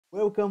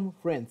Welcome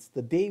friends,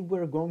 today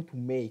we're going to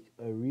make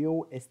a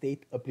real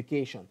estate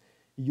application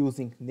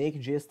using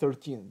Next.js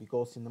 13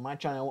 because in my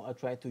channel I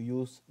try to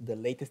use the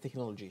latest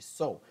technologies.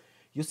 So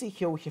you see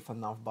here we have a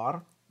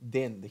navbar,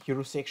 then the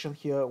hero section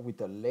here with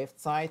the left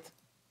side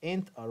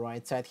and a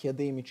right side here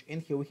the image,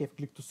 and here we have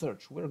click to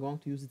search. We're going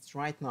to use it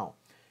right now.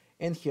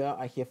 And here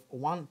I have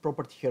one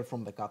property here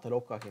from the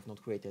catalog, I have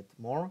not created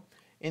more.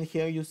 And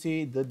here you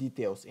see the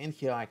details, and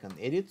here I can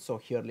edit. So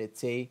here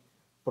let's say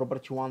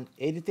property 1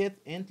 edited,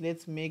 and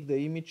let's make the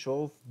image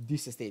of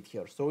this estate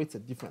here, so it's a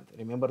different,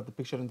 remember the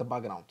picture in the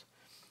background.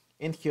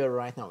 And here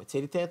right now it's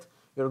edited,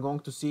 we're going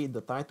to see the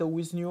title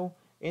is new,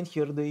 and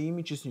here the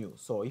image is new.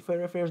 So if I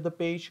refresh the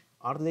page,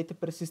 are the data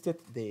persisted?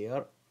 They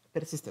are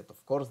persisted,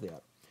 of course they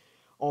are.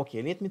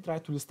 Okay, let me try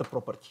to list a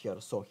property here.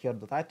 So here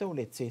the title,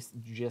 let's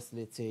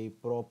say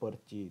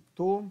property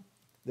 2,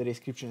 the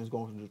description is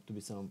going to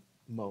be some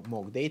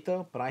mock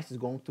data, price is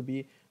going to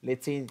be,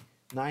 let's say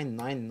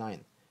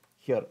 999.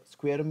 Here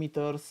square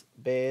meters,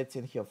 beds,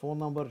 and here phone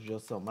number,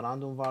 just some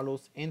random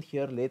values. And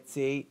here let's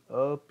say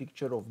a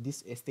picture of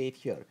this estate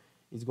here.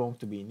 It's going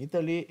to be in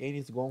Italy and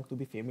it's going to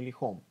be family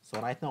home. So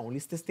right now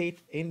list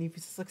estate, and if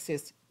it's a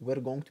success we're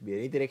going to be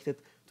redirected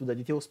to the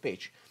details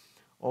page.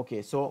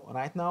 Okay, so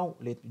right now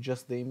let me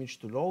just the image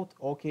to load.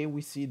 Okay,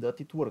 we see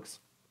that it works.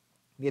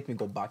 Let me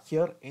go back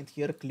here, and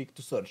here click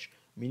to search.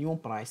 Minimum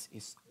price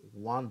is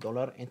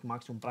 $1 and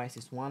maximum price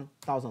is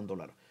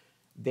 $1,000.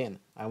 Then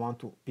I want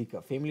to pick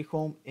a family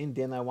home, and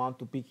then I want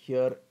to pick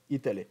here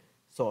Italy.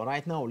 So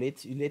right now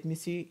let me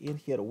see in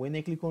here, when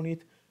I click on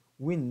it,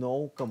 we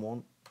know, come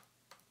on,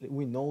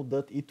 we know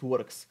that it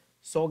works.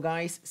 So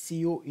guys, see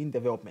you in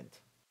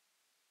development.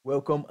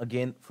 Welcome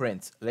again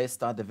friends, let's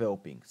start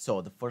developing.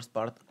 So the first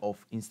part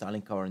of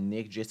installing our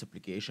Next.js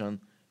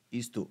application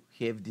is to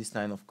have this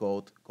line of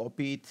code,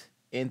 copy it,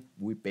 and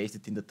we paste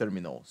it in the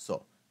terminal.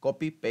 So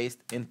copy, paste,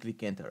 and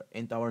click enter,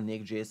 and our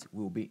Next.js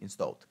will be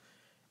installed.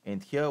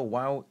 And here,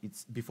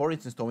 before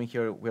it's installing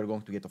here, we're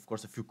going to get, of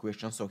course, a few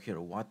questions. So here,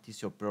 what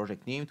is your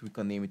project named? We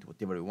can name it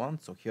whatever you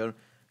want. So here,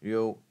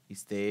 real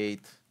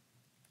estate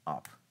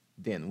app.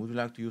 Then, would you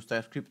like to use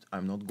TypeScript?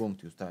 I'm not going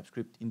to use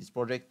TypeScript in this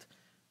project.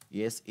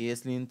 Yes,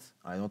 ESLint.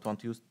 I don't want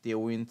to use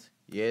Tailwind.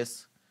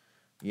 Yes,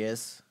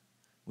 yes.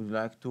 Would you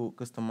like to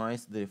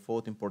customize the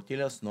default import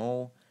alias?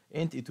 No.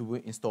 And it will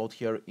be installed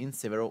here in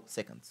several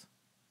seconds.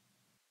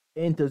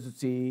 And as you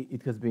see,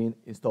 it has been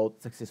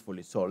installed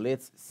successfully. So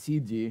let's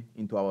cd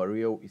into our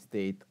real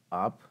estate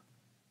app.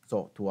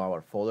 So to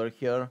our folder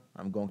here,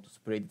 I'm going to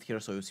spread it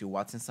here so you see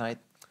what's inside.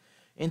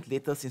 And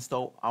let us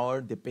install our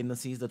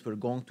dependencies that we're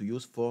going to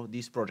use for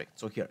this project.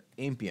 So here,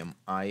 npm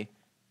I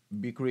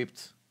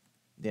bcrypt,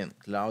 then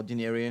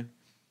cloudinary,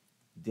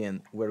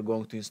 then we're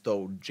going to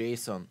install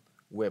JSON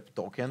web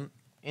token.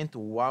 And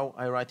while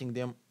I'm writing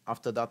them,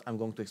 after that, I'm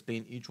going to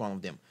explain each one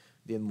of them.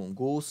 Then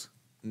mongoose,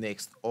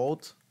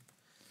 Next-Auth,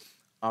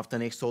 after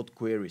Next-Auth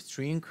query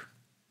string,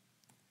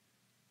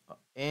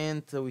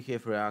 and we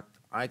have React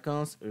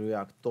icons,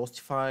 React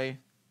Toastify,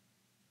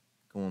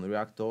 come on,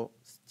 React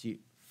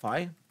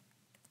Toastify,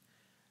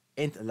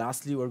 and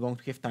lastly we're going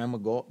to have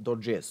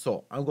timeago.js.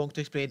 So I'm going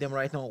to explain them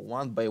right now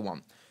one by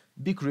one.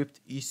 Bcrypt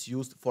is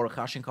used for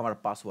hashing our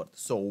password.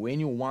 So when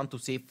you want to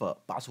save a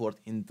password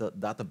in the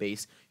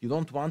database, you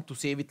don't want to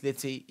save it,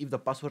 let's say if the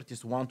password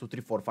is 1, 2,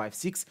 3, 4, 5,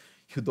 6,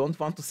 you don't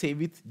want to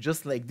save it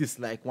just like this,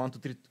 like 1, 2,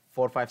 3,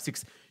 4, 5,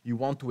 6. You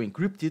want to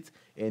encrypt it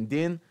and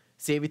then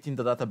save it in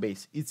the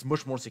database. It's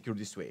much more secure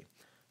this way.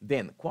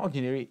 Then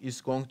Cloudinary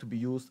is going to be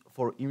used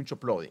for image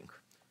uploading,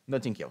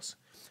 nothing else.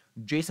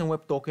 JSON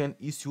Web Token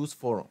is used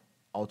for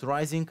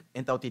authorizing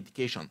and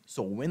authentication.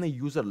 So when a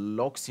user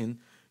logs in,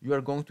 you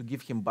are going to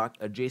give him back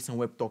a JSON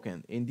Web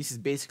Token. And this is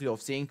basically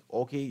of saying,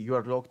 okay, you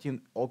are logged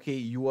in, okay,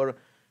 you are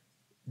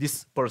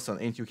this person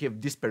and you have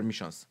these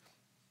permissions.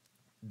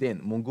 Then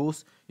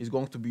Mongoose is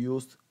going to be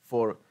used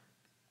for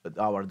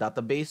our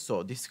database.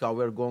 So this is how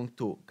we're going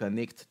to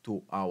connect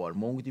to our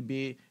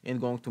MongoDB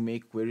and going to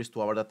make queries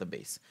to our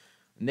database.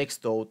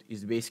 Next-Auth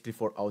is basically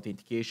for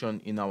authentication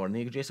in our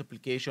Next.js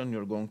application.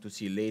 You're going to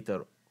see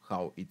later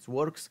how it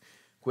works.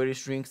 Query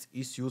strings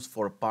is used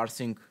for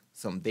parsing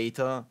some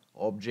data,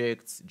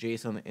 objects,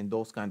 JSON, and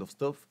those kind of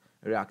stuff.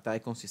 React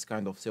icons is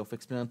kind of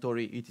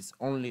self-explanatory. It is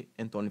only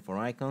and only for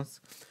icons.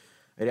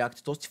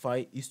 React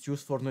Toastify is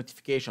used for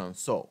notifications.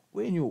 So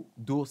when you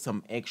do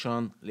some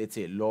action, let's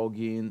say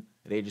login,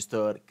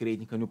 register,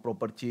 creating a new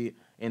property,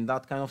 and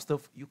that kind of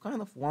stuff, you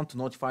kind of want to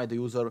notify the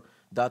user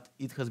that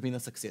it has been a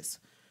success.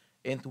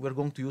 And we're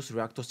going to use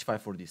React Toastify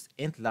for this.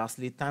 And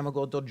lastly,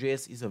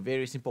 timeago.js is a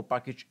very simple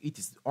package. It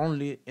is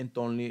only and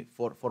only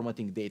for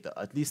formatting data.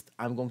 At least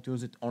I'm going to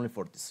use it only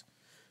for this.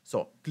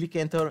 So click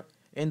enter,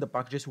 and the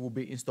packages will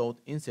be installed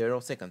in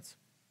several seconds.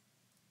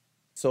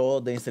 So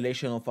the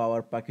installation of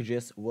our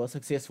packages was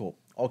successful.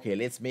 Okay,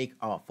 let's make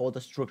our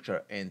folder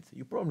structure. And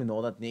you probably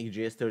know that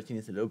Next.js 13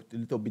 is a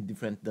little bit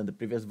different than the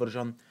previous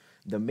version.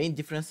 The main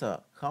difference is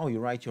how you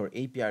write your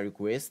API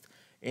request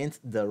and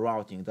the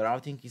routing. The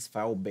routing is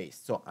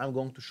file-based. So I'm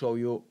going to show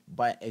you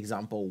by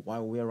example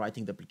while we are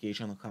writing the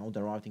application how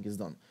the routing is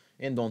done.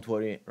 And don't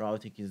worry,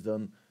 routing is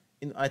done,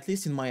 at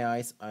least in my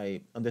eyes,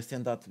 I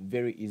understand that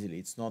very easily.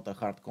 It's not a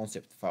hard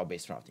concept,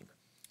 file-based routing.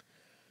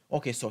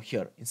 Okay, so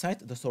here, inside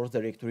the source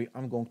directory,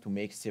 I'm going to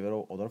make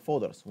several other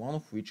folders, one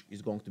of which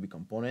is going to be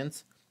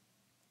components.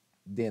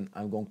 Then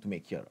I'm going to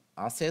make here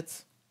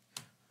assets.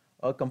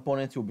 A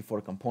component will be for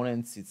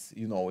components. It's,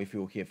 you know, if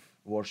you have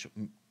watched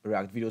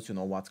React videos, you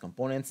know what's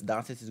components. The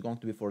assets is going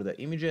to be for the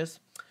images.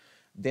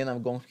 Then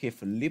I'm going to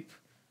have lib.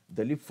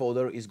 The lib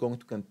folder is going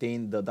to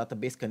contain the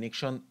database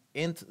connection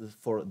and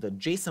for the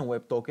JSON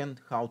web token,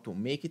 how to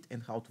make it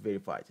and how to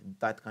verify it,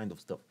 that kind of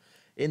stuff.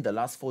 And the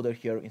last folder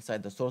here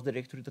inside the source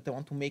directory that I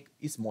want to make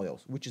is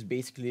models, which is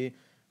basically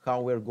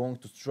how we're going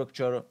to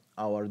structure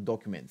our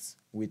documents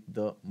with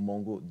the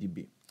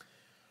MongoDB.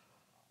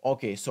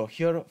 Okay, so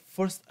here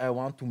first I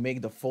want to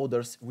make the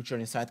folders which are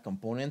inside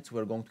components.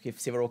 We're going to have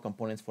several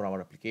components for our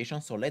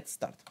application. So let's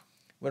start.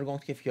 We're going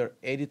to have here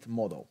edit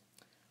model.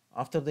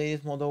 After the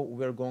edit model,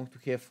 we're going to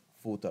have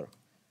footer.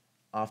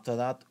 After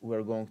that,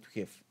 we're going to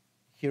have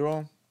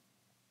hero.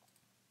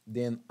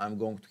 Then I'm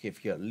going to have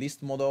here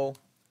list model.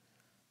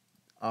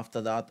 After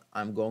that,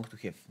 I'm going to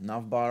have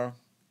navbar.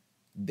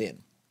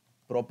 Then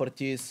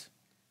properties.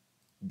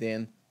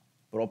 Then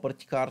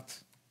property card.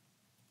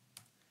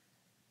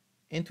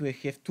 And we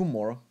have two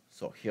more.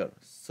 So here,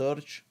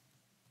 search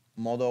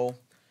model.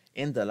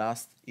 And the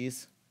last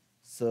is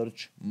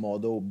search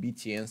model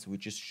BTNs,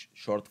 which is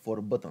short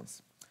for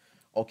buttons.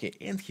 Okay,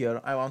 and here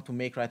I want to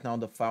make right now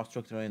the file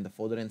structure and the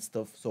folder and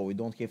stuff, so we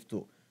don't have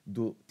to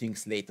do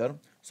things later.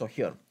 So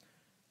here,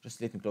 just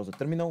let me close the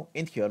terminal.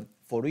 And here,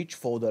 for each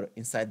folder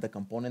inside the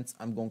components,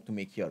 I'm going to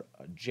make here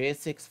a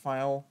JSX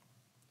file,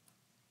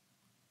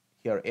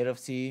 here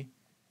RFC,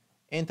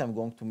 and I'm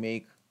going to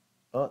make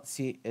a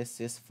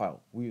CSS file.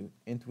 We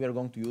are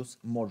going to use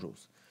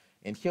modules.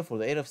 And here for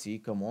the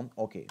RFC, come on,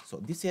 okay, so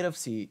this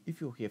RFC, if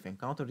you have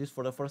encountered this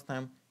for the first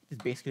time, it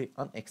is basically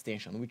an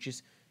extension, which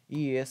is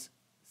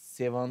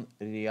ES7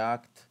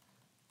 React,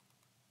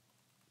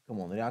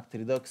 React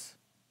Redux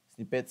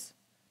snippets.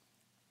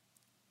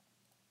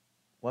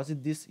 Was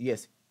it this?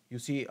 Yes, you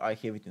see I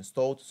have it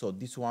installed, so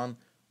this one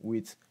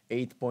with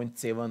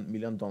 8.7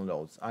 million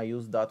downloads. I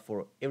use that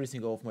for every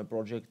single of my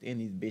project,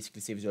 and it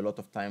basically saves you a lot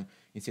of time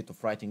instead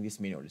of writing this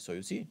manually. So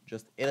you see,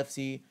 just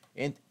RFC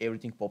and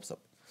everything pops up.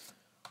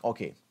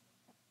 Okay,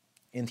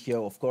 and here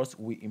of course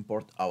we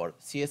import our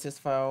CSS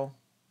file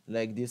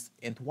like this.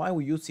 And why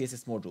we use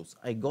CSS modules?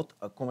 I got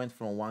a comment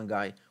from one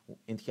guy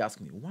and he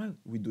asked me why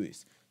we do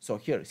this. So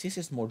here,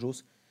 CSS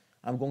modules,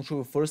 I'm going to show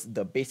you first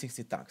the basic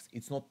syntax.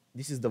 It's not,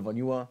 this is the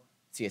vanilla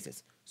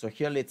CSS. So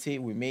here, let's say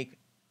we make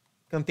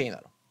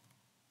container.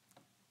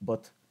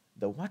 But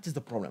what is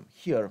the problem?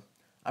 Here,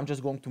 I'm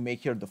just going to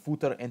make here the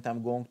footer and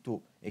I'm going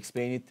to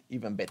explain it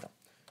even better.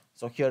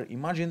 So here,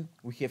 imagine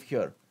we have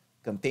here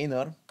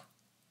container,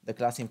 the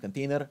class name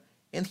container,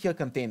 and here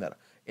container.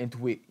 And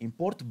we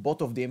import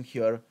both of them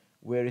here.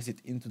 Where is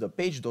it? Into the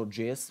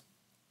page.js.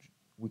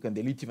 We can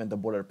delete even the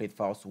boilerplate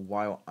files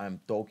while I'm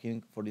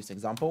talking for this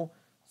example.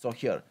 So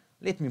here,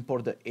 let me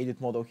import the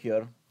edit model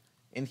here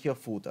and here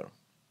footer.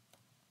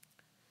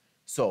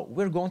 So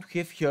we're going to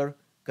have here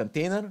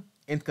container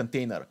and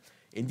container.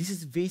 And this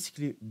is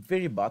basically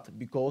very bad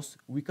because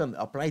we can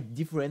apply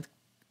different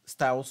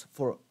styles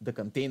for the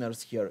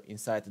containers here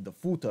inside the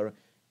footer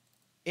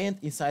and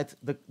inside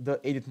the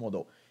edit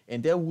model.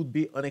 And there would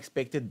be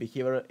unexpected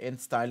behavior and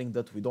styling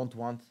that we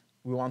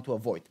want to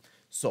avoid.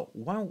 So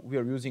while we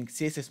are using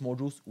CSS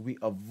modules, we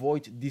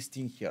avoid this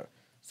thing here.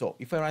 So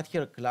if I write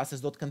here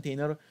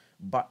classes.container,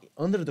 but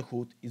under the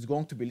hood is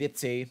going to be, let's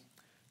say,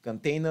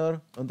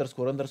 container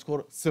underscore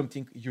underscore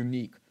something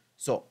unique.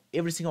 So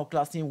every single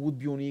class name would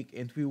be unique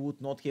and we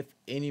would not have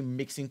any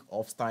mixing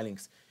of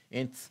stylings.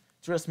 And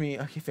trust me,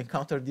 I have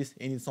encountered this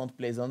and it's not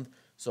pleasant.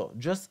 So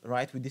just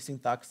write with this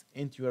syntax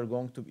and you are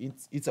going to,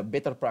 it's a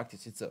better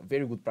practice. It's a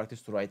very good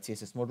practice to write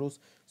CSS modules.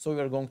 So we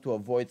are going to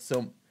avoid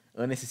some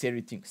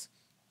unnecessary things.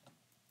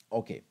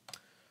 Okay,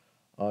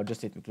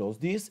 just let me close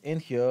this.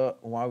 And here,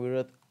 while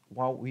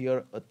we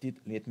are at it,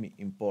 let me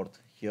import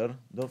here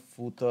the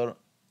footer.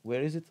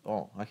 Where is it?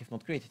 Oh, I have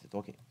not created it.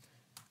 Okay.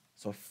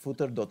 So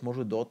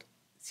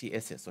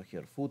footer.module.css. So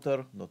here,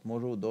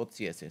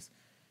 footer.module.css.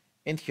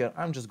 And here,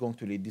 I'm just going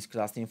to leave this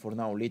class name for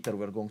now. Later,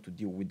 we're going to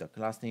deal with the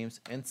class names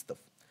and stuff.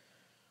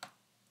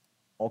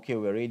 Okay,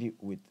 we're ready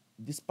with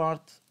this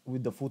part.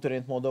 With the footer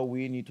and model,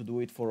 we need to do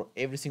it for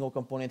every single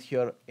component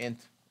here. And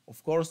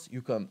of course,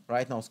 you can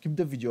right now skip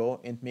the video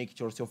and make it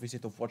yourself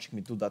instead of watching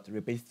me do that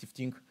repetitive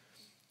thing.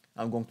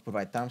 I'm going to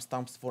provide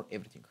timestamps for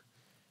everything.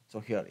 So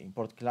here,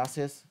 import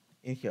classes.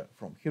 In here,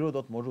 from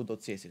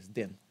hero.module.css.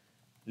 Then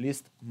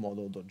list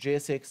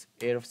model.jsx,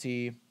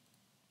 rfc,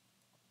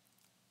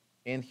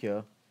 and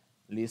here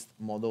list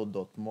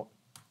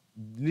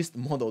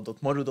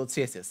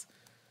model.module.css.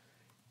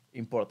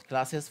 Import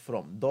classes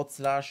from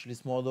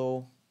 /list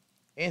model,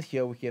 and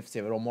here we have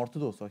several more to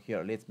do. So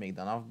here, let's make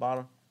the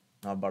navbar,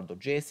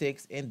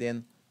 navbar.jsx, and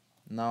then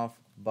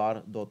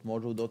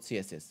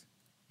navbar.module.css.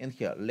 And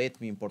here, let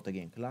me import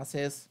again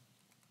classes.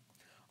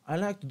 I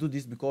like to do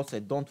this because I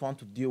don't want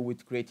to deal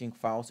with creating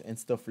files and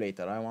stuff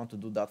later. I want to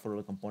do that for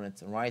the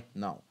components right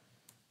now.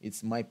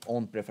 It's my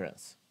own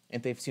preference.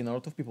 And I've seen a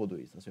lot of people do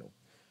it as well.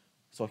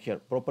 So here,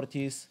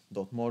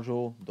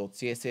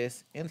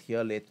 properties.module.css, and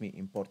here let me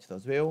import it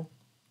as well.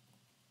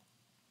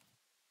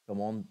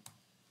 Come on.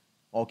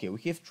 Okay, we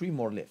have 3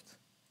 more left.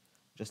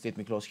 Just let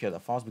me close here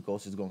the files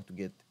because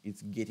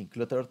it's getting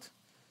cluttered.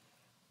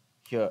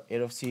 Here,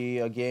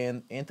 RFC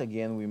again, and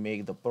again we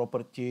make the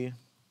property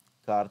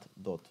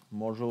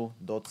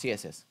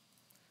card.module.css.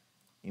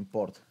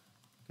 Import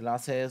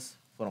classes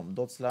from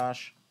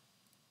 /,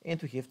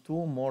 and we have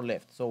 2 more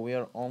left, so we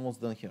are almost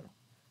done here.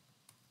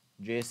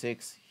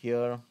 JSX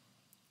here,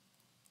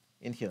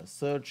 and here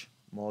search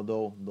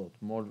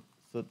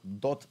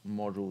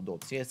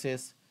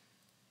module.module.css,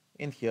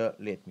 and here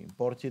let me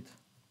import it.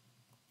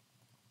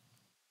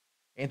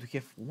 And we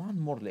have 1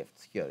 more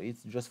left here,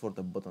 it's just for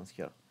the buttons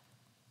here.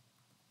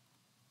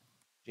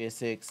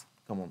 JSX,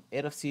 come on,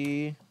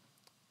 RFC,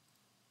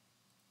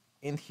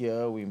 and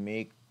here we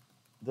make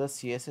the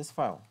CSS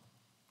file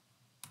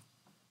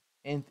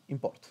and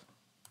import.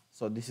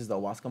 So this is the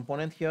WAS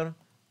component here.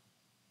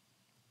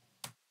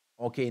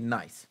 Okay,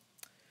 nice.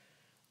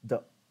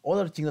 The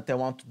other thing that I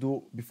want to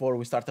do before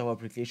we start our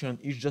application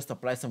is just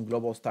apply some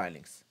global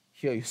stylings.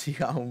 Here you see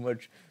how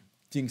much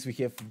things we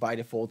have by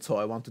default, so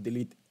I want to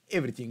delete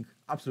everything,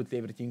 absolutely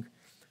everything.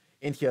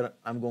 And here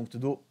I'm going to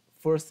do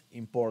first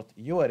import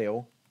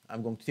URL.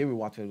 I'm going to tell you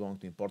what we're going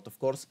to import, of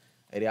course,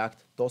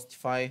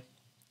 react.toastify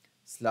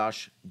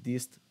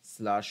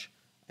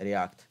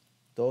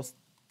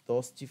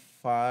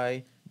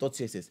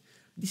 /dist/react.toastify.css.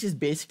 This is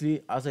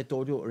basically, as I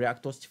told you,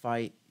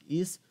 react.toastify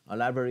is a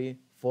library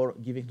for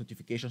giving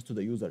notifications to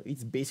the user.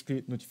 It's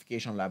basically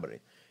notification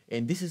library.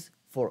 And this is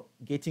for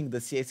getting the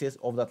CSS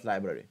of that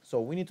library. So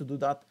we need to do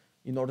that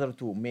in order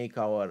to make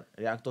our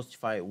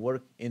react.toastify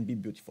work and be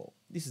beautiful.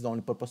 This is the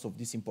only purpose of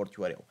this import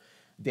URL.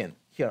 Then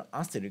here,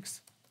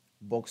 asterisk,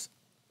 box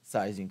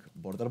sizing,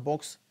 border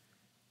box,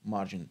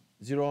 margin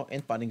 0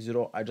 and padding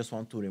 0. I just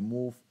want to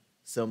remove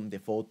some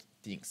default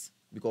things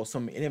because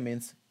some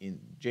elements in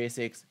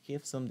JSX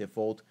have some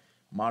default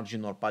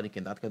margin or padding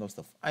and that kind of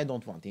stuff. I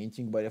don't want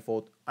anything by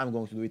default. I'm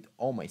going to do it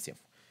all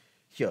myself.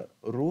 Here,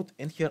 root,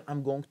 and here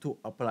I'm going to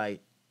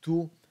apply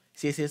 2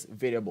 CSS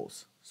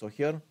variables. So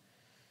here,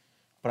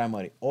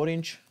 primary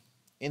orange,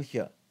 and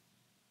here,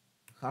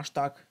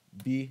 hashtag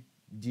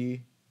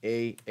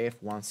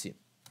BDAF1C.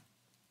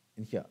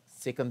 And here,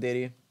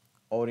 secondary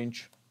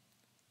orange,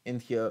 and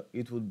here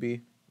it would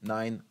be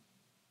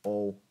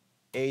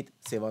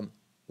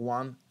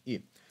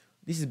 90871E.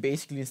 This is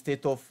basically,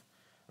 instead of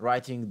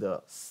writing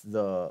the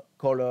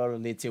color,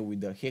 let's say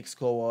with the hex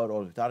color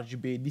or with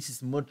RGB, this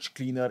is much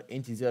cleaner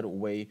and easier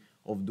way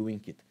of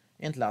doing it.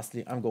 And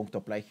lastly, I'm going to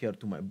apply here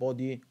to my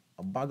body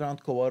a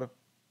background color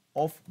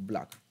of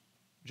black,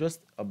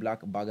 just a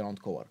black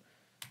background color.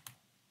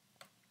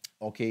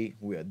 Okay,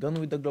 we are done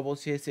with the global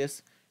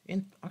CSS,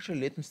 and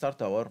actually let me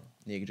start our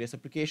Next.js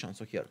application.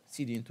 So here,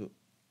 cd into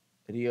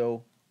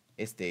real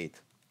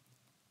estate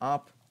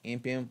app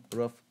npm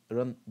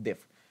run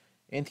dev.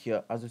 And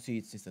here, as you see,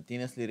 it's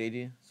instantaneously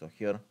ready. So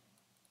here,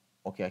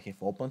 okay, I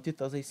have opened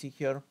it as I see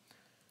here.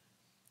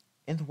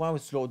 And while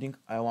it's loading,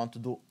 I want to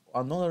do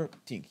another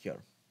thing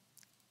here.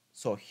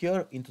 So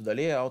here into the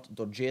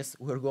layout.js,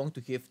 we're going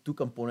to have 2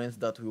 components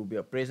that will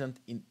be present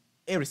in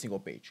every single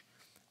page,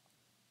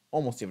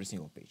 almost every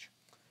single page.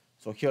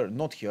 So here,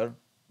 not here,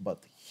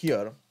 but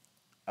here,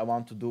 I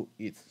want to do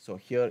it. So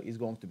here is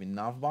going to be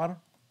navbar,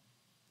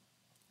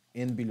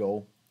 and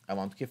below, I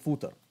want to have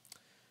footer.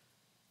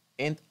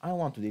 And I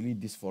want to delete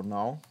this for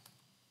now.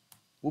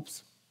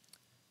 Oops.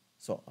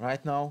 So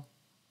right now,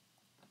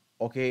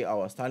 okay,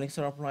 our stylings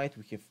are upright.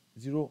 We have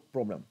 0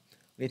 problem.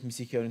 Let me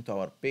see here into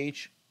our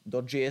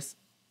page.js.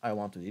 I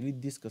want to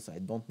delete this because I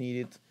don't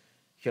need it.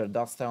 Here,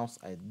 dot styles.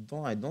 I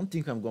don't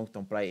think I'm going to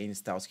apply any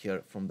styles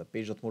here from the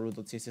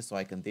page.module.css, so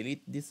I can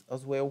delete this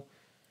as well.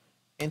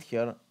 And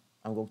here,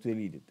 I'm going to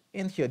delete it.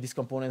 And here, these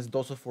components,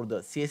 those are for the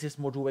CSS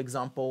module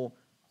example.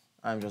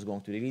 I'm just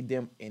going to delete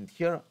them. And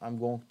here, I'm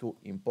going to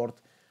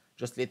import.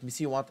 Just let me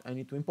see what I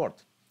need to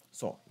import.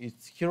 So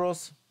it's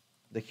heroes,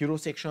 the hero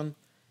section,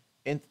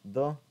 and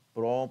the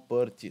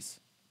properties.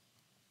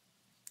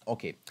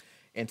 Okay,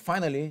 and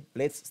finally,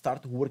 let's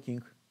start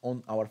working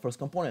on our first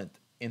component.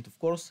 And of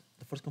course,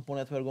 the first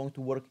component we're going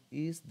to work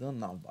is the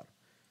navbar.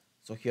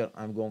 So here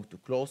I'm going to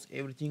close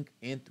everything,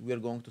 and we're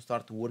going to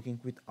start working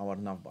with our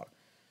navbar.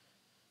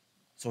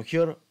 So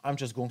here I'm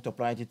just going to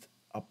apply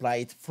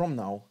it from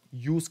now,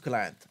 use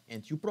client.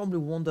 And you probably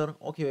wonder,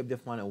 okay, web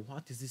dev manager,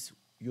 what is this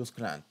use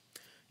client?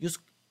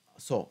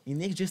 So in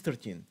Next.js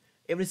 13,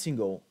 every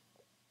single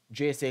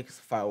JSX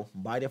file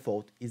by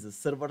default is a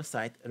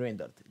server-side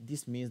rendered.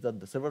 This means that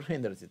the server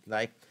renders it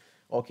like,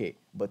 okay,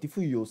 but if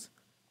we use,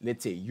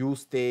 let's say, use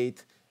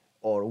state,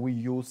 or we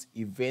use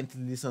event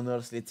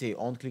listeners, let's say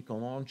on click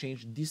on on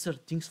change, these are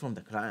things from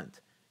the client.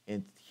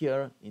 And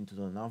here into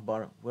the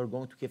navbar, we're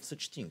going to have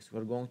such things.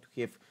 We're going to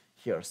have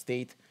here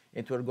state,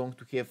 and we're going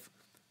to have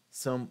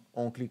some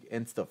on click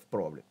and stuff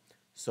probably.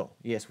 So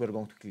yes, we're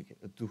going to click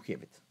to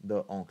have it,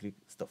 the on-click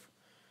stuff.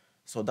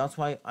 So that's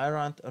why I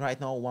right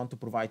now want to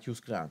provide use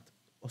client.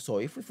 So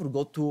if we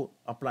forgot to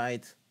apply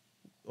it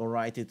or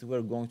write it,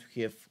 we're going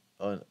to have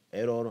an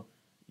error.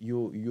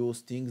 You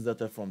use things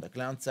that are from the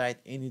client side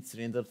and it's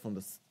rendered from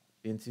the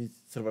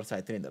server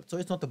side rendered. So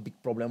it's not a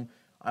big problem.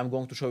 I'm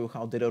going to show you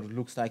how the error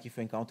looks like if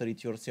you encounter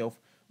it yourself,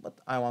 but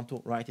I want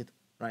to write it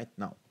right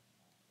now.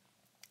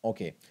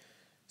 Okay,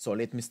 so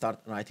let me start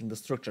writing the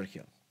structure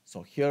here.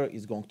 So here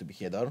is going to be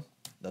header,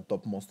 the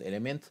topmost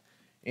element,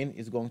 and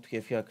it's going to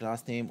have here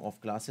class name of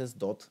classes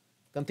dot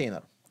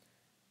container.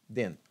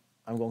 Then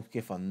I'm going to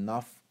have a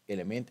nav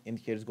element, and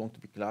here is going to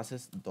be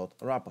classes dot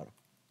wrapper.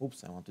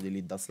 Oops, I want to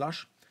delete that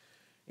slash.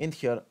 And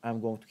here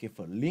I'm going to have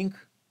a link,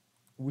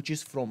 which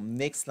is from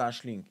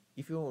next/link.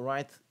 If you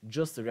write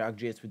just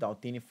React.js without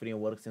any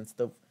frameworks and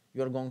stuff,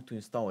 you are going to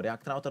install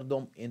React Router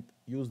DOM and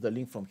use the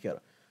link from here.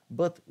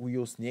 But we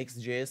use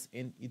Next.js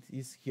and it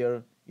is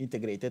here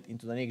integrated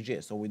into the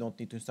Next.js, so we don't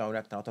need to install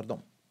React Router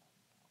DOM.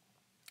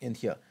 And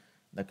here,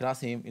 the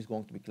class name is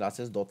going to be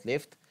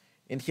classes.left.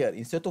 And here,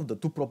 instead of the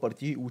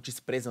toProperty, which is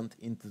present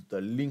into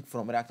the link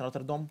from React Router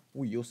DOM,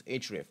 we use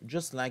href,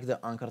 just like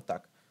the anchor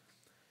tag.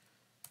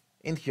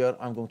 And here,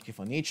 I'm going to have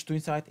an h2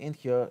 inside, and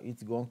here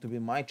it's going to be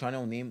my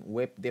channel name,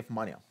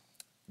 web-dev-mania.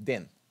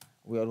 Then,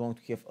 we are going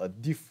to have a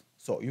div.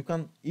 So you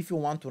can, if you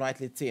want to write,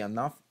 let's say, a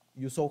nav,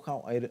 you saw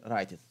how I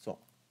write it. So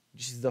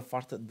this is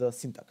the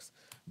syntax.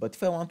 But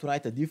if I want to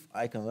write a div,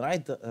 I can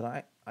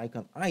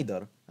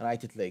either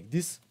write it like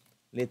this,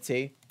 let's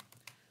say,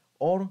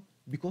 or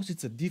because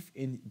it's a div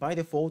in by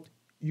default,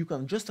 you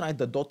can just write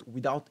the dot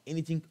without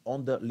anything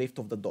on the left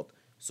of the dot.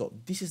 So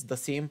this is the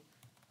same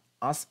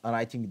as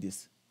writing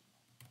this.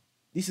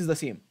 This is the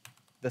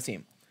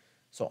same.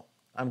 So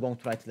I'm going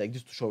to write it like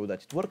this to show you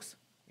that it works.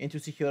 And you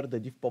see here the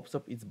div pops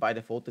up. It's by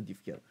default a div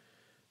here.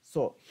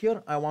 So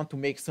here I want to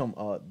make some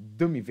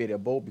dummy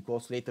variable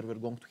because later we're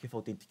going to have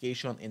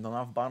authentication and the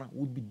nav bar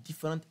would be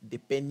different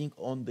depending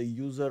on the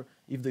user,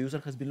 if the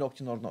user has been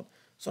logged in or not.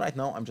 So right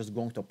now I'm just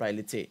going to apply,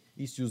 let's say,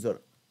 this user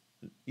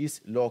is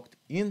logged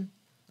in.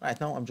 Right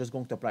now I'm just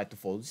going to apply to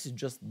false. This is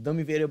just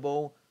dummy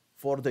variable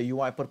for the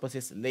UI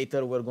purposes.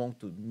 Later we're going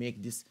to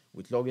make this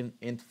with login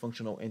and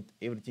functional and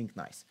everything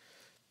nice.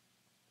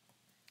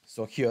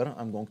 So here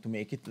I'm going to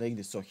make it like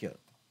this. So here,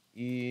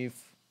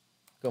 if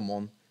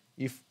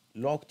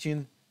logged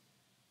in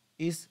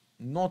is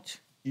not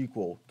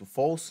equal to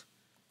false,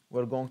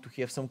 we're going to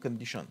have some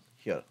condition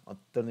here, a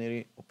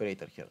ternary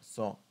operator here.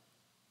 So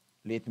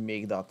let me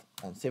make that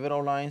on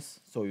several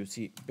lines so you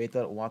see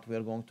better what we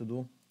are going to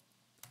do.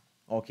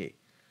 Okay,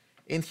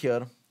 and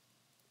here,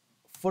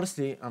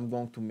 firstly, I'm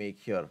going to make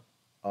here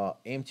an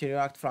empty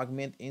React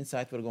fragment.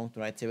 Inside, we're going to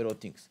write several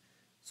things.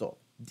 So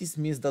this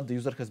means that the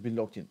user has been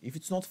logged in. If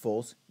it's not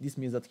false, this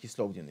means that he's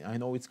logged in. I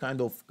know it's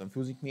kind of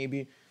confusing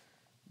maybe,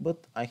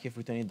 but I have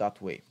written it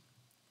that way.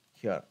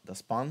 Here, the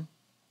span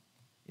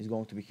is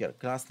going to be here,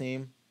 class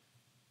name,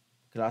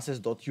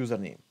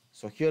 classes.username.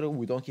 So here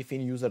we don't have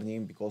any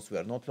username because we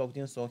are not logged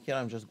in. So here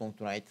I'm just going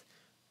to write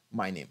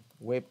my name,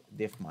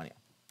 web-dev-mania.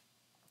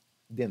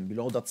 Then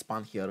below that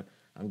span here,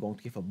 I'm going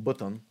to have a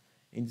button,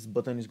 and this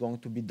button is going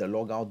to be the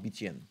logout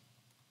btn.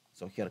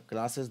 So here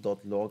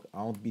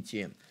classes.logout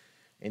btn,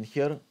 and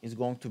here is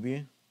going to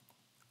be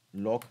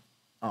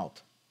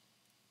logout.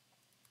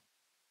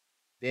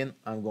 Then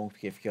I'm going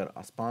to have here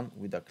a span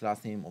with the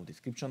class name of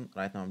description.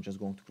 Right now I'm just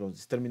going to close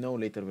this terminal.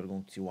 Later we're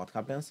going to see what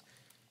happens.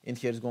 And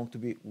here is going to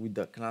be with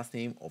the class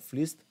name of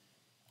list.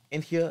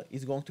 And here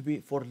is going to be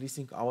for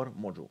listing our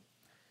module.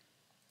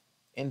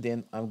 And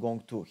then I'm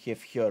going to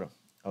have here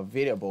a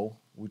variable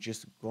which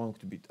is going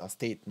to be a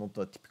state, not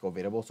a typical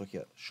variable. So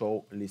here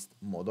show list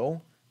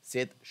model,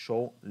 set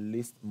show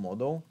list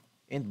model,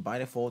 and by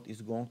default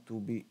is going to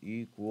be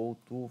equal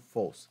to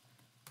false.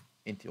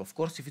 And of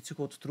course, if it's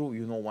equal to true,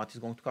 you know what is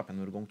going to happen.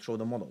 We're going to show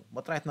the model.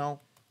 But right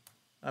now,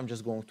 I'm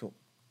just going to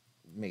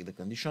make the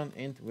condition,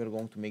 and we're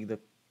going to make the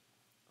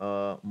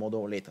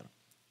model later.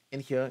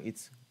 And here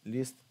it's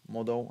list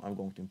model. I'm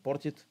going to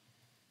import it.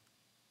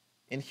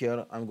 And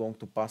here I'm going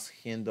to pass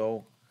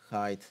handle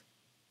hide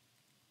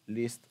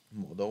list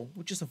model,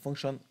 which is a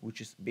function which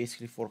is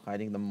basically for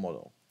hiding the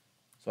model.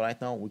 So right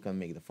now we can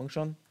make the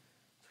function.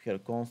 So here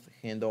const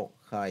handle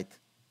hide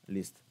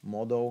list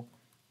model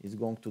is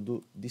going to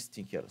do this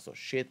thing here. So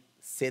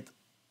set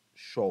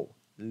show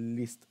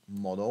list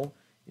model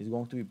is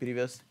going to be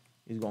previous,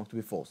 is going to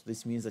be false.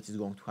 This means that it's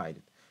going to hide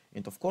it.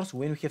 And of course,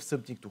 when we have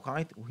something to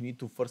hide, we need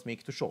to first make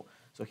it to show.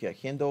 So here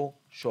handle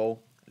show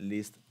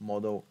list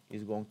model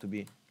is going to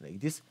be like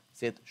this,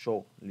 set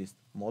show list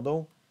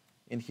model.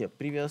 And here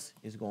previous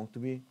is going to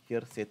be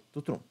here set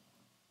to true.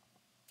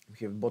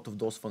 We have both of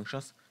those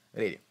functions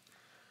ready.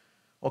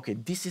 Okay,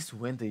 this is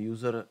when the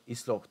user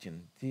is logged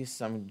in.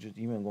 This I'm just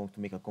even going to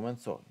make a comment.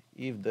 So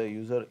if the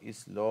user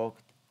is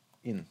logged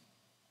in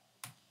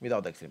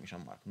without the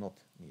exclamation mark, not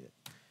needed.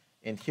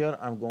 And here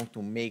I'm going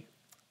to make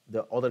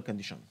the other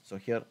condition. So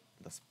here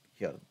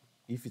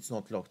if it's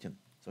not logged in.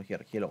 So here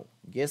hello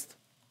guest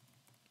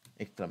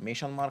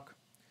exclamation mark.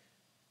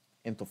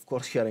 And of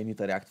course here I need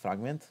a React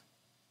fragment,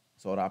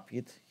 so wrap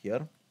it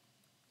here.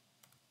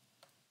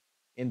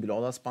 And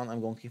below that span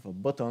I'm going to have a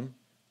button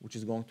which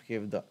is going to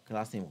have the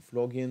class name of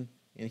login,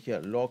 and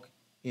here log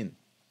in.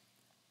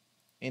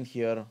 And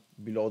here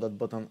below that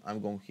button I'm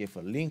going to have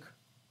a link,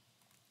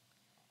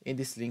 and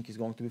this link is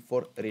going to be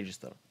for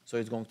register, so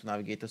it's going to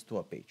navigate us to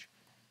a page.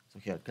 So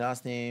here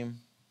class name,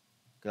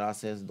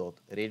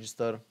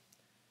 classes.register,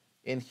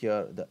 and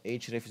here the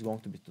href is going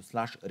to be to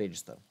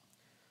 /register.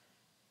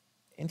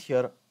 And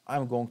here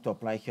I'm going to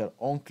apply here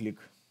on click,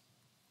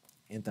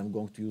 and I'm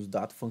going to use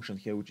that function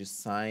here which is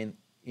sign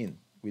in.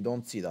 We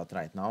don't see that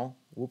right now.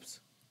 Whoops.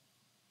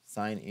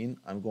 Sign in.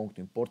 I'm going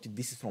to import it.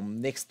 This is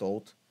from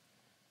Next-Auth.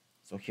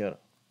 So here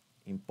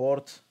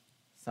import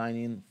sign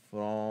in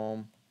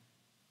from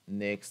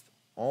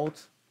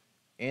Next-Auth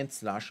and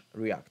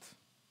 /react.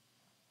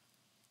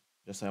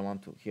 Just I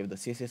want to have the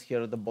CSS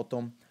here at the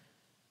bottom.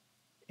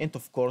 And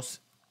of course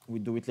we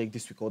do it like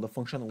this. We call the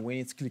function when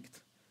it's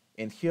clicked.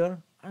 And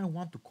here I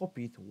want to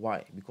copy it.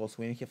 Why? Because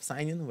when you have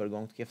sign in, we're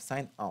going to have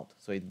sign out.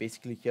 So it's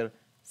basically here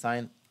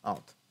sign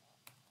out.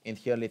 And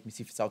here let me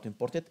see if it's auto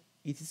imported.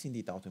 It is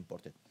indeed auto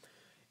imported.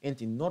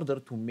 And in order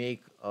to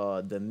make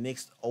the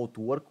Next-Auth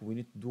work, we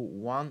need to do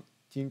one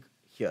thing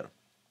here.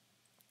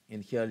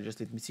 And here just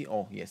let me see.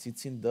 Oh yes,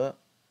 it's in the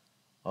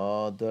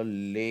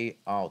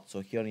layout.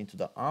 So here into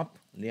the app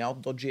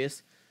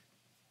layout.js,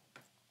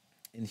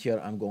 and here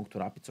I'm going to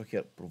wrap it. So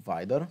here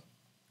provider,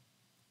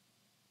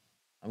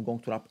 I'm going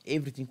to wrap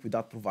everything with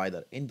that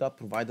provider. In that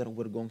provider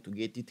we're going to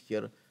get it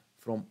here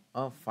from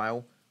a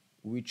file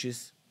which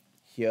is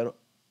here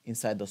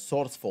inside the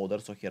source folder.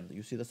 So here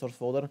you see the source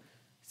folder,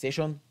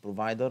 session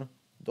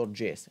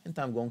provider.js, and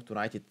I'm going to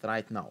write it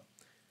right now.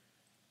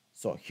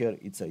 So here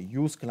it's a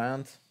use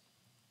client,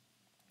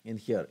 and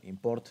here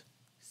import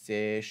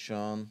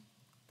session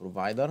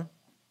provider,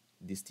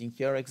 this thing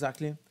here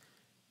exactly,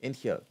 and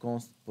here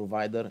const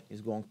provider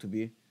is going to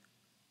be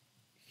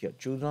here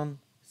children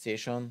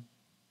session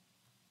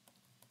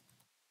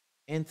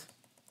and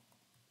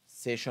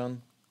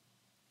session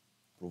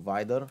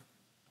provider.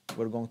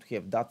 We're going to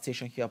have that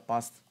session here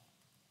passed.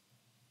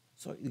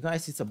 So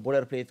guys, it's a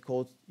boilerplate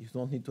code. You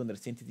don't need to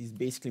understand it. It's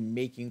basically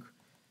making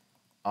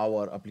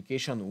our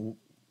application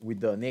with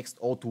the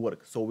Next-Auth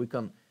work. So we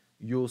can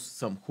use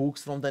some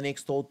hooks from the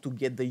Next-Auth to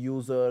get the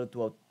user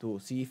to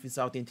see if it's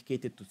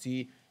authenticated, to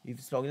see if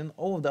it's logged in,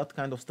 all of that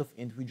kind of stuff.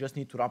 And we just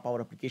need to wrap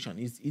our application.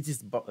 It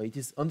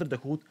is under the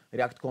hood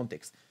React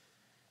context.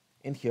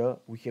 And here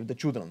we have the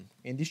children,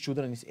 and this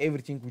children is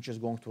everything which is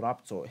going to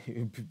wrap. So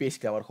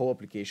basically our whole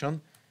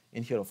application.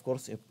 And here of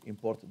course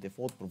import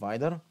default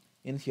provider,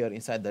 and here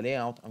inside the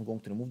layout I'm going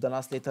to remove the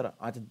last letter,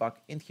 add it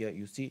back, and here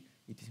you see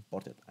it is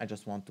imported. I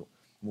just want to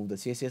move the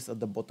CSS at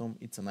the bottom.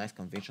 It's a nice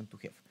convention to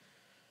have.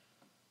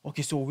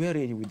 Okay, so we're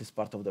ready with this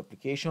part of the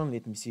application.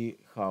 Let me see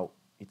how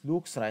it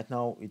looks. Right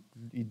now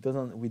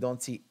we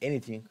don't see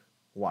anything.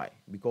 Why?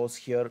 Because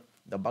here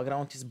the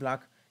background is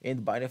black,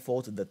 and by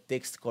default the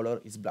text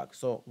color is black.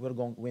 So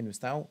when we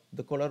style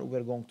the color,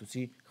 we're going to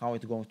see how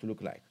it's going to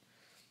look like.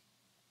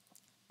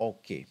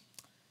 Okay,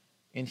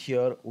 and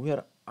here we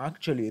are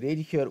actually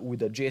ready here with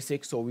the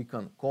JSX, so we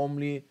can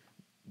calmly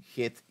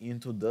head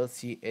into the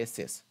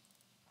CSS.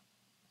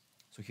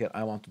 So here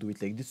I want to do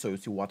it like this, so you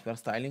see what we are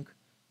styling.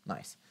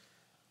 Nice.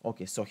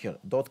 Okay, so here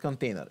dot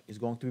container is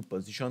going to be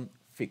position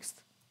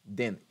fixed,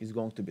 then it's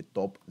going to be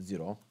top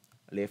 0,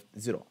 left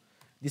 0.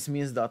 This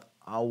means that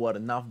our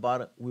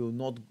navbar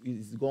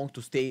is going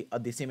to stay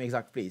at the same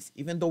exact place.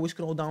 Even though we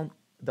scroll down,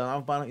 the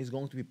navbar is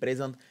going to be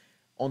present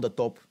on the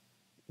top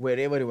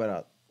wherever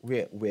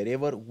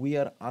we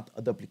are at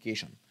the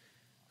application.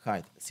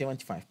 Height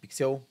 75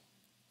 pixel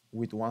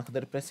with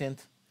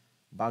 100%.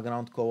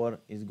 Background color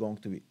is going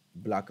to be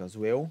black as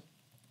well,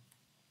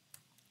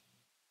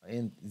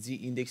 and the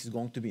index is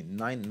going to be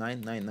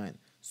 9999.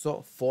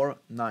 So 4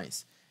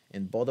 nines.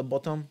 And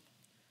bottom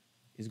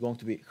is going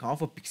to be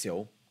half a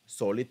pixel,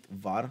 solid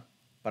var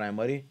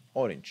primary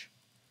orange.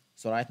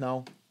 So right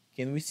now,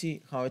 can we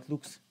see how it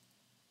looks?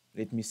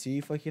 Let me see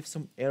if I have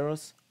some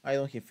errors. I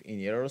don't have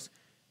any errors.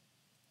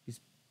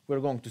 We're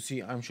going to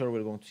see, I'm sure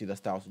we're going to see the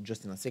styles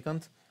just in a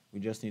second. We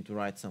just need to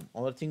write some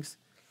other things.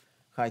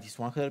 Height is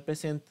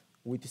 100%,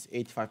 width is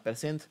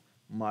 85%,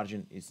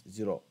 margin is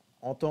 0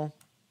 auto.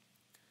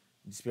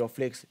 Display of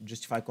flex,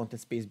 justify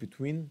content space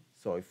between.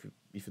 So if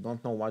you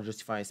don't know what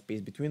justify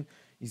space between,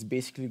 is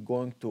basically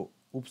going to,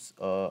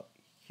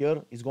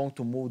 here is going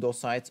to move those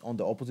sides on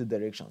the opposite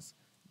directions.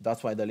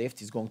 That's why the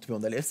left is going to be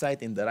on the left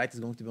side and the right is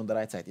going to be on the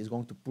right side. It's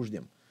going to push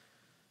them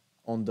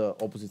on the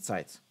opposite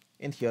sides.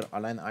 And here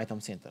align item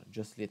center.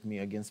 Just let me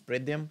again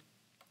spread them.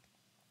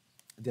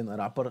 Then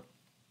wrapper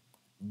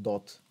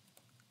dot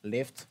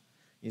left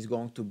is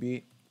going to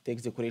be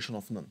text decoration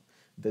of none.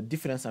 The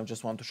difference, I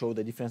just want to show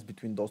the difference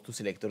between those two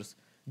selectors.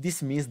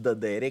 This means the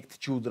direct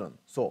children.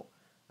 So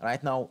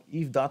right now,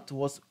 if that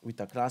was with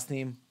a class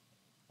name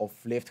of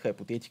left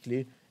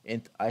hypothetically,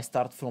 and I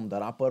start from the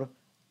wrapper,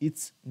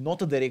 it's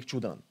not a direct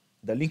children.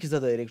 The link is the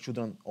direct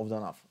children of the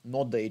nav,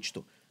 not the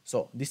h2.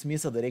 So this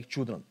means a direct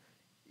children.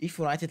 If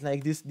you write it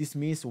like this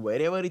means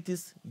wherever it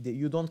is,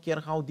 you don't care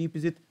how deep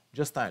is it,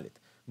 just style it.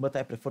 But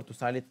I prefer to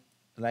style it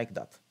like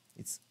that.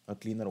 It's a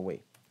cleaner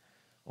way.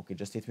 Okay,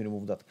 just let me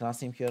remove that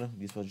class name here.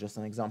 This was just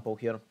an example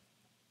here.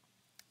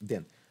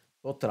 Then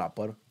dot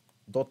wrapper,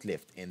 dot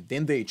left, and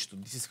then the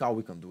h2. This is how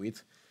we can do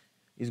it.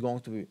 Is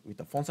going to be with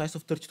a font size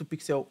of 32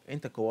 pixel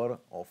and a color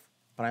of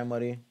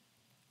primary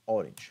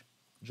orange,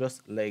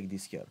 just like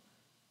this here.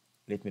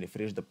 Let me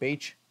refresh the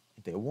page,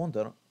 and I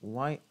wonder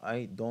why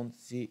I don't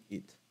see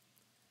it.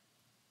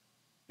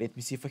 Let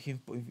me see if I have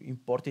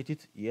imported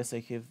it. Yes, I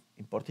have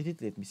imported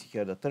it. Let me see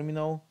here the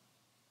terminal.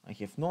 I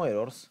have no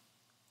errors.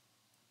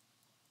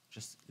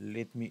 Just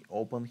let me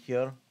open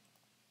here.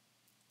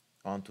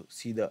 I want to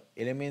see the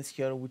elements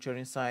here which are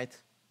inside.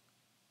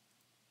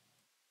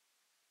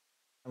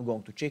 I'm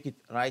going to check it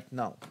right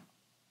now.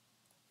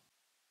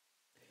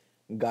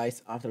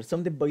 Guys, after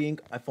some debugging,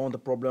 I found a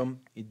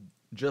problem.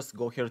 Just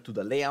go here to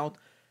the layout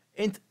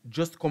and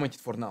just comment it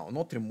for now.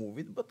 Not remove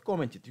it, but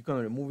comment it. You can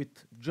remove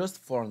it just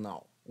for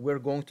now. We're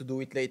going to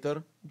do it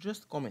later.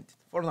 Just comment it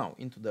for now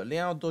into the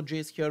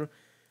layout.js here.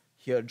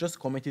 Here, just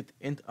comment it,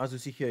 and as you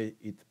see here,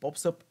 it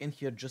pops up. And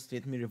here, just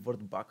let me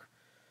revert back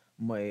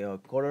my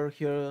color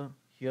here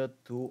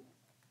to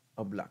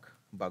a black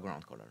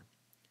background color.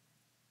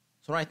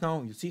 So right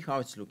now, you see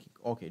how it's looking.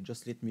 Okay,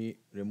 just let me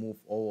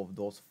remove all of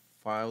those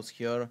files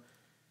here.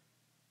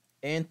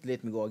 And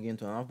let me go again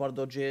to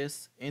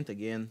navbar.js and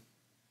again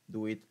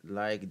do it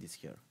like this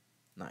here.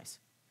 Nice.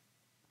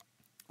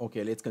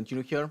 Okay, let's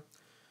continue here.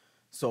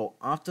 So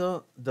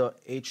after the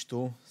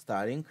h2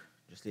 styling,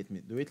 just let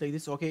me do it like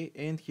this. Okay,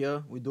 and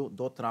here we do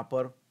dot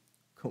wrapper.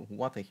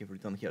 What I have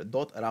written here,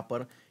 dot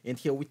wrapper, and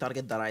here we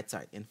target the right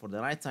side. And for the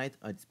right side,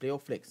 a display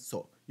of flex.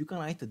 So you can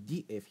write a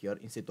df here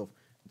instead of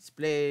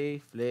display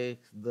flex.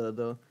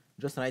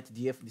 Just write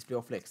df display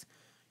of flex.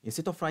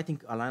 Instead of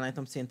writing align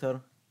item center,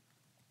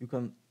 you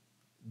can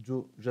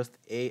do just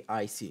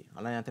AIC,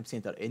 align item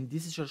center, and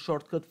this is a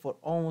shortcut for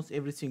almost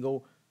every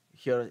single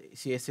here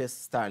CSS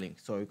styling.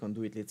 So you can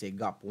do it, let's say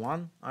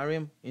gap1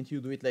 rm, and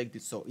you do it like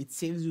this. So it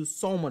saves you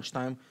so much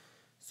time.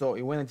 So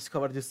when I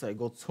discovered this, I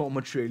got so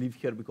much relief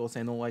here because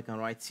I know I can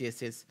write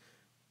CSS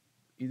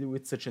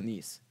with such an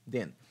ease.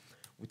 Then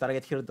we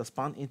target here the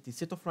span, and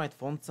instead of write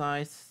font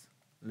size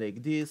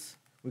like this,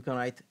 we can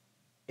write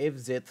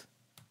fz,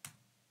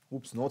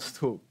 oops, not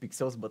 2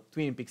 pixels but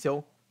 20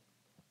 pixel.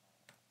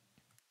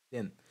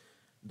 Then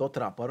dot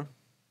wrapper,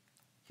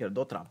 here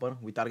dot wrapper,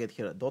 we target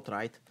here dot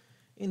right,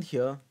 and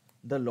here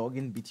the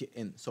login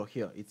btn. So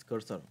here it's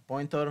cursor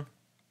pointer,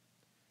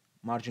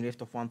 margin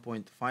left of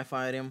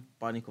 1.5 rm,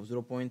 padding of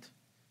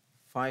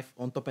 0.5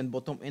 on top and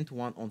bottom, and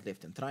 1 on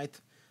left and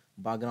right.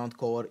 Background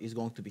color is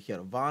going to be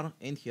here var,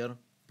 and here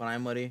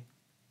primary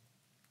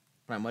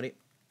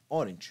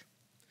orange.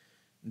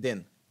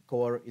 Then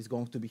color is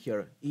going to be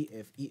here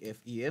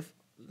ef.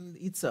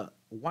 It's a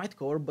white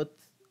color, but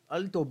a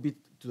little bit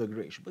to the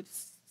grayish, but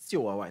it's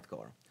still a white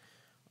color.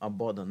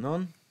 About the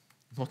none,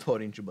 not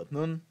orange but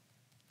none.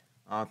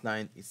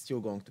 Outline is still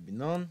going to be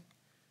none.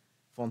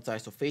 Font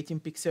size of 18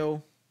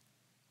 pixel,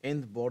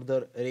 and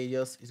border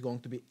radius is going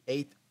to be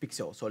 8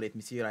 pixels. So let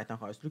me see right now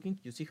how it's looking.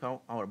 You see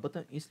how our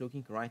button is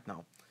looking right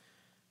now.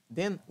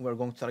 Then we're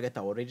going to target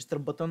our register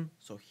button.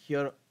 So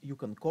here you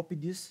can copy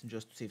this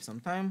just to save some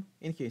time,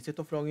 and here instead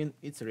of login,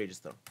 it's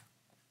register.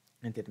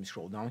 And let me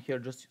scroll down here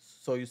just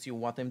so you see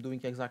what I'm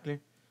doing exactly.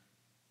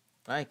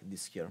 Like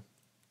this here.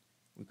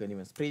 We can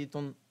even spread it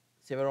on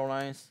several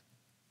lines.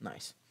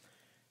 Nice.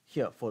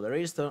 Here for the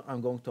register, I'm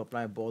going to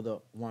apply border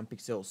 1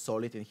 pixel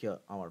solid, and here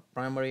our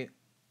primary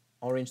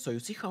orange. So you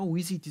see how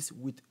easy it is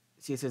with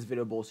CSS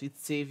variables. It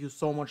saves you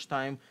so much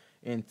time,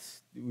 and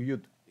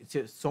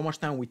so much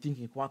time with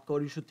thinking what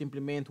color you should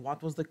implement,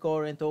 what was the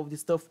color, and all of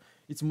this stuff.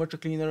 It's much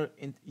cleaner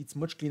and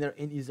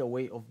easier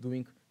way of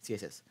doing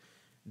CSS.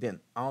 Then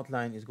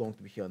outline is going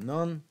to be here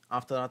none.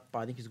 After that,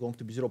 padding is going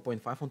to be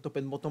 0.5 on top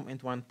and bottom,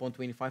 and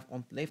 1.25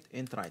 on left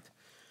and right.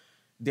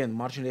 Then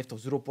margin left of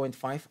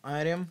 0.5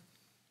 rm.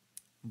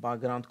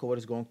 Background color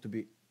is going to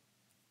be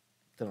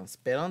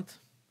transparent.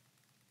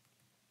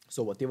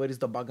 So whatever is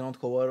the background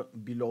color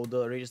below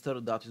the register,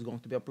 that is going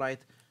to be applied.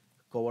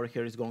 Color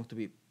here is going to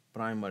be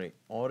primary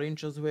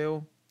orange as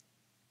well.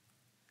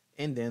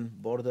 And then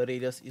border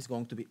radius is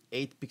going to be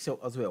 8 pixel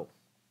as well.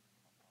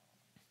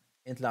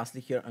 And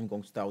lastly here, I'm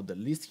going to style the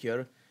list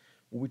here,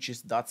 which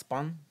is dot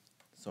span.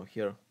 So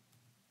here,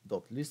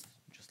 dot list,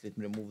 just let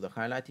me remove the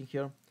highlighting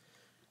here.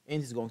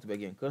 And it's going to be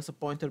again cursor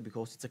pointer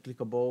because it's a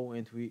clickable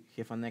and we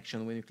have an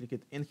action when you click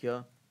it. And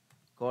here,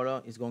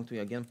 color is going to be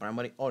again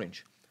primary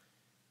orange.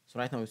 So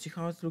right now you see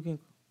how it's looking.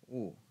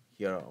 Ooh,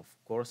 here of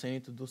course I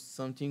need to do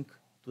something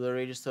to the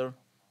register.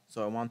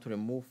 So I want to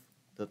remove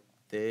the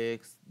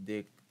text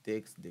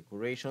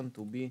decoration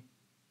to be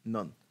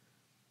none.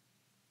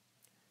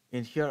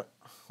 And here,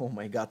 oh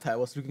my god, I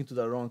was looking to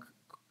the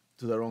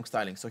wrong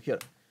styling. So here,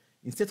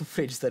 instead of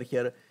register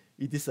here,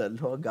 it is a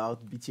logout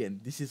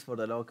btn. This is for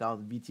the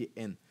logout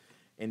btn.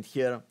 And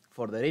here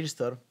for the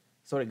register,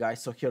 sorry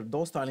guys, so here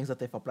those stylings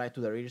that I've applied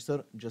to the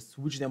register, just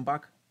switch them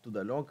back to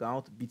the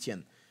logout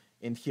btn.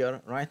 And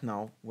here, right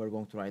now, we're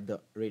going to write the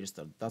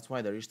register. That's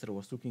why the register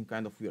was looking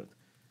kind of weird.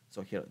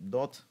 So here,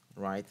 dot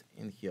write,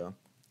 and here,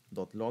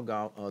 dot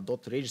logout,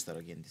 dot register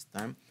again this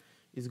time,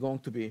 is going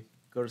to be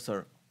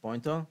cursor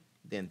pointer,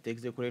 then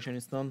text decoration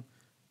is done,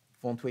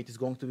 font weight is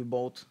going to be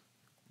bold,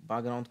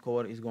 background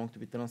color is going to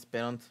be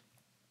transparent,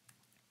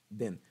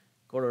 then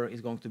color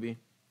is going to be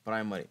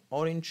primary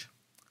orange,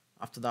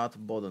 after that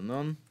border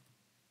none,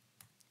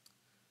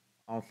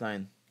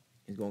 outline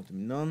is going to be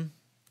none,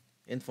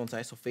 and font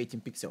size of 18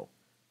 pixel.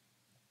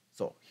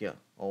 So here,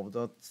 all of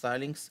the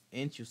stylings,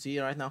 and you see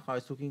right now how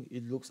it's looking.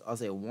 It looks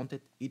as I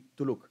wanted it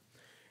to look.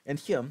 And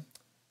here,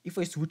 if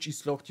I switch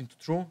is locked into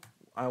true,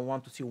 I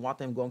want to see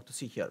what I'm going to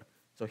see here.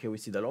 So here we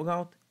see the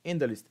logout and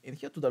the list. And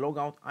here to the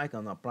logout, I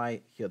can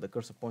apply here the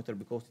cursor pointer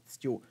because it's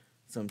still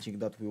something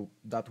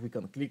that we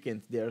can click,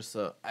 and there's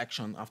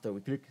action after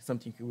we click,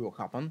 something will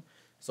happen.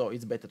 So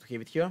it's better to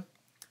have it here.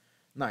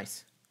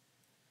 Nice.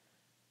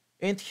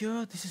 And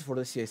here, this is for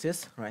the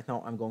CSS. Right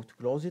now, I'm going to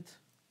close it.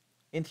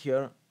 And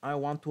here, I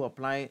want to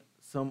apply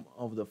some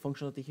of the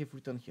functions that I have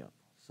written here.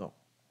 So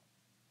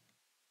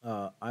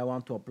I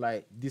want to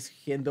apply this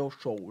handle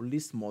show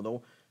list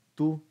model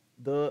to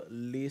the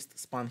list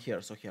span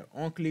here. So here,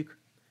 on click,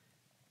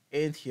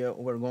 and here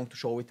we're going to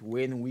show it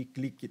when we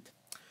click it.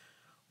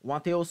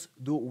 What else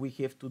do we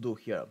have to do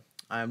here?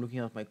 I am looking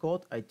at my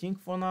code. I think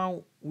for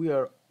now we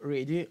are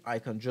ready. I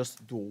can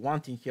just do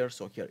one thing here.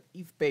 So here,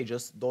 if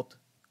pages dot,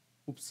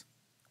 oops,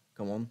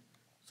 come on.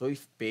 So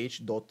if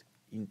page dot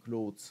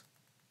includes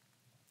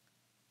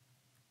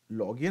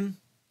login,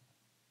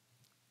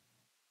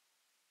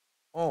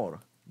 or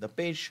the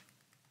page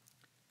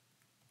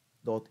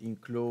dot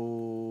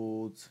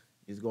includes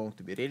is going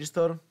to be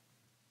register,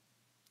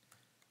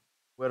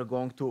 we're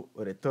going to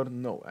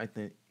return no. I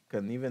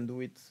can even do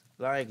it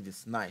like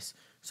this. Nice.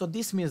 So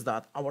this means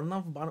that our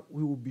navbar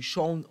will be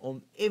shown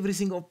on every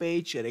single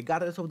page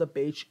regardless of the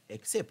page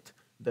except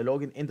the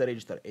login and the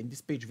register. And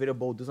this page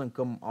variable doesn't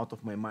come out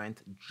of my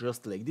mind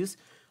just like this.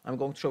 I'm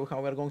going to show you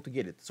how we're going to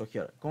get it. So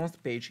here,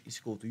 const page is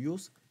equal to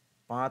use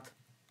path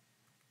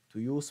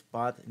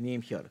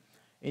name here.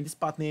 And this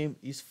path name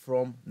is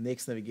from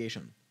Next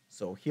navigation.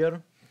 So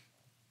here,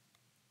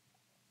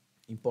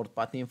 import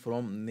path name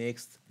from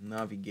Next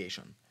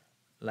navigation,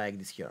 like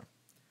this here.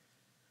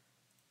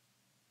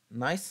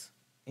 Nice.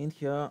 And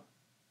here,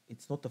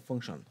 it's not a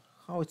function.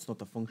 How it's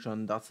not a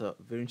function? That's a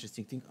very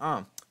interesting thing.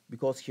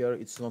 Because here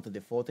it's not a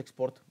default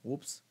export.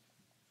 Whoops.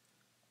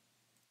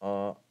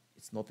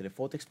 It's not a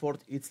default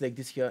export. It's like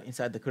this here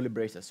inside the curly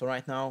braces. So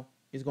right now,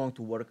 it's going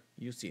to work.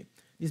 You see,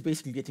 this is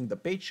basically getting the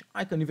page.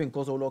 I can even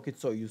console log it,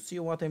 so you see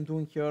what I'm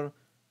doing here.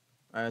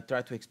 I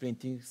try to explain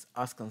things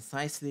as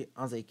concisely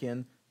as I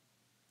can.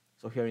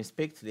 So here,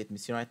 inspect. Let me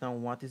see right now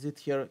what is it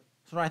here.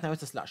 So right now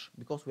it's a slash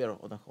because we are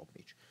on a home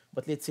page.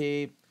 But let's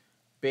say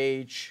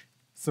page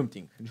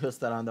something,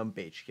 just a random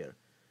page here.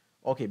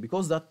 Okay,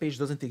 because that page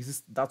doesn't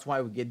exist, that's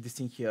why we get this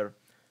thing here.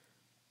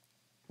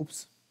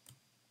 Oops.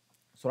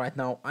 So right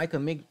now I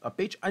can make a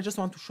page. I just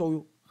want to show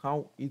you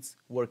how it's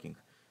working.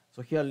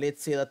 So here,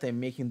 let's say that I'm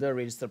making the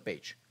register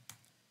page.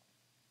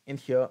 And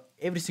here,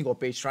 every single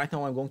page, right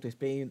now I'm going to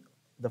explain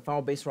the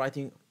file-based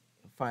routing.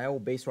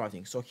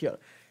 So here,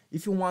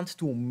 if you want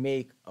to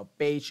make a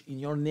page in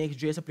your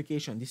Next.js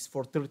application, this is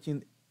for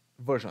 13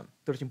 version,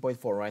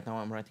 13.4, right now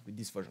I'm writing with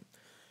this version.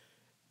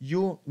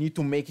 You need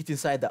to make it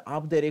inside the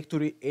app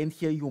directory, and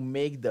here you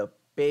make the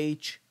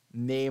page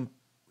name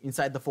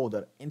inside the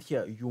folder. And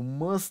here you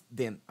must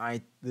then,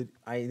 I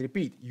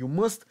repeat, you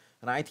must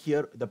write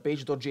here the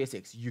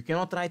page.jsx. You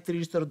cannot write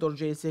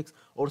register.jsx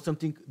or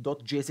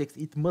something.jsx.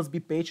 It must be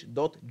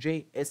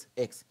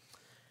page.jsx.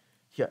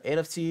 Here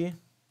RFC,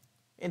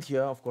 and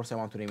here of course I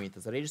want to name it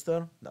as a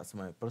register. That's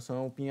my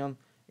personal opinion.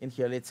 And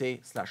here let's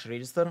say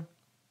 /register.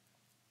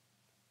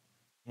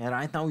 And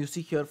right now you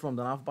see here from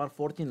the navbar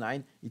 14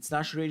 line, it's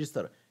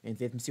 /register. And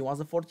let me see what's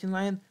the 14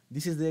 line.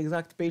 This is the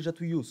exact page that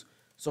we use.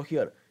 So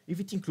here, if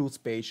it includes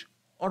page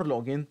or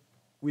login,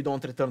 we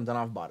don't return the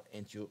navbar.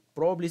 And you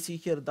probably see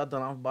here that the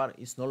navbar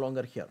is no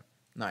longer here.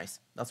 Nice.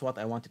 That's what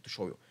I wanted to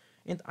show you.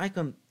 And I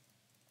can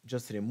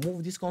just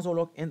remove this console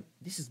log, and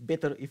this is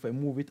better if I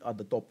move it at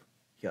the top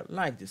here,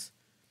 like this.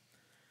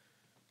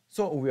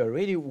 So we are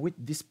ready with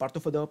this part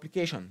of the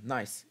application.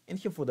 Nice. And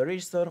here for the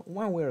register,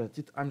 while we're at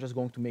it, I'm just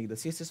going to make the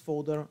CSS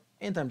folder,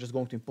 and I'm just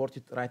going to import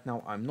it. Right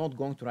now, I'm not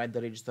going to write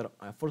the register.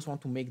 I first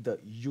want to make the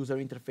user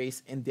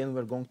interface, and then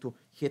we're going to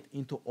head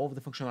into all of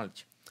the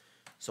functionality.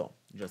 So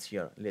just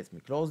here, let me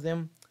close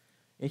them.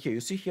 And here you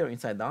see here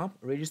inside the app,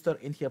 register,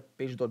 and here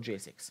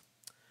page.jsx.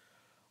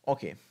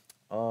 Okay,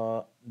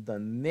 the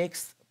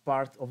next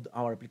part of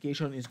our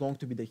application is going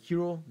to be the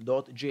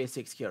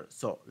hero.jsx here.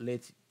 So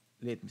let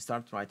me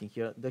start writing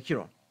here the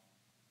hero.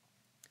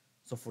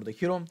 So for the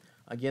hero,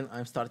 again,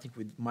 I'm starting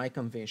with my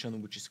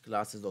convention, which is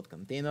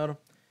classes.container,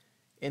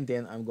 and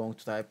then I'm going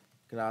to type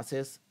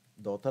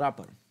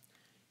classes.wrapper.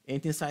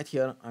 And inside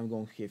here, I'm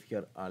going to have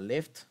here a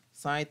left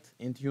side,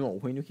 and you know,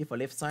 when you have a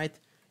left side,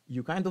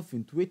 you kind of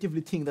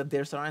intuitively think that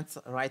there's a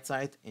right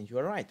side, and you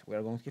are right. We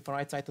are going to have a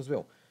right side as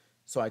well.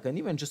 So I can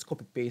even just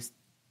copy paste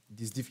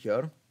this div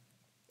here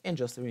and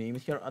just rename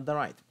it here at the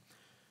right.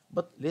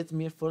 But let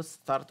me first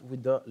start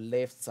with the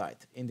left side,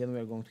 and then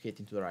we're going to get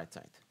into the right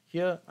side.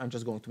 Here, I'm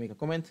just going to make a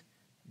comment,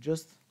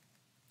 just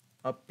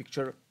a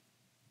picture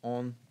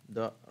on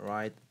the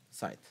right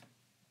side.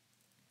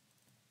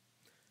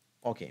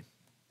 Okay,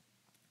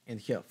 and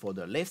here for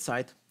the left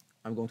side,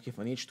 I'm going to have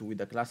an h2 with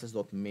the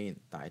classes.main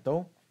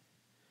title,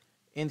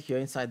 and here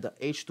inside the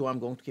h2, I'm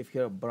going to have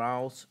here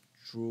browse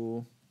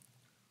through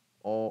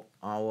all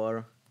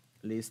our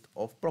list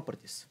of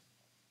properties.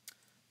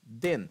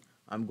 Then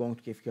I'm going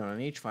to have here an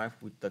h5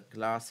 with the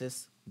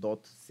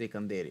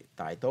classes.secondary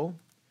title,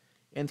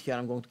 and here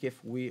I'm going to have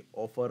we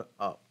offer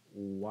a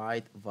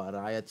wide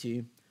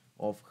variety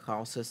of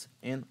houses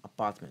and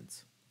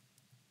apartments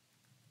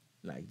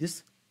like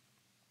this.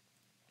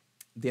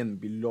 Then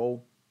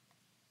below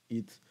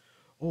it,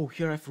 oh,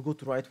 here I forgot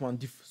to write one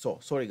div. So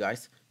sorry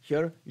guys,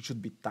 here it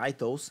should be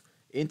titles,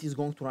 and it's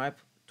going to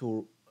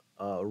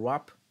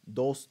wrap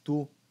those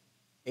two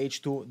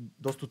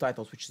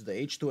titles, which is the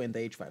h2 and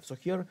the h5. So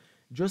here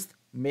just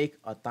make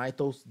a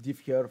titles div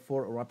here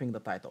for wrapping the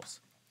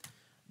titles.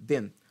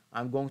 Then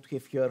I'm going to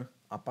have here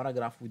a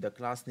paragraph with the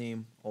class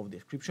name of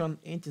description,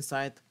 and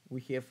inside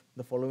we have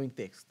the following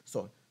text.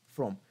 So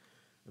from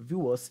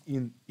viewers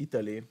in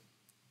Italy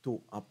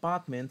to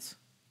apartments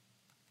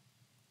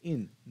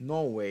in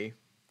Norway,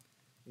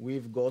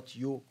 we've got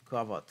you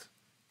covered.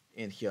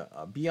 And here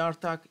a BR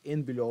tag,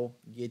 and below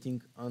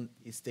getting an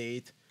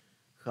estate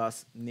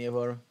has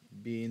never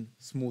been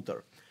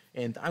smoother.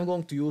 And I'm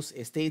going to use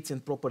estates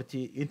and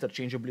property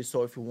interchangeably,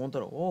 so if you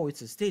wonder, oh,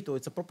 it's a state or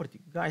it's a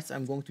property, guys,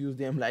 I'm going to use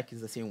them like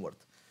it's the same word.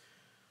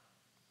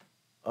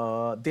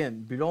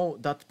 Then below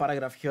that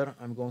paragraph here,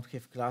 I'm going to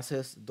have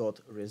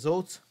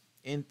classes.results,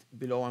 and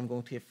below I'm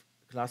going to have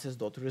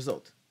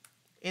classes.result.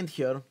 And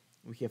here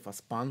we have a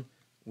span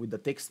with the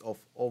text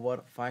of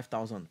over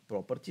 5,000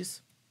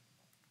 properties.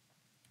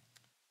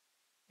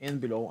 And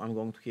below I'm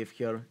going to have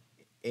here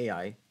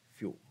AI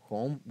view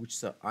home, which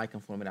is an icon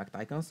from React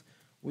icons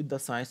with the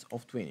size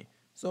of 20.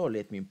 So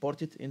let me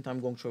import it, and I'm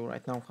going to show you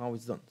right now how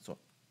it's done. So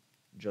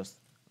just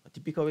a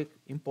typical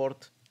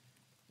import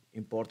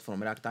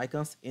from React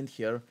icons, and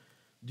here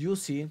do you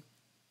see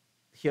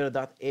here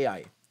that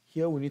AI?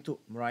 Here we need to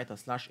write a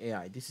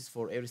 /AI. This is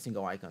for every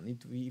single icon.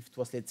 If it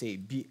was, let's say,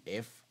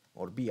 BF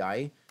or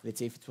BI, let's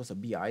say if it was a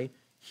BI,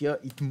 here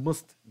it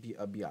must be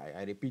a BI.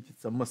 I repeat,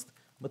 it's a must.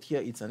 But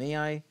here it's an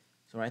AI.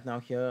 So right now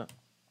here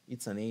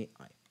it's an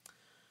AI.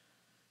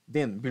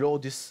 Then below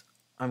this,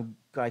 I'm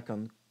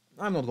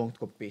not going to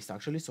copy paste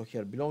actually. So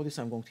here below this,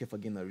 I'm going to have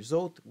again a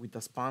result with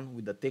a span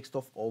with the text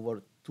of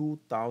over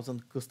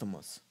 2,000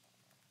 customers.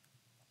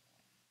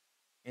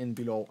 And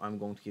below I'm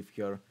going to have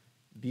here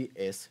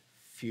BS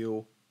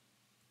fill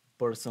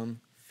person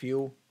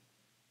fill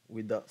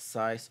with the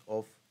size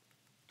of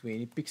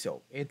 20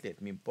 pixel. And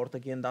let me import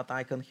again that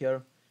icon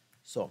here.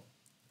 So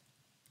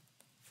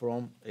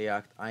from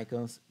React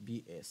icons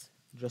BS,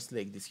 just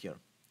like this here.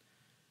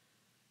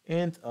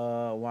 And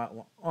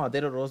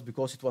there was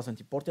because it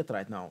wasn't imported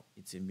right now.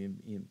 It's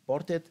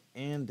imported,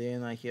 and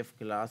then I have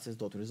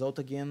classes.result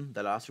again,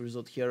 the last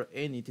result here,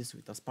 and it is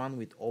with a span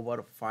with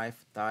over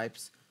 5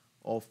 types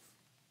of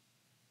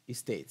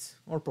estates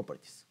or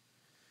properties.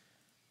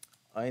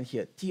 And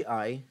here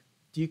TI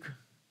tick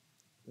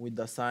with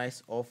the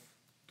size of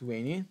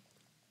 20.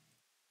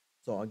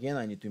 So again,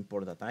 I need to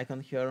import that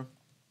icon here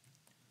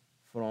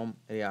from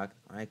React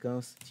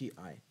icons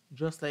TI,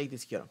 just like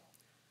this here.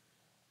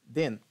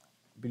 Then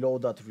below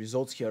that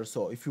results here.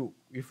 So if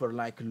you're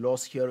like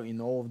lost here in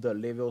all of the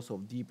levels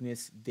of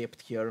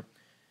depth here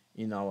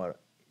in our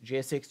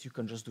JSX, you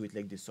can just do it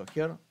like this. So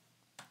here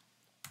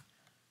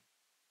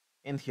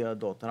and here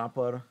dot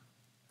wrapper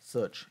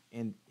search,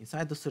 and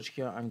inside the search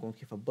here I'm going to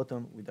have a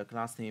button with the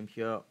class name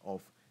here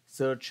of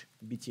search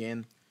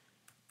btn,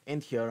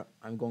 and here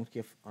I'm going to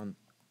have an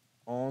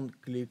on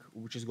click,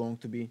 which is going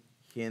to be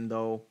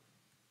handle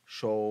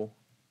show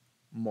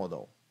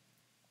model,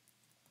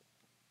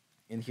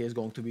 and here is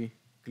going to be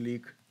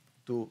click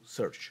to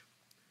search.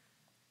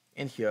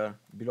 And here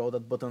below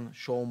that button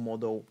show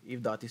model,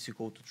 if that is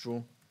equal to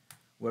true,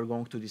 we're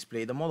going to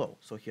display the model.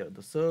 So here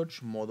the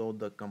search model,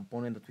 the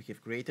component that we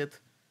have created,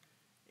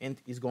 and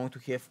is going to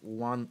have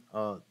one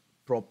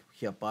prop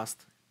here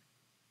passed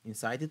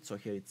inside it. So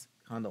here it's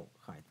handle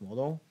height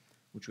model,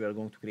 which we are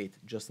going to create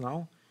just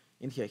now,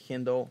 and here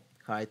handle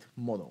height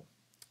model.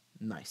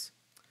 Nice.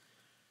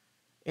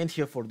 And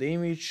here for the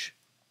image,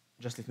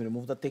 just let me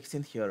remove the text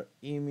in here.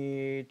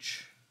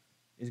 Image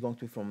is going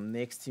to be from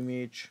next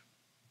image,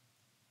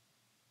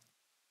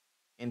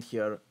 and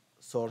here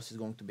source is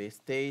going to be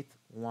state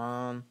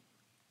 1,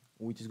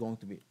 which is going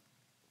to be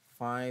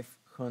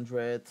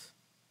 500,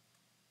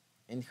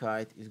 and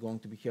height is going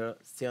to be here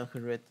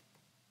 700,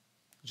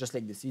 just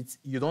like this.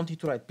 You don't need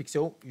to write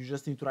pixel, you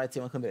just need to write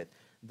 700.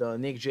 The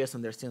Next.js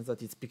understands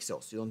that it's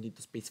pixels, you don't need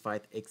to specify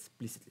it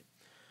explicitly.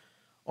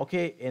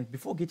 Okay, and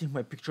before getting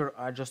my picture,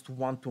 I just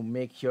want to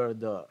make here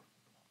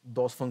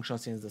those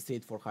functions in the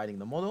state for hiding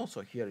the model.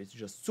 So here it's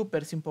just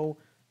super simple.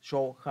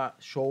 Show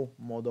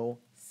model,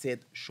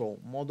 set show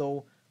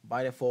model,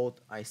 by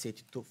default I set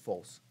it to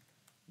false.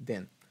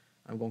 Then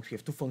I'm going to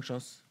have two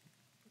functions,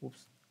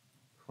 oops,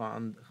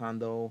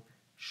 handle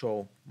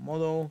show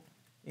model,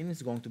 and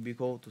it's going to be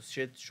equal to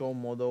set show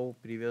model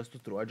previous to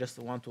true. I just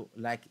want to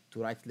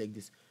write it like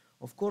this.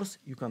 Of course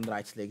you can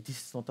write it like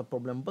this, it's not a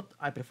problem, but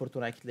I prefer to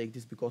write it like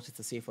this because it's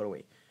a safer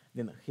way.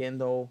 Then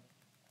handle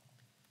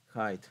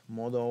height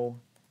model,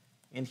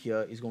 and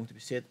here is going to be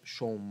set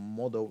show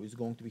model is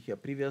going to be here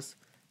previous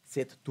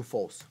set to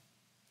false.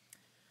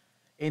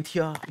 And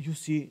here you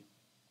see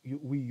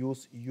we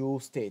use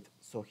use state.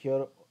 So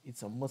here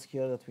it's a must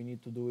here that we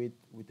need to do it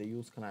with the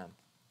use client.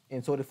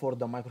 And sorry for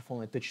the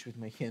microphone, I touched with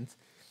my hands.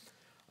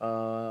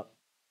 So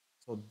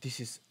this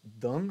is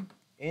done,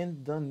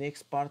 and the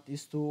next part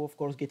is to, of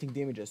course, getting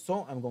the images.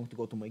 So I'm going to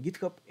go to my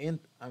GitHub and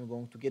I'm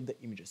going to get the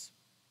images.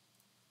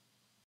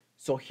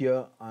 So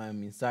here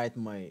I'm inside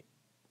my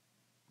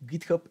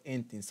GitHub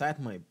and inside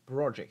my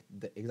project,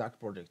 the exact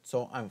project.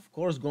 So I'm of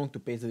course going to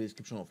paste the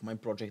description of my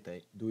project.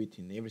 I do it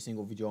in every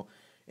single video.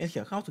 And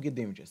here, how to get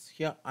the images.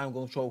 Here I'm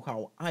going to show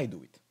how I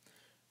do it.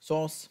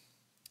 Source,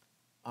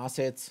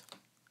 assets,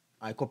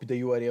 I copy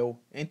the URL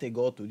and I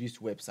go to this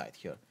website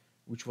here,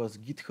 which was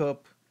GitHub,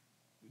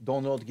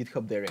 download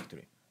GitHub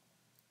directory.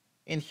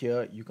 And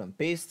here you can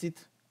paste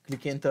it,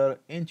 click enter,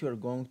 and you're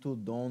going to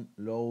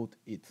download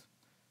it.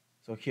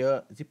 So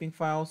here zipping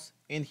files,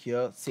 and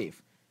here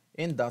save.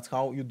 And that's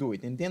how you do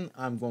it. And then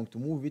I'm going to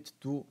move it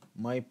to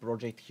my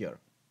project here,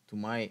 to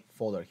my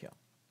folder here.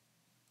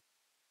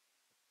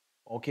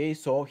 Okay,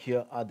 so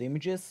here are the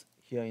images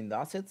here in the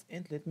assets,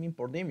 and let me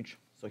import the image.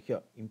 So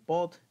here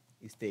import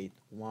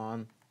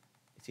state1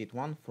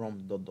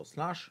 from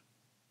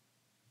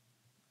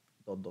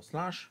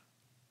 //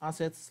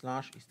 assets /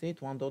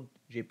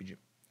 state1.jpg.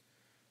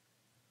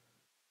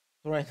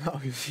 So right now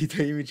you see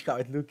the image how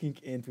it's looking,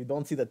 and we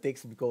don't see the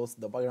text because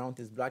the background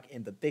is black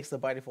and the text is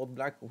by default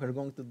black. We're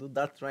going to do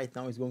that right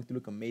now. It's going to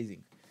look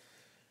amazing.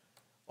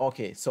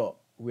 Okay, so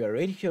we are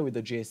ready here with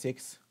the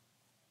JSX.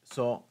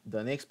 So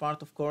the next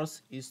part, of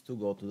course, is to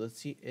go to the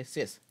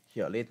CSS.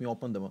 Here, let me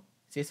open the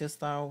CSS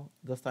style,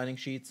 the styling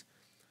sheets.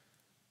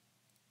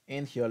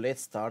 And here,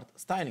 let's start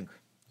styling.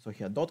 So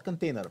here, dot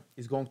container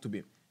is going to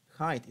be,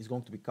 height is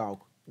going to be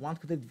calc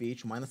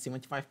 100vh minus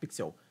 75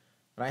 pixel.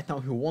 Right now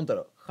you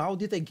wonder, how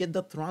did I get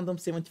that random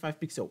 75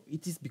 pixel?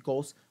 It is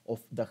because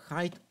of the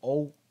height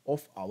of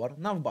our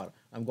navbar.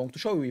 I'm going to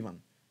show you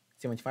even.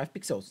 75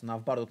 pixels,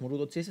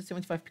 navbar.moodle.css,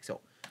 75 pixel.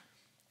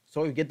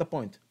 So you get the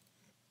point.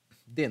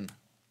 Then,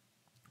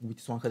 with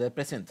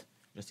 100%,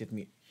 just let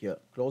me here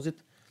close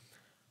it.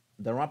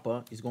 The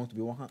wrapper is going to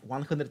be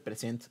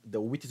 100%, the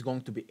width is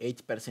going to be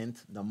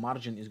 8%, the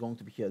margin is going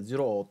to be here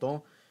 0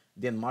 auto,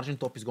 then margin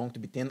top is going to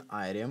be 10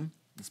 IRM,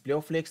 display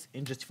of flex,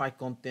 and justify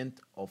content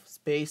of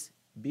space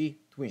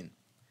between.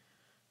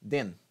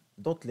 Then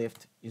dot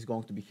left is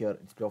going to be here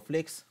display of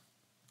flex,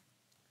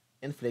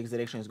 and flex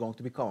direction is going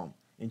to be column.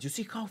 And you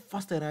see how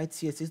fast I write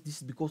CSS. This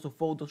is because of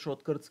all the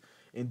shortcuts,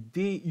 and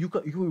you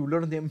will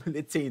learn them,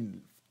 let's say,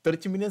 in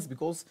 30 minutes,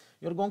 because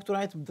you're going to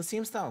write the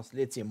same styles.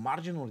 Let's say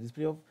margin or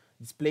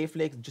display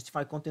flex,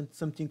 justify content,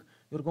 something.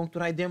 You're going to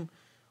write them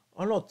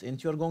a lot,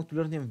 and you're going to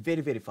learn them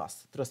very, very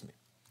fast. Trust me.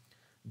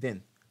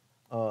 Then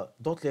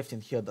dot left,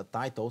 and here the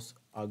titles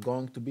are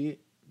going to be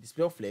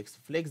display of flex.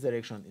 Flex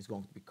direction is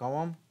going to be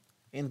column,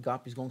 and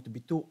gap is going to be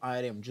 2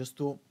 IRM, just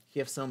to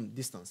have some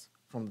distance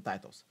from the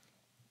titles.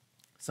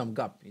 Some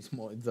gap is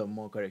the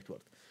more correct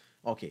word.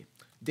 Okay,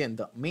 then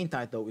the main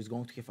title is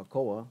going to have a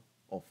color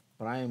of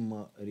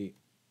primary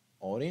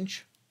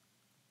orange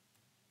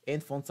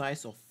and font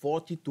size of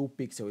 42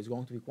 pixels. It's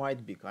going to be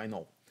quite big, I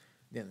know.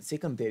 Then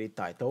secondary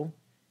title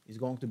is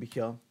going to be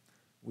here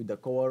with the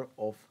color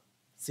of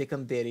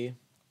secondary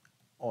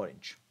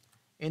orange,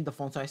 and the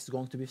font size is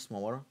going to be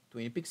smaller,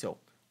 20 pixels.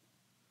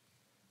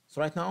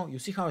 So right now you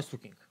see how it's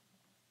looking,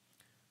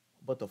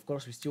 but of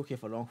course we still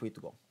have a long way to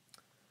go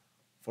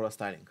for a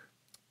styling.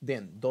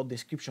 Then dot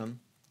description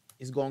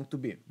is going to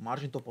be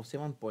margin top of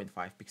 7.5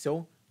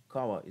 pixel,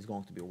 color is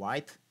going to be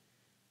white,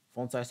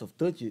 font size of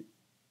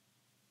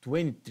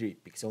 23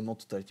 pixel,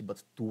 not 30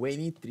 but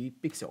 23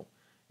 pixel,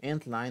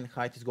 and line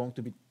height is going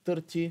to be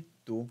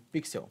 32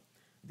 pixel.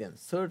 Then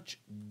search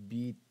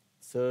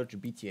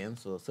BTN,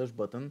 so the search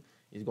button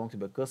is going to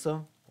be a cursor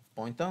of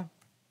pointer.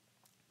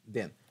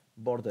 Then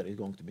border is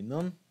going to be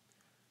none,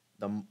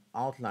 the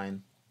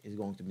outline is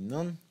going to be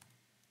none,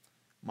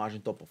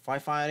 margin top of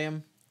 5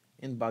 IRM,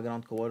 and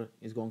background color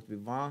is going to be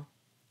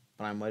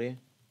primary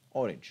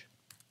orange.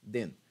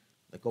 Then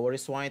the color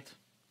is white,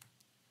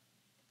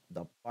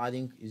 the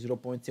padding is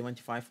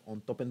 0.75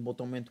 on top and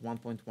bottom, and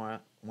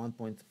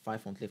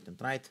 1.5 on left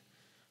and right,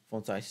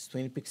 font size is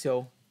 20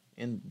 pixel,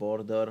 and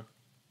border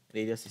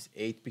radius is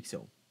 8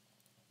 pixel.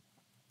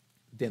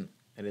 Then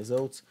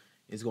results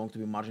is going to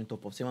be margin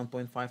top of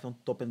 7.5 on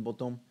top and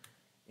bottom,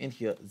 and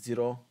here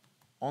 0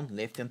 on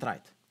left and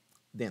right.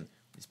 Then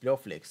display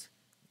of flex,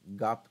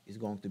 gap is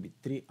going to be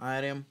 3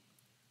 IRM,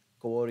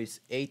 color is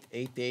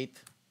 888,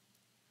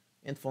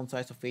 and font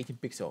size of 18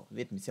 pixel.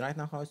 Let me see right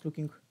now how it's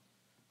looking.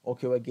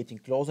 Okay, we're getting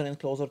closer and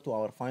closer to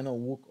our final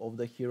look of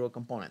the hero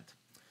component.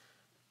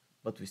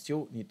 but we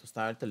still need to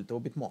start a little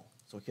bit more.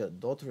 So here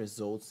dot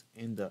results,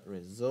 in the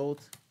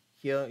result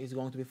here is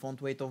going to be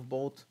font weight of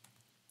both,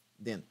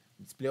 then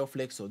display of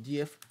flex, so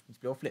df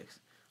display of flex,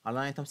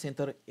 align item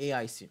center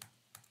AIC,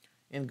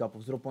 and gap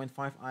of 0.5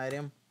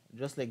 IRM,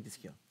 just like this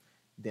here.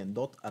 Then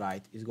dot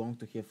right is going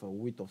to have a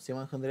width of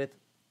 600,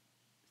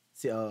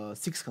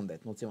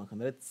 not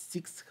 700,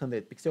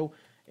 600 pixel,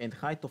 and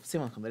height of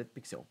 700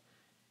 pixel.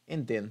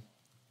 And then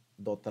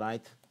dot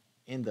right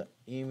and the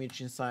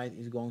image inside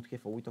is going to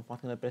have a width of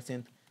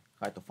 100%,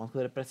 height of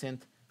 100%,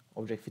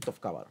 object fit of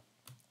color.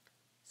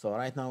 So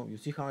right now you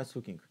see how it's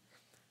looking.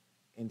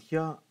 And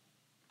here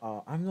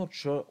I'm not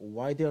sure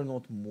why they are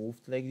not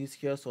moved like this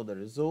here. So the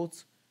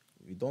results,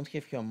 we don't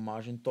have here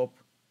margin top.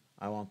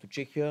 I want to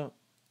check here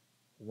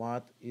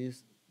what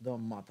is the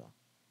matter.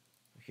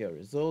 Here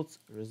results,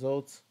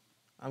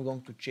 I'm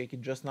going to check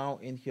it just now.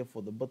 And here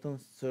for the button,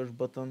 search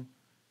button,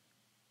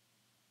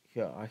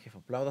 here I have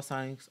applied the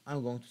settings.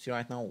 I'm going to see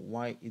right now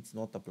why it's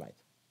not applied.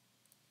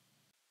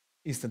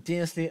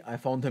 Instantaneously I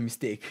found a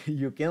mistake.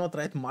 You cannot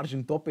write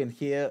margin top and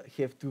here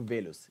have two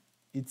values.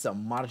 It's a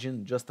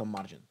margin, just a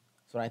margin.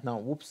 So right now,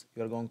 whoops,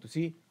 you're going to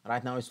see,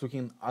 right now it's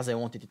looking as I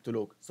wanted it to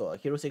look. So a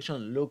hero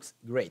section looks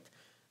great.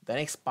 The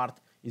next part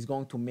is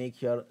going to make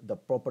here the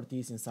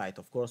properties inside.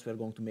 Of course, we're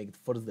going to make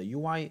first the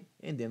UI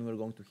and then we're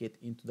going to head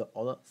into the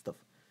other stuff.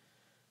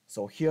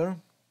 So here,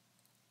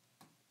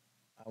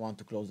 I want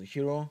to close the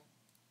hero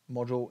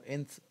module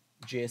and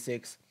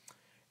JSX,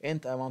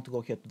 and I want to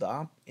go here to the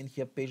app and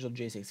here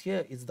page.jsx.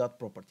 Here is that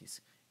properties,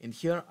 and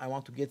here I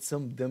want to get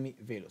some dummy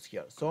values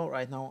here. So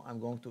right now I'm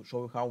going to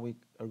show you how we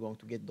are going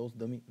to get those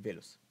dummy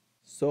values.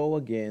 So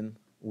again,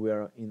 we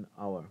are in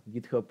our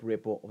GitHub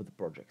repo of the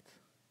project,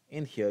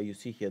 and here you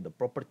see here the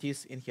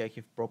properties, and here I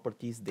have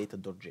properties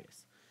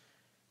data.js.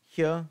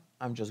 Here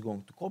I'm just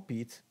going to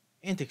copy it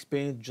and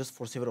explain it just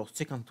for several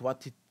seconds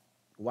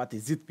what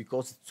is it,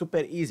 because it's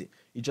super easy.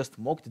 It's just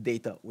mocked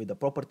data with the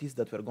properties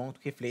that we're going to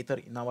have later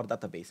in our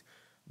database.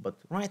 But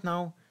right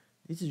now,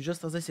 this is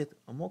just, as I said,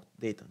 a mocked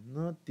data,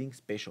 nothing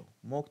special,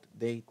 mocked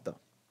data.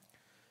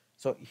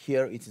 So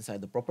here it's inside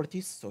the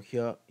properties. So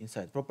here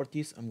inside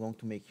properties, I'm going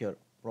to make here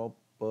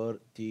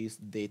properties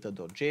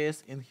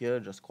data.js, and here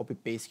just copy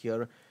paste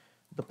here.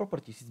 The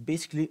properties is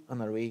basically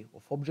an array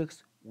of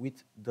objects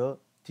with the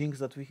things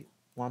that we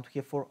want to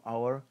have for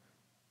our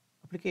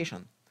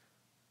application.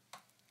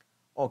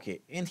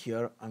 Okay, and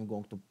here I'm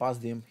going to pass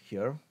them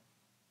here.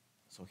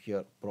 So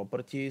here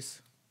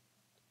properties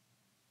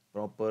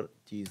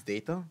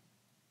data,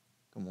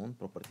 come on,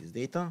 properties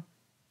data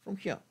from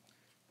here,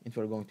 and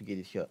we're going to get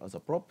it here as a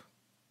prop.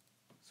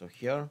 So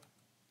here,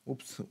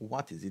 oops,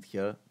 what is it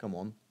here? Come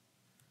on,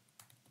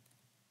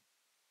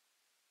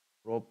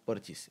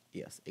 properties,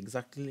 yes,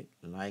 exactly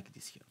like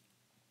this here.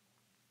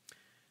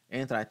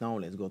 And right now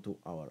let's go to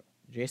our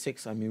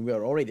JSX. I mean, we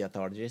are already at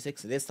our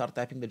JSX. Let's start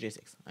typing the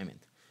JSX.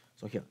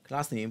 So here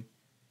class name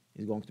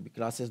is going to be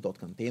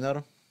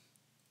classes.container,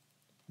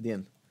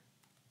 then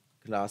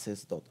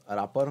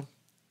classes.wrapper,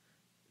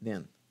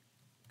 then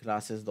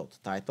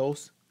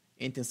classes.titles,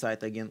 and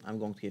inside again I'm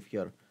going to have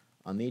here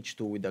an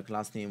h2 with the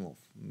class name of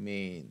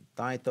main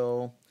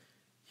title,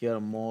 here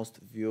most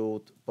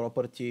viewed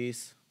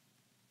properties,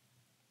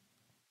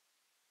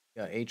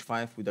 here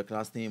h5 with the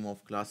class name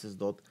of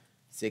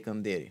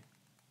classes.secondary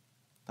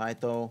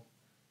title,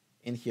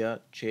 and here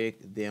check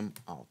them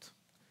out.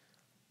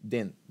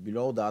 Then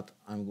below that,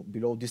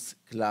 below this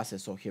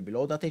classes, so here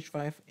below that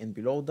h5 and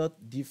below that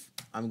div,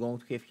 I'm going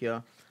to have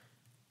here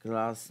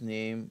class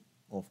name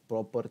of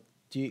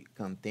property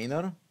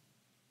container,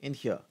 and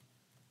here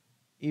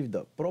if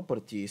the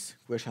properties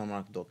question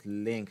mark dot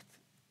length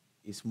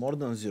is more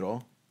than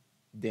 0,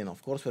 then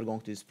of course we're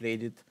going to display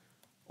it.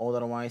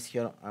 Otherwise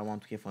here I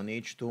want to have an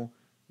h2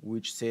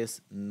 which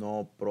says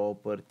no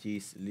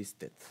properties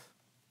listed,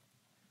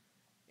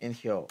 and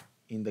here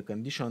in the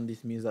condition,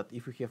 this means that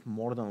if we have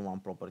more than one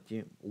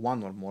property,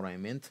 one or more I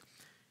meant,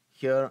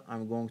 here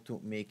I'm going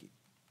to make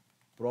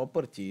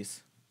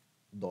properties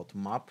dot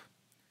map,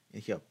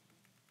 and here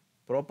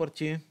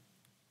property,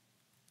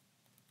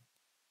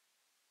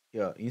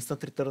 here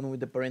instant return with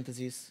the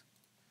parentheses,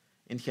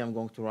 and here I'm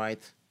going to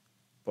write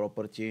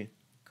property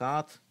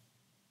cat,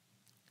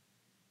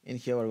 and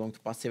here we're going to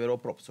pass several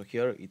props. So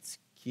here it's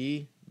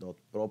key dot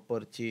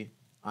property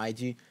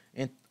id,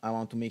 and I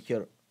want to make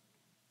here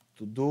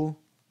to do.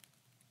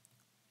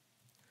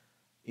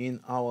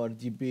 In our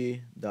DB,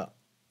 the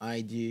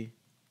ID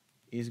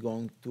is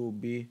going to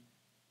be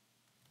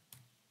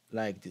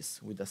like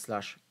this with a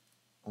slash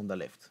on the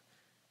left.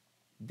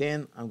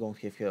 Then I'm going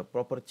to have here a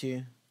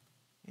property,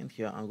 and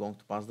here I'm going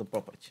to pass the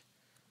property.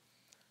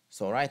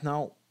 So right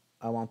now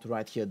I want to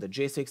write here the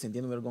JSX, and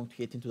then we're going to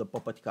get into the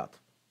property cat.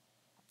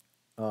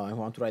 I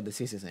want to write the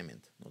CSS, I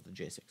meant, not the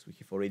JSX. We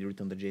have already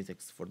written the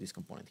JSX for this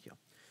component here.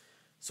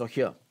 So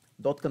here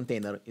dot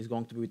container is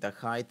going to be with a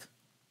height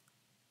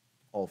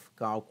of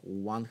calc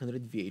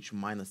 100 vh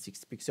minus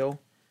 60 pixel,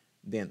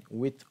 then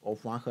width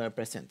of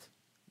 100%.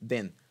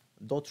 Then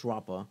dot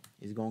wrapper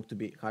is going to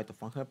be height of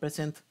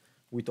 100%,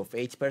 width of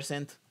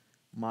 80%,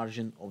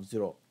 margin of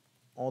 0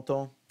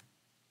 auto,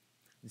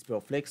 display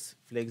of flex,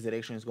 flex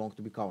direction is going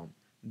to be column.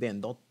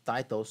 Then dot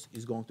titles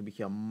is going to be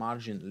here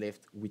margin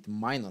left with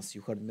minus,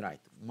 you heard me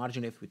right,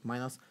 margin left with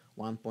minus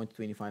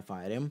 1.25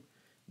 rm.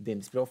 Then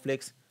display of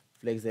flex,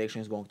 flex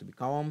direction is going to be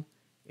column,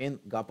 and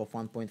gap of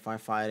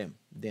 1.5 rm.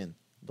 Then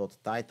dot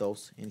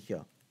titles in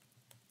here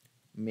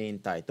main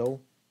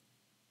title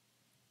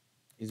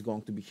is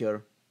going to be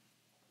here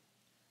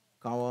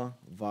color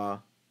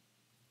var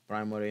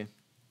primary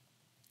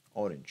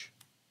orange,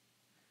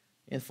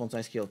 and font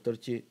size here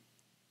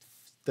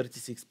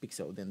 36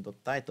 pixel. Then dot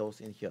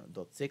titles in here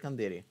dot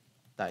secondary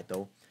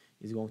title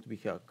is going to be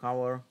here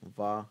color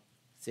var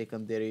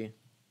secondary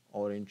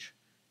orange,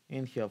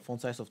 and here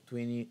font size of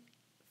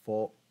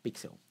 24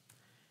 pixel.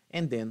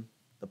 And then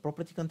the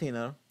property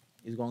container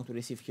is going to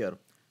receive here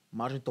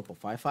margin top of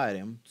 5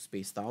 rm to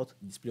space out,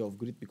 display of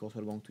grid because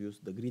we're going to use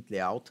the grid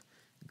layout,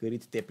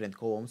 grid table and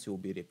columns will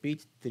be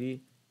repeat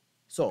 3.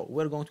 So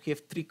we're going to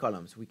have 3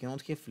 columns. We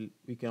cannot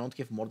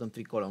have more than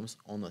 3 columns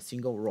on a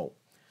single row.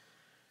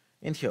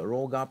 And here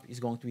row gap is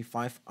going to be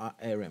 5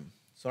 rm.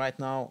 So right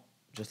now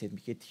just let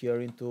me hit here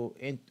into,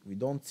 and we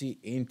don't see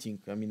anything.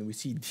 I mean, we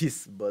see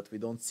this, but we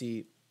don't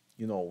see,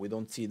 you know, we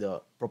don't see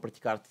the property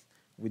card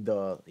with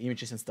the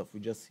images and stuff. We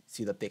just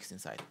see the text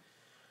inside.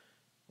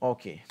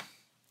 Okay,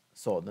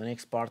 so the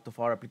next part of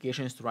our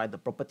application is to write the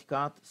property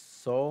card.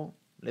 So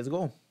let's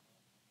go.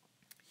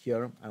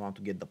 Here I want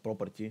to get the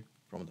property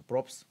from the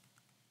props.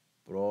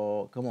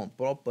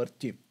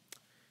 Property.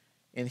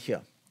 And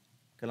here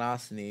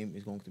class name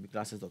is going to be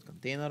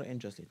classes.container, and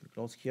just let me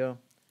close here.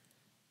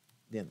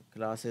 Then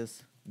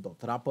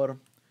classes.wrapper,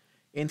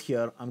 and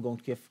here I'm going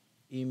to have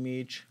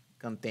image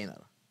container,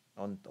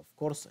 and of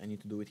course I need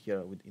to do it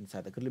here with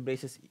inside the curly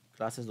braces,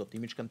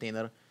 classes.image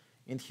container,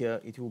 and here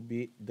it will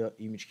be the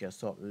image here.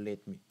 So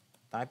let me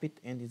type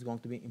it, and it's going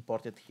to be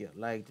imported here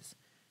like this.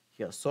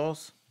 Here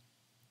source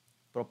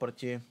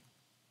property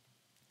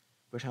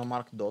question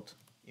mark dot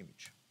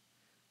image,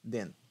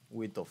 then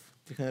width of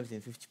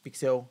 350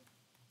 pixel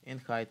and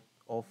height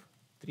of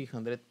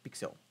 300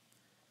 pixel.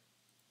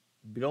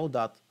 Below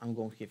that I'm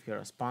going to have here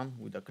a span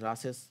with the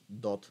classes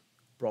dot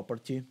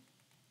property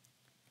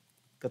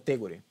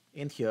category,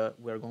 and here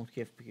we are going to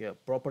have here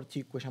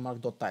property question mark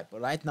dot type.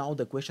 Right now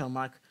the question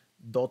mark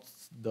dot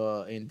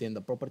and then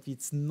the property,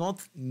 it's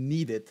not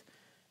needed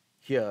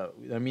here.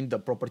 I mean the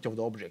property of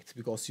the object,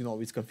 because you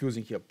know it's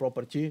confusing here,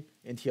 property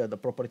and here the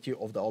property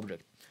of the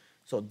object.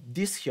 So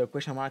this here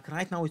question mark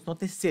right now is not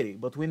necessary,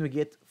 but when we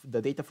get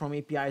the data from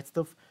API and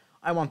stuff,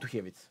 I want to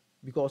have it,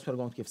 because we're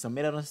going to have some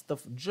error and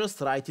stuff.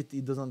 Just write it,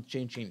 it doesn't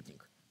change anything.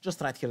 Just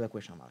write here the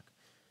question mark.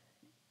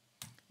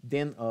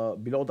 Then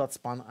below that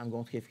span I'm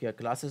going to have here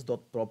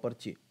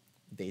classes.property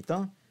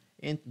data,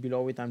 and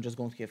below it I'm just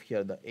going to have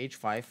here the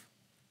h5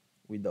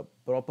 with the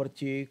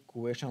property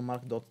question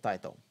mark dot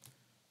title.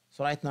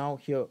 So right now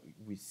here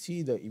we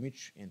see the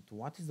image, and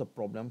what is the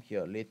problem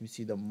here? Let me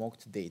see the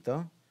mocked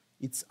data.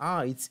 It's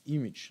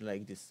image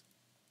like this.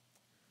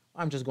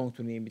 I'm just going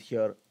to name it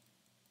here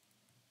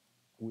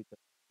with the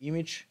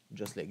image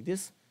just like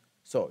this.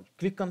 So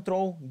click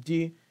Control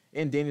D,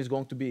 and then it's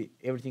going to be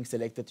everything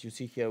selected. You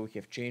see here we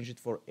have changed it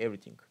for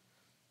everything.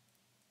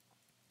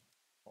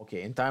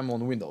 Okay, and I'm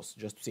on Windows,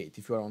 just to say it.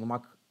 If you are on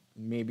Mac,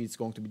 maybe it's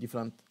going to be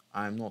different.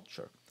 I'm not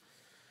sure.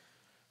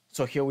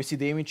 So here we see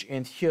the image,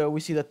 and here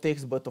we see the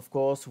text, but of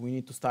course we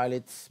need to style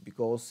it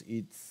because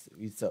it's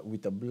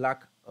with a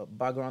black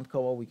background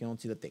color. We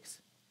cannot see the text.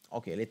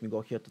 Okay, let me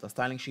go here to the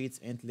styling sheets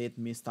and let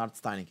me start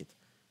styling it.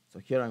 So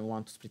here I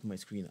want to split my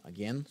screen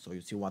again, so you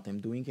see what I'm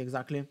doing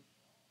exactly.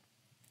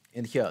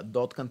 And here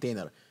dot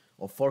container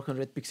of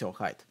 400 pixel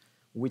height,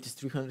 width is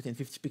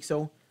 350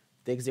 pixel,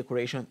 text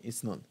decoration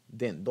is none.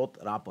 Then dot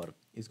wrapper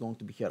is going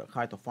to be here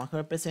height of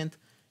 100%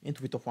 and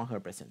width of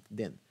 100%.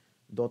 Then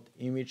dot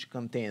image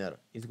container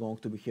is going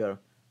to be here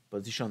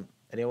position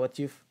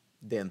relative,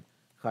 then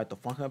height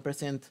of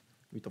 100%,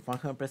 width of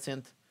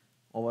 100%,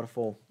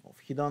 overflow of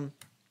hidden,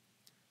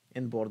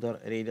 and border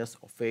radius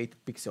of 8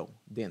 pixel.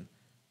 Then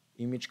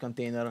image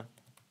container,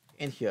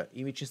 and here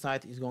image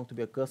inside is going to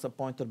be a cursor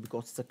pointer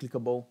because it's a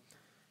clickable.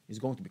 It's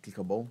going to be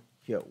clickable.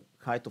 Here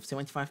height of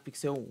 75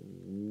 pixel,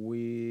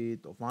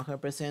 width of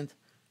 100%,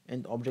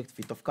 and object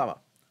fit of cover.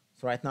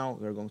 So right now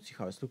we're going to see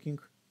how it's looking.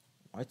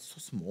 Why it's so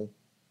small?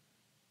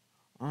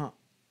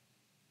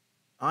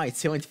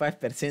 It's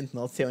 75%,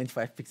 not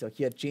 75 pixel.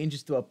 Here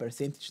changes to a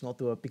percentage, not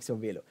to a pixel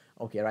value.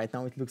 Okay, right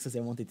now it looks as I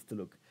want it to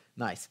look.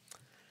 Nice.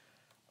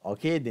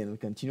 Okay, then we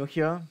continue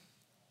here,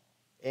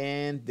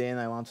 and then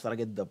I want to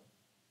target the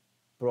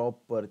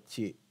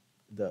property,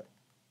 the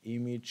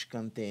image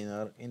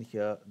container, and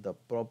here the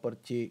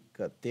property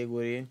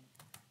category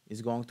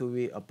is going to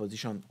be a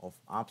position of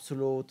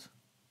absolute,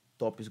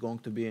 top is going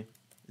to be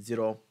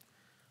 0,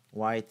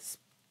 white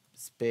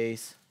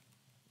space,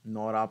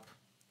 no wrap,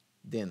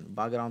 then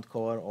background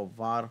color of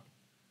var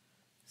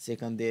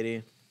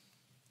secondary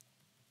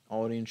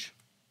orange,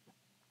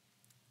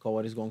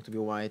 color is going to be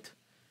white,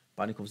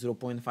 padding of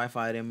 0.5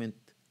 rm, and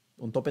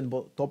on top and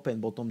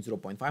bottom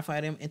 0.5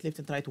 rm, and left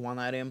and right 1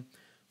 rm,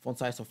 font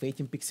size of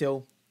 18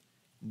 pixel,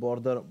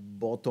 border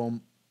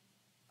bottom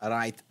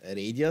right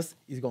radius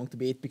is going to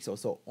be 8 pixels.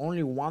 So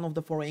only one of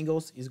the 4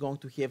 angles is going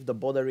to have the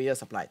border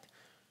radius applied.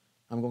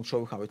 I'm going to show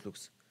you how it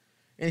looks.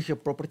 And here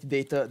property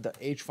data, the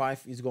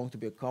H5 is going to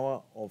be a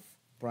color of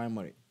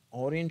primary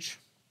orange,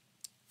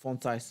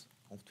 font size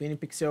of 20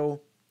 pixel,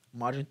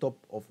 margin top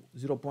of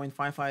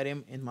 0.5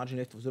 ARM and margin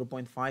left of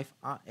 0.5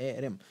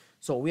 ARM.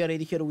 So we are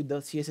ready here with the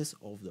CSS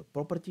of the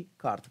property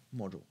card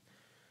module.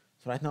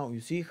 So right now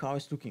you see how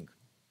it's looking.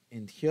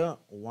 And here,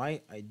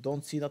 why I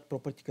don't see that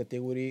property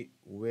category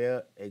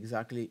where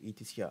exactly it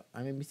is here.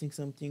 I'm missing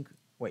something.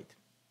 Wait.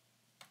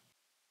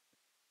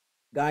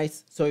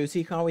 Guys, so you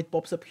see how it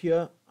pops up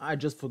here? I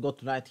just forgot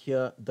to write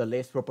here the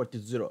left property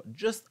to 0.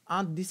 Just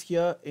add this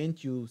here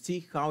and you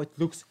see how it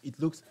looks. It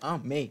looks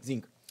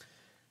amazing.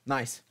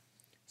 Nice.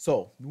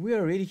 So we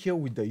are ready here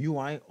with the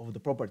UI of the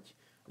property.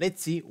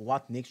 Let's see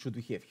what next should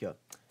we have here.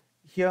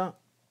 Here,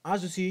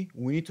 as you see,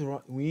 we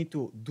need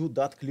to do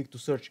that click to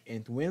search,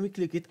 and when we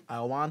click it, I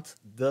want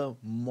the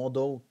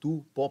model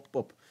to pop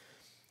up.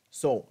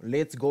 So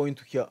let's go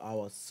into here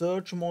our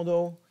search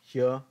model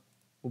here.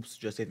 Oops,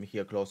 just let me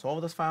here close all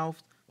of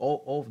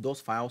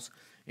those files,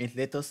 and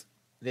let us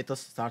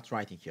start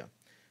writing here.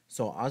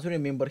 So as you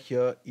remember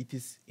here, it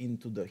is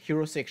into the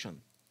hero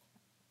section.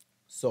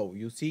 So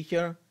you see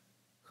here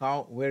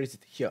where is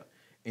it here,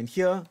 and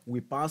here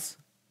we pass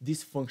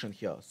this function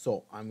here.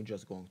 So I'm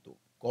just going to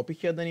copy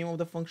here the name of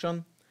the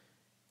function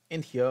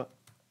and here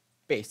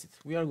paste it.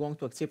 We are going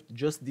to accept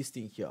just this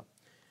thing here,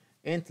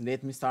 and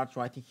let me start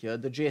writing here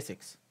the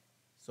JSX.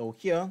 So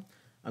here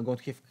I'm going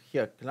to have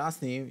here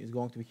class name is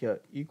going to be here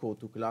equal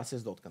to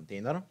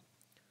classes.container.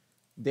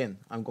 Then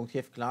I'm going to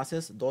have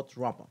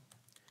classes.wrapper.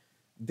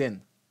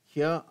 Then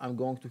here I'm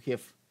going to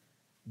have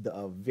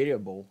the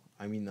variable,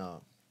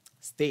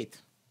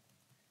 state,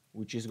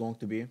 which is going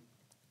to be,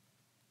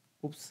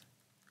 oops,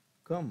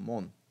 come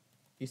on,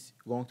 is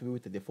going to be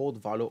with the default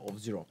value of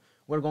 0.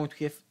 We're going to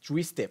have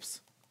 3 steps,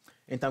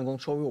 and I'm going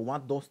to show you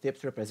what those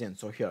steps represent.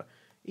 So here,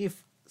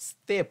 if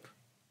step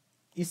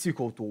is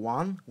equal to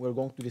 1, we're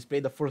going to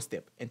display the first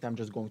step, and I'm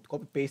just going to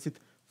copy paste it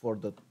for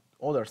the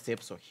other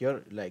steps. So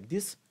here, like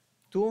this,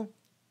 2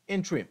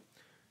 and 3.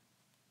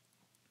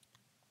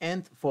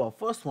 And for the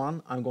first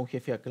one, I'm going to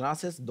have here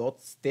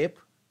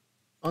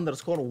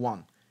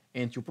classes.step_1.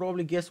 And you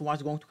probably guess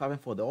what's going to happen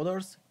for the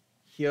others.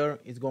 Here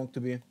it's going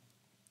to be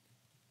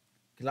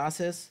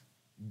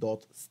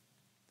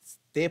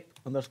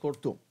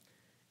classes.step_2.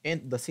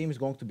 And the same is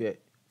going to be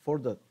for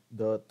the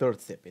third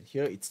step. And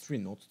here it's 3,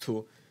 not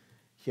 2.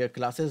 Here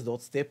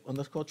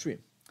classes.step_3.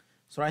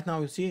 So right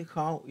now you see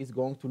how it's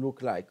going to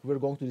look like. We're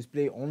going to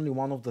display only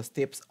one of the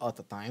steps at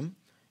a time,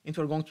 and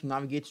we're going to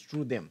navigate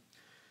through them.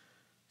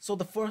 So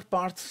the first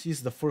part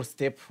is the first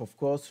step, of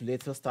course.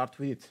 Let's start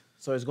with it.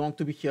 So it's going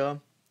to be here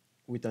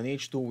with an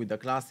H2 with the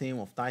class name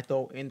of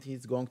title, and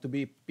it's going to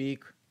be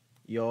pick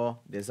your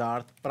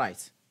desired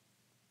price.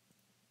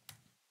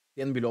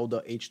 Then below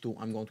the H2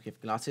 I'm going to have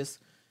classes,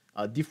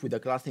 a div with the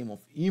class name of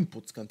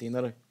inputs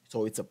container,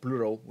 so it's a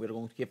plural. We're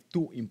going to have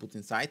 2 inputs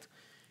inside,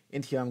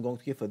 and here I'm going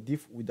to have a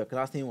div with the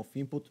class name of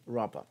input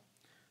wrapper.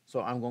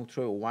 So I'm going to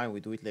show you why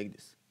we do it like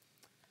this.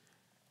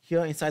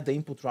 Here inside the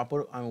input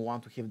wrapper, I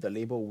want to have the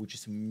label which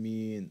is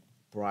min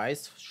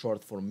price,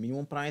 short for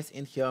minimum price,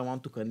 and here I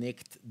want to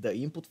connect the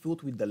input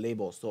field with the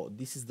label. So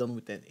this is done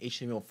with an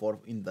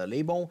HTML4 in the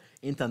label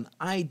and an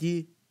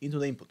ID into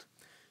the input.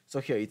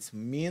 So here it's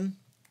min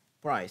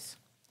price,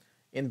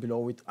 and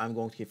below it I'm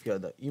going to have here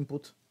the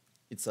input.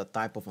 It's a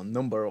type of a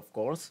number, of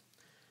course.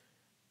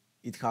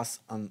 It has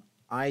an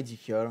ID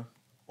here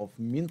of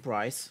min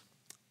price.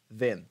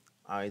 Then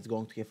it's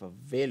going to have a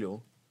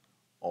value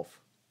of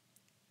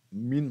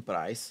min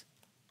price.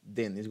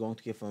 Then it's going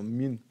to have a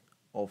min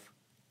of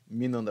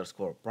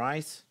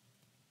min_price,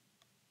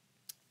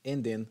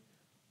 and then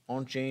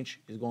on change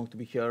is going to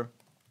be here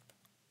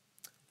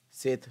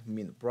set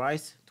min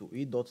price to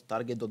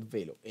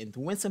e.target.value. And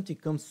when something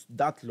comes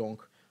that long,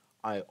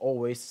 I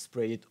always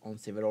spread it on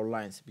several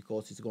lines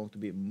because it's going to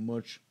be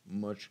much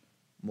more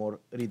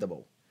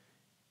readable,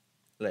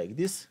 like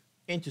this.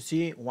 And you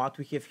see what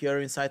we have here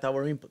inside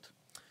our input,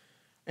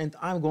 and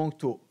I'm going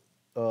to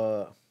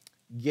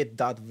get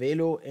that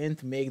value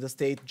and make the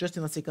state. Just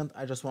in a second,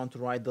 I just want to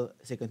write the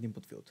second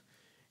input field.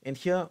 And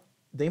here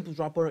the input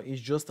wrapper is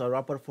just a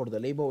wrapper for the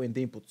label and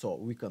the input, so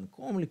we can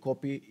calmly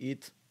copy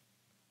it.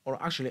 Or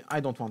actually,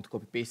 I don't want to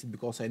copy paste it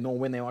because I know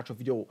when I watch a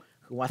video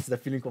what's the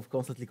feeling of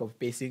constantly copy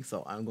pasting,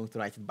 so I'm going to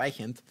write it by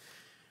hand.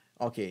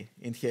 Okay,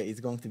 and here it's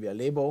going to be a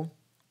label,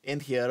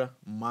 and here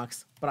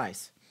max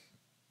price.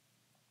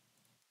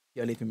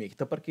 Here let me make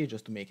it uppercase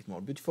just to make it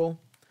more beautiful.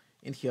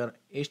 And here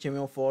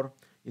HTML4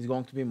 is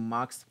going to be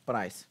max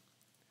price.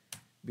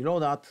 Below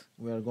that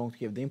we are going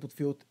to have the input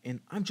field, and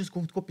I'm just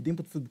going to copy the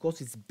input field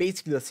because it's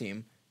basically the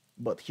same,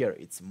 but here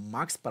it's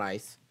max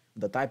price,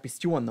 the type is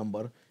still a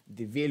number,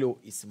 the value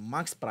is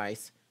max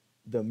price,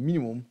 the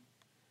minimum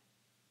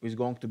is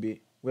going to be,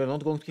 we are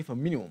not going to have a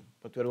minimum,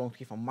 but we are going to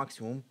have a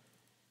maximum.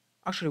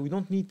 Actually, we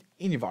don't need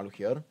any value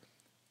here.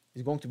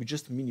 It's going to be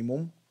just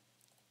minimum,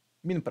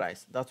 min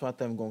price. That's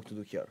what I'm going to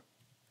do here.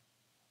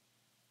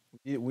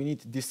 We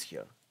need this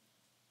here.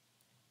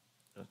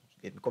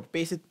 Let me copy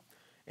paste it,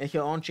 and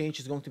here on change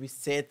is going to be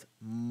set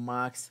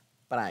max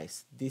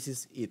price. This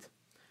is it.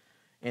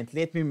 And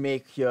let me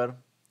make here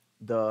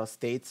the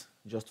states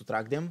just to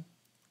track them.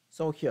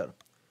 So here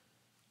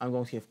I'm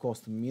going to have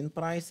cost min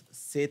price,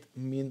 set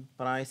min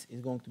price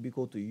is going to be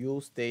equal to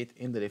use state,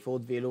 and the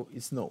default value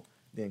is no.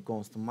 Then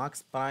const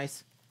max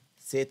price,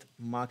 set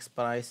max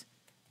price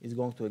is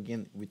going to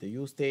again with the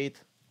use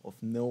state of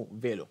no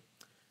value.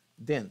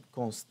 Then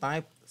const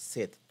type,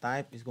 set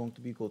type is going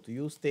to be equal to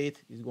use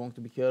state is going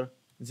to be here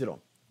 0.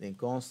 Then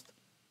const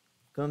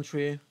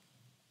country,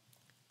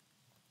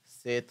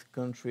 set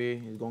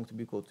country is going to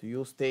be equal to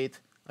use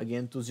state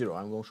again to 0.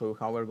 I'm going to show you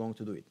how we're going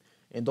to do it.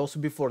 And also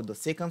before the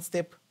second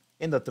step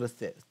and the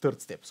third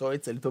step. So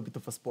it's a little bit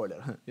of a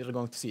spoiler. You're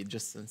going to see it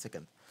just in a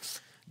second.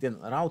 Then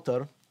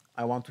router,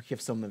 I want to have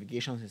some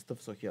navigations and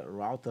stuff. So here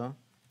router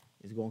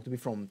is going to be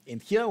from,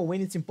 and here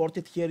when it's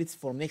imported here it's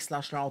from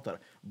next/router,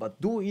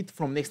 but do it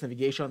from next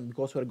navigation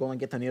because we're going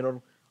to get an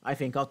error. I've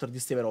encountered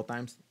this several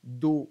times.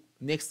 Do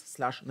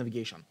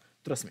next/navigation,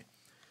 trust me.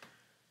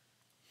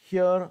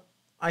 Here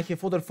I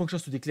have other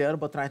functions to declare,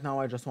 but right now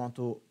I just want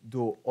to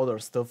do other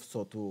stuff.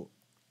 So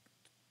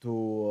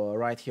to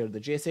write here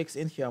the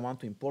JSX, and here I want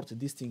to import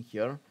this thing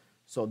here.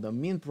 So the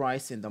min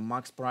price and the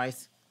max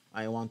price,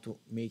 I want to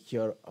make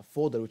here a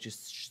folder which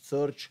is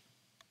search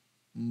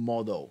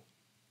model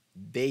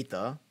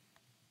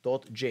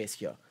data.js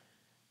here,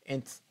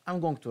 and I'm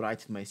going to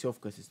write it myself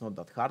because it's not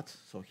that hard.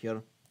 So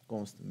here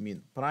const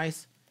min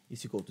price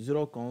is equal to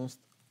 0, const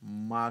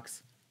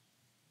max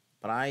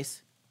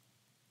price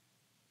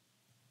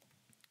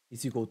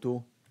is equal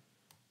to,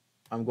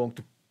 I'm going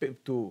to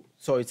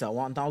so it's a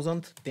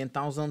 1,000,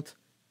 10,000,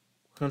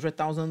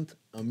 100,000,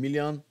 a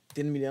million,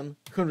 10 million,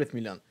 100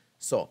 million.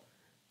 So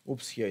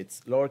oops, here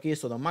it's lowercase,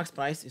 so the max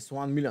price is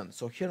 1 million.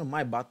 So here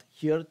my bot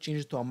here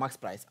changes to a max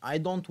price. I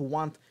don't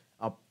want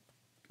a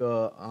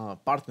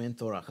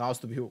apartment or a house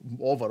to be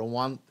over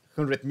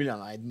 100 million.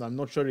 I'm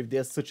not sure if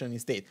there's such an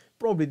estate.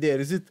 Probably there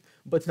is it,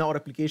 but in our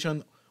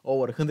application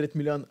over 100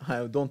 million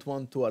I don't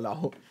want to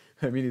allow.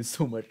 I mean, it's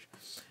so much.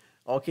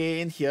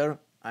 Okay, and here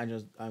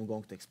I'm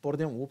going to export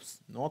them. Oops,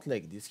 not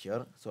like this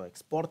here. So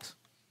export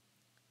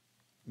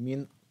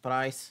min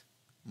price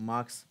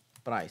max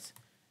price.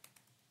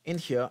 And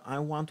here I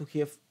want to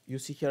have, you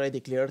see here I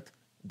declared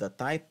the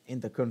type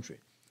and the country.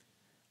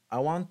 I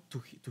want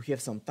to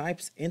have some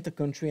types and the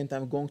country, and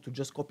I'm going to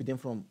just copy them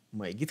from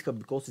my GitHub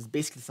because it's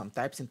basically some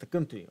types and the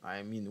country.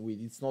 I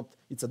mean,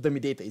 it's a dummy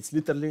data. It's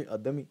literally a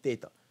dummy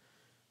data.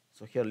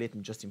 So here let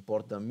me just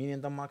import the min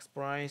and the max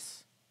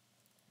price.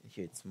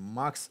 Here it's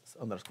max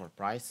underscore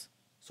price.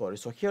 Sorry,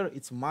 so here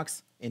it's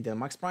max and then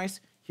max price.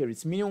 Here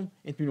it's minimum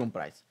and minimum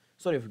price.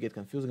 Sorry if you get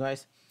confused,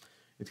 guys.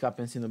 It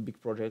happens in a big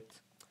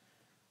project.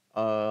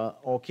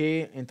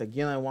 Okay, and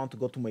again I want to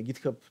go to my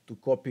GitHub to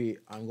copy.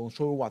 I'm going to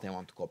show you what I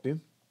want to copy.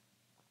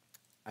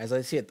 As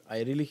I said,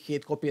 I really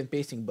hate copy and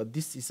pasting, but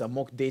this is a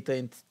mock data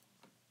and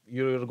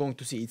you're going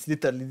to see it's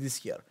literally this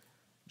here.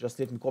 Just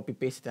let me copy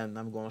paste it and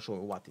I'm going to show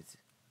you what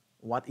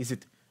is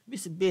it.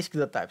 This is basically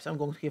the types. I'm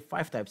going to have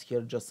 5 types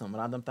here, just some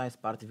random types: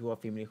 party viewer,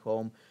 family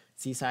home,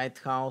 seaside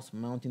house,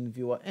 mountain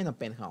viewer, and a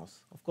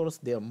penthouse. Of course,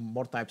 there are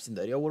more types in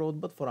the real world,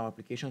 but for our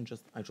application,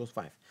 I chose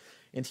 5.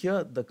 And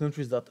here the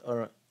countries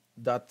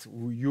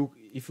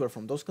if you are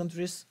from those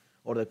countries,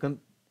 or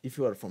if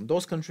you are from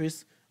those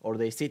countries, or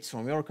the states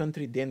from your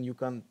country, then you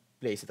can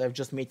place it. I've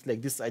just made it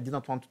like this. I did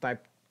not want to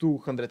type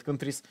 200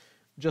 countries.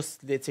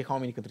 Just let's say how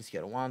many countries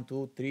here: 1,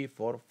 2, 3,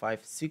 4,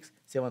 5, 6,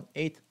 7,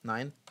 8,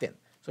 9, 10.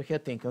 So here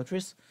 10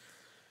 countries.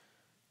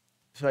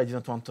 So I did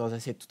not want to, as I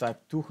said, to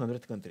type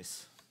 200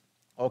 countries.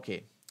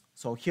 Okay,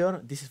 so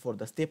here this is for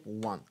the step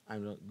 1.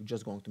 I'm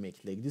just going to make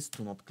it like this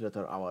to not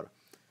clutter our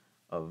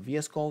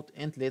VS Code,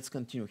 and let's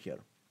continue here.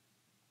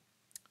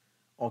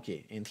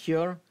 Okay, and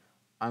here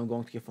I'm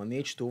going to have an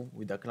h2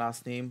 with the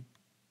class name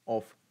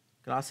of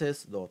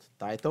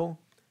classes.title,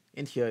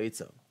 and here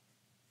it's a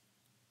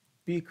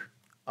pick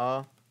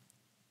a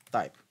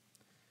type,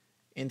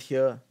 and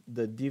here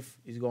the div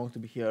is going to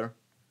be here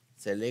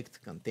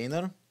select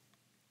container,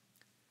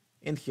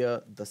 and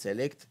here the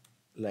select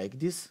like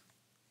this,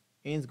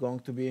 and it's going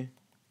to be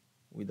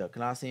with the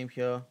class name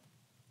here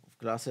of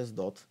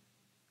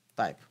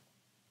classes.type.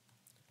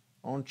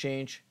 On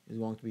change is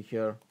going to be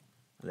here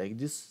like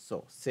this,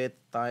 so set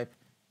type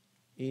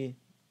e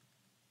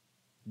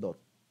dot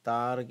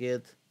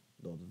target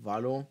dot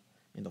value,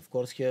 and of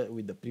course here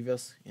with the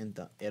previous and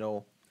the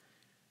arrow,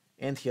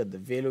 and here the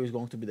value is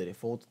going to be the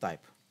default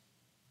type.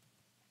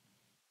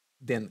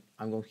 Then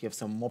I'm going to have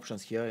some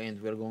options here,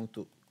 and we're going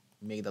to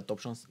make that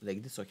options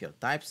like this. So here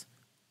types,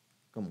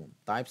 come on,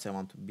 types, I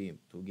want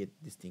to get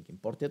this thing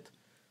imported.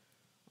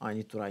 I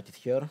need to write it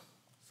here.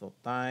 So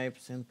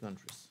types and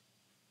countries.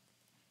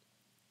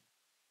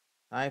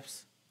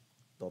 Types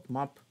dot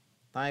map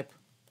type,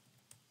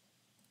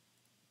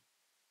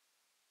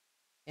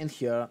 and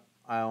here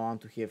I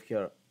want to have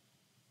here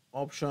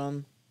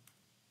option,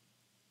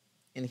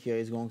 and here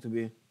is going to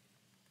be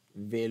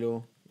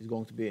value is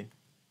going to be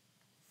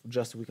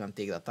just we can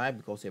take the type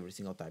because every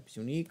single type is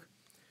unique.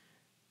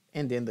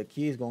 And then the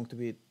key is going to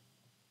be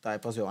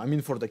type as well. I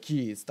mean, for the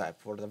key it's type.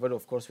 For the value,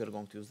 of course, we're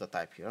going to use the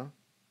type here.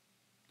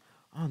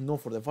 Ah, no,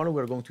 for the value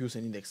we're going to use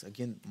an index.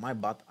 Again, my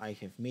bad, I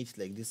have made it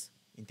like this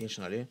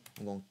intentionally.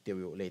 I'm going to tell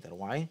you later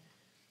why.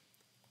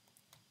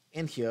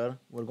 And here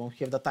we're going to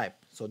have the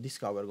type. So this is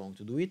how we're going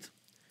to do it.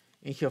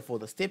 And here for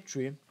the step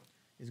 3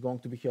 is going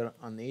to be here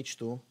on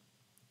h2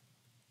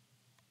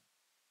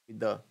 with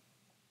the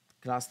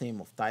class name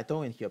of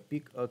title, and here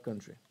pick a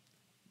country.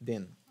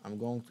 Then I'm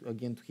going to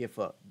again to have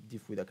a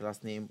div with the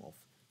class name of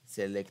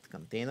select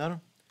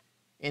container,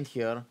 and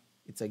here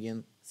it's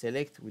again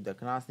select with the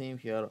class name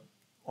here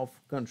of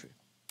country.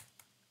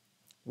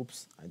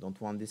 Oops, I don't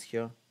want this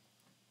here.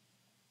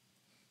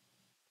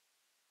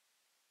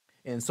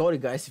 And sorry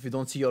guys if you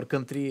don't see your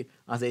country,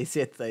 as I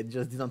said, I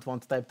just didn't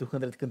want to type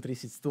 200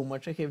 countries, it's too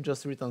much. I have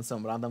just written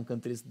some random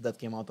countries that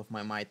came out of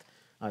my mind,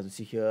 as you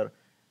see here,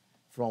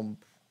 from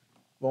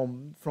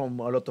a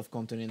lot of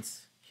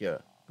continents here: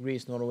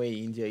 Greece, Norway,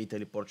 India,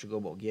 Italy, Portugal,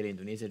 Bulgaria,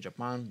 Indonesia,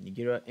 Japan,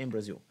 Nigeria, and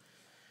Brazil.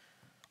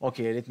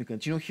 Okay, let me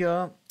continue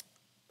here.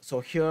 So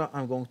here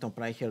I'm going to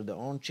apply here the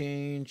on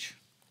change,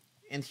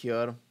 and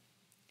here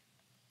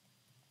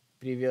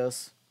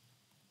previous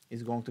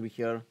is going to be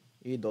here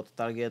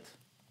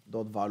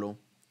e.target.value,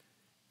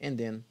 and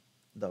then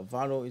the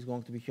value is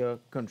going to be here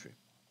country,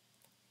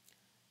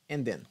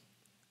 and then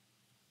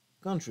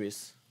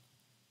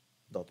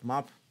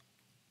countries.map,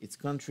 it's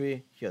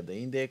country, here the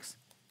index,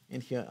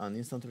 and here an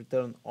instant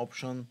return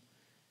option,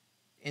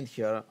 and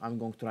here I'm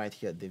going to write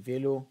here the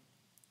value,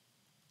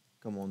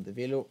 come on, the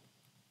value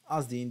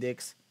as the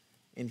index,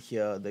 and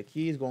here the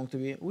key is going to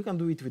be, we can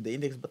do it with the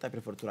index, but I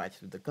prefer to write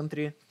it with the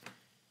country,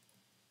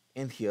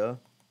 and here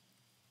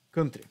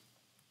country,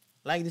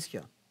 like this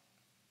here.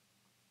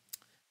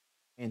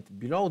 And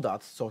below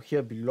that, so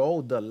here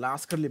below the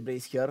last curly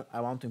brace here,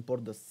 I want to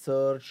import the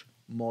search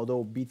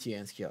model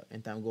BTNs here,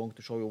 and I'm going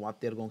to show you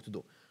what they're going to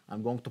do.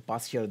 I'm going to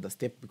pass here the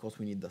step because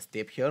we need the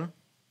step here,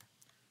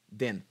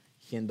 then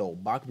handle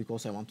back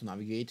because I want to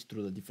navigate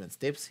through the different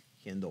steps,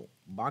 handle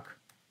back,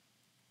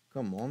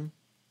 come on,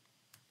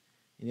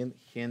 and then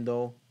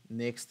handle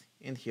next,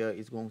 and here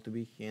is going to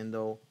be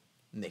handle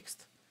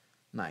next.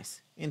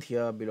 Nice. And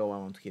here below I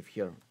want to have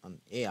here an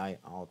AI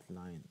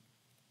outline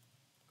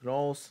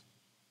close,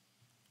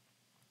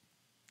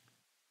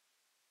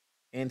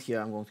 and here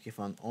I'm going to have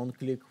an on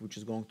click, which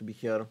is going to be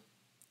here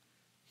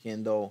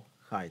handle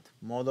height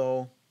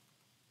model,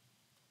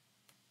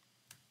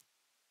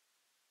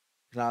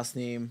 class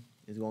name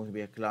is going to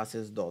be a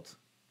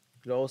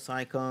classes.close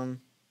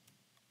icon,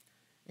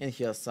 and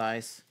here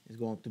size is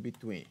going to be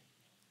 20.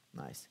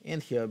 Nice.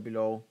 And here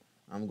below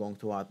I'm going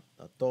to add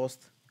a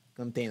toast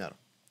container.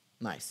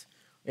 Nice.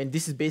 And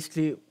this is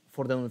basically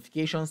for the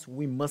notifications.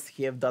 We must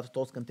have that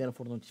toast container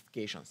for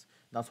notifications.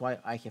 That's why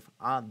I have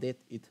added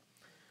it.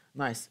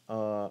 Nice.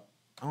 I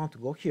want to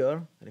go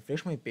here,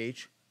 refresh my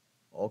page.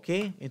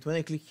 Okay, and when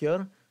I click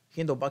here,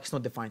 handle back is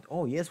not defined.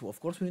 Oh yes, well, of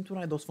course we need to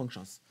write those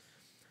functions.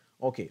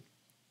 Okay,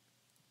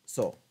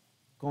 so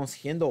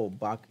const handle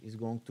back is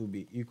going to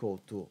be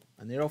equal to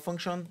an arrow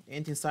function,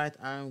 and inside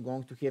I'm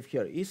going to have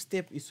here if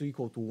step is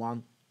equal to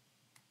 1,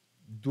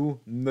 do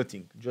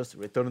nothing, just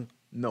return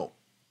no,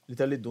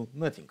 literally do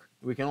nothing.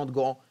 We cannot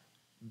go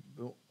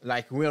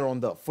like we're on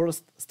the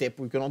first step,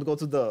 we cannot go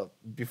to the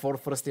before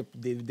first step,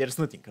 there's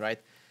nothing, right?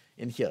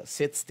 And here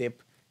set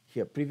step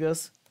here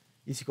previous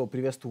is equal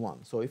previous to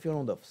 1. So if you're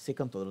on the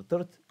second or the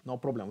third, no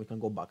problem, we can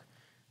go back.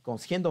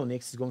 Const handle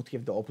next is going to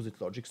have the opposite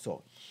logic.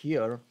 So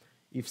here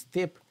if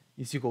step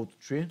is equal to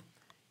 3,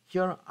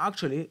 here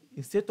actually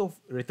instead of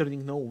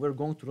returning no, we're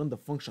going to run the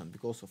function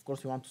because of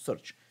course we want to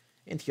search,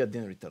 and here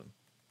then return.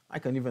 I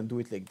can even do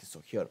it like this.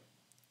 So here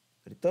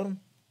return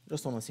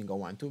just on a single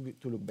one to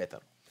look better.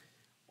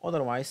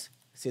 Otherwise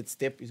set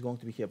step is going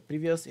to be here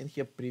previous, and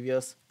here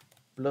previous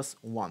plus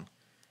 1.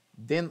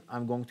 Then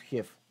I'm going to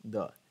have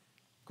the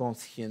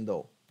const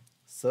handle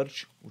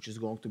search, which is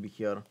going to be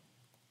here.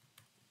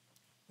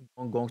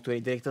 I'm going to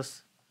redirect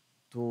us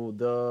to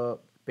the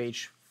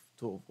page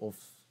of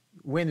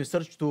when you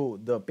search to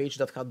the page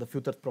that had the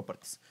filtered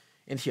properties.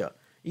 And here,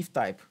 if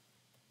type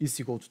is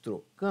equal to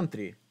true,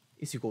 country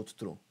is equal to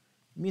true,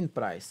 min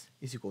price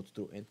is equal to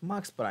true, and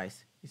max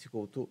price is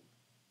equal to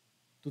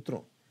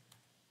true.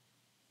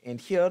 And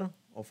here,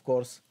 of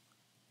course,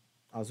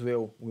 as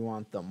well, we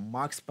want the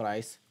max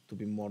price to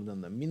be more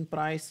than the min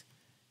price,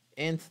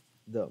 and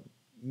the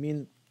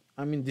min,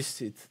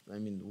 this is it.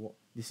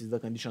 This is the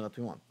condition that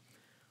we want.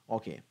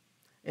 Okay.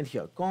 And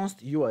here,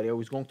 const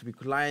URL is going to be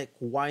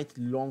quite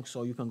long,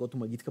 so you can go to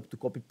my GitHub to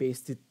copy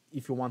paste it.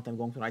 If you want, I'm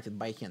going to write it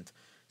by hand.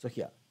 So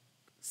here,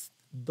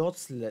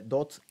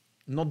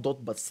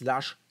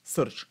 slash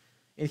search.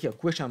 And here,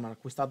 question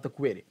mark, we start the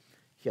query.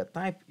 Here,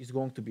 type is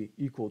going to be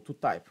equal to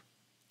type.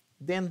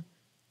 Then,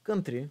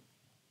 country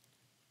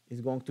is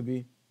going to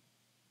be,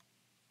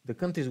 the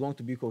country is going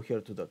to be equal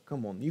here to the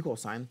common equal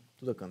sign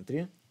to the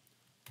country.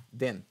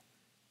 Then,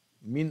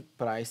 min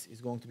price is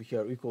going to be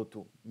here equal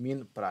to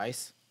min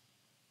price.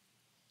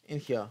 And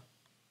here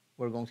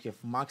we're going to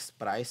have max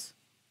price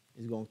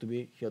is going to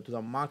be here to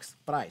the max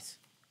price.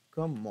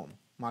 Come on,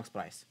 max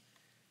price.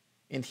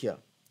 And here,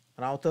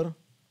 router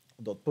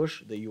dot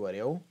push the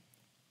URL.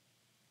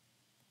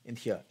 And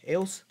here,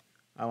 else,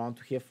 I want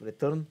to have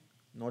return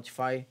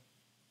notify.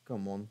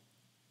 Come on,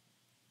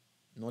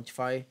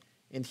 notify.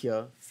 And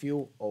here,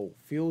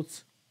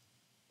 fields.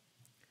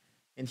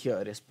 And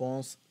here,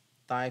 response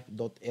type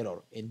dot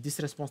error. And this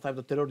response type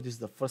dot error, this is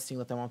the first thing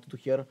that I want to do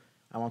here.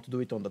 I want to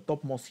do it on the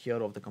topmost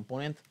here of the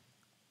component.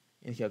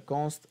 And here,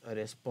 const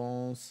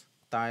response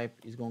type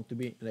is going to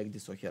be like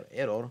this. So here,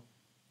 error,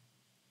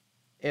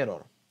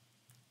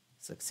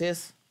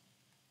 success.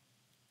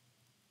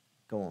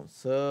 Come on,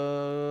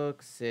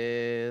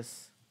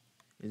 success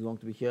is going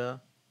to be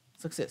here,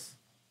 success.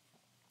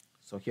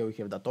 So here we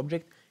have that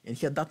object, and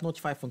here that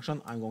notify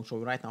function, I'm going to show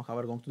you right now how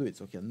we're going to do it.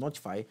 So here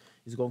notify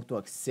is going to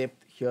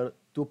accept here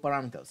two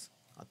parameters,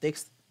 a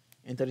text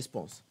and a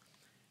response.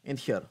 And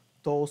here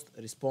toast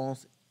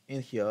response,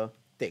 and here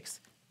text.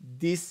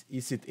 This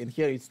is it, and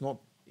here it's not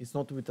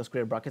with a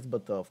square brackets,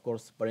 but of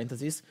course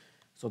parentheses.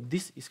 So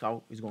this is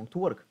how it's going to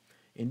work.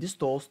 In this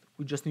toast,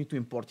 we just need to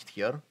import it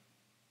here.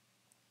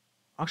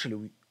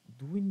 Actually,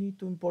 do we need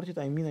to import it?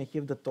 I mean, I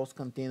have the toast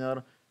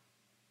container.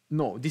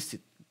 No, this is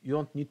it. You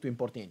don't need to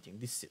import anything.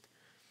 This is it.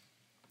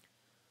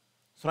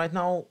 So right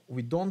now,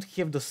 we don't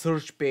have the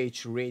search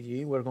page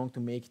ready. We're going to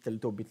make it a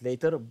little bit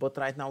later. But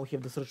right now, we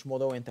have the search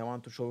model, and I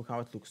want to show you how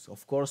it looks.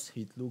 Of course,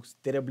 it looks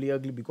terribly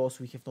ugly because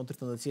we have not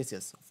written the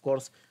CSS. Of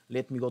course,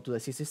 let me go to the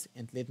CSS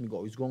and let me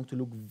go. It's going to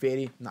look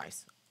very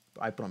nice.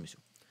 I promise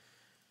you.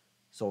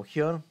 So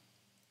here,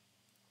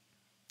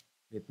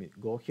 let me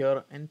go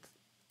here and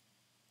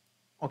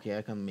okay,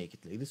 I can make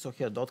it like this. So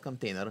here dot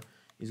container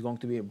is going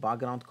to be a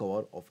background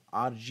color of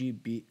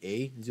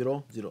RGBA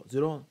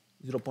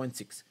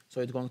 000.6.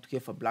 So it's going to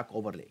have a black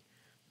overlay.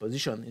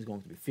 Position is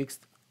going to be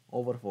fixed.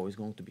 Overflow is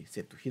going to be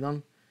set to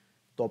hidden.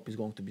 Top is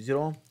going to be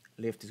 0.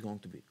 Left is going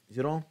to be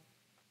 0.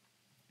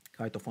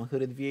 Height of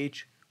 100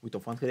 VH. Width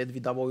of 100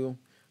 VW.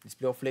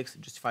 Display of flex.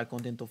 Justify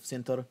content of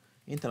center.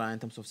 Interline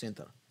items of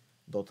center.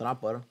 Dot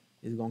wrapper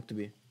is going to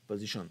be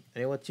position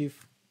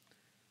relative.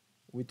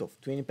 Width of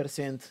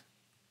 20%.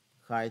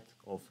 Height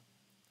of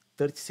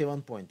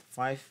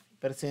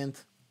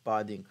 37.5%,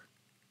 padding,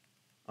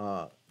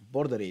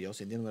 border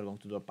radius, and then we're going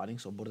to do a padding,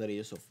 so border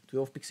radius of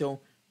 12 pixel,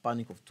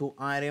 padding of 2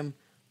 IRM,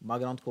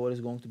 background color is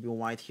going to be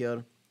white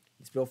here,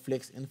 display of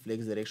flex, and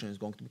flex direction is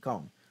going to be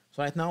calm.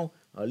 So right now,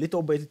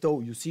 little by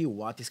little, you see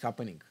what is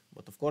happening,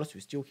 but of course, we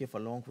still have a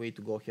long way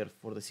to go here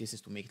for the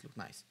CSS to make it look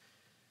nice.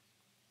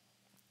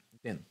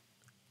 Then,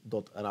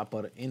 dot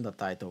wrapper in the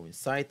title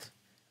inside,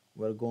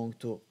 we're going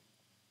to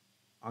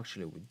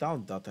actually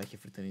without that, I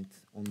have written it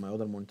on my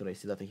other monitor. I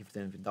see that I have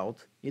written it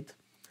without it.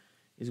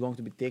 It's going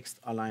to be text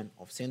align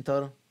of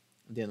center,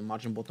 then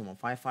margin bottom of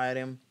 5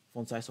 IRM,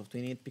 font size of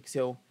 28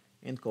 pixel,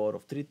 and color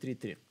of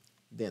 333.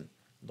 Then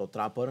dot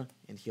wrapper,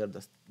 and here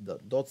the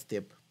dot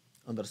step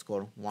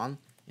underscore 1,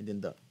 and then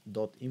the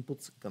dot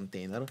inputs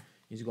container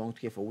is going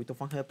to have a width of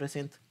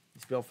 100%,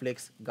 display of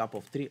flex, gap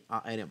of 3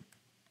 IRM.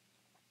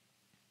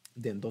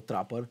 Then dot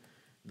wrapper,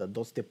 the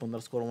dot step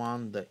underscore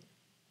 1, the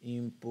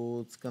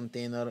inputs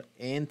container,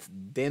 and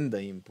then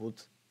the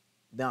input,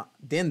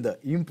 then the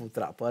input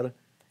wrapper,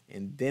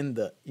 and then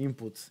the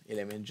input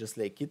element, just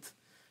like it,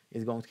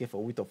 is going to have a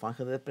width of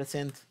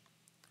 100%,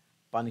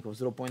 padding of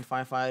 0.5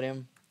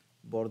 IRM,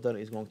 border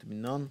is going to be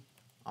none,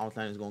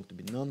 outline is going to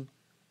be none,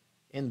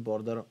 and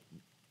border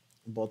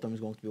bottom is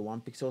going to be 1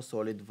 pixel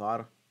solid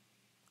var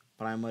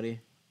primary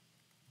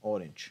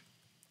orange.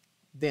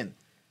 Then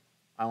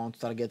I want to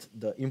target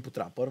the input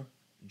wrapper,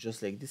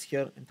 just like this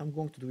here, and I'm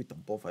going to do it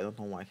above. I don't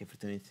know why I have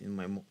written it in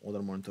my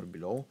other monitor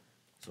below,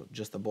 so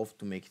just above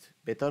to make it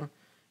better.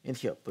 And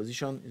here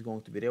position is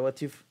going to be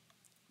relative,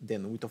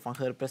 then width of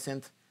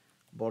 100%,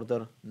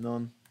 border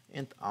none,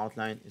 and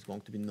outline is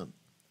going to be none.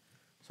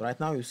 So right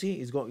now you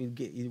see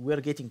we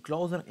are getting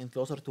closer and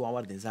closer to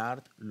our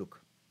desired look.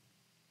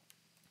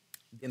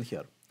 Then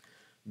here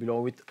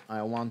below it,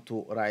 I want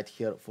to write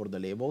here for the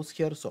labels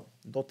here. So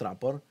dot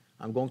wrapper,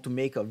 I'm going to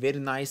make a very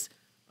nice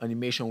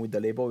animation with the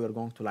label. You're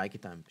going to like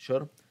it, I'm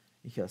sure.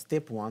 Here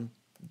step 1,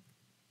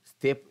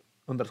 step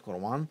underscore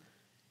 1,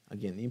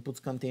 again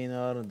inputs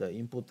container, the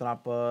input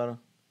wrapper.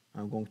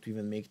 I'm going to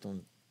even make it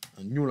on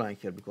a new line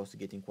here because it's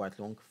getting quite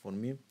long for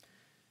me.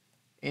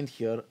 And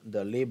here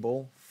the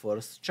label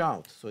first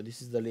child. So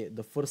this is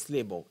the first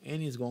label,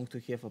 and it's going to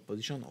have a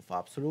position of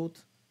absolute.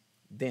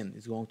 Then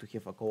it's going to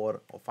have a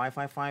color of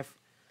 555,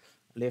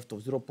 left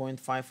of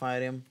 0.5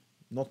 IRM,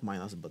 not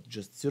minus but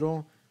just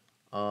 0,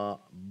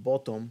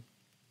 bottom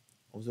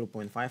of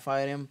 0.5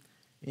 IRM,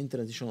 in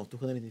transition of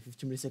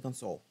 250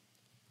 milliseconds all.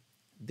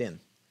 Then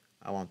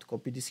I want to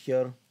copy this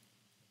here,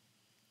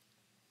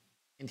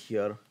 and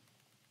here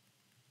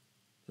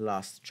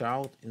last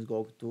child is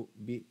going to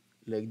be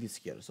like this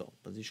here. So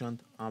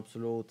positioned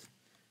absolute,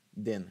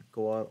 then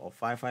color of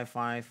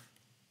 555,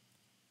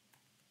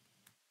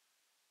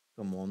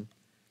 come on,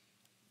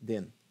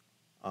 then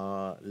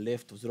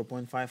left of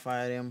 0.5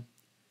 IRM,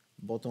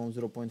 bottom of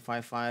 0.5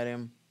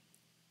 IRM,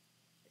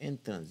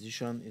 and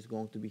transition is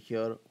going to be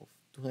here of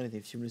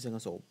 250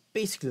 milliseconds. So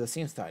basically the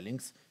same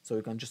stylings, so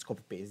you can just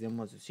copy paste them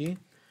as you see.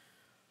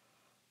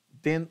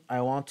 Then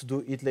I want to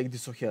do it like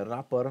this. So here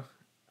wrapper,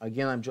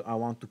 again I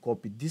want to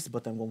copy this,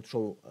 but I'm going to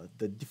show you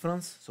the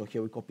difference. So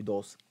here we copy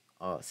those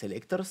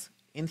selectors,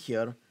 and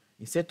here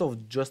instead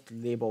of just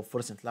label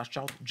first and last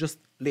out, just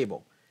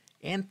label,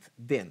 and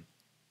then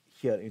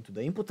here into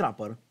the input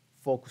wrapper,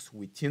 focus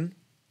within.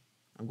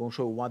 I'm going to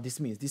show you what this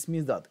means. This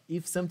means that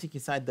if something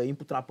inside the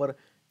input wrapper,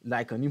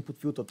 like an input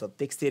field or the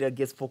text area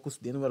gets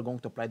focused, then we're going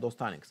to apply those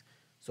stylings.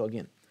 So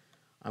again,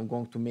 I'm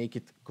going to make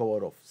it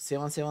color of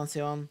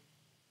 777,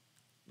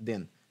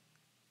 then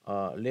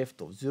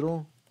left of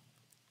 0,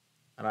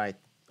 right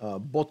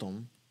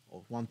bottom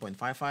of 1.5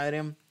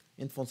 IRM,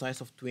 and font size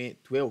of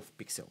 12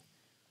 pixel.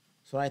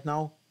 So right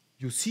now,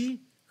 you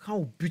see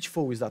how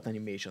beautiful is that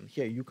animation.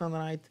 Here you can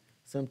write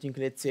something,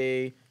 let's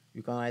say,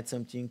 you can write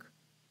something,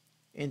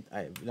 and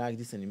I like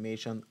this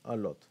animation a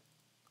lot.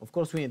 Of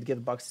course, when it gets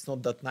bugs, it's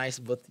not that nice,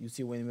 but you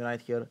see when we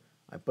write here,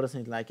 I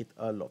personally like it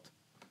a lot.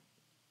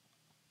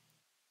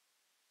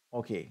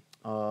 Okay,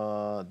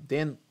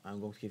 then I'm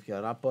going to give here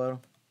a wrapper,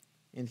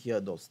 and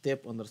here dot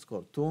step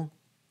underscore 2,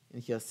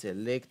 and here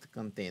select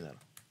container,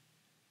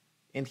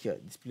 and here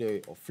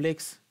display of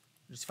flex,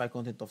 justify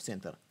content of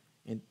center.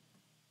 And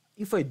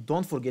if I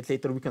don't forget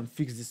later, we can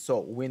fix this so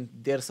when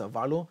there's a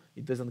value,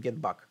 it doesn't get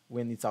back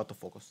when it's out of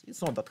focus.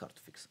 It's not that hard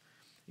to fix.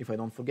 If I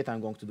don't forget,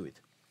 I'm going to do it.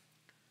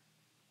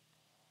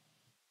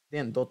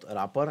 Then dot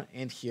wrapper,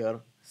 and here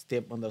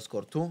step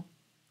underscore 2,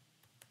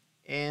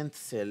 and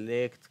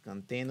select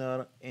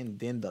container, and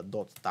then the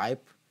dot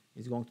type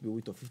is going to be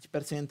width of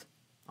 50%,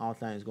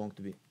 outline is going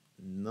to be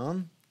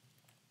none,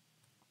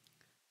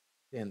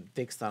 then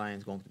text align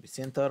is going to be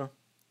center,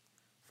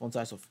 font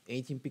size of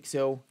 18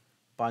 pixel,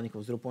 padding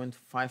of 0.5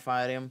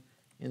 IRM,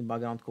 and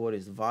background color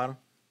is var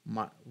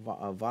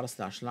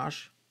slash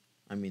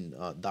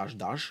dash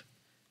dash,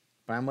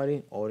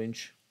 primary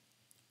orange,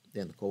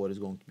 then color is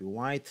going to be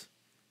white,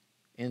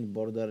 and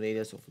border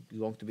radius of is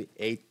going to be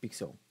 8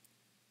 pixel.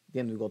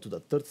 Then we go to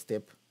the third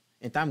step,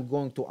 and I'm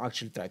going to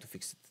actually try to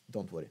fix it,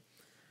 don't worry.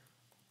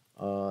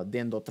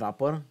 Then dot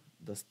wrapper,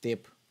 the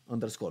step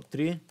underscore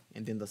 3,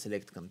 and then the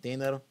select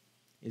container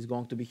is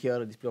going to be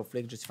here, display of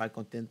flex, justify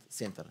content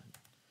center.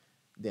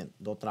 Then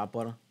dot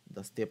wrapper,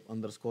 the step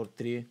underscore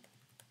 3,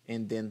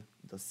 and then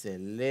the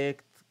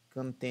select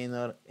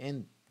container,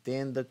 and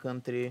then the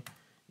country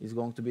is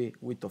going to be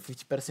width of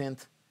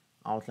 50%,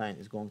 outline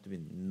is going to be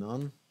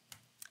none,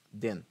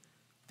 then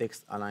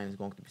text align is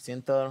going to be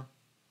center,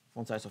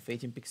 font size of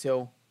 18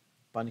 pixel,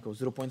 padding of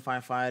 0.5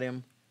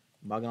 IRM,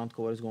 background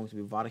color is going to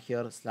be var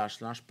here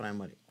slash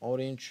primary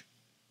orange,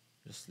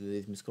 just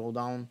let me scroll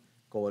down,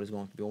 color is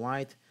going to be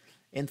white,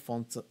 and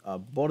font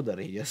border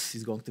radius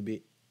is going to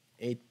be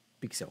 8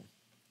 pixel.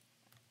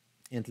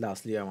 And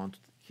lastly, I want to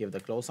have the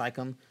close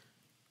icon,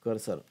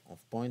 cursor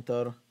of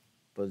pointer,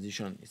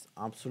 position is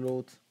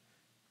absolute,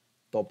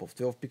 top of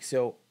 12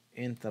 pixel,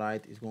 and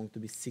right is going to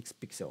be 6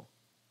 pixel.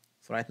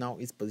 So right now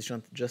it's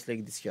positioned just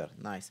like this here,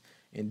 nice.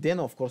 And then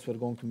of course we're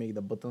going to make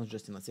the buttons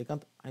just in a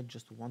second. I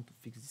just want to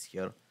fix this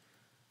here,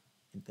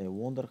 and I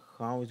wonder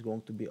how it's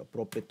going to be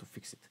appropriate to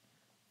fix it.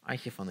 I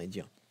have an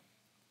idea.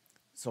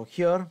 So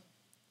here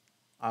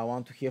I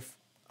want to have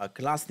a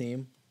class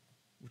name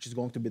which is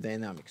going to be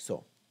dynamic.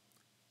 So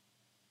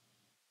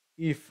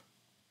if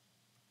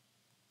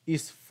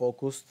is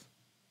focused,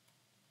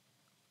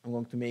 I'm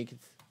going to make it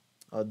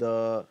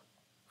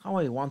how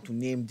I want to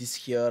name this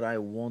here, I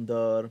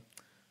wonder.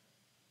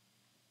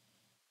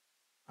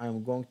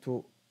 I'm going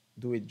to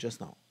do it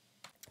just now.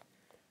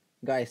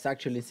 Guys,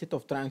 actually, instead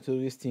of trying to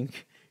do this thing,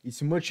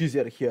 it's much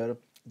easier here.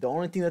 The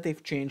only thing that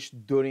I've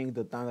changed during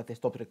the time that I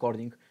stopped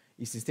recording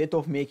is instead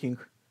of making,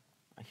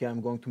 here I'm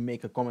going to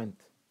make a comment,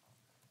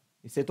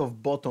 instead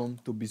of bottom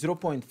to be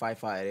 0.5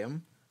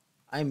 IRM,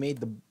 I made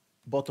the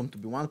bottom to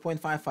be 1.5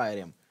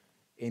 IRM.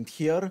 And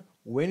here,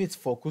 when it's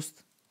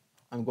focused,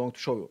 I'm going to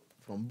show you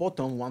from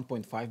bottom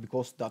 1.5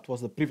 because that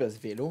was the previous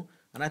value,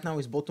 and right now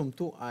it's bottom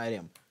 2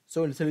 IRM.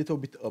 So it's a little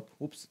bit up,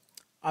 oops.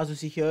 As you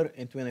see here,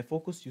 and when I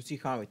focus, you see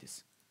how it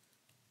is.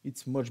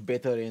 It's much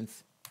better, and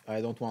I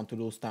don't want to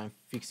lose time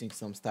fixing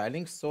some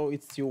styling, so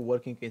it's still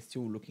working and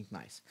still looking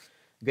nice.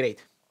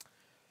 Great.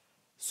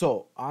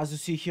 So, as you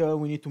see here,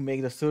 we need to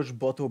make the search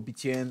bottle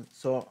btn.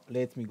 So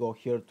let me go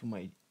here to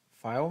my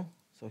file.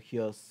 So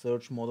here,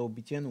 search model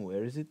btn,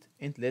 where is it?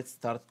 And let's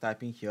start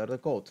typing here the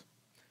code.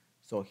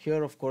 So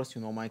here, of course,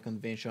 you know my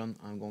convention.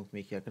 I'm going to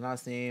make here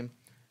class name,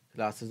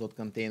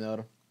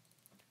 classes.container,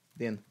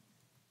 then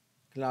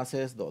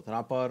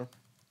classes.wrapper.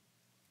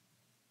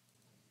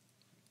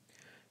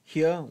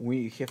 Here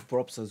we have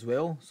props as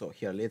well. So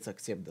here let's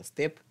accept the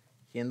step,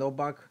 handle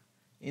back,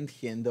 and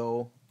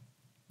handle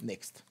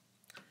next.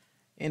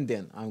 And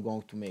then I'm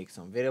going to make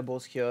some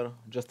variables here,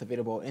 just a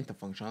variable and a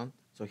function.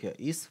 So here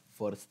is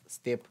first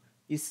step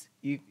is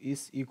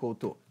equal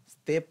to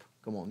step,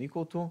 come on,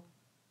 equal to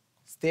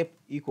step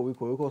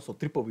equal, so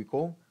triple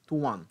equal to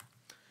 1.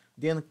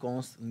 then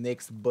const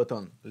next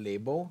button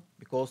label,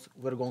 because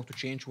we're going to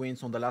change when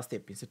it's on the last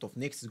step. Instead of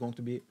next, it's going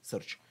to be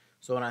search.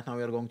 So right now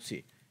we are going to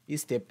see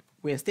is step.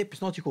 When step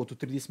is not equal to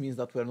 3, this means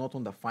that we're not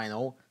on the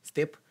final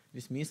step.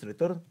 This means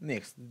return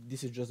next.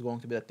 This is just going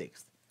to be the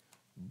text.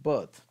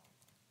 But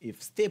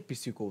if step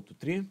is equal to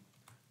 3,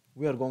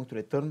 we are going to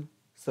return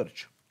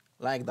search,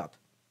 like that.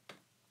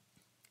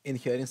 And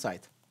here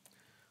inside,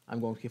 I'm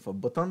going to have a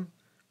button,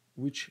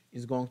 which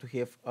is going to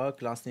have a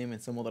class name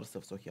and some other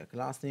stuff. So here,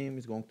 class name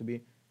is going to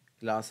be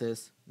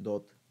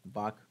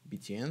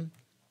classes.backbtn.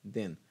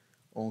 Then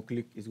on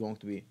click is going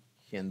to be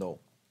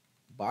handle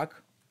back.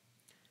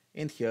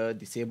 And here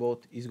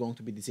disabled is going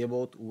to be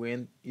disabled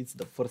when it's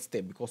the first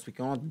step, because we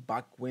cannot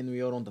back when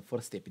we are on the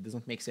first step. It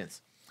doesn't make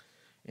sense.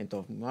 And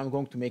I'm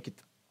going to make it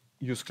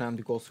use client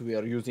because we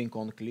are using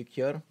on click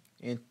here,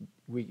 and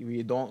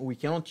we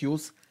cannot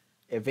use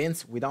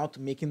events without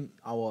making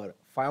our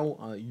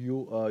file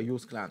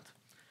use client.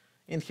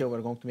 And here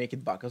we're going to make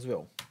it back as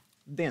well.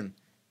 Then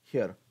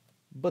here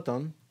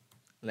button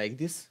like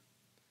this,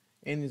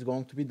 and it's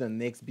going to be the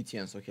next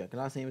btn. So here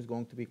class name is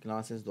going to be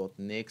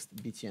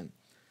classes.nextbtn,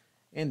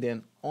 and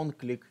then on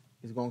click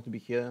is going to be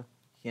here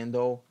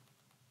handle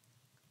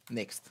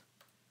next.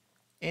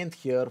 And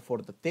here for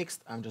the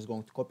text, I'm just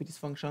going to copy this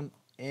function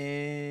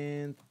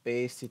and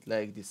paste it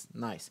like this.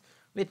 Nice.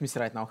 Let me see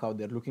right now how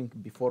they're looking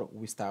before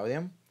we style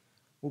them.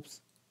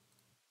 Oops.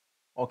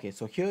 Okay,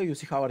 so here you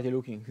see how are they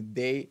looking.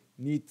 They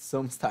need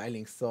some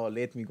styling. So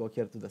let me go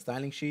here to the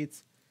styling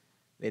sheets.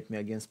 Let me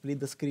again split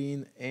the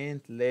screen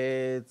and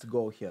let's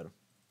go here.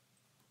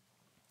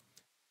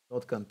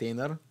 Dot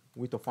container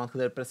width of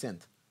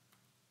 100%.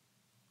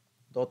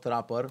 Dot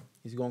wrapper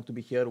is going to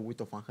be here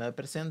width of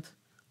 100%.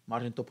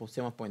 Margin top of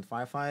 7.5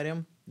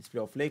 IRM,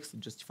 display of flex,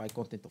 justify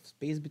content of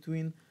space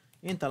between,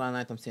 and align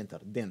item center.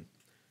 Then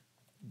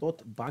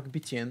dot back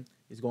btn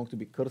is going to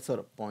be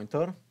cursor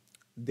pointer,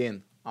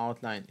 then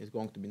outline is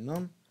going to be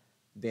none,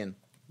 then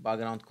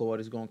background color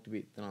is going to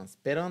be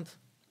transparent,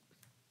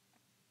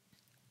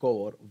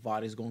 color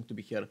var is going to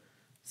be here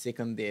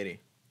secondary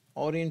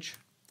orange,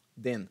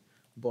 then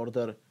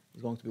border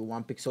is going to be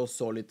 1 pixel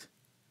solid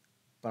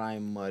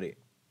primary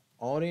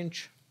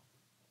orange.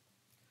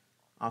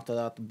 After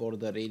that,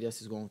 border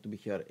radius is going to be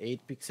here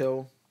 8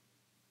 pixel,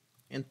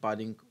 and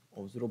padding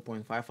of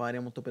 0.5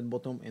 IRM on top and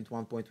bottom and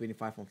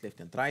 1.25 on left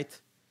and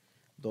right.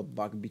 Dot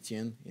back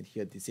btn, and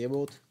here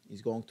disabled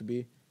is going to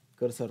be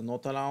cursor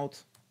not allowed,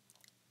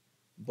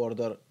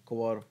 border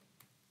color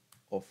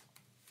of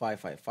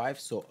 555,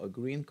 so a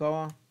green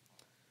color.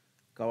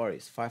 Color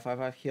is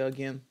 555 here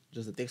again,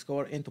 just the text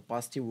color, and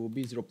opacity will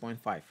be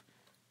 0.5.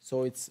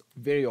 So it's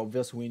very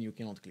obvious when you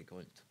cannot click on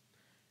it.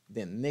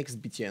 Then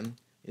next btn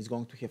is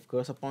going to have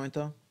cursor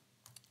pointer,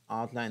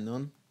 outline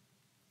none,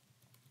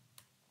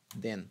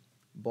 then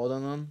border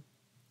none,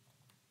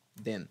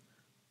 then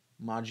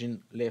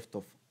margin left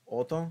of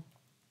auto,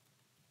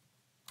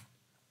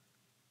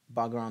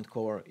 background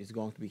color is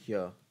going to be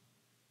here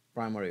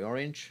primary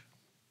orange,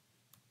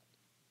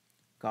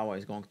 color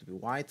is going to be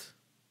white,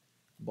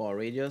 border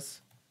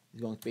radius is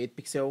going to be 8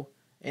 pixel,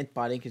 and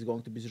padding is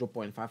going to be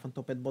 0.5 on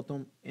top and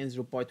bottom and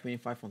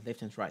 0.25 on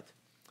left and right.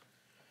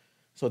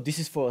 So this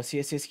is for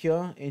CSS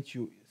here, and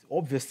you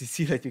obviously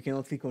see that you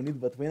cannot click on it,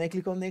 but when I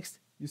click on next,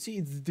 you see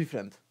it's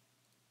different.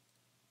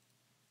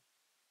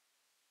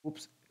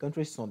 Oops,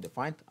 country is not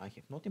defined. I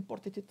have not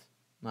imported it.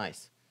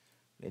 Nice.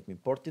 Let me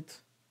import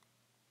it.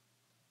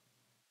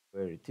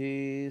 Where it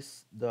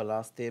is, the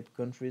last step,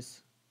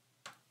 countries.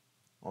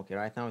 Okay,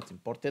 right now it's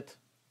imported.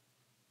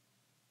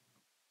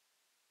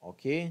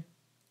 Okay,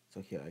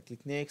 so here I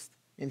click next,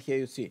 and here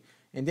you see.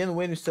 And then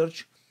when you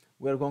search,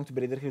 we're going to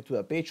be redirected to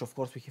the page. Of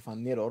course, we have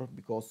an error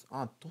because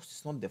toast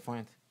is not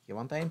defined.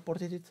 Haven't I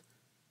imported it?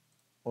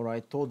 Or I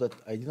thought that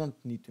I didn't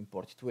need to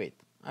import it.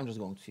 Wait, I'm just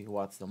going to see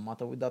what's the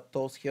matter with that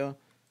toast here.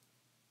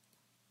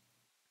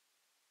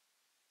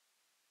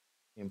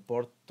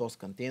 Import toast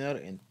container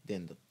and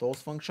then the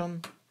toast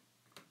function.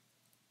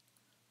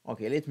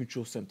 Okay, let me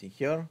choose something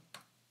here.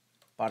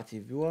 Party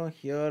viewer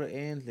here,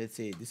 and let's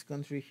say this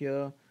country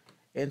here.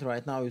 And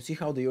right now you see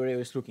how the URL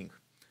is looking.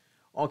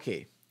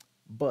 Okay,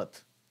 but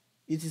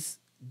it is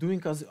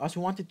doing as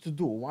we wanted to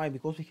do. Why?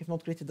 Because we have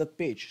not created that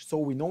page. So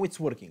we know it's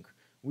working.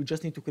 We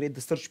just need to create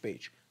the search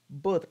page.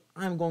 But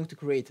I'm going to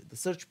create the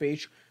search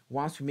page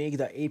once we make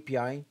the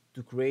API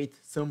to create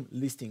some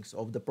listings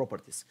of the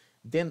properties.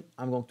 Then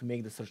I'm going to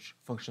make the search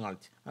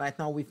functionality. Right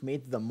now we've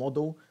made the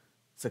model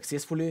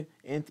successfully,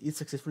 and it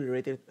successfully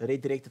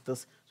redirected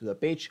us to the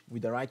page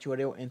with the right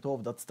URL and all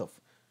of that stuff.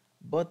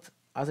 But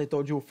as I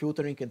told you,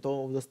 filtering and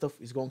all of the stuff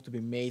is going to be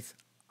made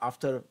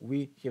after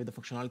we have the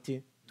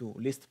functionality to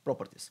list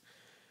properties.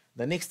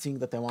 The next thing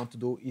that I want to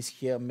do is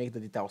here make the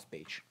details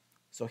page.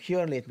 So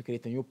here let me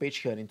create a new page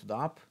here into the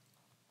app,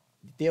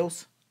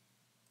 details.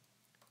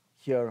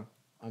 Here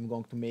I'm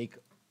going to make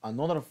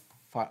another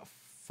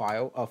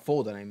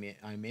folder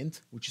I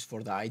meant, which is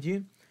for the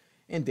ID,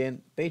 and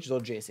then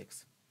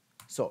page.jsx.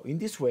 So in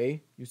this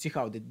way, you see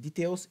how the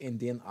details and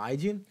then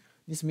ID,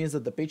 This means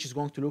that the page is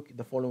going to look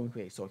the following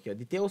way. So here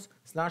details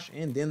slash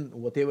and then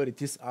whatever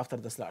it is after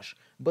the slash,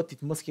 but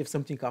it must have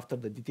something after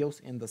the details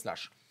and the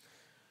slash.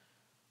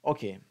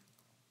 Okay,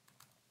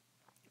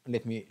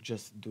 let me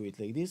just do it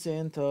like this,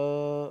 and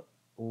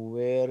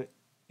where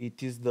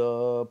it is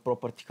the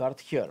property card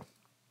here.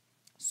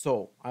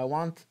 So I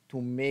want to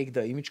make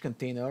the image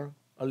container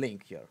a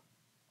link here.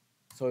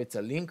 So it's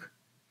a link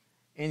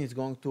and it's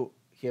going to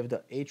have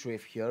the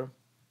href here,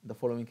 the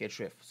following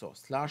href. So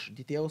slash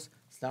details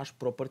slash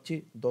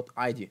property dot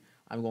id.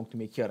 I'm going to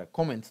make here a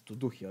comment to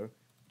do here,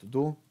 to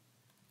do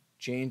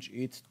change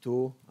it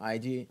to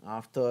id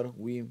after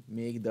we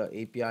make the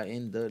API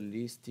and the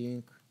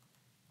listing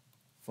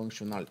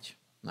functionality.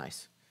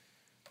 Nice.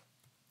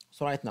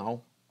 So right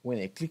now when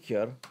I click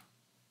here,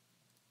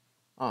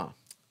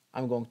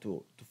 I'm going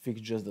to fix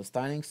just the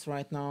stylings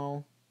right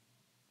now.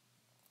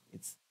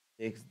 It's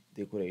text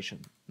decoration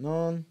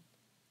none.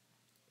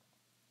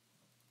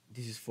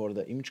 This is for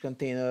the image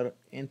container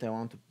and I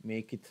want to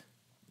make it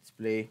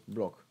display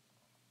block.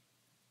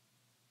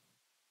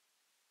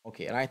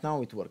 Okay, right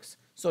now it works.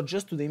 So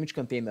just to the image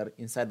container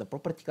inside the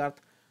property card,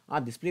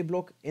 add display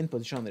block and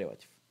position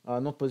relative.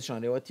 Not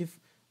position relative,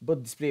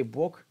 but display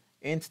block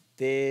and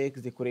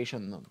text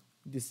decoration none.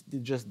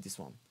 Just this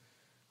one.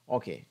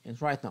 Okay,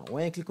 and right now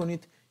when I click on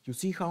it, you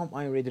see how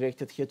I'm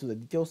redirected here to the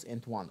details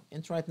and one.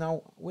 And right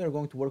now we are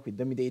going to work with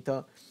dummy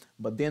data,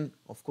 but then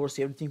of course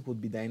everything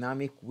would be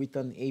dynamic with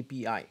an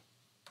API.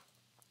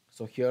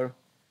 So here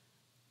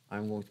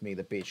I'm going to make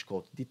the page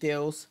called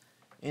details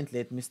and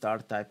let me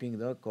start typing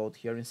the code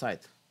here inside.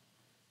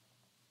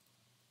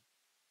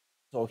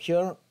 So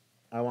here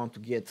I want to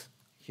get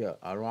here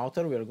a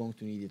router. We are going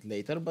to need it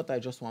later, but I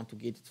just want to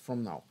get it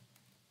from now.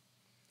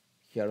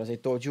 Here, as I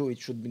told you, it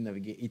should be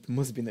it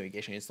must be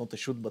navigation. It's not a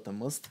should, but a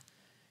must.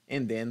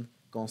 And then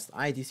const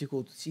id is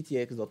equal to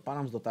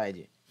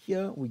ctx.params.id.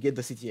 Here we get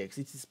the ctx.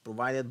 It is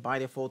provided by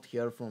default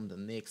here from the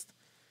Next.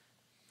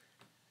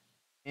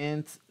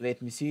 And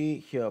let me see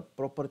here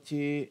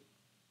property.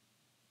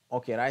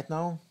 Okay, right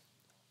now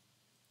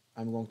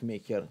I'm going to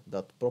make here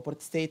that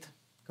property state.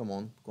 Come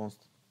on, const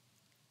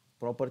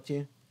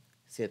property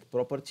set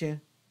property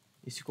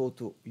is equal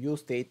to use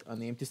state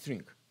an empty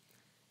string.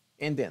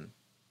 And then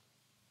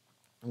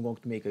I'm going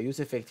to make a use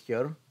effect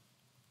here,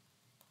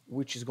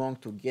 which is going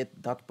to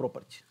get that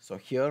property. So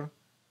here,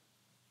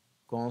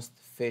 const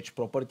fetch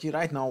property.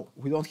 Right now,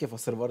 we don't have a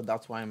server,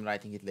 that's why I'm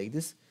writing it like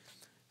this.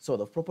 So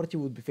the property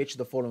would be fetched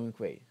the following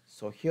way.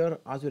 So here,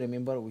 as you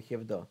remember, we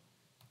have the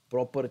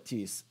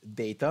properties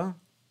data.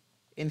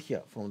 And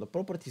here, from the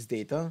properties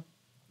data,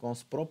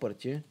 const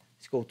property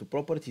is equal to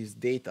properties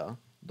data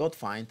dot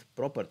find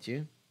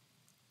property,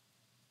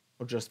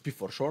 or just p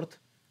for short,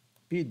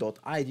 p dot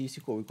id is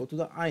equal to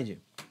the id.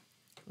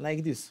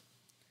 Like this.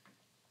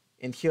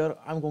 And here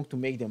I'm going to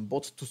make them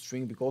both to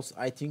string because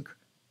I think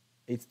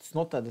it's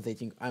not that I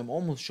think, I'm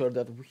almost sure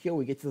that here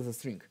we get it as a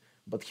string,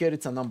 but here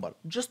it's a number.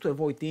 Just to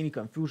avoid any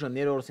confusion,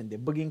 errors and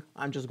debugging,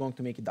 I'm just going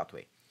to make it that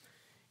way.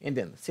 And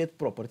then set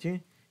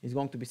property is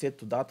going to be set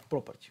to that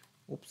property.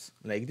 Oops,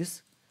 like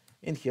this.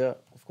 And here,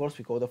 of course,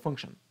 we call the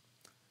function.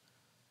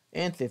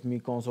 And let me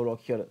console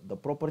log here the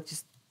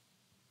properties.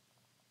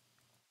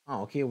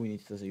 Okay, we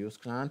need it as a use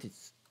client.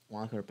 It's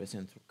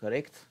 100%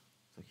 correct.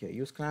 So here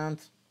use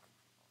client,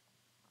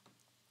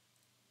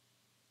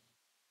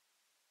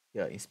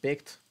 here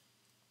inspect,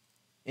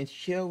 and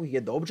here we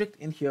get the object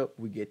and here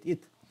we get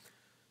it.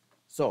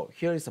 So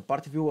here is a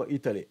party viewer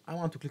Italy. I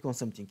want to click on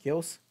something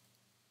else.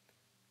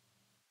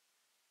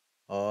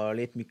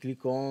 Let me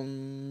click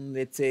on,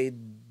 let's say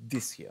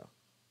this here.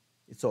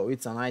 So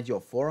it's an ID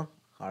of 4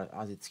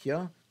 as it's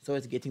here. So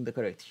it's getting the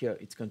correct. Here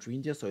it's country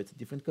India, so it's a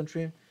different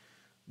country.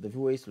 The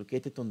viewer is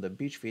located on the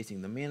beach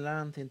facing the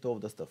mainland and all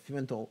the stuff.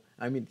 Even though,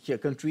 I mean, here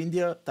country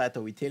India,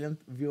 title Italian,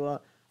 viewer.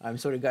 I'm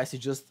sorry guys,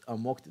 it's just a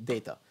mocked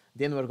data.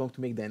 Then we're going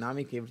to make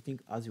dynamic everything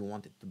as you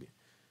want it to be.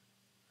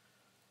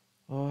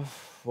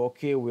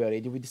 Okay, we are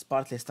ready with this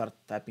part. Let's start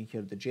typing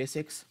here the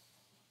JSX.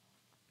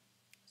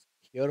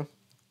 Here,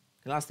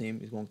 class name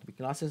is going to be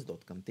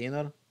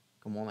classes.container.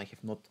 Come on, I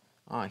have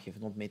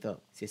not made a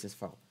CSS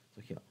file.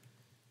 So here,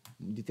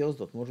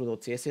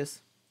 details.module.css,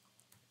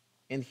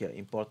 and here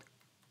import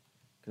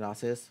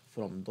classes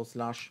from dot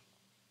slash,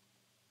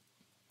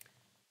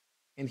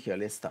 and here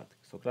let's start.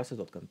 So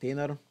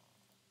classes.container,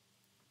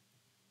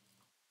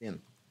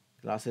 then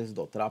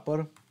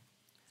classes.wrapper,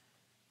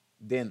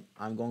 then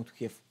I'm going to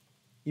have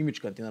image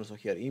container. So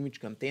here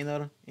image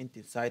container, and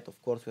inside of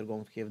course we're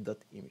going to have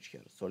that image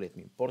here. So let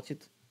me import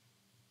it.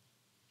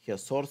 Here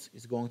source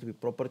is going to be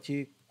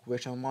property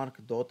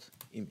dot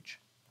image,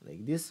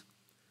 like this,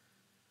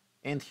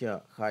 and here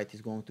height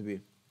is going to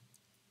be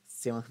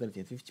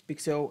 750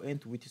 pixel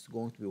and width is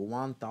going to be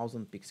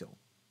 1000 pixel.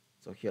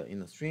 So here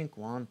in a string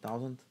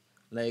 1000,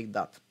 like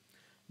that.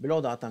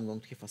 Below that I'm going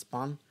to have a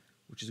span,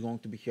 which is going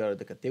to be here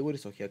the category.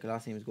 So here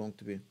class name is going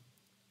to be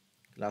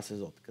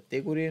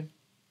classes.category,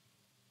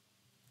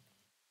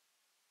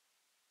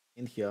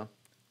 and here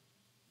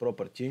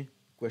property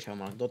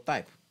dot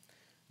type.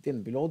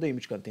 Then below the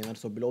image container,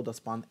 so below the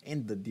span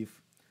and the div,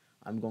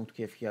 I'm going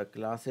to have here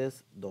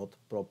classes dot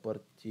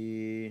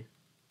property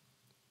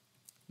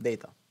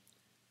data,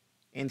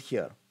 and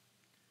here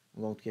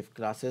I'm going to have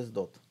classes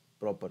dot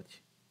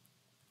property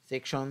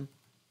section,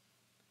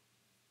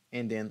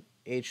 and then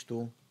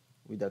h2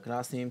 with the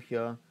class name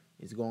here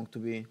is going to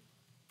be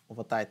of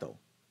a title,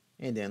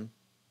 and then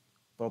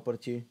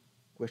property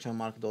question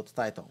mark dot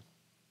title.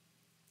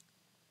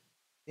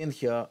 And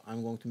here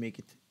I'm going to make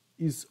it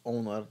is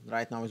owner.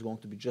 Right now it's going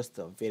to be just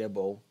a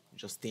variable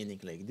just standing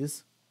like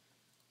this.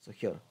 So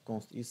here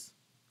const is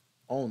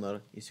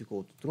owner is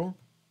equal to true.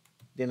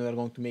 Then we are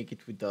going to make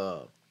it with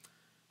the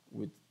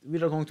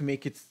we're going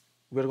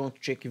to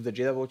check if the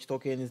JWatch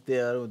token is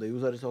there, the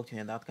user is logged in,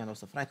 and that kind of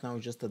stuff. Right now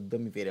it's just a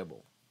dummy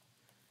variable.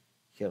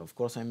 Here of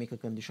course I make a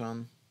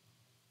condition,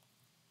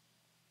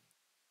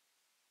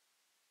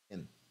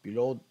 and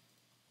below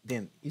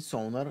then is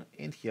owner,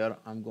 and here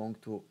I'm going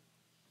to,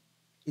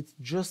 it's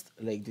just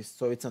like this,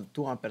 so it's a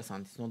 2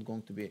 ampersand, it's not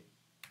going to be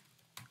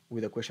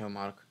with a question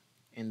mark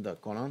in the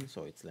colon,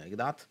 so it's like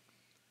that.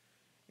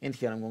 And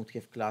here I'm going to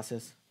have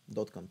classes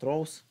dot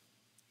controls,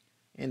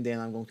 and then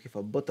I'm going to have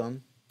a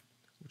button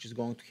which is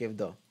going to have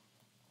the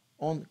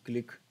on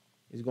click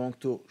is going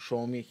to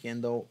show me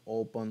handle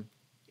open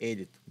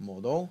edit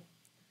model,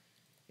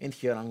 and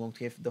here I'm going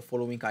to have the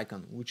following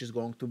icon which is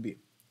going to be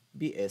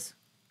BS,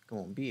 come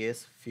on,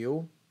 BS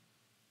fill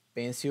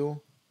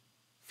pencil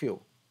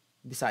fill,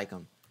 this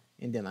icon.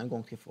 And then I'm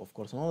going to have of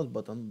course another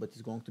button, but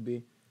it's going to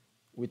be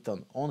with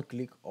an on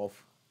click of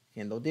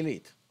handle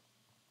delete,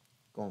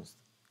 const,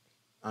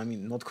 I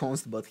mean not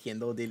const but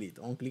handle delete,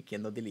 on click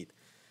handle delete.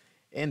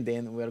 And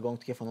then we are going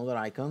to have another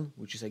icon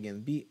which is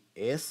again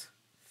BS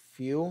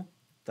fill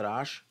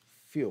trash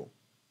fill,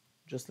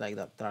 just like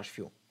that, trash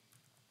fill.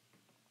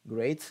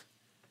 Great.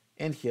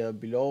 And here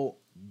below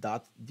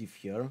that div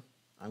here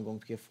I'm going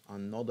to have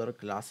another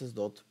classes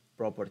dot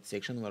property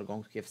section. We are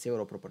going to have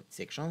several property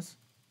sections,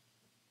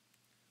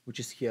 which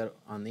is here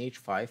an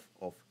h5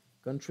 of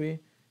country,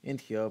 and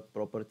here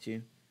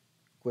property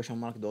question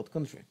mark dot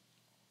country.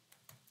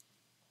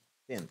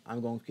 Then I'm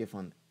going to have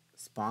an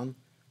span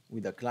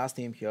with a class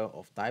name here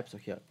of type, so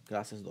here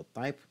classes dot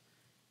type,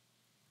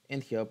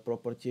 and here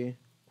property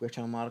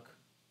question mark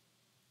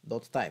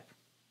dot type.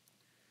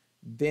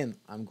 Then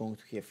I'm going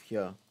to have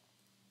here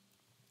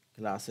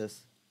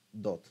classes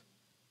dot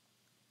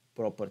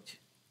property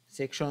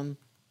section,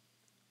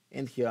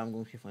 and here I'm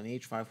going to have an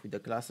h5 with the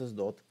classes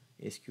dot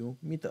sq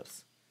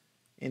meters,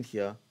 and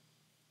here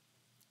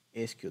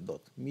sq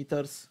dot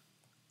meters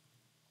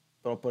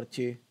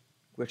property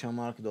question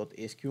mark dot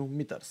sq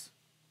meters.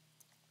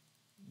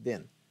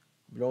 Then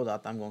below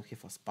that I'm going to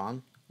have a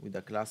span with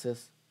the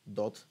classes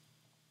dot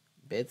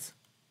beds,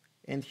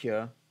 and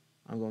here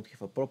I'm going to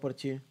have a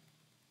property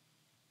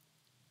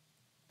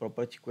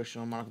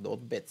question mark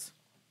dot beds,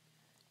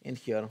 and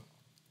here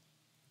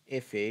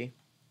fa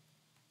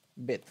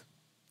bed.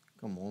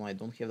 Come on, I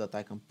don't have that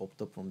icon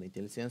popped up from the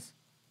IntelliSense.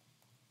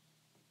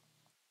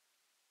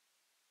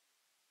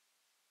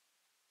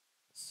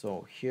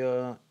 So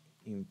here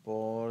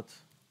import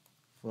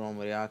from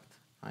React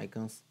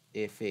icons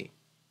fa.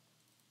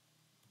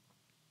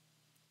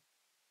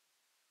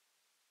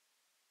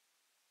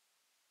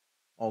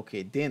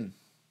 Okay, then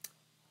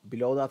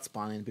below that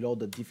span and below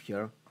the div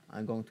here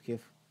I'm going to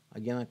have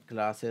again a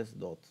classes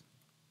dot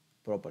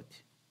property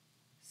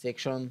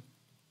section.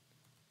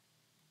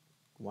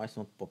 Why it's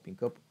not popping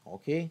up?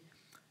 Okay,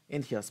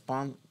 and here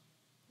span,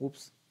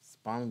 oops,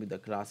 span with the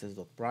classes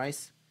dot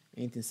price,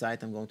 and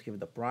inside I'm going to have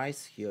the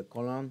price here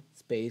colon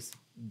space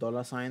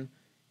dollar sign,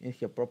 and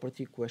here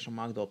property question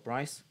mark dot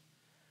price.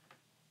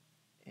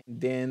 And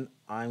then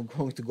I'm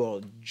going to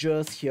go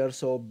just here,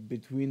 so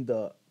between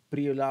the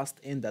pre-last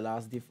and the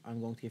last div I'm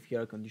going to have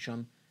here a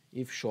condition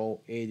if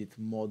show edit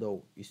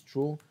model is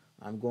true.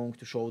 I'm going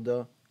to show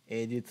the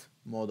edit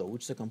model,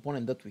 which is a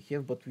component that we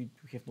have, but we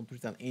have not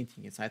written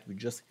anything inside, we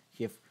just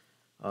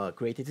have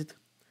created it.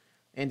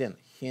 And then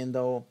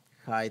handle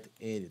height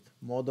edit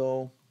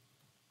model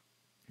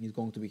is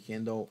going to be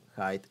handle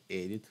height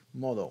edit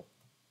model.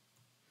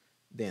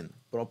 Then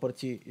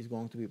property is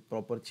going to be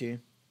property,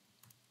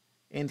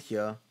 and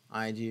here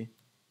id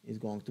is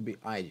going to be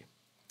id.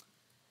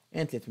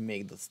 And let me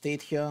make the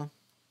state here,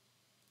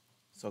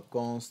 so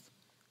const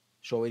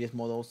show edit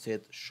model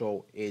set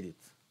show edit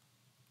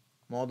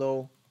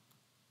model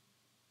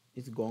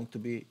is going to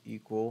be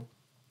equal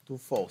to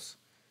false.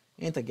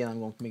 And again I'm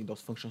going to make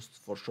those functions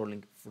for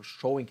showing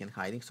and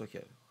hiding. So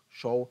here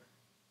show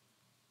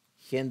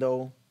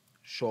handle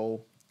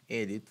show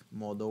edit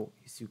model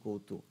is equal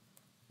to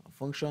a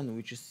function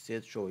which is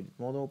set show edit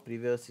model,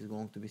 previous is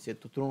going to be set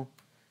to true,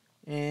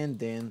 and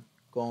then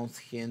const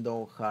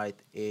handle height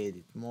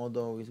edit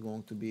model is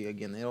going to be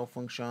again arrow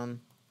function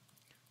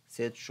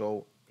set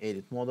show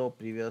edit model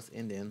previous,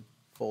 and then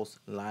false,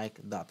 like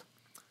that.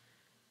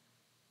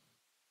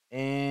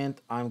 And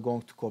I'm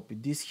going to copy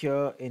this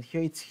here, and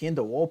here it's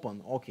handle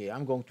open. Okay,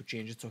 I'm going to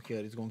change it, so here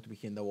it's going to be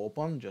handle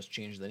open, just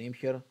change the name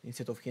here,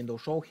 instead of handle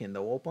show,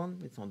 handle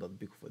open. It's not that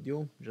big of a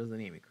deal, just the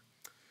naming.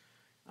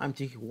 I'm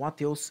thinking what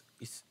else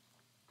is,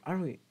 are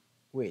we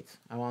Wait,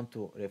 I want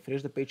to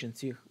refresh the page and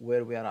see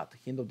where we are at.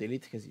 Handle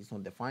delete is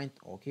not defined.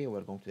 Okay, we're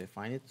going to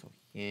define it. So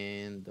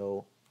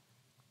handle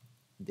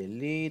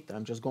delete.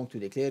 I'm just going to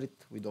declare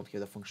it. We don't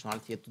have the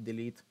functionality yet to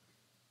delete.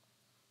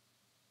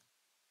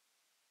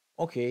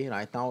 Okay,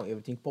 right now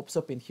everything pops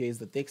up and here is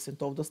the text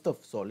and all the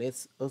stuff. So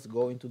let's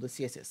go into the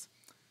CSS.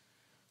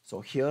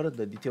 So here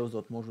the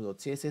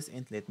details.module.css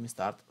and let me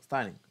start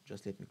styling.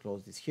 Just let me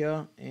close this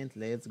here and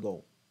let's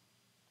go.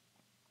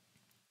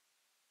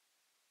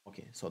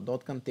 Okay, so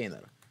dot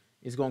container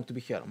is going to be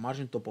here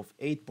margin top of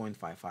 8.5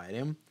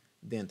 IRM,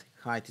 then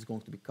height is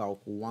going to be calc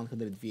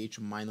 100 VH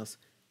minus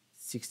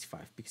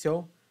 65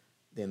 pixel,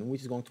 then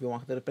width is going to be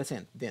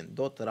 100%, then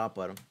dot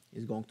wrapper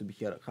is going to be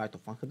here height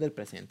of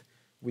 100%,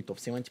 width of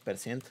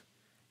 70%,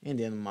 and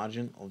then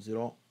margin of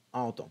 0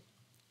 auto.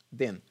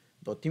 Then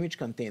dot image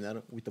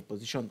container with a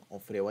position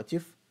of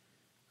relative,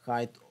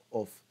 height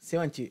of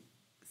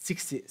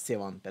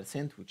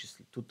 67%, which is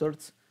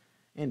 2/3,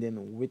 and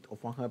then width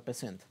of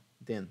 100%.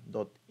 Then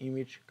dot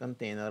image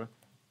container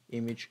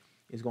image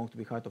is going to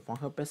be height of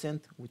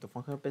 100%, width of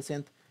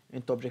 100%,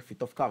 and object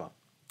fit of cover.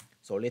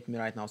 So let me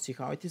right now see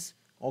how it is.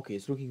 Okay,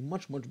 it's looking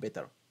much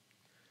better.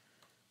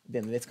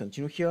 Then let's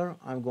continue here.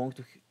 I'm going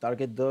to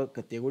target the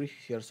category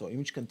here, so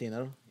image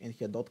container, and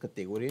here dot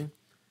category,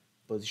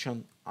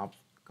 position up,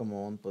 come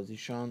on,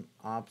 position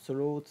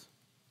absolute.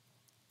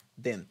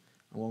 Then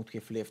I'm going to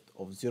have left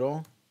of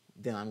 0.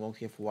 Then I'm going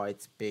to have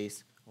white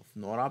space of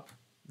no wrap.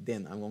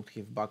 Then I'm going to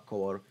have back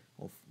color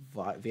of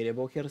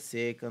variable here,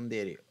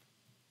 secondary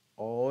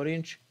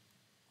orange.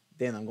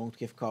 Then I'm going to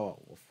have color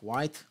of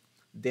white.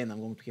 Then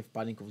I'm going to have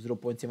padding of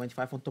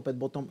 0.75 on top and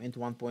bottom and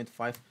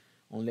 1.5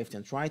 on left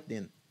and right.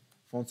 Then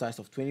font size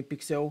of 20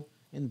 pixel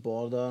and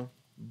border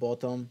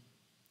bottom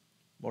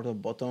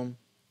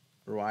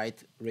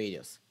right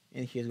radius.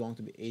 And here's going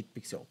to be 8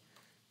 pixel.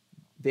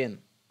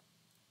 Then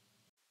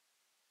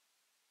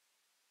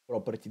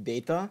property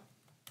data.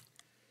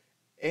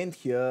 And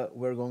here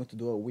we're going to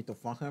do a width of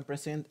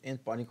 100%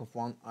 and padding of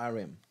 1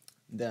 RM.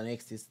 The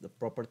next is the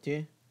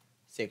property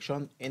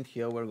section, and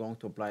here we're going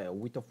to apply a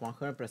width of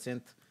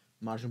 100%,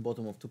 margin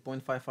bottom of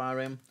 2.5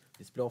 RM,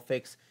 display of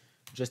X,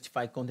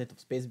 justify content of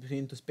space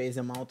between to space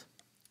them out,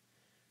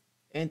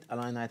 and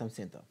align item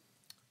center.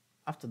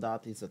 After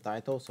that is the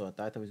title, so a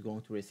title is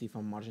going to receive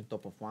a margin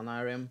top of 1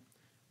 RM,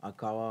 a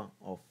color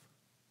of,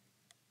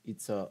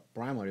 it's a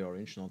primary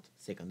orange, not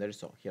secondary,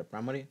 so here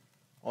primary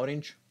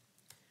orange.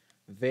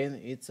 Then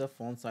it's a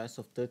font size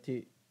of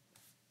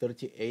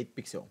 38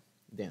 pixel.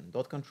 Then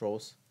dot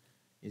controls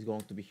is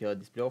going to be here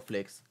display of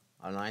flex,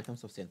 align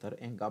items of center,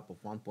 and gap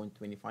of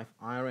 1.25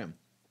 IRM.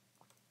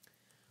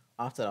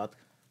 After that,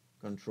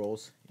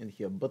 controls, and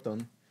here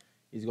button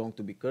is going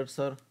to be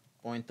cursor,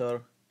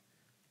 pointer,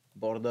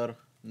 border,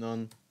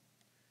 none,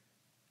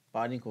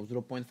 padding of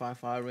 0.5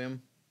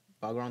 IRM,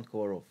 background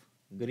color of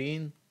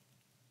green,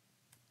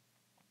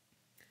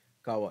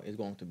 color is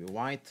going to be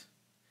white,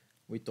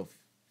 width of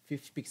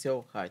 50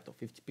 pixel, height of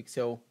 50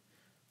 pixel,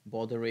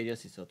 border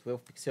radius is a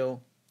 12 pixel,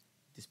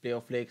 display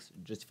of flex,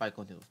 justify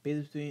content of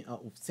space between,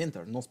 of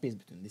center, no space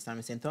between, this time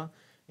is center,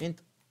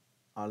 and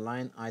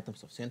align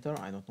items of center.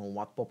 I don't know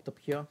what popped up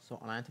here, so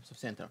align items of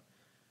center.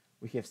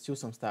 We have still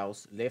some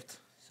styles left,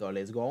 so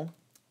let's go.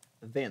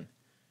 Then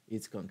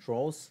it's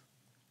controls,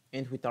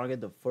 and we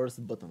target the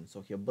first button,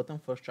 so here button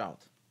first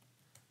child,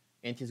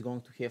 and it's going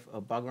to have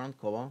a background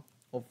color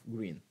of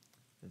green.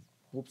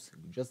 Oops,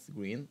 just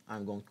green.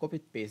 I'm going to copy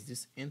paste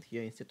this, and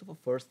here instead of a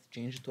first,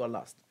 change it to a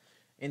last.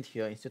 And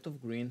here instead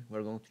of green,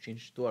 we're going to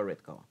change it to a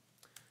red color.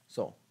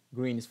 So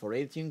green is for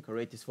editing,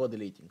 red is for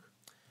deleting.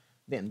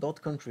 Then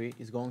dot country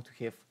is going to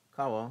have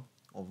color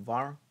of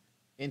var,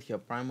 and here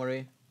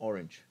primary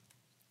orange.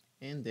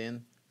 And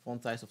then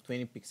font size of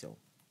 20 pixel,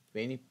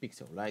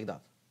 like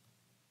that.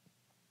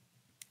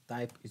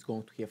 Type is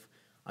going to have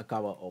a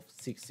color of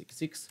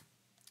 666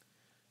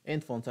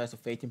 and font size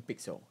of 18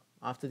 pixel.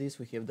 After this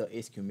we have the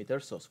SQ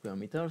meters, so square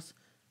meters,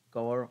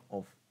 color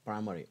of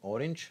primary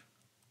orange,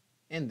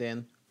 and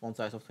then font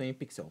size of 20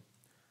 pixel.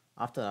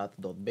 After that,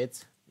 dot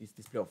beds is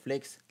display of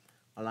flex,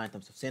 align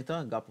items of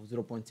center, gap of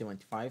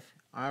 0.75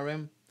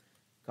 RM,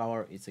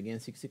 color is again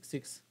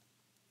 666,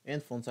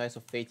 and font size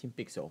of 18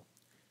 pixel.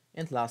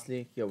 And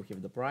lastly, here we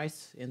have the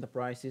price, and the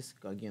price is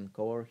again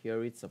color,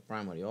 here it's a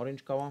primary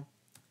orange color,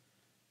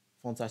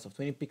 font size of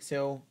 20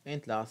 pixel,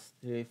 and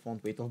lastly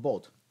font weight of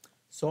both.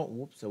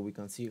 So we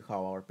can see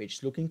how our page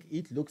is looking.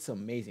 It looks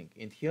amazing.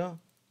 And here,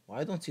 well,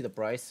 I don't see the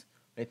price.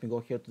 Let me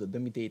go here to the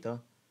dummy data.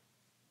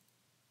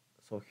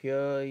 So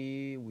here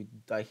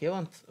I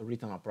haven't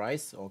written a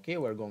price. Okay,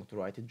 we're going to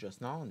write it just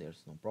now, and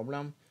there's no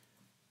problem.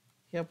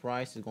 Here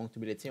price is going to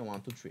be, let's say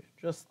 1, 2, 3,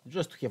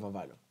 just to have a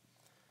value.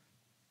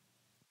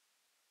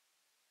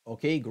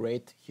 Okay,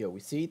 great. Here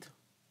we see it.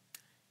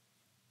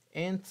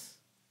 And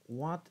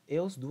what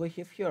else do I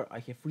have here? I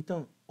have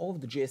written all of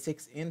the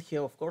JSX, and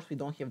here of course we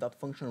don't have that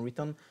function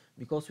written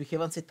because we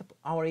haven't set up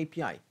our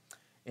API.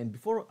 And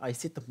before I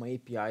set up my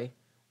API,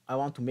 I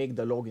want to make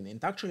the login,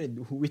 and actually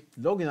with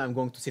login I'm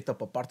going to set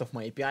up a part of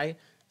my API.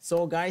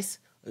 So guys,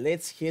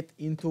 let's head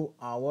into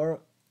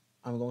our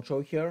I'm going to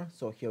show here.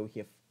 So here we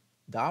have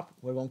the app.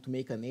 We're going to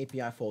make an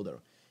API folder.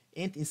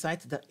 And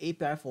inside the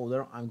API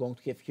folder, I'm going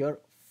to have here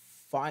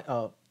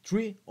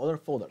three other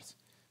folders.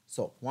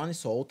 So one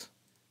is auth,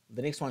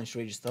 the next one is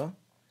register,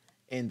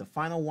 and the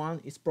final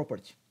one is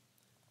property.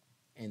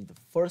 And the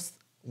first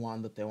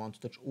one that I want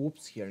to touch,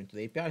 here into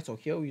the API. So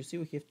here you see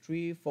we have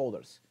three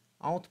folders,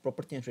 auth,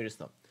 property, and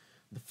register.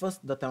 The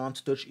first that I want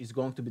to touch is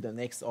going to be the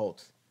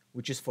Next-Auth,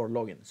 which is for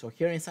login. So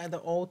here inside the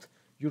auth,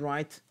 you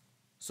write,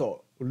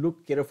 so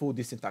look careful,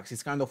 this syntax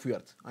is kind of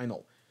weird, I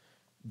know.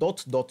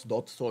 Dot, dot,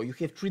 dot, so you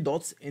have three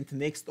dots and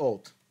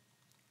Next-Auth.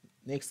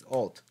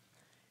 Next-Auth.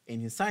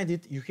 And inside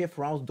it, you have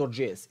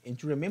route.js.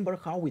 And you remember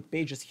how with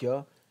pages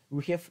here,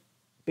 we have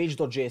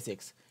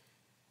page.jsx.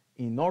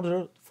 In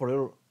order for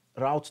your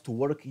route to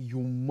work, you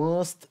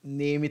must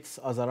name it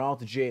as a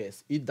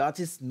route.js. That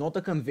is not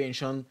a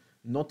convention,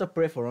 not a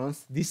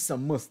preference, this is a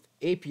must.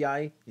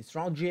 API is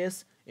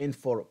route.js, and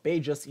for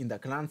pages in the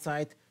client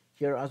side,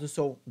 here as you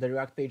saw, the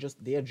React pages,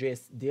 they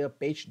are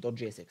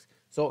page.jsx.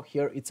 So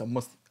here it's a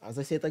must. As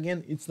I said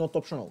again, it's not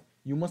optional.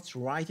 You must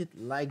write it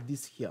like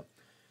this here.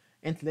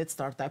 And let's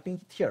start typing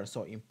it here.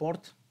 So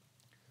import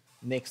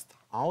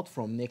Next-Auth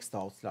from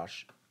Next-Auth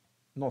slash,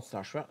 not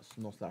slash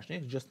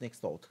next, just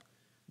Next-Auth.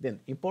 Then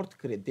import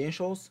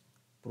credentials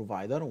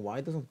provider.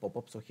 Why doesn't pop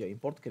up? So here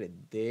import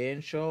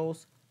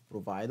credentials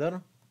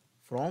provider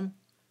from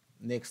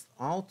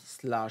Next-Auth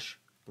slash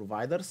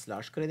provider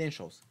slash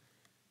credentials.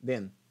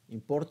 Then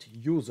import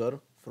user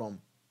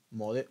from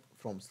model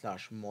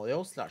slash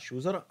model slash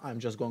user. I'm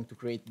just going to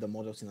create the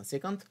models in a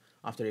second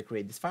after I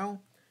create this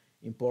file.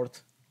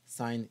 Import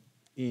sign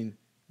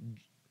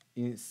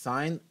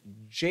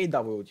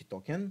JWT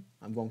token.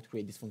 I'm going to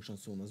create this function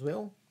soon as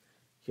well.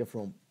 Here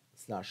from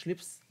slash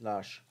lips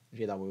slash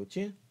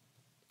JWT.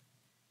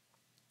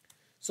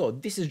 So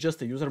this is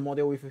just a user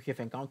model. If you have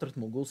encountered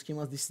Mogul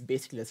schemas, this is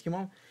basically a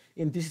schema,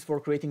 and this is for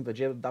creating the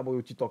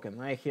JWT token.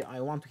 I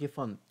want to have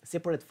a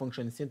separate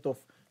function instead of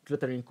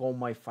cluttering all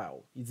my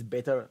file. It's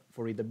better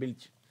for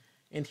readability.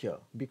 And here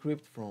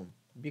bcrypt from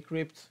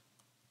bcrypt,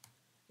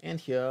 and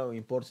here we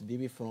import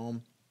db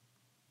from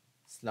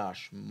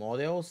slash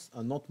models,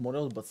 not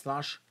models, but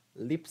slash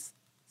lips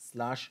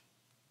slash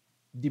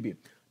db.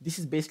 This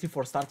is basically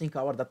for starting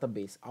our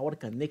database, our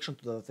connection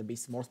to the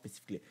database more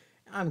specifically.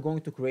 I'm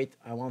going to create,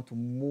 I want to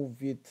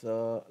move it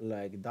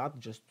like that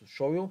just to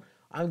show you.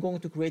 I'm going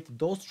to create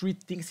those three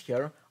things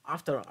here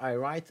after I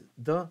write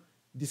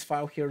this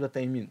file here that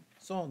I mean.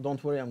 So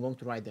don't worry, I'm going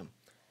to write them.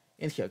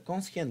 And here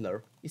const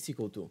handler is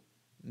equal to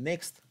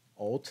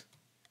Next-Auth,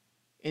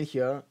 and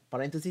here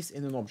parentheses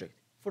and an object.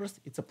 First,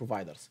 it's a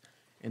providers.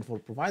 And for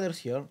providers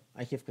here,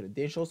 I have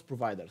credentials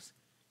providers.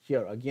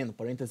 Here again,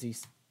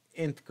 parentheses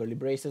and curly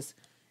braces,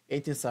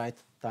 and inside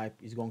type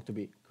is going to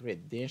be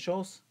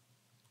credentials,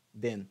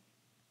 then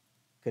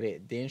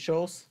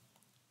credentials,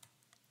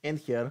 and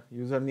here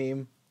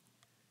username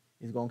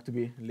is going to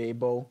be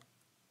label,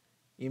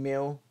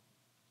 email,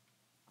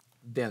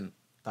 then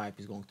type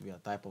is going to be a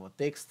type of a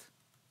text,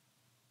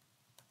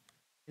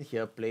 and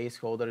here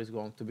placeholder is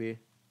going to be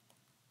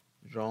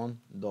John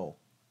Doe.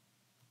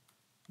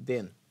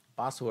 Then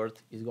password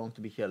is going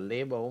to be here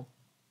label,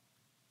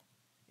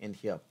 and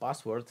here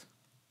password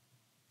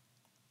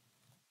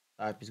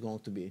type is going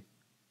to be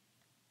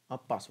a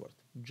password,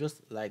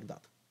 just like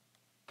that.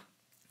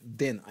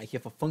 Then I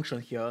have a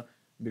function here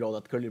below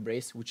that curly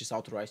brace, which is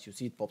authorized. You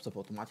see it pops up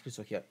automatically.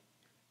 So here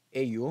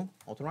AU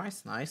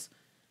authorized, nice.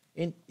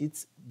 And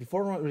it's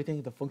before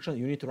writing the function,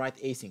 you need to write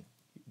async.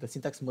 The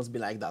syntax must be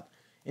like that.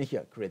 And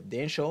here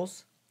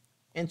credentials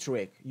and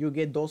track. You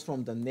get those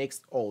from the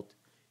Next-Auth.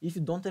 If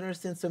you don't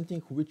understand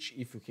something, which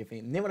if you have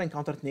never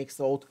encountered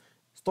Next-Auth,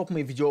 stop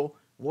my video,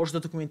 watch the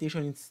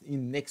documentation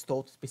in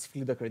Next-Auth,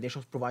 specifically the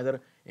credentials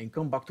provider, and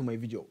come back to my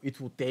video.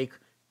 It will take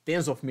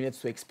tens of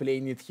minutes to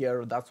explain it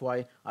here. That's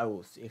why I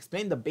will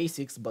explain the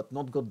basics, but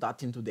not go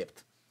that into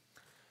depth.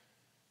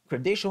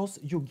 Credentials,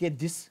 you get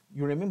this.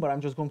 You remember,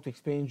 I'm just going to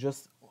explain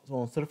just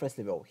on surface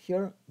level.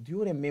 Here, do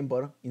you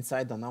remember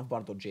inside the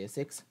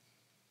navbar.jsx?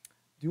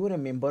 Do you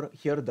remember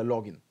here the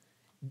login?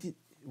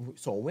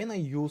 So when I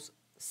use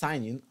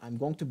sign in, I'm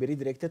going to be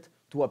redirected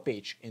to a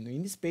page, and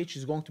in this page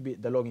is going to be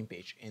the login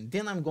page, and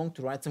then I'm going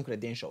to write some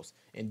credentials,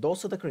 and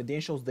those are the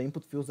credentials, the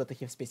input fields that I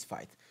have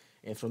specified.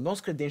 And from those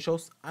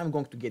credentials, I'm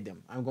going to get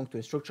them. I'm going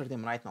to structure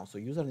them right now. So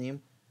username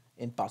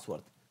and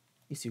password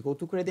is equal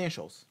to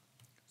credentials.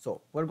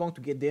 So we're going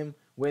to get them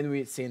when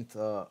we send,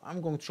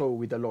 I'm going to show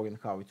with the login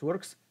how it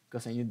works,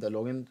 because I need the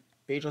login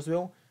page as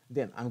well.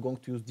 Then I'm going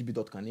to use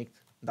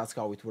db.connect. That's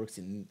how it works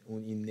in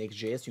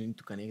Next.js. You need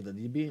to connect the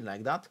db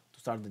like that to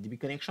start the db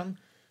connection.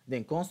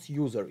 Then const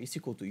user is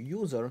equal to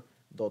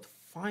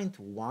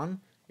user.find1,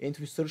 and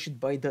we search it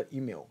by the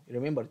email.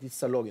 Remember, this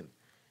is a login.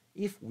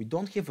 If we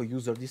don't have a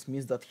user, this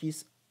means that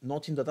he's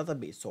not in the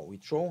database. So we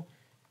throw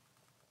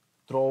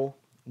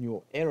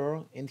new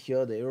error, and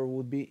here the error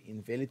would be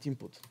invalid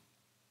input.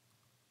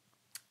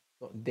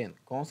 So then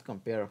const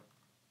compare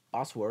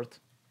password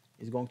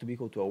is going to be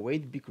equal to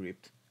await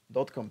bcrypt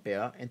dot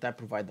compare, and I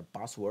provide the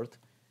password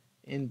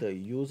and the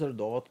user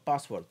dot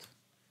password.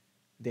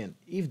 Then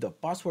if the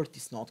password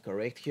is not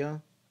correct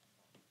here,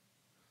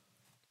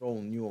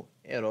 throw new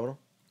error,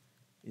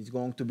 it's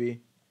going to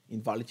be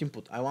invalid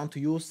input. I want to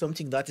use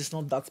something that is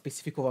not that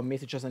specific of a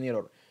message as an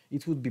error.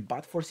 It would be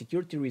bad for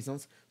security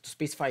reasons to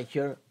specify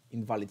here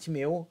invalid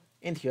email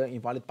and here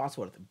invalid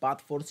password.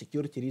 But for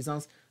security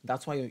reasons,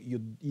 that's why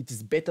it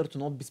is better to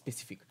not be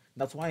specific.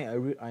 That's why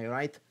I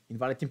write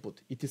invalid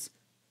input. It is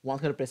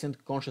 100%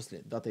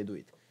 consciously that I do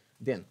it.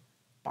 Then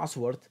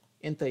password,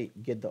 and I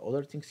get the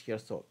other things here.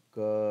 So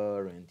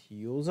current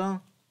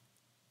user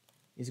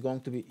is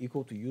going to be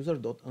equal to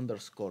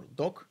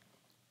user._doc.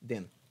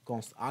 Then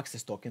const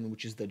access token,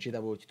 which is the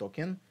JWT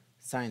token,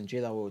 sign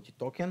JWT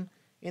token,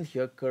 and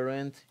here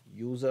current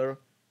user,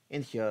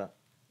 and here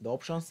the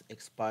options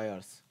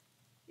expires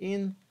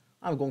in,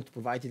 I'm going to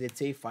provide it, let's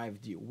say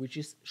 5D, which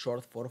is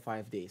short for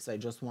 5 days. I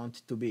just want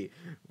it to be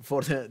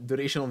for the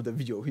duration of the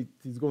video. It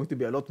is going to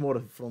be a lot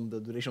more from the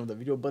duration of the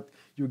video, but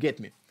you get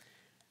me.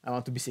 I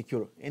want to be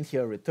secure. And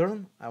here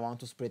return, I want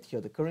to spread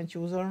here the current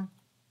user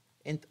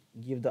and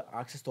give the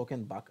access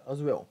token back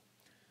as well.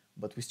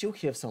 But we still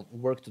have some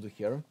work to do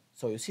here.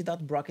 So you see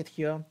that bracket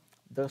here,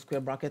 the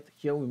square bracket,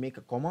 here we make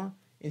a comma,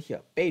 and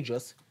here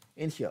pages,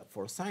 and here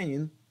for sign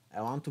in,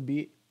 I want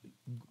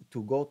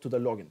to go to the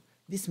login.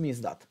 This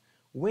means that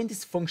when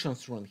these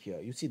functions run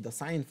here, you see the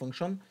sign in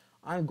function,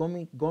 I'm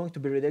going to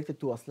be redirected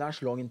to a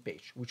 /login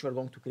page, which we're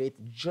going to create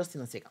just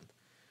in a second.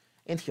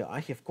 And here I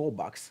have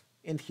callbacks,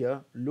 and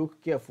here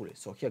look carefully.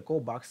 So here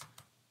callbacks,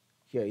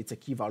 here it's a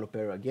key value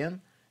pair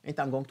again, and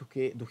I'm going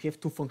to have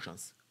two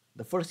functions.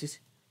 The first is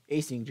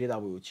async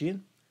JWT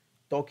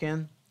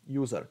token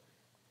user,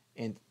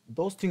 and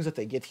those things that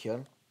I get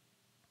here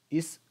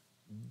is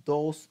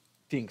those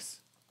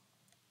things.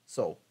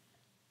 So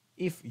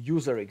if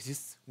user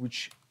exists,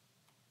 which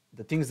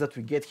the things that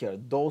we get here,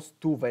 those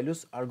two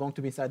values are going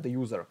to be inside the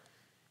user,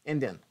 and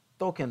then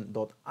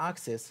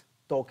token.access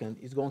token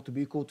is going to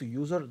be equal to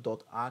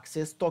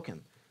user.access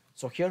token.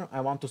 So here I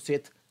want to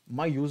set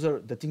my user,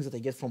 the things that I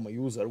get from my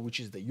user, which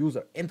is the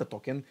user and the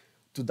token,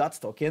 to that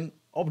token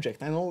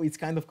object. I know it's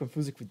kind of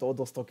confusing with all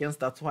those tokens.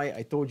 That's why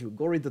I told you,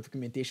 go read the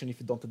documentation if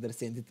you don't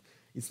understand it.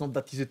 It's not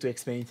that easy to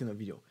explain it in a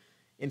video.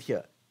 And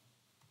here,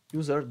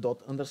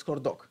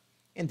 user._doc.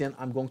 And then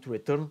I'm going to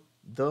return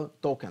the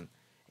token.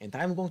 And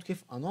I'm going to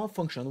give another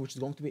function, which is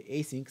going to be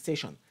async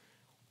session.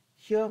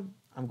 Here,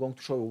 I'm going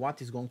to show you what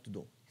it's going to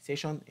do.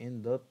 Session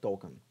and the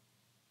token.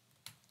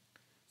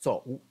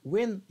 So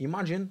when,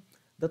 imagine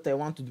that I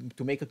want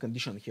to make a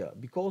condition here,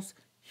 because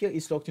here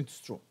it's locked into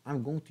true.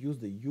 I'm going to use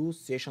the use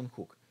session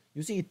hook.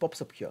 You see it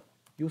pops up here,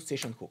 use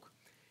session hook.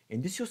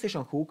 And this use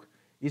session hook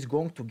is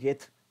going to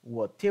get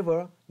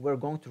whatever we're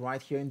going to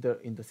write here in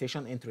the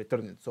session and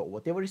return it. So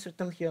whatever is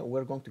returned here,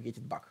 we're going to get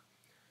it back.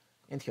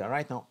 And here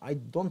right now, I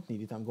don't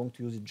need it. I'm going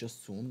to use it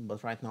just soon,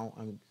 but right now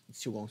I'm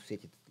still going to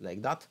set it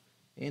like that.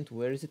 And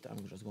where is it? I'm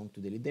just going to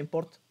delete the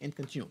import and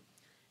continue.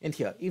 And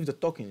here, if the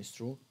token is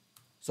true,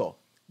 so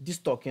this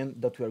token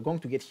that we are going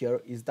to get here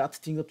is that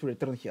thing that we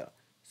return here.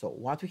 So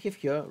what we have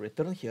here,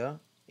 return here,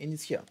 and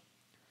it's here.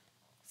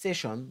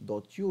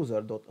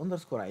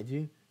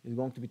 Session.user._id is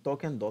going to be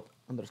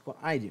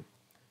token._id.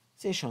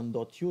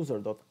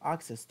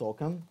 Session.user.access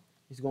token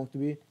is going to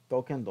be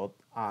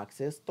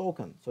token.access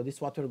token. So this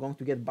is what we're going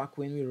to get back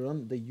when we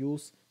run the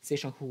use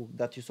session hook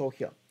that you saw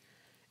here.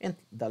 And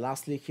the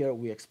lastly here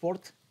we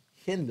export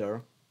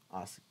handler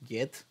as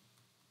get,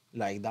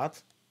 like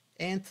that,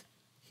 and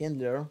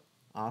handler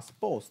as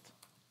post.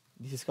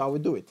 This is how we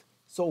do it.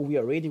 So we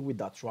are ready with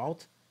that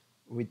route,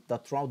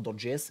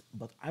 route.js,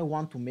 but I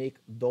want to make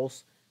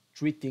those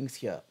three things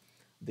here: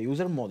 the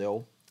user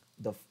model,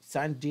 the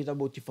signed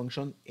JWT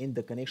function, and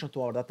the connection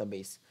to our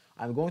database.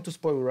 I'm going to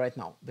spoil you right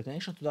now. The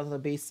connection to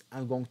database,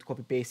 I'm going to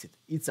copy paste it.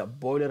 It's a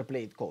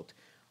boilerplate code.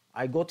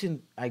 I got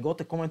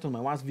a comment on my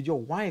last video,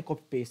 why I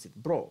copy paste it,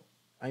 bro.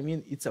 I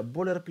mean, it's a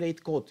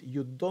boilerplate code.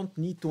 You don't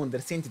need to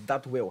understand it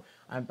that well.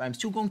 I'm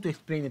still going to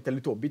explain it a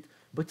little bit,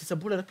 but it's a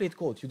boilerplate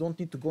code. You don't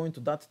need to go into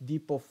that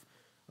deep of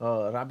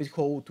rabbit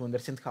hole to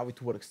understand how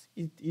it works.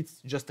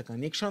 It's just a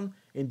connection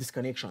and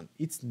disconnection.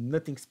 It's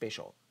nothing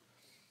special.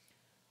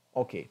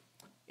 Okay,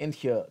 and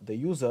here the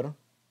user,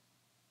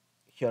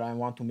 here I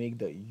want to make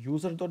the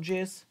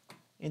user.js,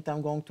 and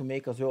I'm going to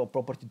make as well a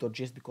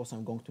property.js because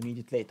I'm going to need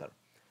it later.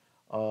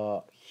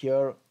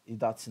 Here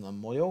that's in a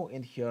model,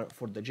 and here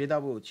for the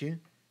JWT,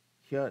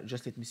 here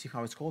just let me see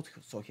how it's called.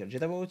 So here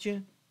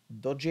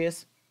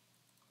JWT.js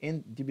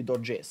and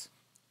db.js.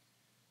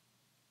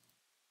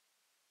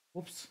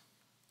 Oops.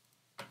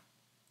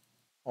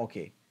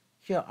 Okay,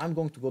 here I'm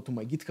going to go to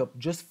my GitHub.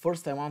 Just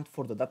first I want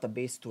for the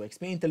database to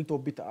explain it a little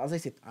bit. As I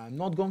said, I'm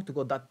not going to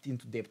go that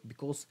into depth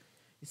because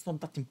it's not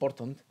that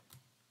important.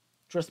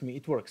 Trust me,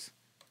 it works.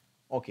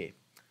 Okay,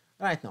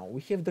 right now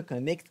we have the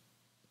connect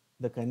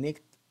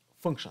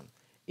function.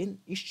 And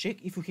it's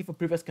check if you have a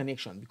previous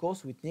connection,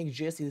 because with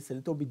Next.js it is a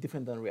little bit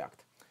different than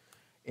React.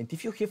 And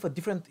if you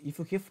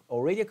have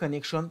already a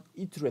connection,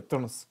 it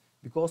returns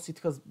because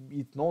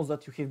it knows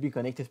that you have been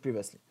connected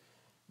previously.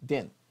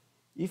 Then,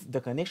 if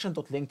the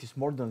connection.length is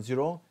more than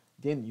 0,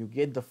 then you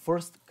get the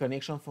first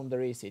connection from the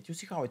array state. You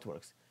see how it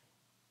works.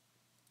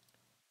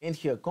 And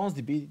here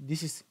const.db,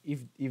 this is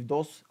if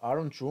those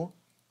aren't true,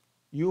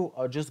 you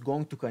are just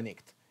going to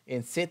connect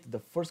and set the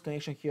first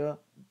connection here,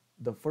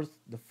 the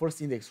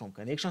first index from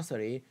connections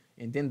array,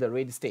 and then the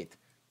array state.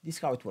 This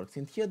is how it works.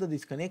 And here the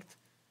disconnect,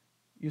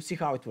 you see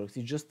how it works.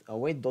 It's just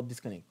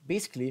await.disconnect.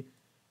 Basically,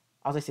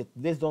 as I said,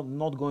 let's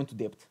not go into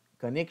depth.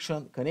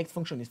 Connect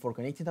function is for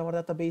connecting our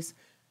database.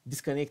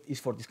 Disconnect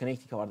is for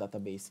disconnecting our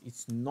database.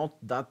 It's not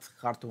that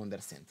hard to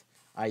understand.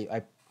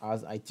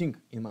 As I think,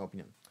 in my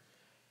opinion.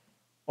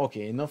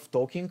 Okay, enough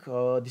talking.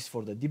 This is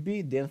for the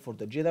DB. Then for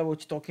the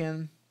JWT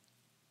token,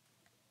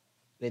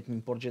 let me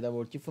import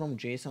JWT from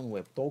JSON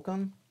Web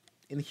Token.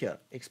 And here,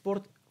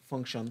 export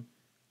function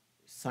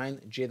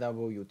sign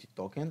JWT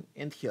token.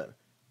 And here,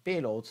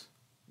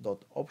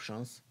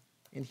 payload.options.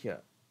 And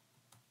here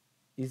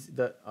is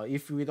the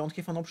if we don't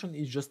have an option,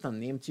 it's just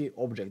an empty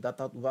object.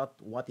 That's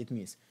what it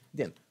means.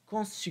 Then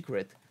const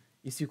secret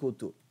is equal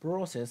to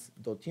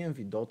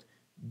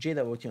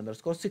process.env.jwt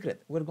underscore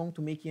secret. We're going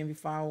to make env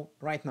file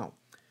right now.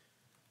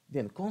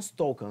 Then const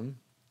token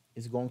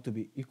is going to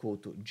be equal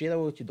to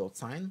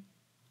jwt.sign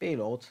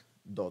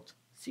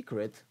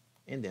payload.secret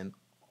and then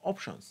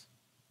options.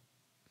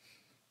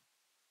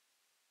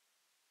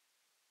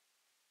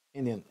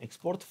 And then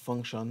export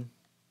function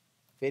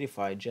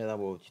verify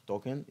JWT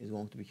token is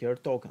going to be here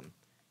token.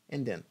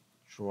 And then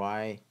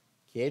try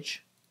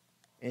catch,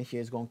 and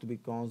here is going to be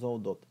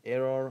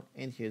console.error,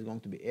 and here is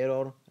going to be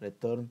error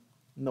return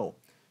no.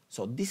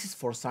 So this is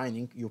for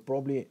signing. You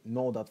probably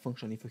know that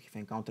function if you have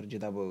encountered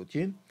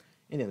JWT.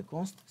 And then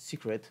const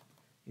secret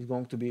is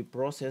going to be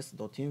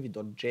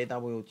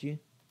process.env.jwt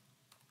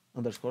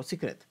underscore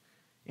secret.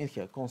 And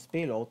here const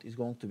payload is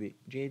going to be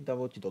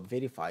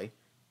jwt.verify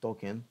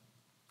token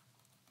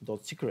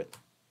dot secret.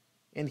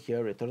 And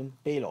here return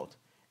payload.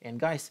 And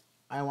guys,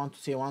 I want to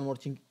say one more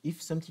thing.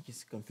 If something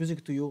is confusing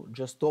to you,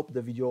 just stop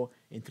the video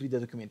and read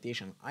the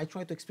documentation. I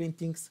try to explain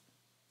things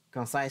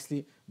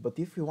concisely, but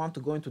if you want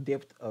to go into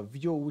depth, a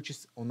video which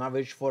is on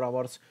average 4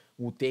 hours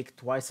will take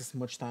twice as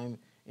much time,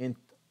 and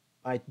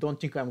I don't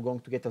think I'm going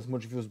to get as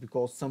much views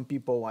because some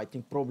people, I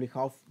think probably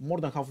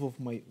more than half of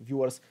my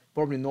viewers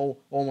probably know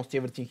almost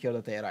everything here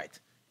that I write.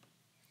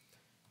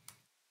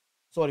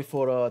 Sorry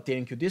for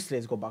telling you this.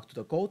 Let's go back to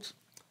the code.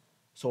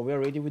 So we are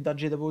ready with that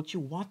JWT.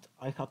 What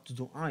I have to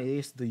do?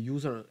 Yes, the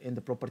user and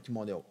the property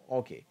model.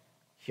 Okay,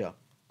 here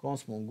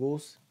const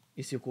mongoose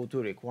is equal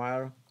to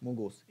require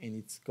mongoose, and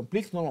it's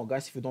completely normal,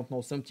 guys. If you don't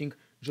know something,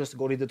 just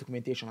go read the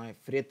documentation. I've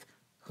read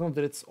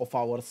hundreds of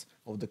hours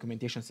of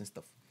documentations and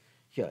stuff.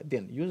 Here,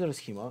 then user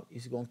schema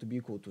is going to be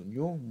equal to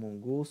new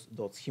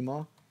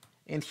mongoose.schema,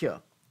 and here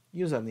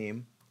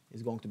username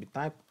is going to be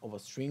type of a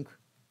string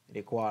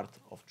required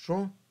of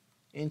true,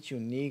 and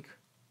unique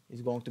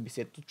is going to be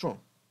set to true.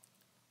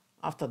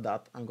 After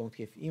that, I'm going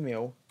to have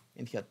email,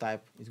 and here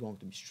type is going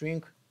to be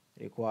string,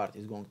 required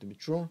is going to be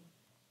true,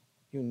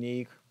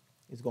 unique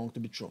is going to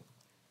be true.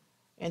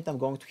 And I'm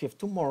going to have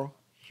two more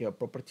here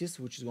properties,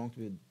 which is going to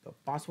be the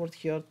password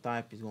here,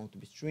 type is going to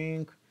be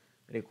string,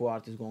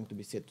 required is going to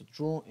be set to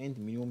true, and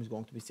minimum is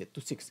going to be set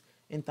to 6.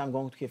 And I'm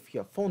going to have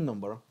here phone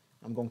number.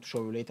 I'm going to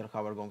show you later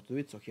how we're going to do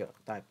it. So here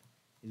type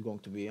is going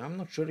to be, I'm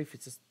not sure if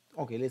it's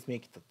okay, let's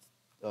make it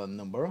a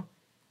number.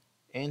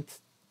 And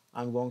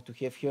I'm going to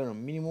have here a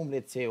minimum,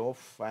 let's say of,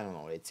 I don't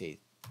know, let's say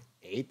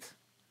 8.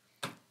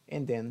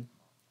 And then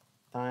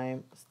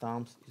time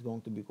stamps is going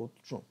to be equal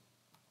to true.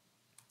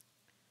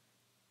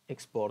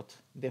 Export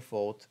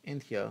default,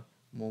 and here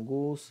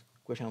mongoose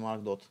question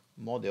mark dot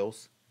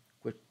models,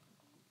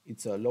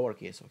 it's a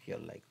lowercase, so here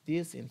like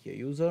this, and here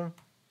user.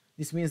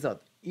 This means that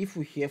if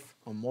we have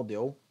a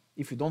model,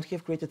 if you don't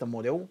have created a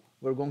model,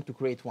 we're going to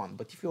create one.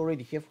 But if you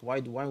already have, why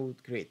would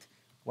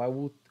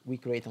we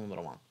create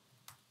another one?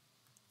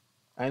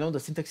 I know the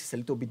syntax is a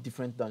little bit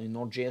different than in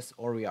Node.js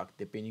or React,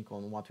 depending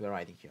on what we're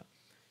writing here.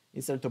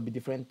 It's a little bit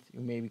different.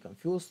 You may be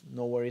confused.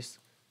 No worries.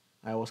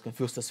 I was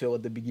confused as well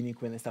at the beginning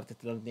when I started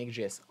to learn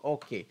Next.js.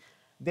 Okay,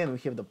 then we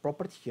have the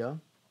property here.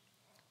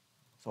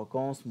 So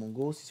const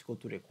mongoose is equal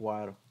to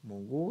require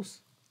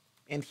mongoose,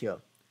 and here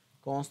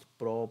const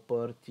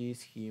property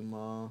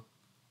schema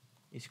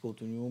is equal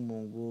to new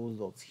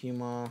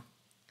mongoose.schema,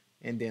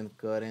 and then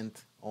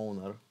current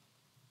owner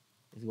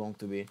is going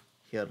to be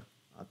here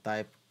a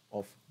type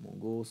of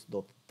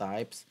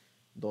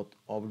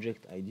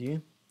mongoose.types.object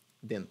id.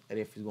 Then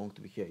ref is going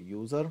to be here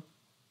user.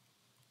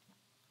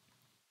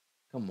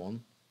 Come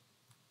on,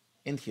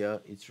 and here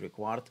it's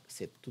required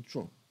set to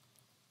true,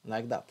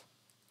 like that.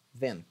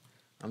 Then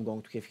I'm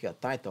going to have here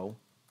title.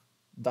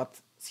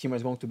 That schema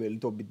is going to be a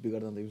little bit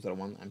bigger than the user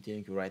one, I'm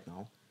telling you right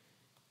now.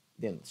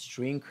 Then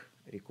string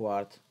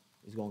required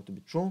is going to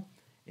be true.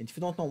 And if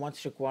you don't know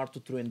what's required to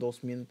true and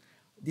those mean,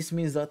 this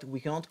means that we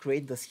cannot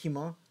create the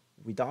schema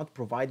without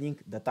providing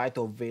the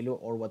title value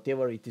or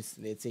whatever it is.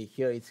 Let's say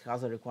here it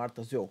has a required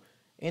as well.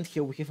 And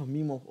here we have a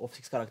minimum of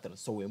 6 characters.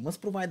 So we must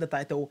provide the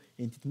title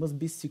and it must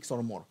be 6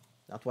 or more.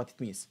 That's what it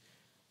means.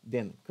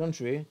 Then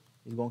country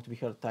is going to be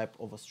here type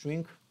of a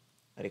string.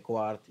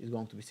 Required is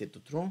going to be set to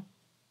true.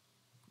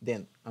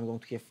 Then I'm going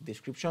to have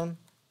description,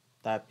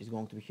 type is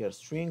going to be here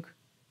string,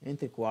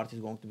 and required is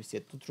going to be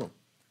set to true.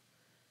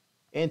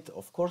 And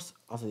of course,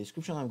 as a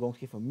description, I'm going to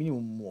have a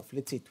minimum of,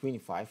 let's say,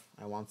 25.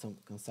 I want some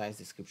concise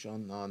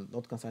description,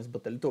 not concise,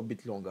 but a little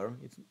bit longer.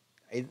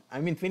 I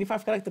mean,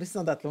 25 characters is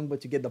not that long,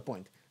 but you get the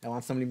point. I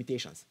want some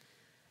limitations.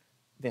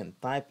 Then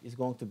type is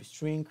going to be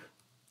string,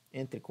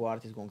 and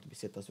required is going to be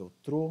set as well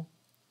true.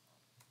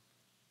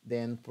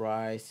 Then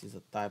price is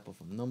a type of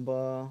a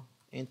number,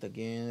 and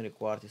again,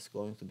 required is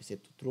going to be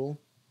set to true.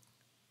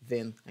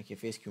 Then I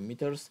have SQ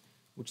meters,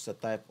 which is a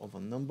type of a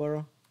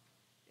number,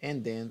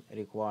 and then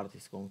required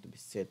is going to be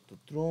set to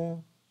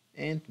true,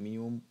 and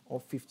minimum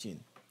of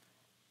 15.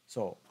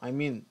 So I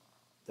mean,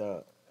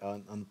 the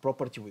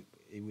property with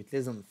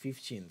less than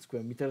 15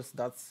 square meters,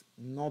 that's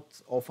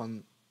not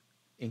often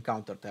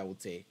encountered, I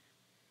would say.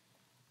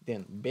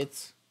 Then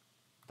bits,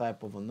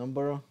 type of a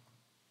number,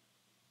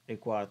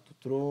 required to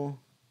true,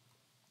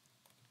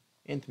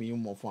 and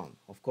minimum of 1.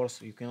 Of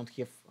course, you cannot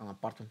have an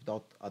apartment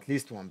without at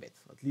least one bed,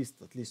 at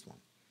least one.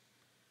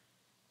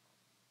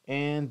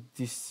 And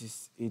this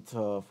is it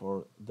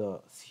for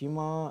the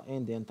schema.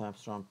 And then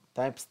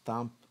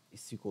timestamp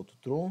is equal to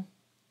true.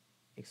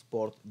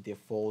 Export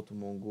default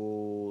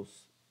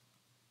mongoose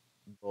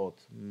dot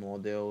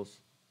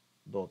models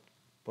dot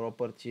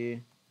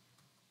property,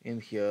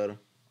 and here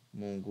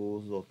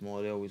mongoose dot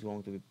model is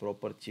going to be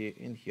property,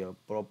 and here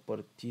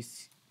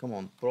properties,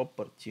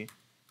 property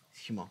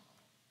schema.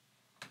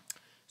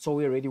 So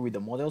we're ready with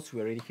the models,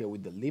 we're ready here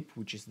with the lib,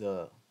 which is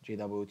the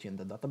JWT and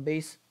the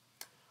database.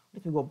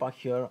 Let me go back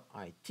here.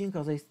 I think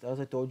as I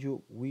told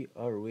you, we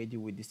are ready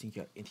with this thing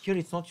here. And here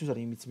it's not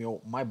username, it's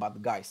email. My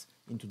bad, guys.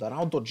 Into the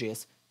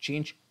round.js,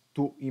 change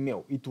to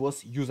email. It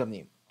was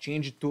username.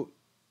 Change it to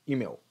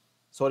email.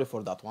 Sorry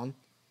for that one.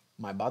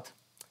 My bad.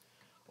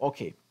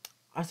 Okay.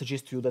 I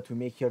suggest to you that we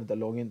make here the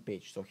login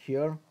page. So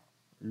here,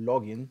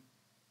 login,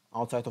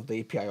 outside of the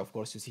API, of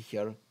course, you see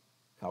here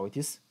how it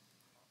is.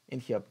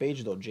 And here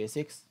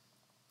page.jsx,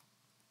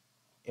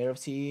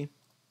 rfce,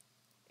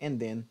 and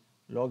then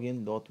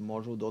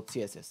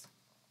login.module.css.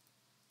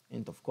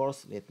 And of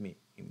course, let me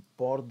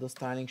import the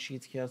styling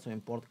sheets here. So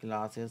import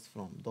classes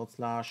from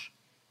 /,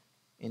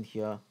 and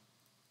here,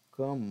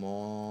 come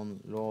on,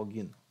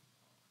 login.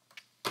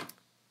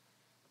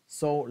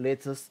 So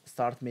let us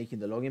start making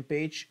the login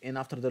page. And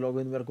after the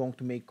login, we're going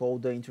to make all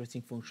the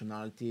interesting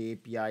functionality,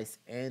 APIs,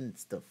 and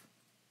stuff.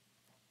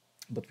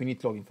 But we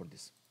need login for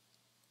this.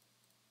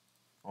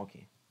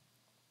 Okay.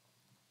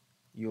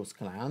 Use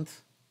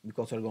client,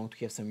 because we're going to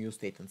have some use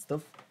state and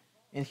stuff.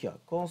 And here,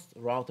 const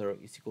router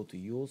is equal to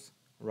use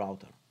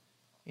router.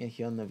 And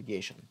here,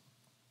 navigation.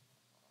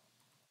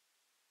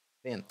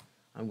 Then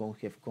I'm going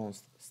to have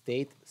const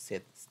state,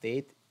 set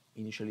state.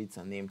 Initially, it's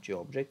an empty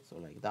object, so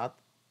like that.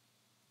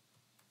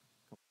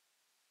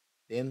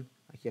 Then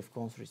I have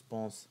const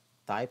response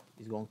type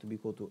is going to be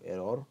equal to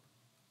error.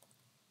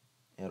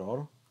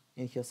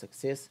 And here,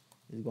 success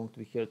is going to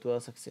be here to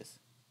a success.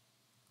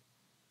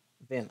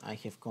 Then I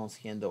have const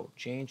handle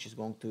change is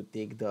going to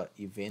take the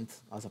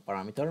event as a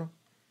parameter.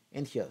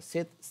 And here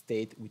set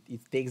state,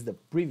 it takes the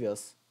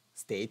previous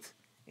state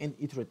and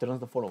it returns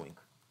the following.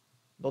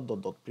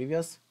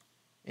 Previous,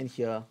 and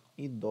here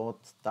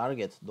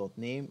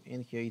it.target.name,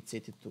 and here it's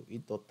set it to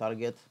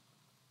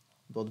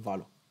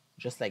it.target.value,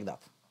 just like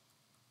that.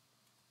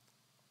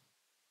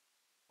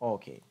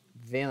 Okay,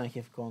 then I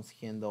have const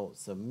handle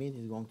submit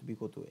is going to be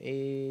equal to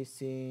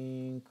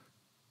async,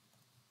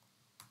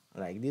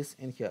 like this,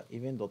 and here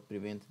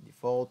event.prevent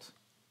default,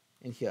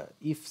 and here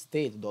if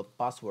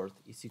state.password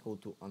is equal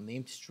to an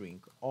empty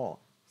string, or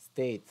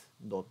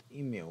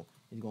state.email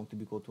is going to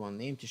be equal to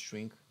an empty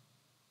string,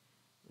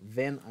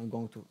 then I'm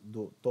going to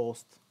do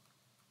toast.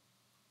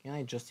 Can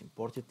I just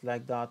import it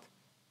like that?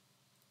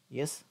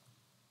 Yes,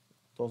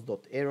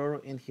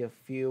 toast.error, and here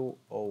fill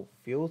all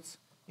fields,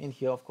 and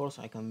here of course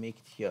I can make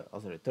it here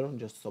as a return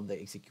just to stop the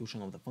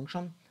execution of the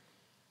function.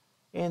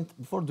 And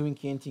before doing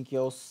anything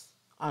else,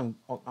 I'm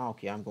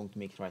going to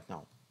make it right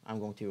now. I'm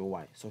going to tell you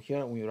why. So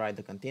here we write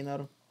the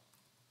container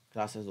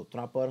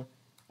classes.wrapper.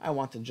 I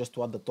wanted just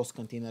to add the toast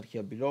container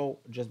here below,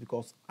 just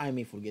because I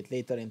may forget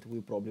later and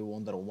we probably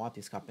wonder what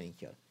is happening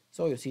here.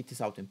 So you see it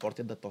is auto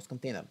imported the toast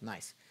container.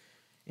 Nice.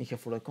 And here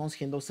for the const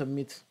handle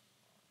submit,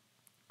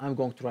 I'm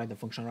going to write the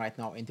function right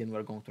now, and then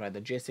we're going to write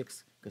the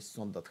JSX because it's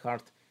not that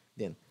hard.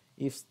 Then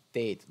if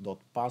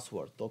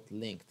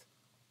state.password.length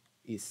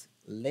is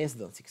less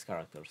than 6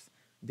 characters,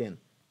 then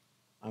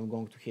I'm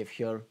going to have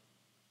here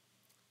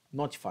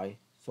notify.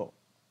 So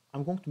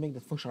I'm going to make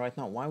that function right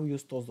now. Why we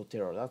use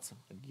toast.error? That's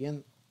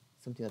again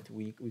something that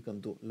we can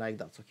do like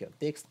that. So here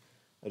text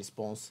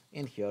response,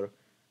 and here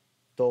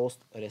toast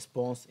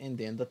response, and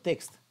then the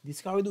text. This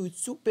is how we do it.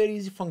 Super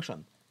easy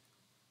function.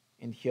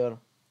 And here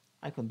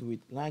I can do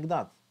it like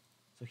that.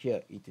 So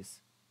here it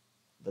is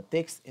the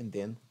text and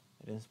then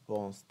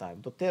response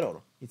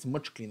type.error. It's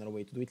much cleaner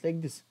way to do it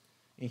like this.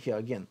 And here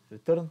again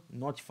return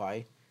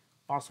notify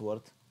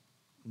password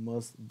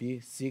must be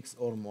 6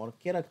 or more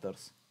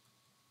characters.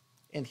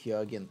 And here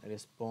again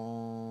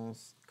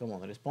response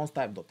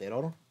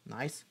type.error.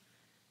 Nice.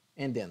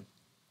 and then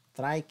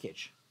try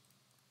catch.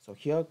 So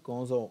here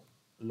console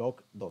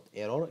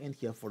log.error, and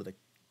here for the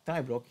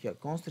try block, here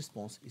const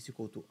response is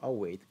equal to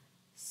await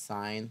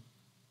sign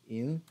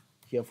in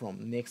here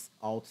from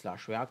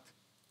Next-Auth / react.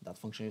 That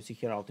function you see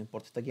here, I'll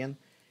import it again.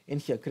 And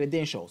here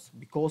credentials,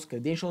 because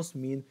credentials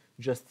mean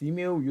just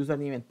email,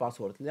 username and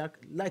password,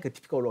 like a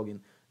typical login.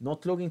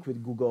 Not logging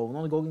with Google,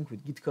 not logging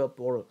with GitHub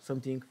or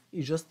something.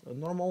 It's just a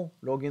normal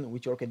login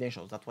with your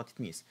credentials. That's what it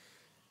means.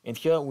 And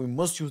here we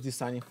must use this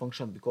sign in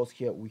function because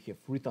here we have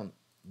written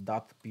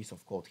that piece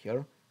of code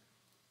here.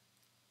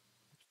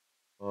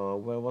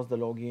 Where was the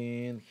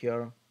login?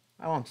 Here.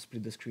 I want to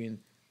split the screen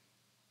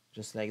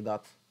just like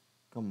that.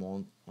 Come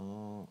on.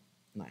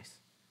 Nice.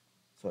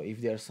 So if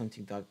there's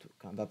something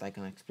that I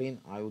can explain,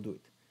 I will do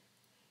it.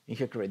 In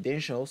here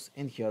credentials,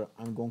 and here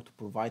I'm going to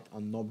provide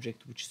an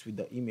object which is with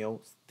the email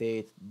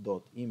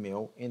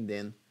state.email, and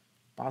then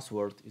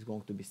password is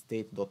going to be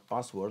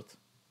state.password,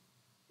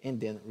 and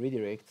then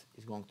redirect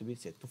is going to be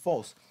set to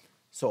false.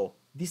 So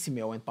this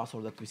email and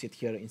password that we set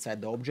here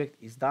inside the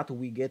object is that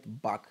we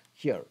get back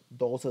here.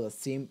 Those are the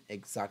same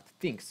exact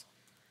things.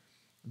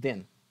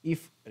 Then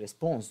if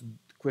response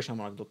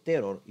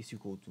 (error) is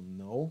equal to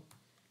no,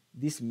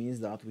 this means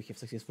that we have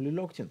successfully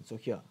logged in. So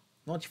here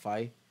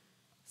notify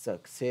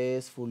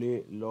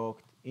successfully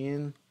logged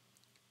in,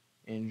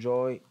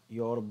 enjoy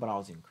your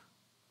browsing,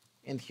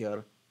 and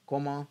here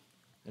comma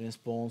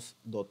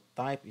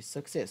response.type is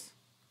success.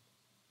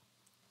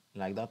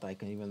 Like that. I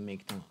can even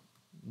make a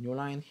new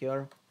line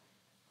here,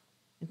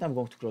 and I'm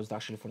going to close it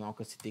actually for now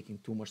because it's taking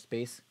too much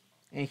space.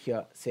 And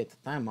here set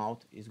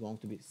timeout is going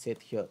to be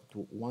set here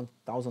to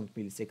 1000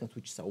 milliseconds,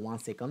 which is a 1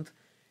 second.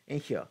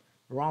 And here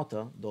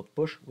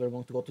router.push, we're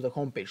going to go to the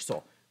home page.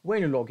 So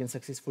when you log in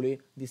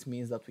successfully, this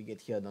means that we get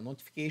here the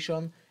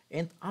notification,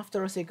 and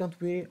after a second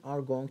we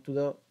are going to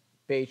the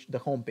page, the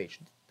home page.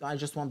 I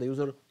just want the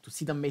user to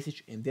see the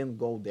message and then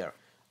go there.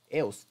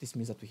 Else, this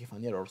means that we have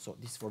an error. So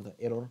this is for the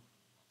error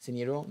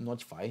scenario.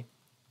 Notify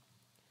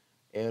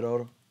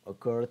error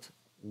occurred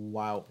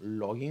while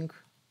logging,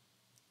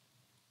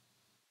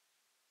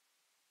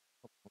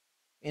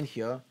 and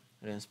here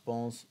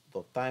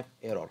response.type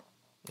error,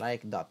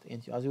 like that.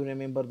 And as you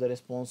remember, the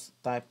response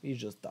type is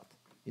just that.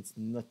 It's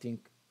nothing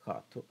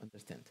hard to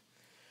understand.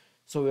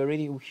 So we're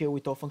ready here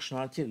with our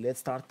functionality. Let's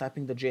start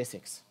typing the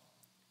JSX.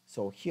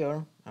 So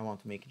here I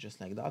want to make it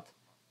just like that.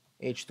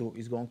 H2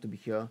 is going to be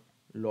here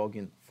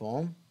login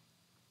form.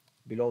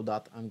 Below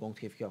that I'm going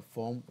to have here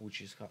form,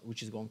 which is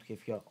going to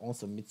have here on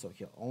submit. So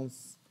here on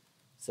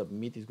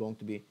submit is going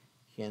to be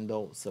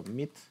handle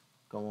submit,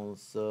 common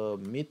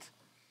submit,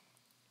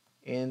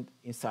 and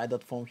inside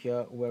that form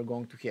here we're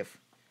going to have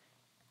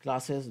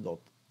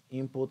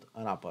classes.input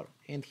wrapper,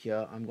 and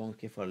here I'm going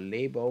to have a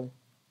label,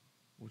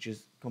 which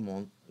is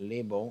common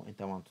label, and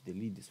I want to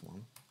delete this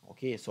one.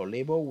 Okay, so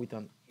label with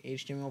an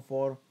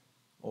HTML4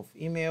 of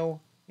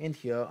email, and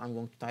here I'm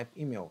going to type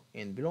email,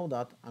 and below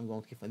that I'm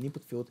going to have an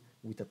input field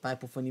with a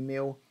type of an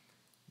email.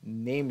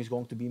 Name is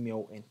going to be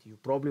email, and you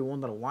probably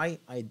wonder why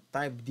I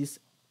type this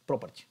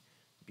property.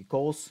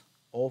 Because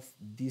of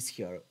this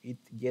here, it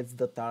gets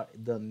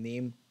the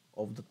name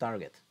of the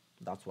target.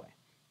 That's why.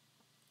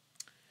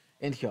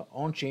 And here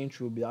on change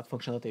will be that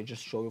function that I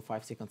just showed you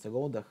 5 seconds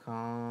ago, the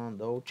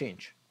handle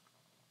change.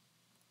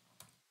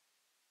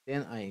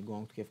 Then I'm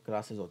going to have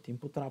classes of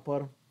input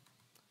wrapper,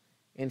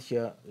 and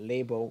here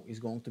label is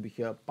going to be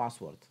here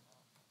password,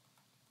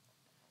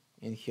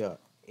 and here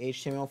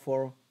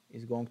HTML4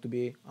 is going to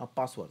be a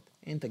password,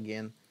 and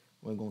again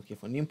we're going to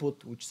have an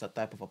input which is a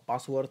type of a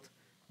password.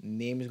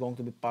 Name is going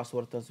to be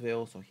password as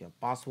well, so here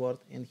password,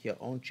 and here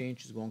on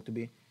change is going to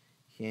be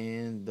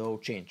handle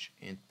change.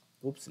 And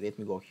oops, let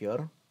me go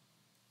here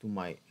to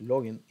my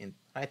login, and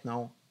right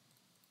now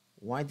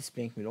why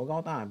displaying me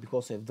logout?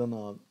 Because I've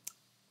done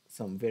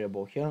some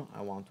variable here.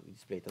 I want to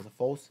display it as a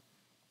false.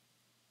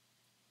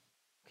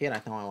 Okay,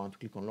 right now I want to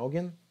click on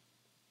login.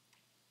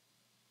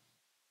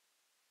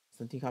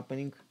 Something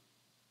happening.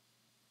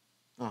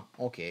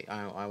 Okay,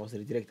 I was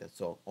redirected,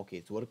 so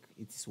okay,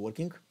 it's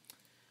working.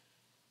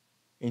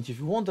 And if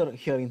you wonder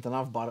here in the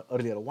navbar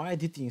earlier why I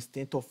did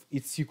instead of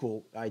its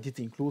equal I did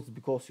includes,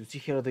 because you see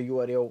here the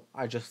URL,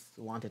 I just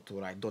wanted to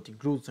write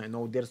 .includes. I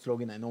know there's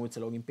login, I know it's a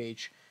login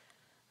page.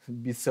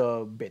 It's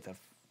better,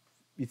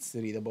 it's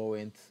readable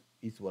and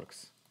it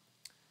works.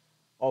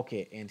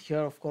 Okay, and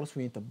here of course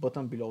we need a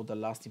button below the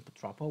last input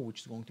wrapper, which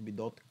is going to be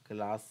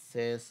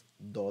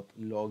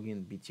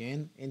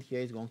 .classes.login_btn, and here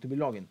is going to be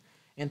login.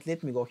 And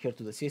let me go here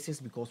to the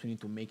CSS because we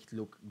need to make it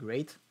look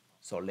great.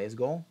 So let's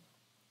go.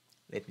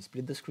 Let me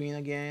split the screen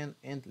again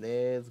and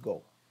let's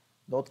go.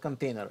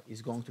 .container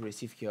is going to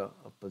receive here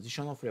a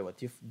position of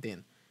relative,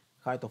 then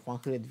height of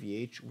 100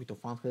 VH, width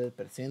of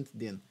 100%,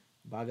 then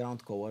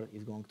background color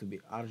is going to be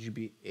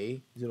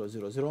RGBA 000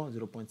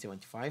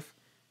 0.75,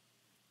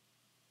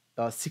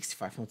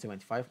 65 not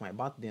 75, my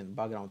bad. Then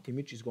background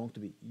image is going to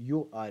be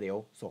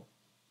URL, so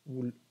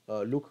we'll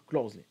look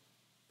closely.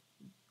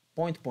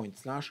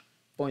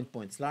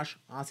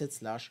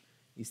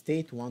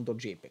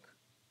 /asset/estate1.jpg.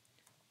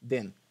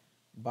 Then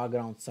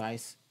background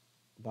size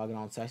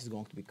background size is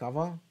going to be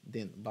cover,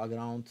 then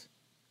background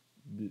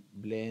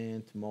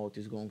blend mode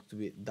is going to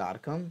be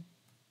darken,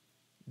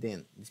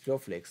 then display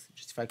of flex,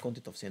 justify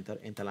content of center,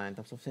 and align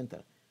tabs of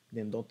center.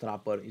 Then dot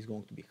wrapper is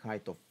going to be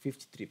height of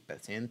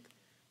 53%,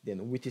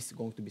 then width is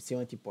going to be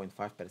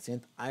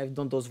 70.5%. I've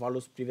done those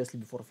values previously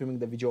before filming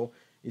the video.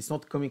 It's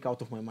not coming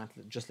out of my mind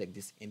just like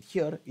this. And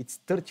here it's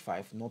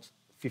 35, not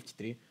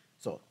 53.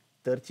 So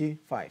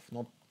 35,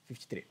 not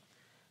 53.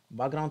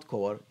 Background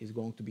color is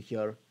going to be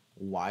here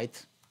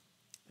white.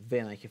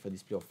 Then I have a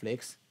display of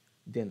flex.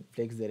 Then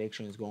flex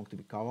direction is going to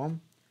be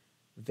column.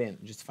 Then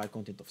justify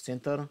content of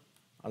center,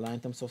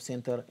 align terms of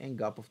center, and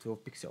gap of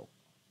 12 pixel.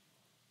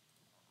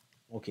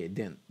 Okay,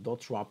 then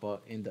dot wrapper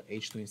and the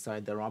H2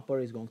 inside the wrapper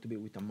is going to be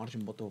with a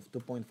margin bottom of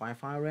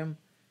 2.5 rem.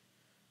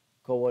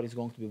 Color is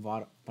going to be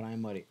var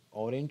primary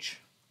orange.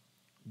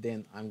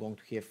 Then I'm going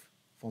to have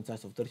font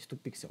size of 32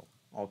 pixel.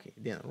 Okay,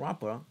 then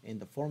wrapper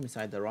and the form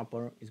inside the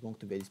wrapper is going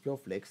to be a display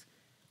of flex.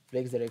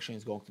 Flex direction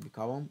is going to be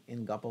column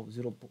and gap of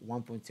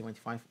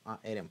 1.75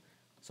 rem.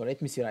 So let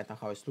me see right now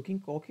how it's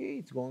looking.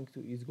 Okay, it's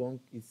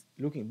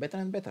looking better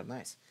and better.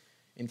 Nice.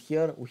 And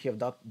here we have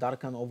that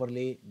darken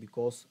overlay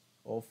because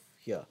of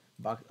here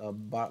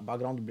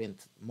background blend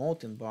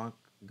mode and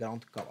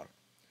background color.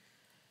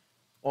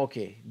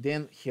 Okay,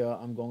 then here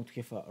I'm going to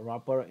have a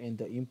wrapper and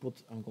the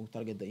input. I'm going to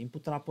target the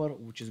input wrapper,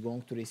 which is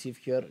going to receive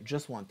here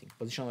just one thing,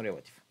 position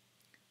relative.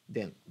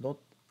 Then dot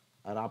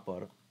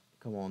wrapper,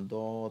 come on,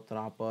 dot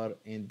wrapper,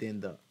 and then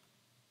the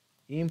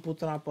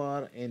input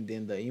wrapper, and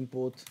then the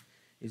input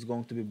is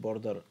going to be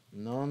border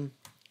none,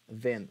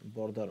 then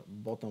border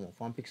bottom of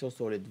 1 pixel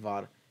solid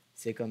var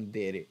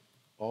secondary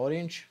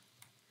orange,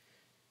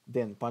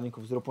 then padding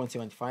of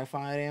 0.75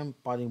 rem,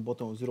 padding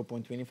bottom of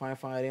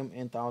 0.25 rem,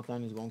 and the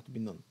outline is going to be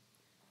none.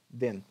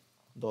 Then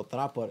dot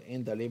wrapper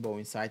and the label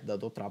inside the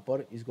dot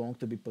wrapper is going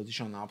to be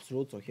position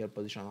absolute, so here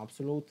position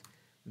absolute.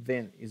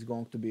 Then is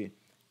going to be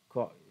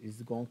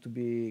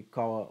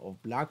color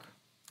of black,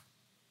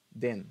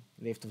 then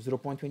left of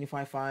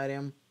 0.25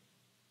 rem,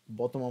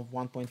 bottom of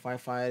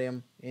 1.5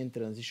 rem, and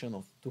transition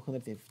of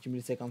 250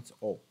 milliseconds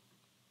O.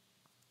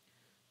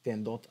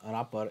 Then dot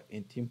wrapper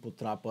and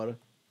input wrapper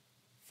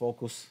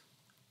focus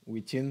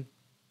within,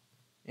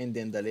 and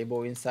then the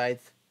label inside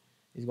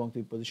is going to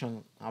be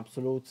position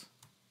absolute.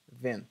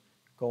 Then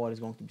color is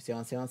going to be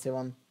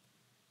 777,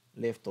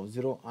 left of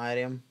 0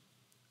 rem,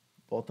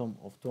 bottom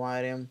of 2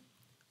 rem,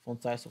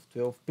 font size of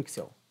 12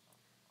 pixel.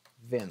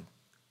 Then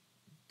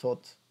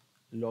dot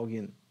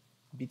login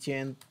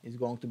btn is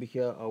going to be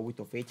here a width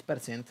of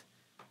 80%,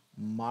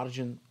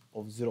 margin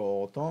of 0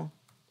 auto.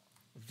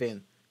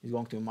 Then is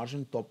going to be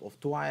margin top of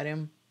 2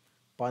 rem,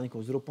 padding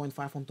of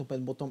 0.5 on top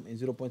and bottom, and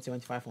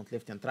 0.75 on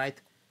left and right.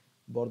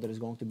 Border is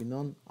going to be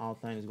none,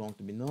 outline is going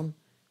to be none.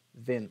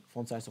 Then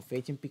font size of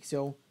 18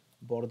 pixel,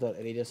 border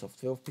radius of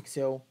 12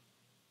 pixel,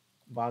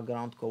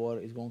 background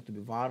color is going to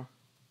be var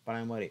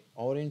primary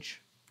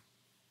orange,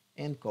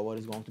 and color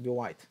is going to be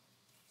white.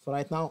 So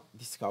right now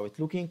this is how it's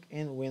looking,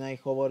 and when I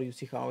hover you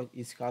see how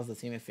it has the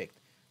same effect.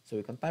 So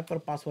you can type your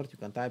password, you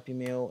can type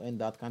email, and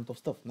that kind of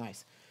stuff.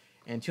 Nice.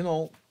 And you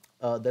know,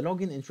 the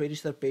login and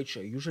register page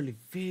are usually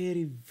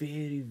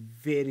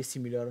very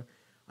similar.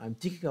 I'm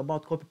thinking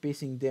about copy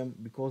pasting them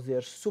because they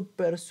are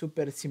super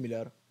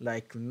similar,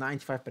 like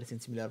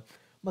 95% similar,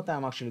 but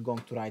I'm actually going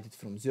to write it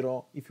from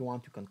zero. If you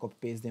want you can copy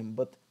paste them,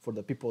 but for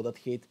the people that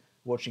hate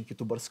watching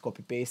YouTubers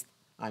copy paste,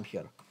 I'm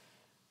here.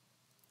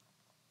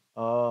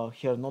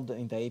 Here not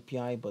in the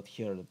API, but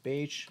here the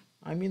page.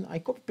 I mean, I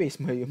copy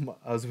paste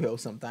as well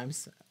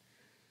sometimes,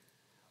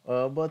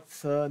 but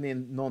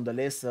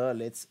nonetheless,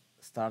 let's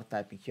start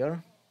typing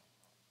here.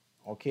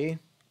 Okay,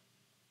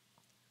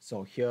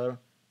 so here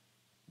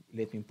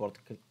let me import.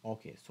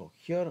 Okay, so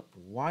here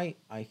why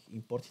I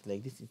imported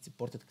like this, it's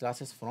imported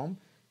classes from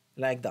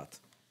like that.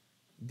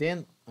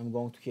 Then I'm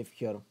going to have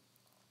here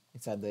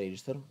inside the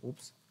register,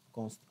 oops,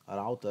 const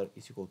router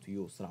is equal to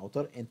use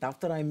router, and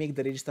after I make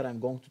the register I'm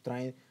going to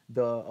try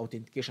the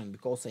authentication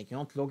because I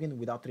cannot log in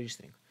without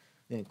registering.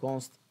 Then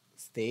const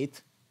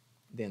state,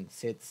 then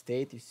set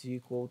state is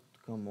equal to,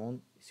 come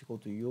on, is equal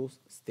to use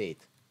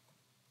state.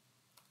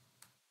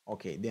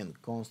 Okay, then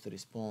const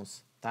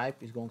response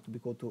type is going to be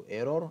equal to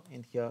error,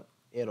 and here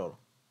error,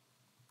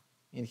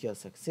 and here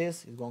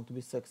success is going to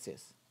be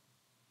success.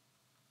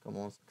 Come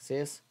on,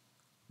 success.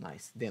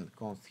 Nice. Then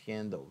const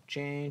handle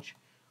change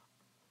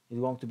is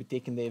going to be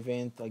taking the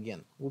event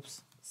again.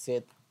 Oops,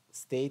 set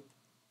state,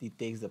 it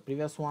takes the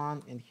previous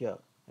one, and here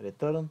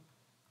return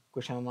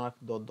question mark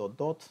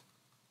dot,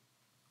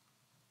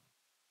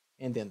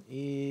 and then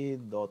e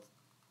dot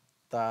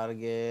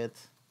target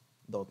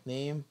dot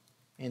name,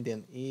 and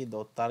then e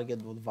dot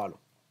target dot value.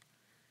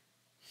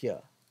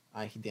 Here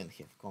I then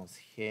have const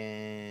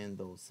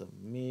handle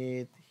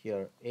submit,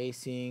 here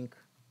async,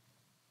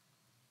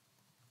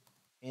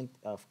 and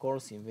of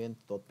course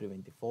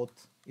event.prevent default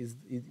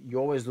you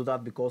always do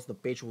that because the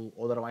page will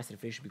otherwise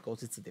refresh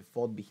because it's a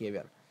default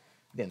behavior.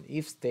 Then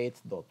if state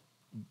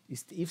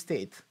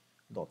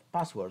dot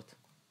password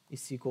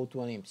is equal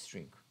to an empty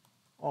string,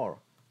 or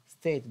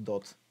state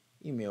dot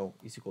email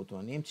is equal to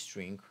an empty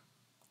string,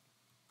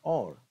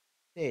 or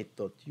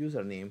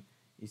state.username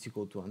is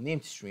equal to an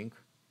empty string,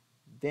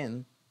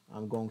 then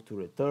I'm going to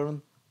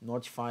return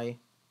notify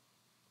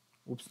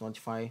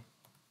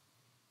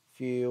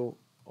field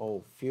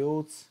of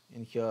fields,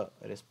 and here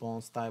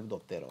response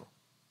type.error.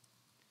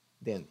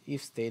 Then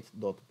if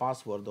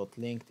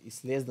state.password.length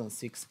is less than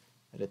 6,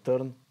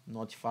 return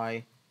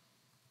notify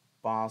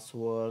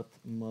password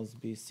must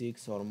be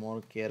 6 or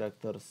more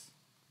characters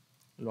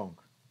long.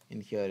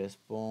 And here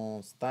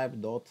response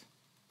type.error.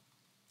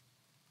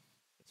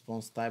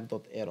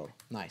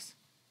 Nice.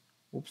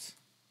 Oops.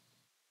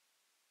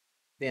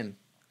 Then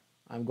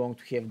I'm going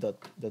to have the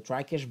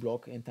try catch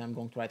block, and I'm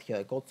going to write here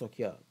a code. So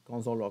here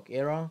console log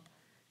error,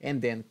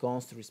 and then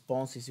const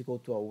response is equal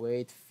to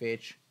await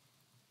fetch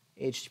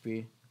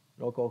http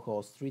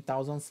localhost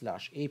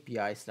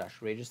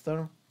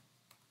 3000/API/register,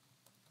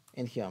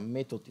 and here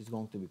method is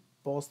going to be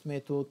post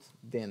method.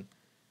 Then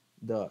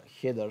the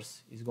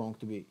headers is going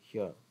to be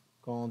here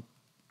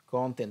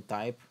content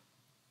type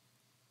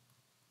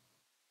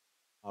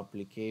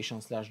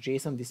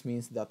application/JSON. This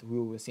means that we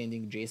will be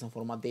sending JSON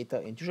format data,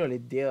 and usually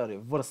they are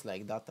reversed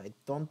like that. I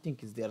don't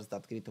think there's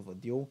that great of a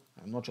deal.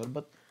 I'm not sure,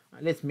 but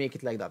let's make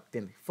it like that.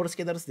 Then first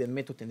headers, then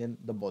method, and then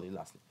the body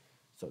lastly.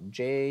 So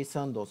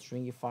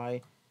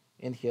JSON.stringify,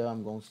 and here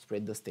I'm going to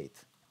spread the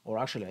state. Or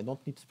actually, I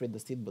don't need to spread the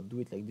state, but do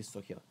it like this.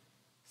 So here,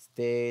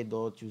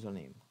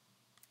 state.username,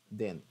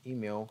 then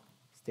email,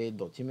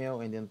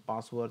 state.email, and then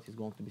password is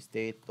going to be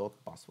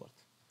state.password.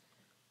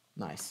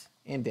 Nice.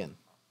 And then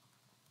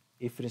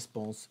if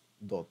response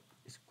dot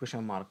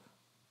question mark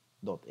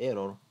dot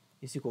error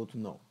is equal to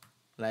no,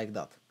 like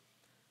that.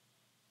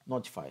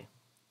 Notify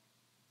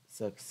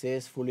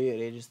successfully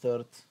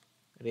registered,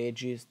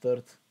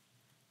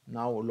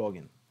 now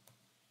login,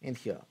 and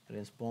here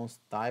response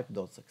type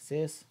dot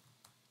success,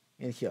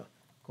 and here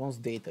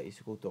const data is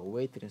equal to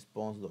await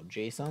response dot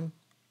JSON.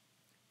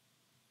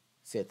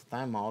 Set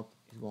timeout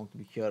is going to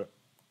be here.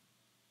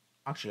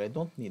 Actually, I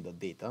don't need the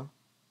data.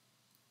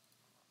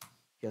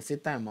 Here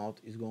set timeout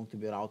is going to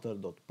be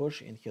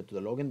router.push, and here to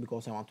the login,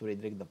 because I want to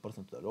redirect the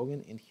person to the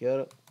login, and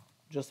here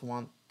just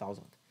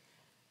 1000.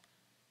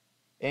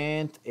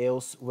 And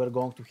else we're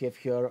going to have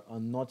here a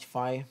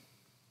notify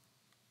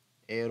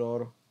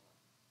error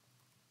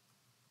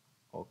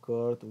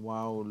occurred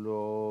while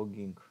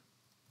logging.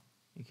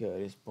 Here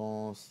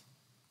response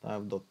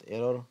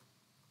type.error.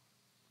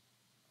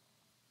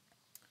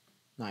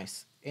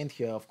 Nice. And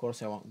here of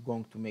course I'm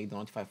going to make the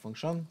notify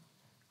function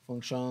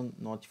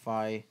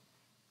notify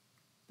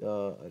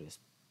the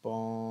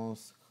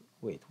response.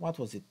 Wait, what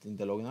was it in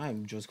the login?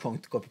 I'm just going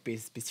to copy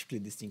paste specifically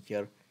this thing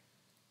here.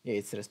 Yeah,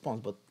 it's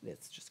response, but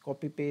let's just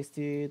copy paste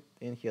it,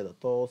 and here the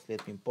toast,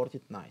 let me import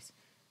it. Nice.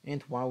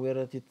 And while we're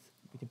at it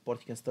with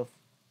importing and stuff,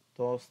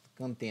 toast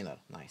container.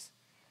 Nice.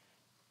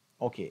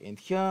 Okay, and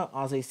here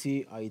as I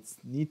see it's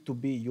need to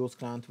be use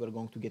client. We're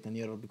going to get an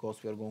error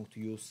because we are going to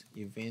use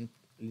event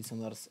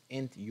listeners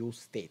and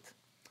use state.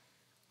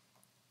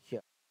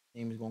 Here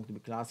name is going to be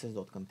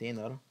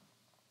classes.container,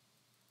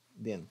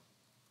 then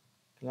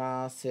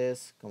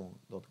classes,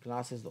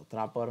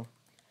 .classes.wrapper,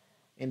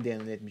 and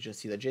then let me just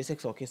see the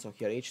JSX. Okay, so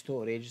here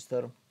h2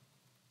 register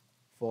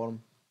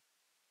form,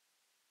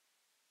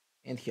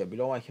 and here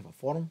below I have a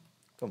form.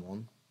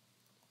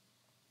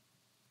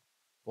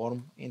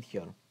 Form, and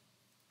here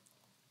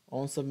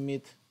on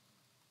submit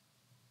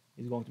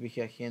is going to be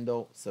here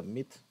handle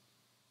submit.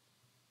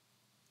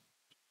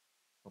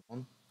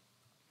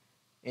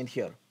 And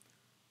here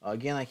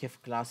again I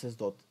have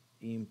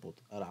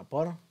classes.input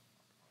wrapper,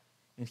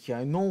 and here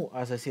I know,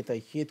 as I said, I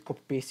hate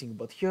copy pasting,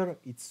 but here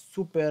it's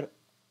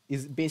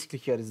basically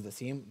here is the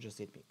same. Just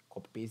let me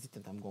copy paste it,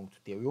 and I'm going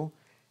to tell you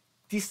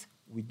this.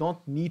 We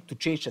don't need to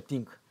change a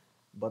thing,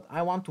 but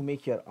I want to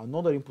make here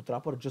another input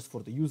wrapper just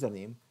for the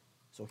username.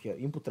 So here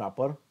input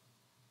wrapper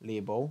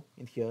label,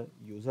 and here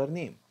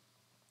username,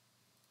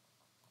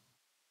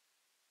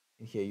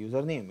 and here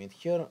username, and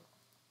here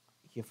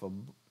have a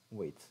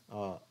wait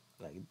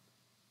like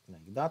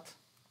that.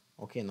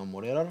 Okay, no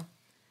more error.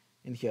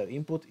 And here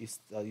input is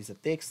a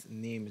text,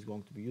 name is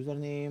going to be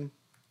username,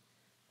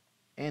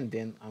 and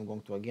then I'm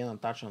going to again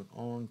attach an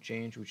on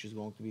change, which is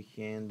going to be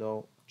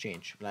handle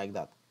change, like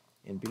that.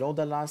 And below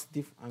the last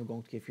div I'm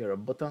going to give here a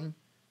button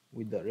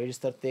with the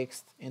register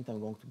text, and I'm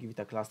going to give it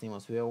a class name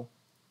as well,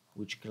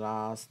 which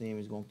class name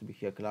is going to be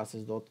here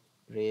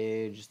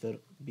classes.register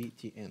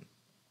btn.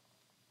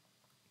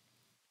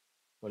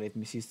 So let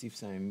me see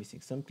if I'm missing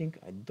something.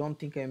 I don't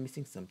think I'm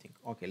missing something.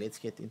 Okay, let's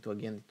get into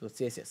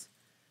CSS.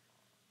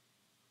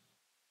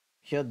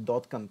 Here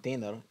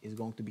 .container is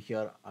going to be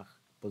here a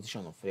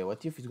position of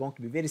relative. It's going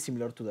to be very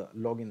similar to the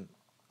login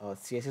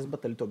CSS,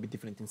 but a little bit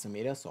different in some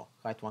areas. So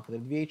height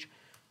 100 VH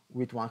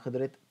with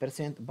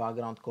 100%,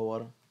 background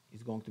color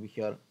is going to be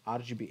here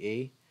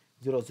RGBA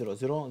 000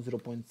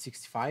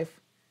 0.65,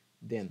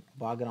 then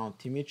background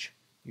image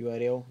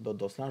URL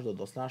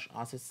 //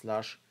 assets /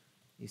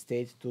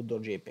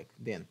 state2.jpg,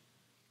 then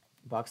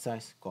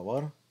backside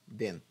color,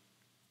 then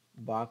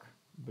back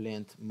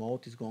blend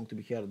mode is going to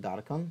be here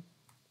darken,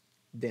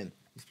 then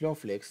display of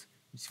flex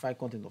justify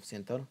content of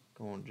center,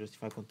 come on,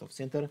 justify content of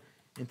center,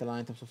 and align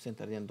items of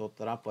center, then dot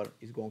wrapper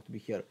is going to be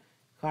here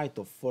height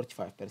of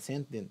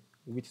 45%, then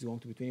width is going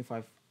to be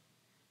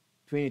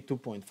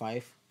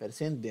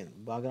 22.5%, then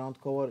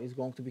background color is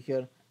going to be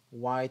here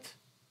white,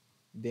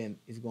 then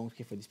is going to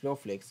have a display of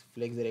flex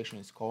direction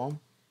is column,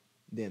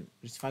 then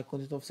justify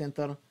content of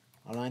center,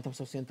 align items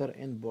of center,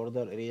 and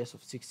border radius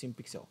of 16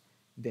 pixel.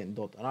 Then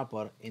dot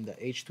wrapper, and the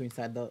h2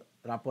 inside the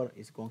wrapper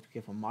is going to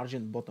have a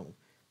margin bottom of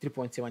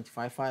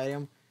 3.75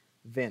 rem.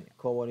 Then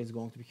color is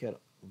going to be here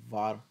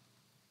var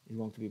is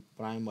going to be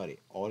primary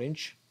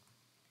orange,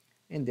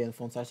 and then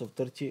font size of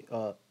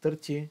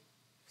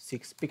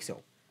 36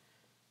 pixel.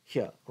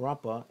 Here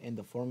wrapper, and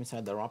the form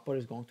inside the wrapper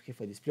is going to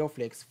have a display of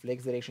flex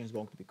direction is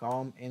going to be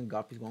column, and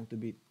gap is going to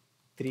be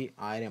 3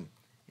 rem.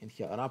 And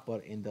here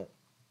wrapper, and the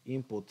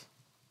input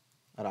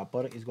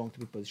wrapper is going to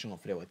be position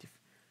of relative.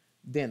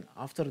 Then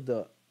after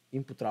the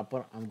input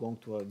wrapper, I'm going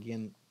to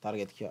again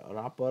target here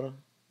wrapper,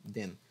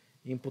 then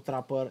input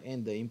wrapper,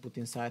 and the input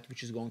inside,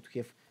 which is going to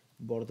have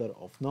border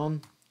of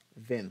none,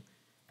 then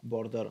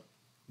border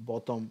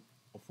bottom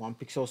of 1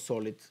 pixel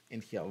solid,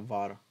 and here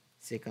var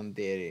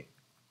secondary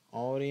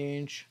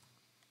orange,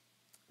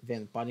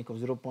 then padding of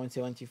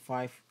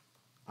 0.75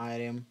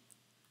 rem,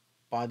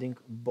 padding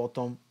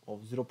bottom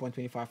of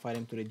 0.25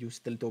 rem to reduce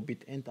it a little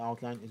bit, and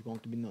outline is going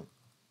to be none.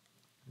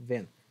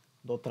 Then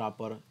dot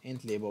wrapper,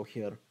 and label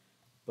here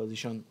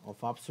position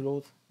of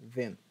absolute,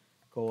 then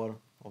color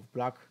of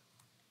black,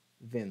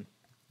 then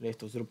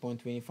left of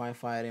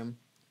 0.25 rem,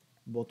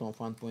 bottom of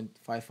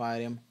 1.5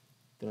 rem,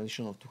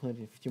 transition of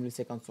 250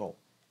 milliseconds, so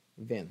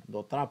then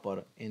dot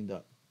wrapper, and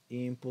the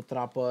input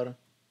wrapper,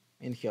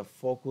 and here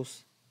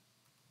focus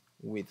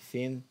with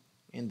thin,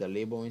 and the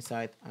label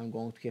inside I'm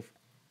going to have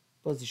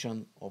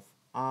position of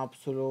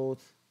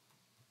absolute.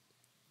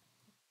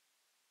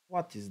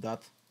 What is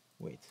that?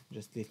 Wait,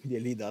 just let me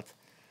delete that.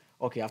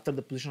 Okay, after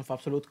the position of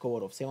absolute,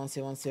 color of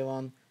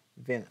 777,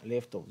 then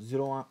left of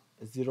 0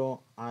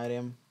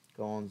 rem,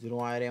 go on 0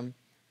 rem,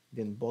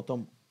 then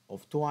bottom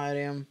of 2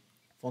 rem,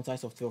 font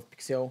size of 12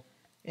 pixel,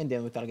 and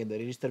then we target the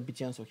register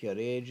btn. So here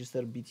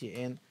register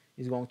btn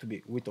is going to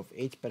be width of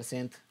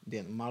 80%,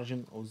 then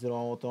margin of 0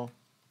 auto,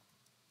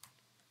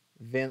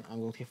 then I'm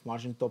going to have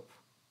margin top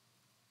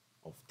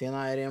of 10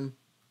 rem,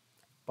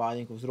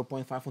 padding of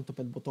 0.5 on top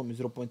and bottom,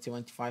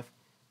 0.75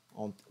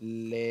 on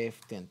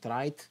left and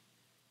right,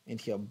 and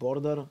here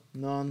border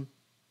none,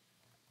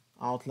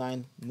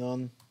 outline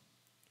none,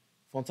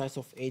 font size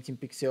of 18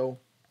 pixel,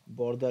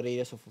 border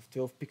radius of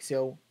 12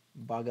 pixel,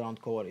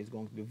 background color is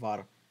going to be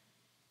var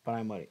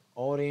primary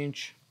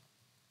orange,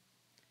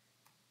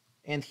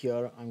 and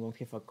here I'm going to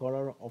have a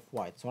color of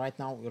white. So right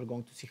now we're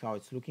going to see how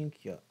it's looking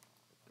here.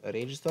 A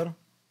register,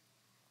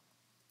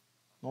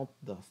 not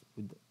the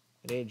with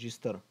the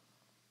register.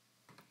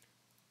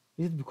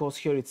 Is it because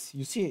here it's,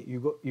 you see,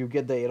 you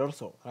get the error?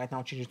 So right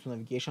now change it to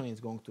navigation, it's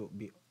going to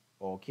be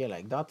okay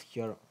like that.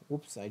 Here,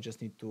 oops, I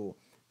just need to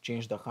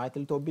change the height a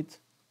little bit,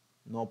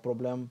 no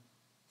problem.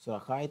 So the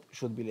height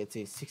should be, let's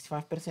say,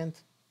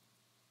 65%,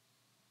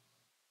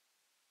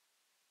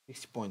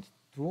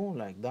 60.2,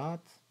 like that.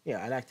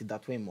 Yeah, I liked it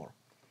that way more.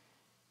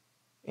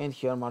 And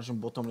here margin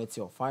bottom, let's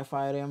say, of 5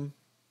 rem,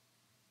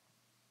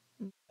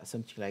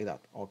 something like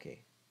that. Okay,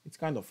 it's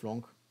kind of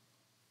long,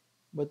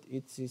 but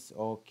it is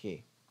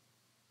okay.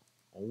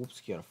 Oops,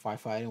 here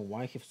 5 rem,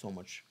 why I have so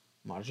much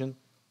margin?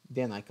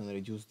 Then I can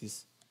reduce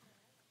this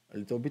a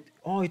little bit.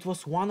 Oh, it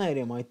was 1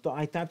 rem.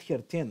 I typed here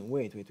 10.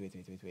 Wait.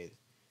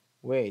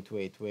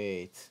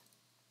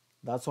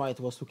 That's why it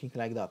was looking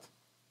like that.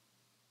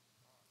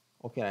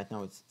 Okay, right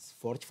now it's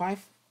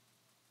 45.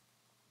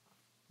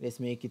 Let's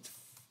make it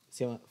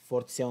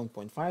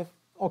 47.5.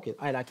 Okay,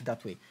 I like it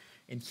that way.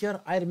 And here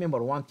I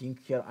remember one thing.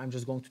 Here I'm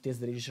just going to test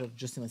the register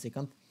just in a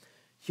second.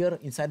 Here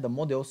inside the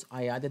models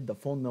I added the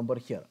phone number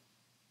here.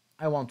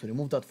 I want to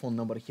remove that phone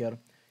number here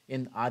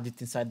and add it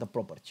inside the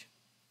property.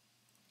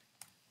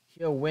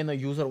 Here when a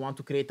user wants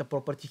to create a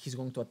property, he's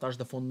going to attach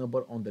the phone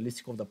number on the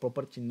listing of the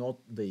property, not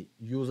the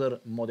user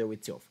model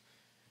itself.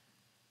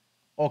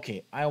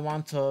 Okay, I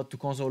want to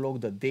console log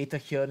the data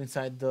here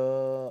inside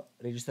the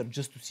register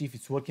just to see if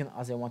it's working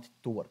as I want it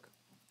to work.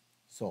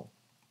 So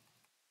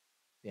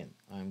then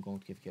I'm going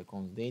to give here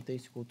console data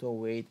is equal to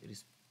await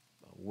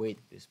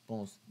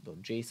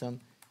response.json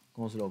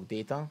console log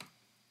data.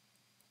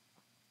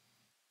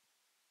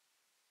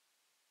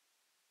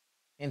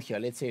 And here,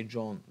 let's say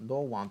John Doe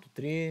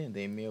 123,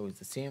 the email is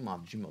the same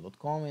at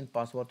gmail.com, and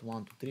password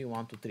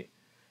 123123.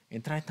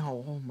 And right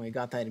now, oh my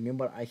god, I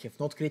remember I have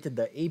not created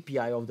the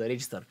API of the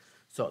register.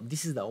 So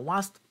this is the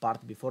last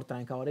part before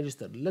trying our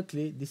register.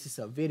 Luckily, this is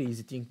a very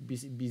easy thing.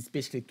 It's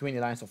basically 20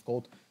 lines of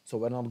code, so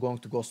we're not going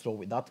to go slow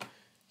with that.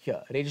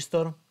 Here,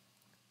 register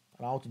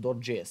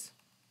route.js.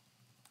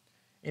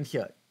 And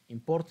here,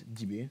 import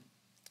db,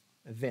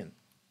 then,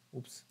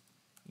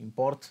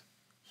 import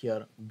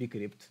here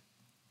bcrypt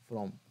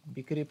from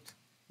bcrypt,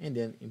 and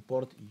then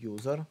import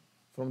user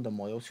from the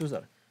models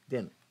user.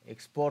 Then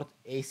export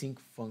async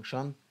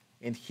function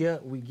and here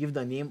we give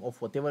the name of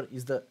whatever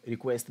is the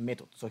request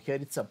method. So here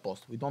it's a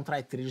post. We don't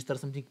try to register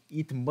something.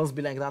 It must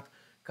be like that.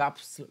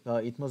 Caps,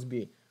 it must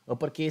be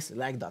uppercase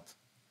like that.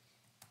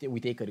 We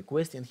take a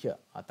request, and here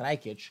a try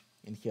catch,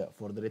 and here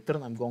for the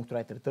return I'm going to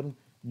write return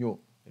new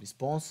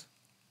response,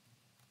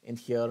 and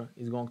here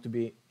is going to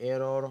be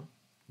error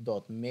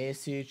dot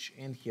message,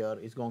 and here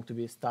is going to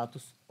be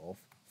status of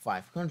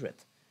 500,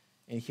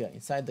 and here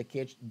inside the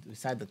catch,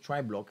 inside the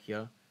try block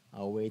here,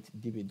 await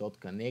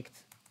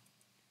db.connect,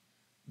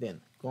 then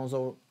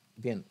console,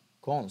 then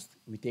const,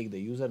 we take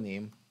the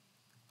username,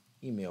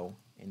 email,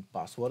 and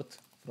password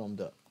from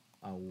the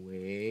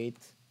await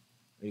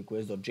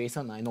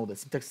request.json. I know the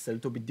syntax is a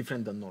little bit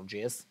different than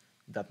Node.js.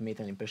 That made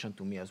an impression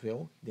to me as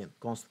well. Then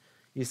const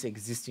is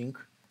existing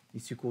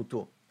is equal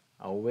to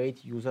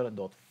await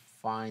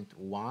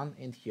user.find1,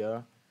 and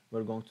here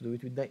we're going to do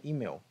it with the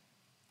email.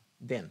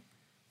 Then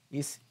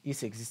is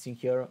existing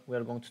here,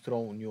 we're going to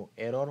throw new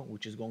error,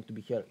 which is going to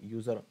be here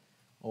user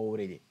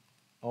already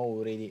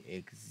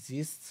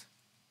exists.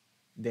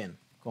 Then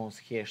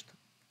const hashed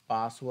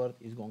password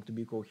is going to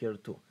be equal here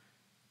to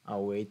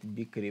await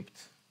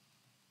bcrypt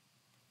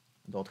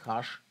dot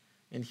hash,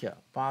 and here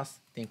pass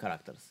 10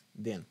 characters.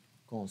 Then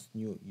const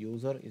new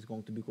user is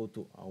going to be equal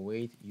to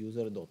await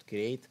user dot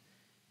create,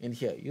 and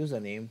here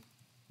username,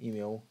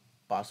 email,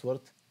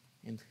 password,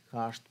 and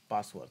hashed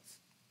passwords.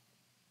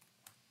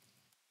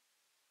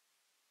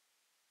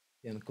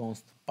 Then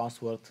const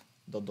password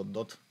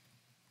dot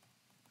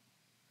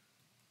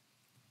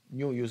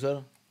new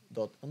user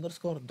dot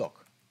underscore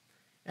doc,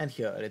 and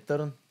here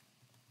return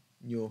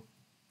new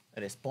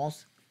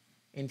response,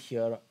 and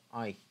here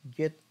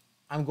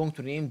I'm going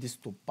to name this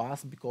to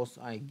pass because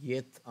I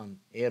get an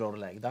error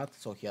like that.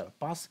 So here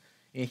pass,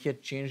 and here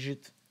change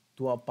it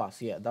to a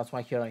pass. Yeah, that's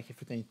why here I have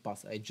written it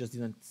pass. I just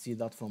didn't see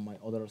that from my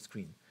other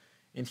screen.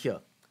 And here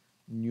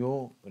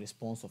new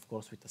response, of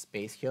course, with a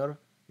space here,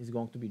 is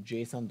going to be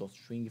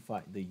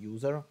json.stringify the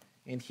user,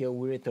 and here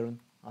we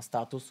return a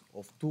status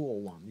of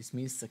 201. This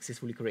means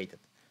successfully created.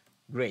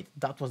 Great,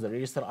 that was the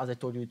register. As I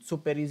told you, it's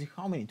super easy.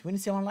 How many?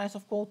 27 lines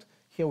of code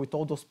here with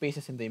all those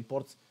spaces and the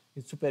imports.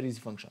 It's super easy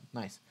function.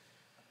 Nice.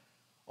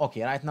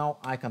 Okay, right now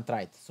I can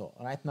try it. So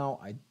right now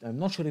I'm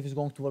not sure if it's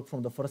going to work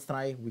from the first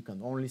try. We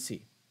can only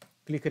see.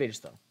 Click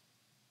register.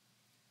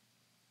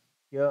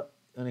 Here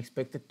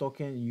unexpected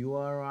token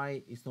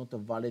URI is not a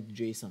valid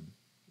JSON.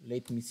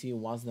 Let me see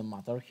what's the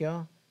matter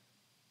here.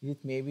 Is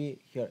it maybe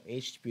here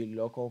HTTP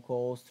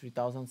localhost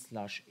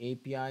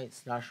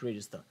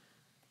 3000/API/register?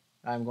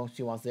 I'm going to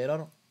see what's the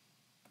error.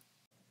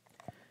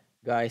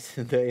 Guys,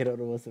 the error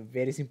was a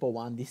very simple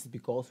one. This is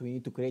because we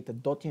need to create a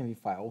 .env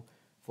file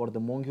for the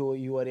Mongo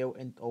URL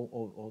and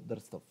all other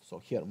stuff. So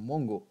here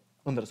Mongo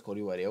underscore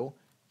URL.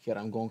 Here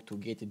I'm going to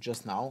get it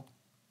just now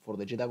for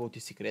the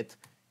JWT secret.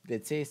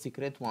 Let's say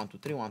secret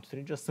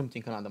 123, just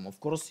something random. Of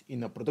course,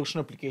 in a production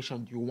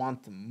application, you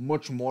want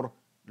much more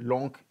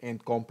long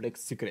and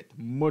complex secret,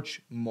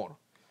 much more.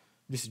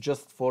 This is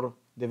just for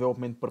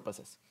development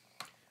purposes.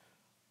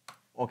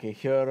 Okay,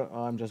 here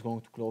I'm just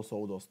going to close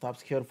all those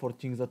tabs here for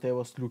things that I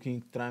was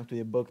trying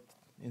to debug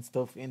and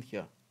stuff. And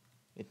here,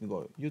 let me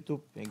go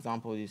YouTube.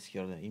 Example is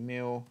here the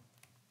email.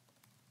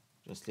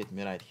 Just let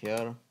me write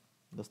here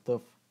the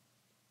stuff.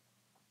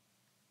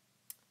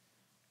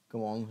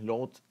 Come on,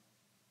 load.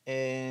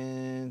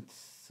 And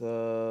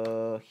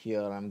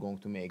here I'm going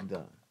to make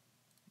the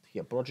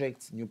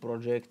projects, new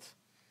project,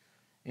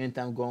 and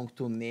I'm going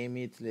to name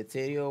it, let's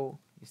say,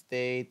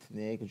 state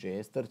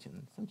Next.js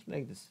 13, something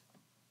like this.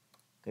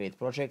 Create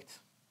project,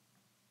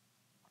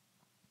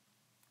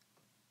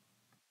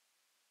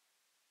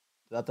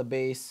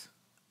 database.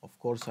 Of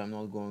course, I'm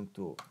not going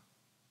to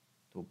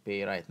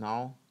pay right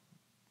now.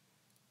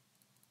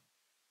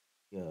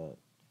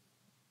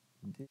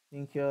 This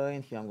thing here,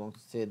 and here I'm going to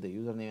set the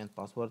username and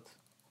password.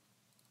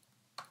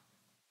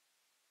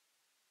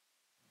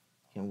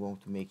 Here I'm going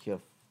to make here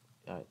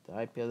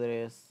the IP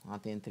address,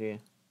 at entry,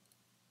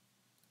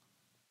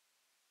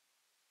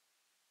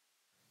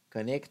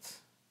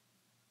 connect,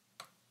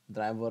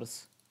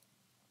 drivers,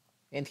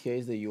 and here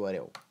is the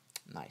URL.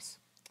 Nice.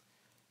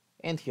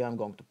 And here I'm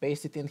going to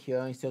paste it in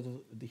here instead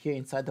of here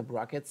inside the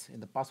brackets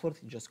and the password.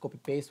 Just copy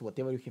paste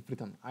whatever you have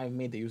written. I've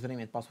made the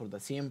username and password the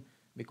same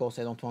because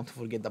I don't want to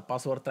forget the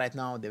password right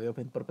now,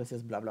 development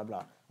purposes, blah blah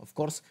blah. Of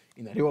course,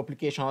 in a real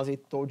application, as I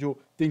told you,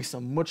 things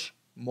are much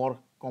more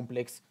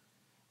complex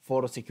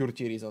for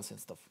security reasons and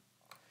stuff.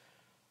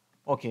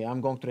 Okay,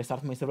 I'm going to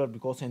restart my server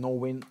because I know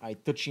when I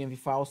touch env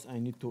files, I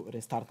need to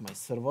restart my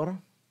server.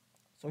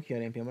 So here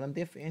npm run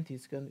dev, and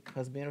it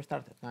has been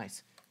restarted.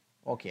 Nice.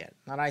 Okay,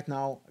 now right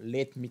now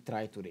let me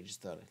try to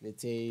register.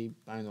 Let's say,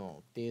 I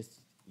know, test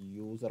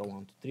user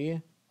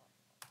 123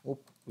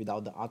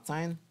 without the @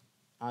 sign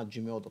at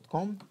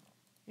gmail.com,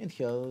 and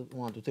here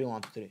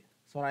 123.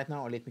 So right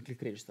now let me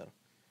click register.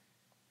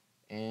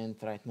 And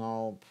right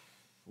now,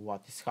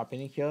 what is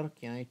happening here?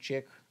 Can I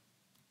check?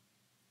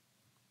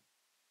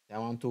 I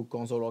want to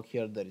console log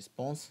here the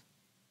response.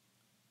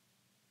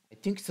 I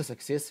think it's a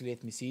success.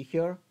 Let me see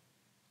here.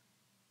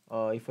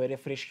 If I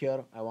refresh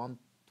here, I want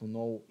to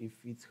know if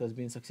it has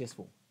been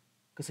successful,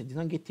 because I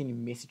didn't get any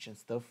message and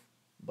stuff,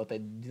 but I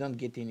didn't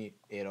get any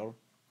error.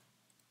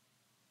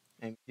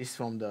 And this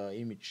from the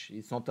image,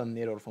 it's not an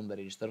error from the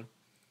register.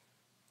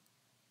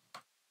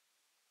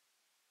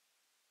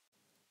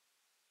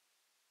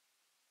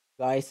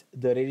 Guys,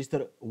 the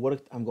register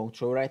worked. I'm going to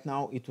show right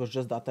now. It was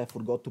just that I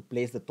forgot to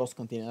place the toast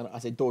container.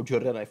 As I told you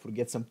earlier, I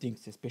forget some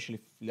things, especially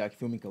like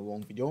filming a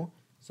long video.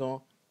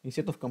 So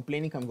instead of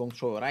complaining, I'm going to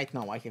show you right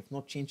now. I have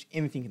not changed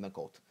anything in the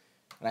code.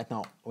 Right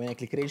now, when I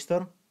click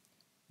register,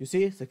 you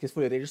see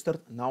successfully registered.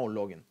 Now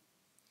login.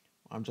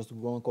 I'm just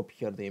going to copy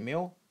here the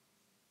email.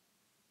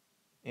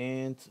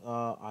 And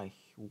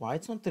why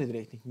it's not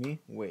redirecting me?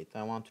 Wait,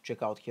 I want to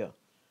check out here.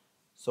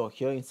 So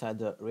here inside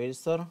the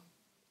register,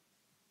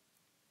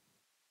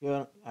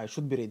 here I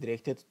should be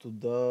redirected to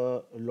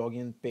the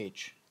login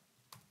page.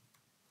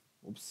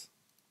 Oops,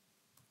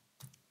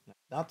 like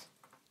that.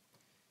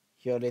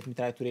 Here let me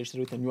try to register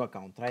with a new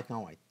account. Right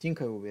now I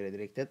think I will be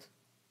redirected.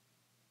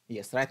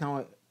 Yes, right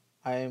now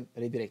I am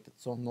redirected,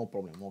 so no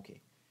problem. Okay.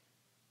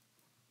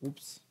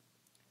 Oops.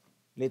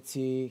 Let's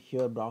see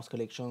here, browse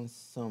collections,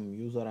 some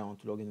user. I want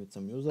to log in with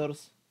some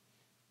users.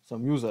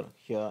 Some user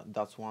here,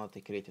 that's one that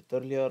I created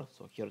earlier.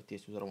 So here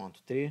test user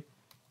 123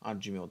 at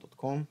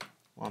gmail.com.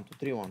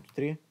 123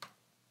 123.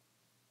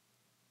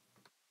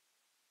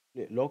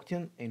 Logged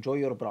in, enjoy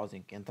your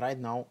browsing. And right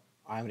now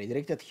I am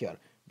redirected here.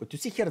 But you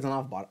see here the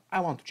navbar. I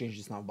want to change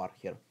this navbar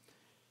here.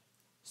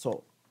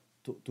 So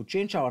to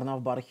change our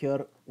navbar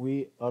here,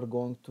 we are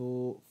going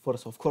to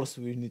first, of course,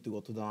 we need to go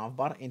to the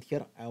navbar, and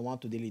here I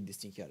want to delete this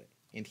thing here.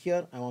 And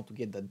here I want to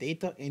get the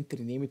data and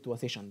rename it to a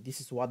session. This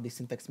is what the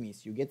syntax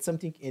means. You get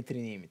something and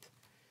rename it.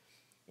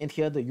 And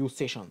here the use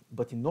session.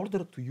 But in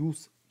order to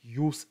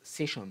use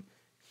session,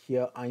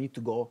 here I need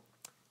to go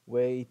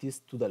where it is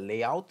to the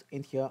layout,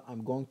 and here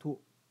I'm going to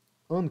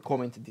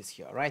uncomment this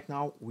here. Right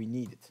now we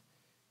need it.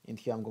 And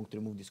here I'm going to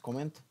remove this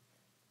comment.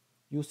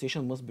 Use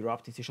session must be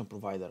wrapped in session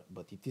provider,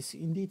 but it is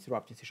indeed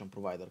wrapped in session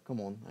provider.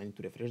 Come on, I need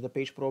to refresh the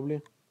page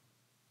probably.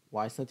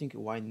 Why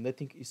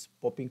nothing is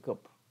popping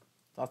up?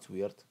 That's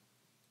weird.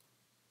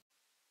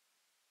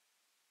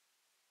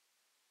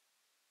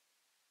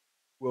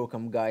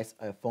 Welcome guys,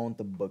 I found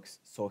the bugs.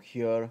 So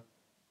here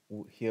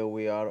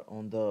we are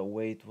on the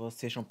way it was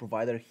session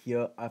provider.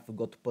 Here I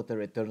forgot to put a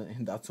return,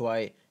 and that's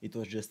why it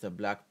was just a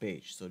black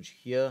page. So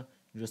here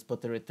just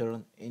put a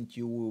return and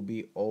you will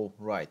be all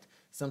right.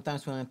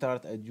 Sometimes when I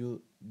start I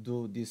do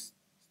this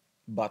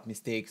bad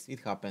mistakes. It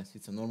happens,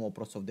 it's a normal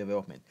process of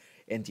development.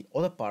 And the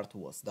other part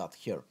was that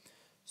here,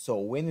 so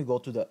when we go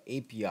to the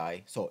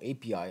API, so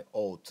API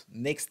auth,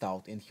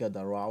 Next-Auth, and here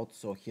the route,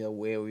 so here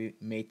where we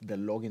made the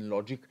login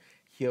logic,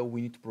 here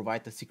we need to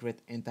provide a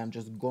secret, and I'm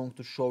just going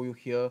to show you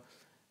here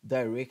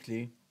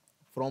directly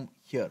from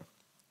here.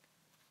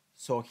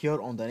 So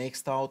here on the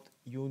Next-Auth,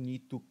 you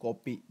need to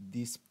copy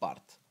this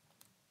part.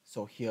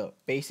 So here,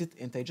 paste it,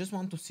 and I just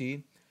want to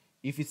see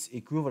if it's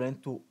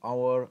equivalent to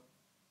our,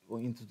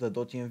 into the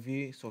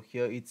 .env, so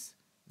here it's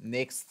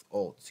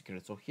Next-Auth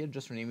secret. So here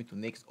just rename it to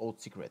Next-Auth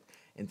secret.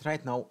 And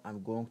right now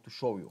I'm going to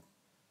show you.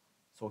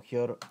 So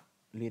here,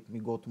 let me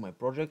go to my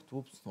project.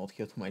 Oops, not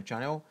here to my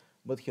channel,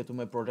 but here to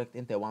my project,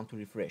 and I want to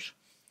refresh.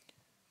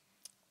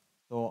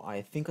 So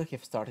I think I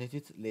have started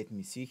it. Let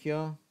me see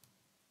here.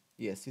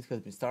 Yes, it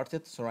has been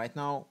started. So right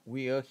now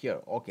we are here.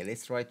 Okay,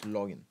 let's try to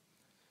log in.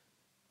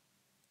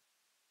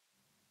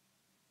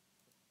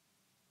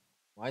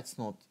 Why it's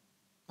not?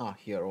 Ah,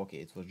 here. Okay,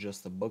 it was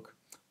just a bug.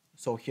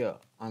 So here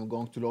I'm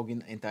going to log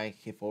in, and I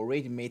have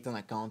already made an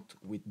account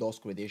with those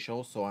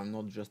credentials, so I'm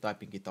not just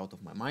typing it out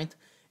of my mind.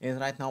 And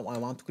right now I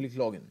want to click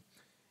login,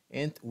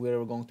 and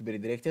we're going to be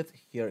redirected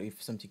here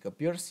if something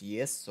appears.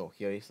 Yes, so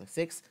here is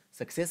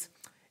success,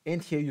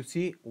 and here you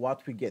see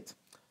what we get.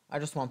 I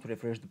just want to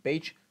refresh the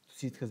page to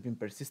see it has been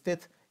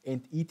persisted,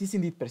 and it is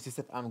indeed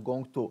persisted. I'm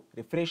going to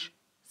refresh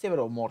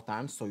several more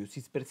times, so you see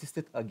it's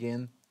persisted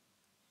again,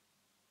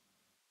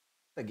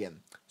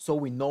 so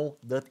we know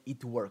that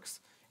it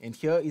works. And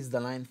here is the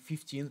line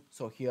 15.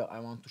 So here I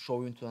want to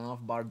show you into the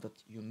navbar that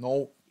you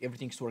know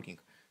everything's working.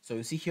 So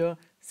you see here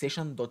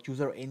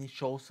session.user, and it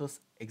shows us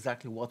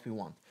exactly what we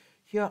want.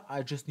 Here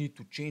I just need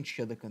to change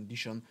here the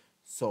condition,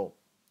 so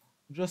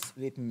just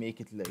let me make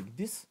it like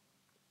this.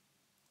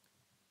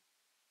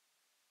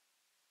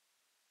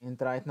 And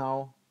right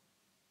now,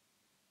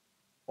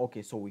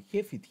 okay, so we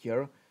have it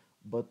here,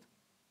 but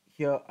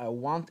here I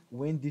want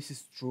when this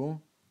is true,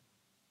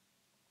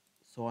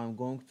 so I'm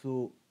going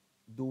to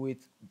do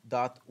it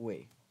that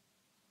way.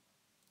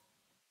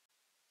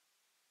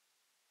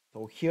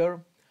 So here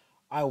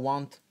I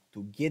want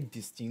to get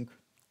this thing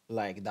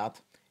like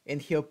that,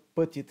 and here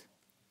put it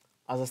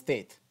as a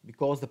state,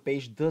 because the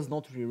page does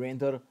not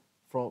re-render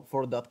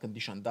for that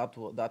condition.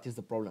 That is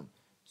the problem.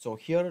 So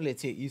here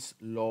let's say is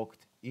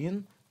logged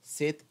in,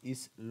 set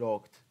is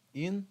logged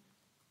in,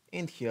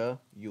 and here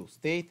use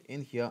state,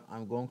 and here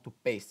I'm going to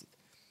paste it.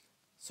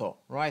 So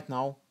right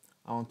now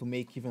I want to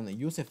make even a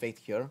use effect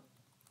here.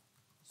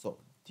 So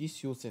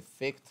this use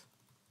effect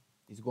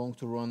is going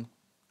to run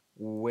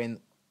when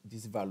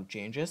this value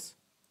changes,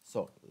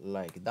 so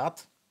like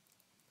that.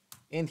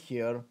 and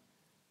here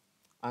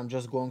I'm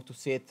just going to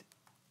set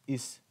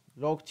is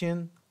logged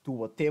in to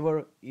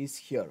whatever is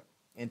here,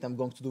 and I'm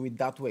going to do it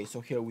that way.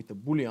 So here with a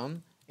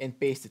boolean and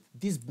paste it.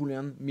 This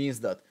boolean means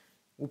that,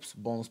 oops,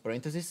 bonus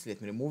parenthesis,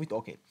 let me remove it.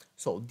 Okay,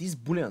 so this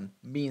boolean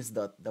means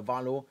that the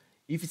value,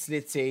 if it's,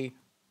 let's say,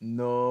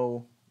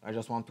 no, I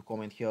just want to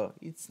comment here,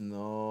 it's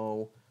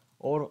no,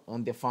 or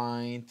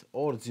undefined,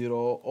 or 0,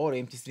 or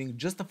empty string,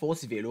 just a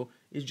false value,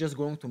 it's just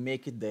going to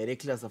make it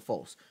directly as a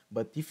false.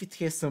 But if it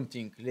has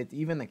something,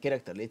 even a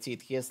character, let's say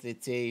it has,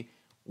 let's say,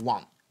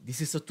 1,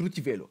 this is a truth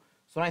value.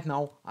 So right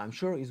now, I'm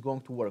sure it's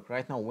going to work.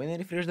 Right now, when I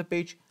refresh the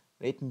page,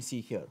 let me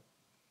see here.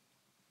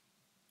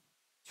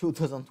 2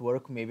 doesn't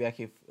work. Maybe I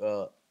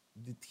have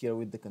did here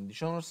with the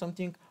condition or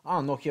something.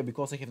 Ah, no, here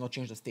because I have not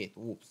changed the state.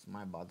 Oops,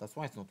 my bad. That's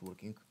why it's not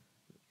working.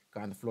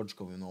 Kind of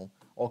logical, you know.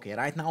 Okay,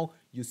 right now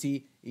you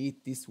see it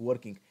is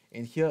working,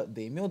 and here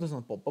the email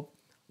doesn't pop up.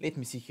 Let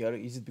me see here.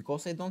 Is it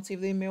because I don't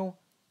save the email?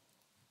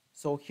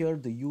 So here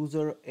the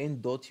user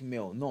and dot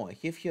email. No, I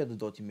have here the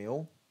dot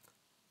email.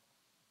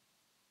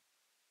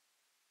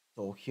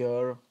 So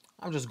here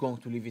I'm just going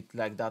to leave it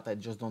like that. I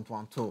just don't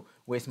want to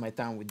waste my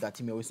time with that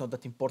email. It's not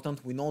that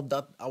important. We know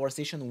that our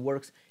session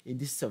works, and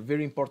this is a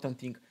very important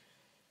thing.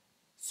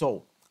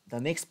 So the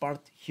next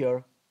part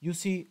here, you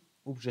see,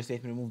 oops, just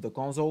let me remove the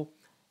console.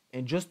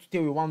 And just to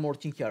tell you one more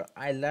thing here,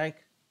 I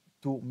like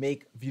to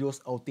make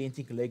videos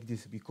authentic like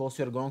this because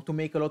you're going to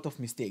make a lot of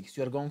mistakes.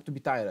 You're going to be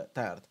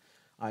tired.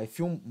 I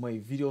film my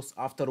videos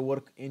after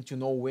work, and you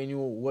know, when you're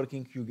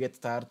working you get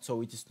tired,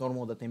 so it is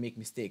normal that I make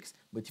mistakes.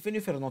 But even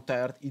if you're not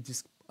tired, it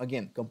is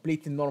again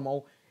completely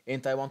normal,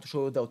 and I want to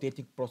show you the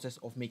authentic process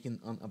of making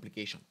an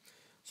application.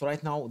 So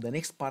right now the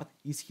next part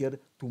is here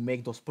to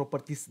make those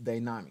properties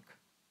dynamic.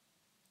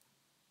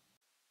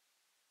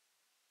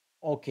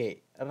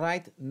 Okay,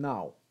 right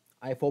now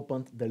I've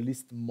opened the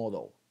list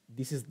model.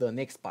 This is the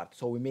next part.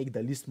 So we make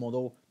the list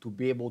model to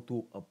be able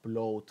to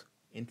upload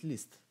and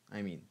list,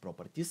 I mean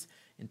properties.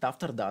 And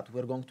after that,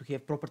 we're going to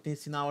have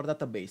properties in our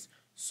database.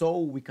 So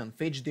we can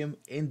fetch them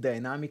and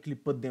dynamically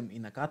put them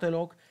in a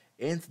catalog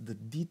and the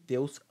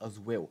details as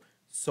well.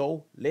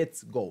 So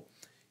let's go.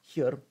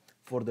 Here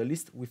for the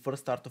list, we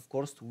first start, of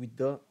course, with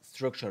the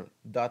structure.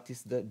 That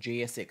is the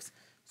JSX.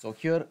 So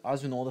here,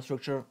 as you know, the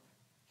structure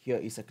here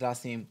is a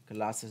class name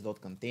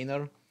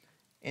classes.container,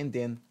 and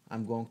then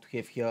I'm going to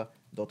have here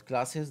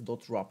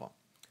 .classes.wrapper.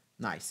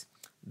 Nice.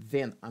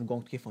 Then I'm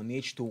going to have an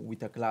h2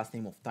 with a class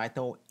name of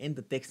title, and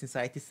the text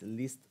inside is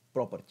list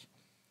property.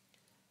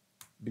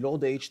 Below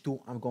the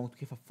h2 I'm going to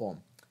have a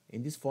form,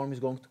 and this form is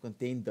going to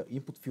contain the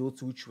input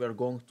fields which we are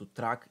going to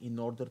track in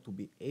order to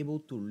be able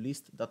to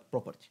list that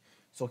property.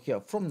 So here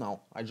from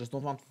now, I just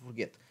don't want to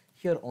forget,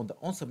 here on the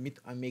onSubmit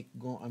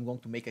I'm going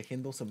to make a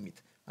handle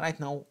submit. Right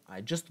now I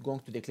just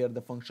going to declare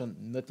the function,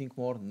 nothing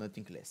more,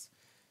 nothing less.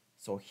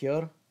 So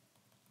here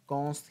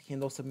const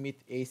handle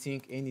submit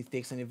async, and it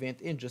takes an event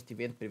and just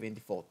event prevent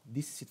default.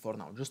 This is it for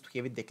now, just to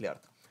have it declared.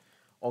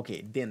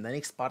 Okay, then the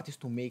next part is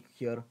to make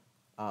here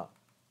a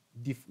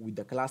div with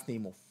the class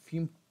name of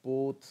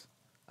input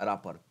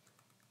wrapper.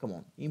 Come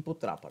on,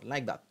 input wrapper,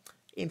 like that.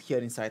 And here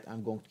inside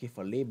I'm going to give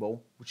a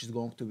label which is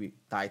going to be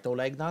title,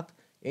 like that,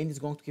 and it's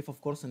going to give, of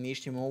course, an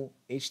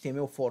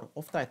HTML4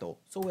 of title.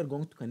 So we're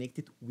going to connect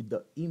it with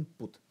the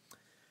input.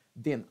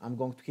 Then I'm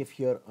going to have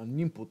here an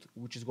input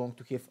which is going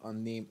to have a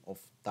name of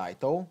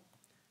title,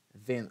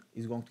 then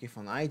it's going to have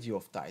an ID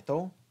of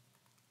title,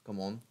 come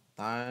on,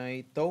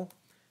 title,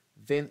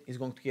 then it's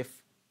going to have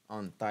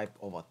a type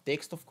of a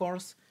text, of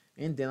course,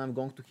 and then I'm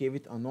going to have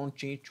it a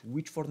non-change,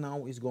 which for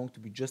now is going to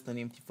be just an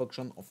empty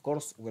function. Of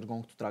course, we're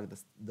going to track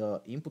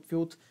the input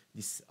field.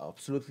 This is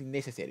absolutely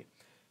necessary.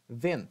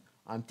 Then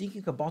I'm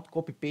thinking about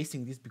copy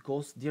pasting this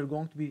because they're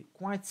going to be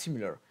quite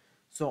similar.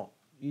 So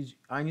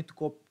I need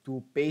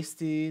to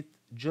paste it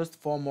just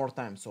 4 more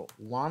times. So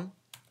 1,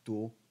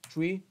 2,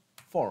 3,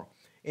 4.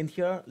 And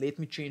here, let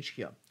me change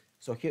here.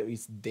 So here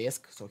is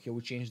desk. So here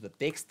we change the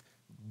text.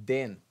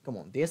 Then, come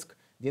on, desk.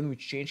 Then we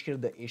change here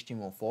the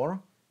HTML4,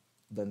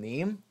 the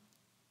name,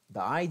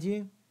 the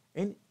ID,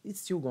 and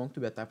it's still going to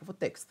be a type of a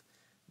text.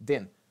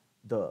 Then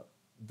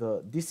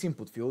this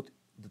input field,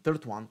 the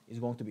third one, is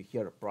going to be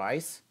here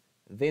price.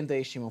 Then the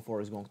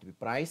HTML4 is going to be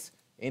price,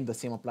 and the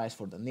same applies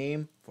for the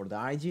name, for the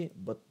ID,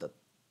 but the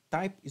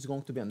type is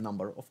going to be a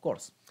number, of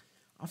course.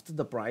 After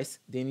the price,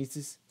 then it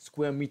is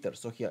square meter.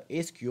 So here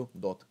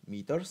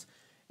sq.meters,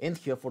 and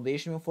here for the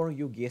HTML4,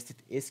 you guessed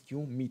it, sq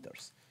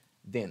meters.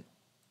 Then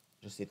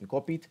just let me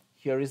copy it.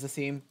 Here is the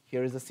same,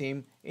 here is the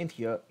same, and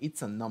here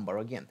it's a number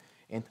again.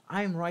 And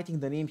I'm writing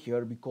the name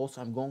here because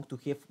I'm going to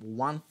have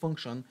one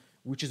function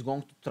which is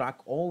going to track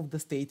all of the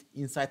state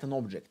inside an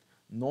object,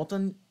 not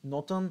an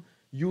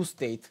use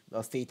state,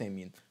 I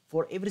mean,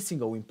 for every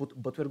single input,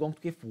 but we're going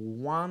to have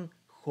one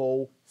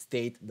whole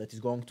state that is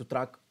going to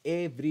track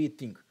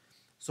everything.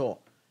 So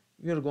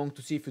we're going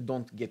to see if you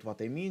don't get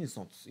what I mean.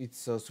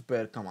 It's a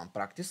super common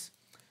practice.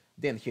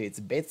 Then here it's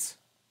bets,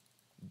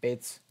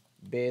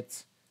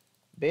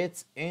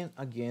 and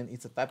again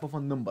it's a type of a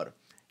number.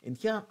 And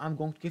here I'm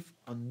going to give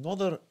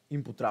another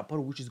input wrapper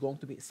which is going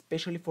to be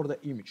especially for the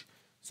image.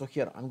 So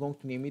here I'm going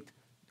to name it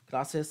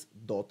classes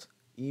dot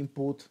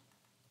input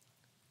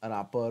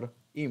wrapper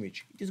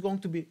image. It is going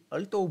to be a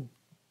little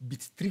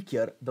bit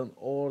trickier than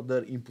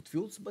other input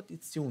fields, but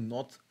it's still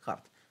not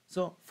hard.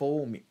 So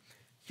follow me.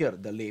 Here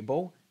the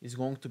label is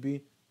going to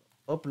be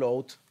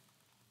upload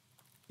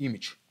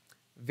image.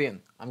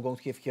 Then I'm going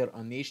to have here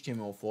an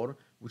HTML4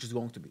 which is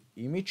going to be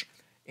image,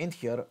 and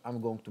here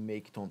I'm going to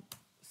make it on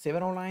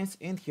several lines,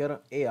 and here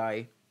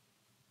AI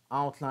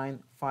outline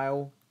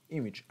file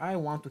image. I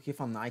want to have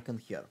an icon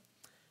here.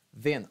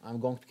 Then I'm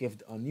going to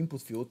have an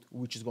input field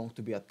which is going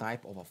to be a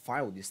type of a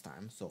file this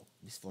time. So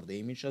this is for the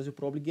image, as you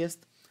probably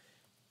guessed.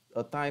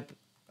 A type,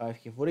 I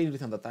have already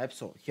written the type,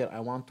 so here I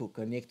want to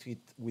connect it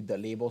with the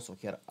label, so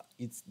here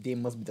they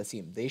must be the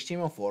same. The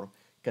HTML4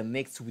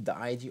 connects with the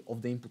ID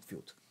of the input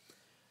field.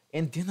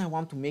 And then I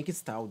want to make it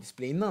style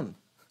display none.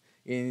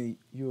 And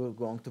you're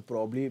going to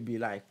probably be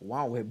like,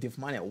 wow,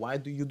 WebDevMania, why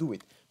do you do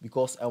it?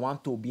 Because I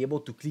want to be able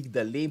to click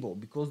the label,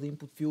 because the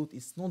input field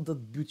is not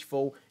that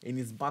beautiful and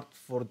it's bad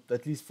for,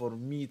 at least for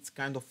me, it's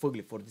kind of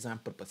ugly for design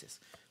purposes.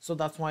 So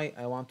that's why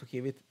I want to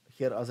have it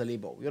here as a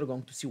label. You're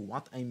going to see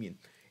what I mean.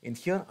 And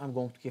here I'm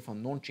going to have a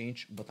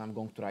non-change, but I'm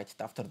going to write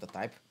it after the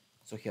type.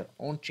 So here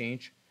on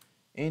change,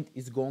 and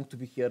it's going to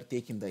be here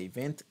taking the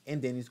event,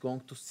 and then it's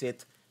going to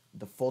set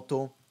the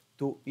photo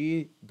to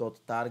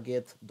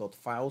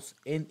e.target.files,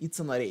 and it's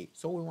an array.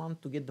 So we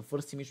want to get the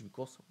first image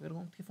because we're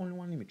going to have only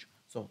one image.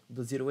 So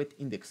the 08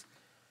 index.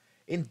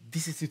 And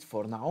this is it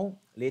for now.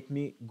 Let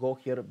me go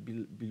here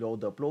below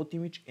the upload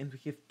image, and we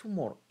have two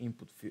more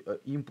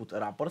input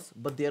wrappers,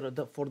 but they're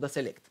for the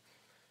select.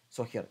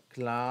 So here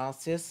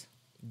classes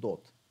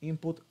dot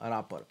input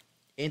wrapper,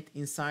 and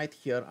inside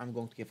here I'm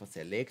going to have a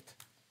select,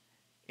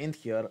 and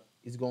here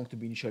is going to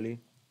be initially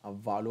a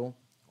value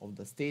of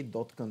the state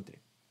dot country.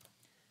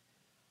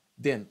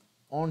 Then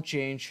on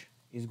change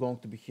is going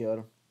to be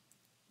here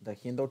the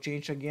handle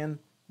change again,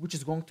 which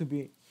is going to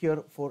be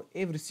here for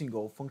every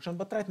single function,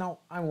 but right now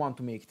I want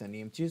to make it an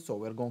empty, so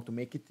we're going to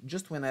make it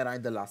just when I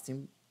write the last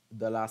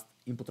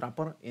input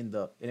wrapper in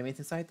the element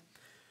inside.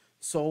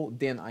 So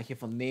then I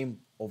have a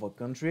name of a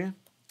country.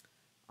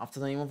 After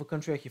the name of a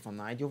country, I have an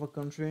ID of a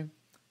country,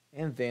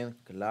 and then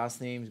class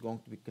name is going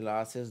to be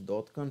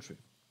classes.country.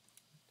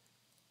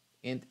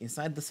 And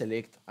inside the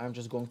select, I'm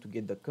just going to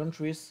get the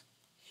countries.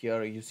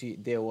 Here you see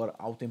they were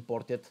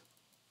auto-imported.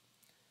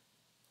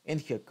 And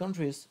here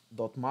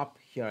countries.map,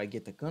 here I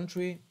get a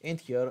country, and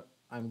here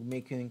I'm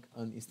making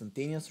an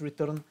instantaneous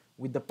return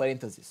with the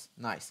parentheses.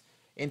 Nice.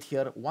 And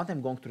here what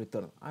I'm going to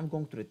return? I'm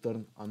going to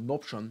return an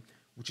option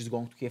which is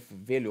going to have a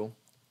value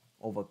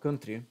of a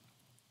country,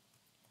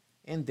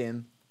 and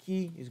then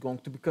key is going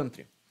to be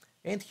country.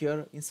 And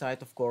here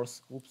inside, of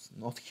course, oops,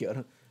 not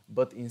here,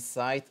 but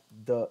inside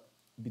the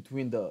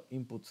between the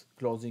input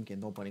closing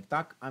and opening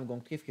tag, I'm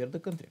going to have here the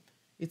country.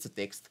 It's a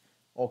text.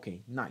 Okay,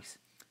 nice.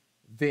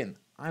 Then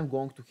I'm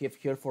going to have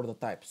here for the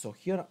type. So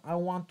here I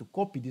want to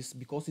copy this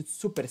because it's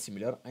super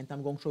similar, and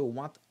I'm going to show you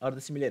what are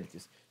the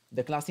similarities.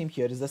 The class name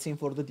here is the same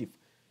for the div.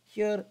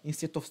 Here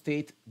instead of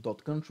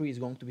state.country is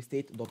going to be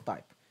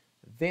state.type.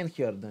 Then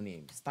here the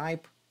name is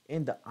type,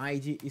 and the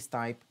ID is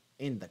type,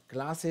 and the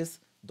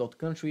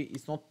classes.country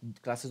is not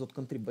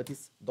classes.country, but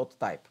it's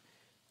 .type.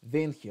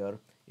 Then here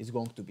is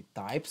going to be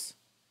types.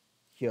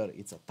 Here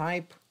it's a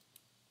type,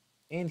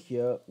 and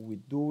here we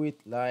do it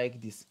like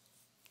this.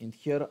 And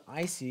here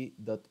I see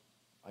that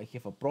I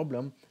have a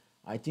problem.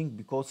 I think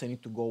because I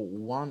need to go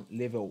one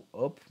level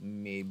up,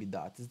 maybe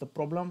that is the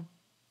problem.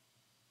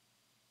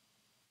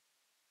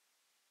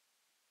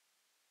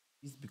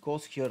 It's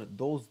because here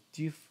those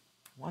div,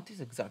 what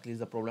is exactly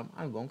the problem?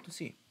 I'm going to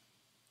see.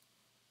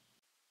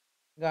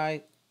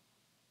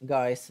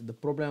 Guys, the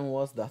problem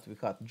was that we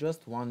had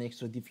just one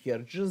extra div here.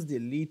 Just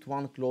delete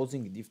one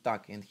closing div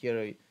tag, and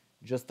here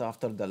just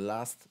after the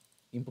last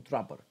input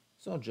wrapper.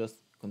 So just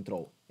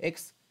Control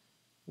X.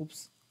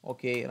 Oops.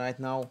 Okay, right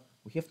now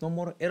we have no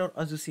more error,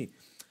 as you see.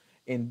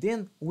 And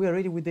then we are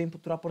ready with the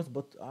input wrappers,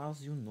 but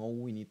as you know,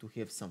 we need to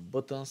have some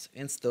buttons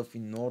and stuff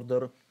in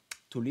order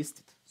to list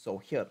it. So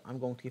here I'm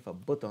going to have a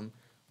button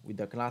with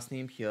the class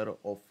name here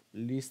of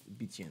list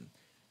btn,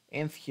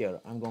 and here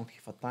I'm going to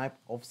have a type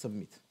of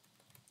submit.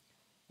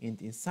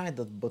 And inside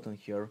that button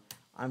here,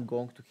 I'm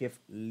going to have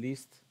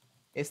list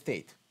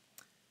state.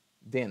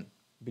 Then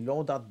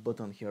below that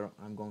button here,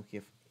 I'm going to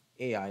have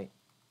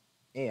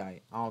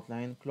AI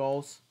outline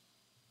close.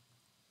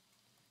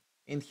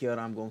 And here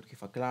I'm going to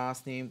have a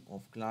class name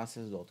of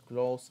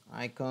classes.close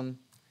icon.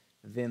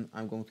 Then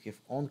I'm going to have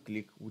on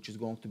click, which is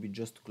going to be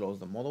just to close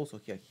the model. So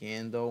here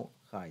handle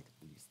hide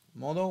list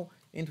model,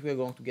 and we are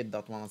going to get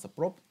that one as a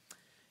prop.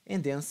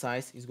 And then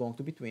size is going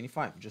to be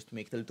 25, just to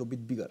make it a little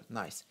bit bigger.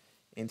 Nice.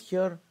 And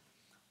here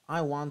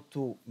I want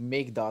to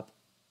make that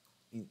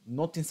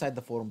not inside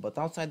the form but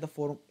outside the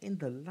form. And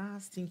the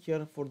last thing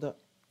here for the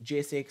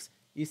JSX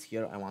is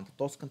here I want a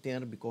toast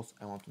container because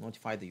I want to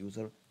notify the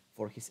user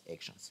for his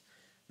actions.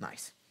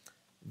 Nice.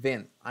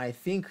 Then I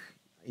think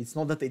it's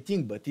not that I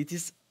think, but it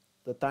is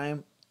the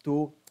time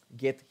to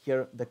get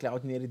here the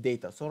Cloudinary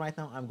data. So right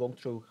now I'm going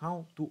to show you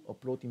how to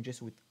upload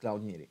images with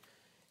Cloudinary.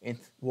 And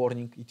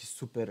warning, it is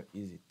super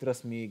easy.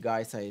 Trust me,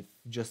 guys, I've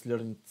just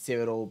learned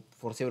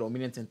for several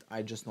minutes and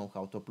I just know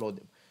how to upload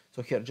them.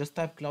 So here, just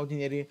type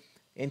Cloudinary,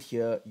 and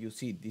here you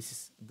see this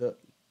is the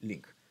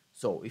link.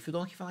 So if you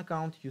don't have an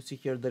account, you see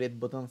here the red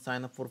button,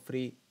 sign up for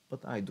free,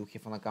 but I do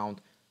have an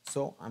account,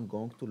 so I'm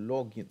going to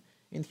log in.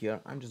 And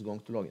here, I'm just going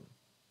to log in.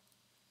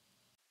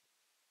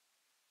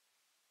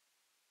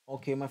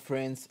 Okay, my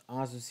friends,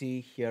 as you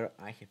see here,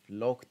 I have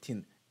logged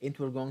in, and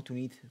we're going to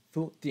need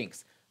two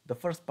things. The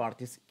first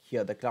part is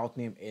here the cloud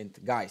name, and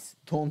guys,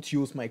 don't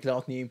use my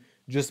cloud name,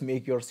 just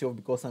make yourself,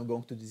 because I'm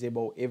going to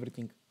disable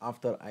everything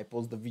after I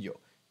post the video.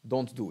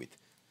 Don't do it.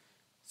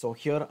 So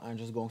here I'm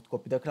just going to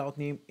copy the cloud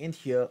name, and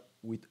here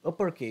with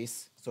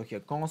uppercase, so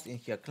here const and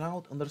here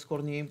cloud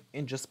underscore name,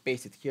 and just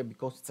paste it here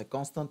because it's a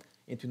constant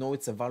and you know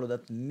it's a value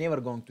that never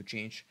going to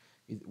change.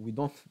 We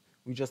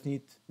just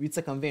need, it's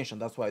a convention,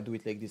 that's why I do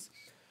it like this.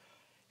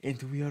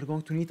 And we are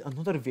going to need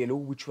another value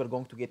which we are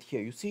going to get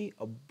here. You see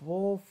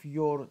above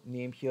your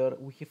name here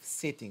we have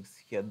settings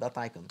here, that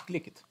icon,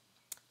 click it.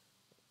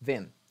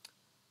 Then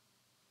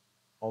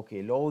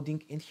okay,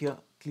 loading, and here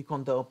click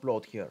on the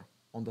upload here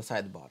on the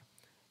sidebar.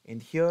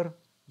 And here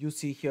you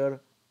see here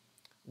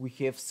we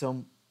have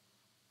some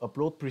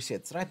upload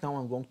presets. Right now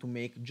I'm going to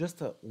make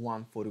just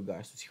one for you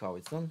guys to see how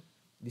it's done.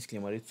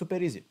 Disclaimer, it's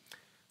super easy.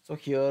 So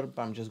here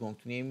I'm just going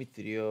to name it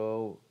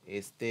Real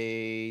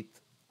Estate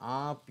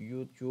App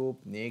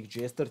YouTube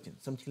Next.js 13,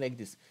 something like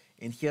this.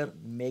 And here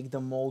make the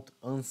mode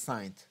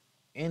unsigned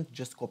and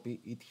just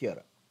copy it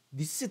here.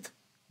 This is it,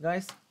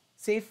 guys.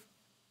 Save.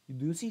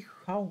 Do you see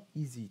how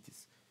easy it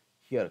is?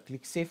 Here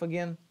click save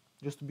again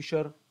just to be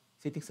sure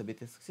settings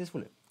updated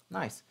successfully.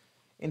 Nice.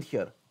 And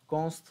here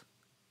const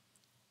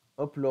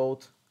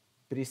upload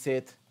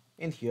preset,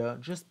 and here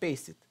just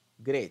paste it.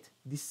 Great,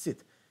 this is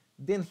it.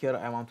 Then here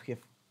I want to have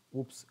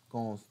const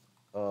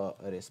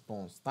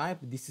response type.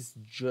 This is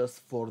just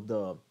for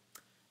the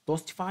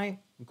Toastify,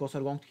 because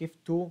we're going to have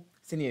two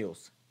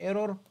scenarios,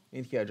 error,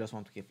 and here I just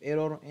want to have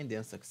error, and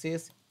then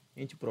success,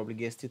 and you probably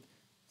guessed it,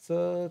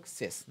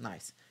 success.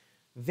 Nice.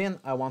 Then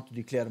I want to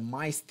declare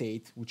my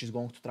state, which is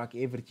going to track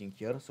everything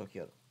here. So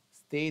here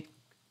state,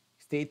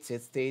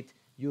 set state,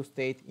 use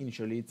state,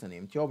 initially it's an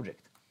empty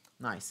object.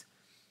 Nice.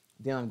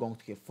 Then I'm going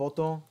to have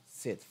photo,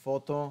 set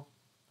photo,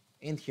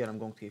 and here I'm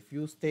going to have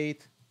use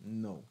state,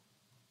 no.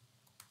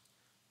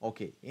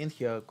 Okay, and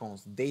here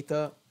const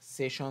data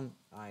session,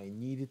 I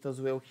need it as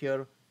well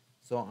here,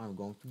 so I'm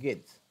going to get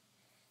it.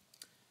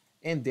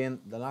 And then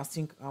the last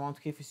thing I want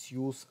to have is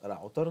use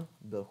router,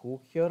 the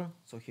hook here.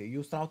 So here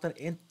use router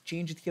and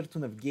change it here to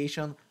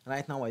navigation.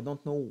 Right now I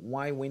don't know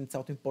why when it's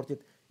auto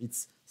imported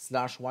it's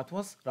slash what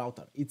was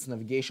router. It's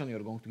navigation, you're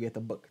going to get a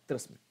bug,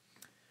 trust me.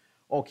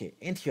 Okay,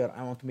 and here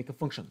I want to make a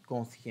function,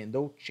 const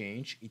handle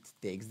change, it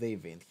takes the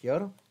event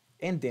here,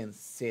 and then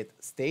set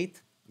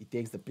state, it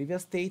takes the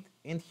previous state,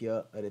 and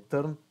here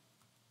return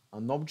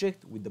an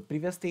object with the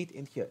previous state,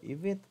 and here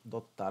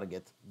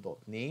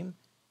event.target.name,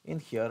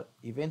 and here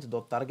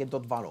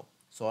event.target.value.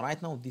 So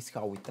right now this is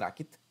how we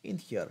track it,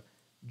 and here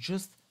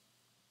just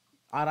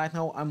right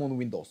now I'm on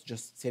Windows,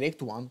 just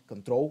select one,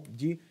 Control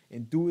D,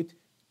 and do it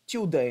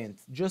till the end.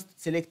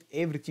 Just select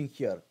everything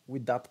here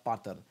with that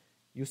pattern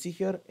you see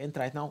here, and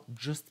right now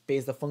just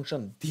paste the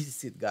function. This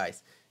is it,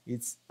 guys.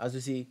 It's, as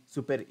you see,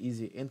 super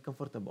easy and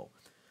comfortable.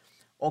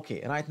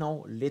 Okay, right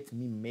now let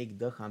me make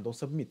the handle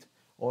submit,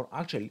 or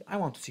actually I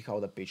want to see how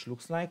the page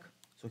looks like.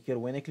 So here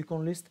when I click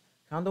on list,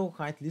 handle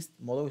height list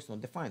model is not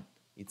defined.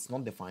 It's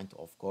not defined,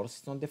 of course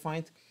it's not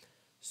defined.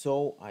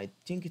 So I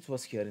think it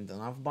was here in the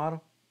navbar,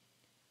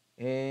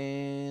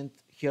 and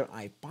here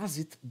I pass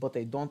it, but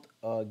I don't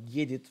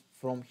get it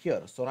from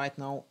here. So right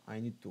now I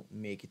need to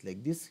make it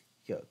like this,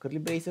 here curly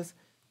braces,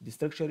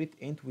 destructure it,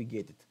 and we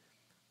get it.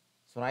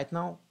 So right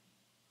now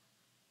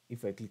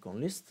if I click on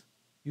list,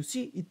 you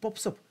see it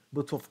pops up,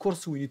 but of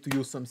course we need to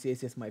use some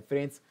CSS, my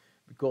friends,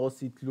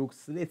 because it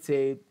looks, let's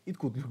say it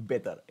could look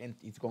better, and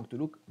it's going to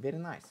look very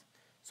nice.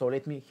 So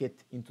let me head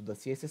into the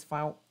CSS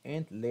file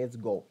and let's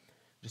go.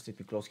 Just let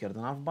me close here the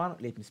navbar,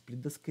 let me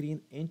split the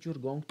screen, and you're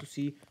going to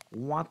see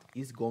what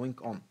is going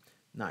on.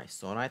 Nice.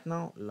 So right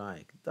now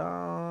like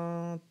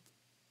that,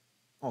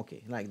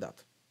 okay, like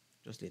that.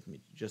 Just let me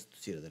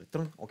just see the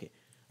return. Okay,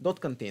 dot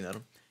container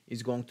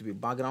is going to be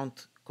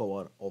background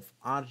color of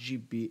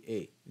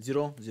RGBA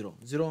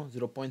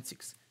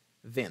 0.6.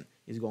 Then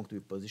is going to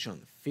be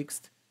position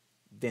fixed.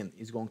 Then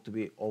is going to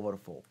be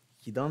overflow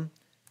hidden.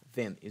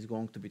 Then is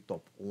going to be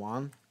top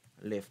 1,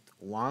 left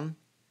 1.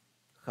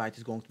 Height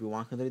is going to be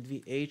 100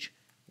 VH.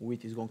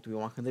 Width is going to be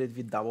 100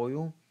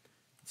 VW.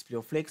 Display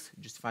of flex,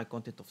 justify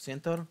content of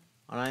center,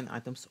 align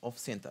items of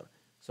center.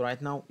 So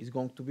right now it's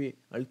going to be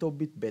a little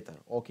bit better.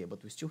 Okay,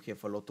 but we still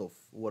have a lot of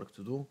work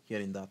to do here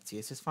in that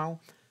CSS file.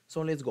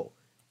 So let's go.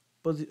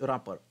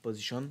 Wrapper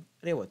position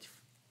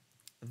relative.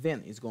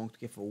 Then it's going to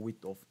have a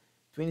width of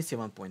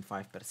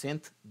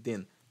 27.5%,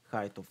 then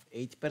height of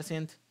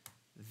 8%,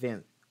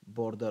 then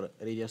border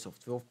radius of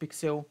 12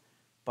 pixel,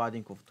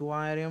 padding of 2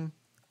 rem,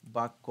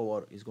 back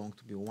color is going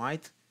to be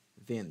white,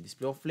 then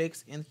display of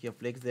flex, and here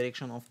flex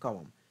direction of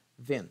column.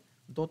 Then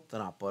dot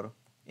wrapper,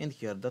 and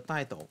here the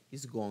title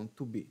is going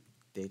to be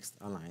text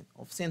align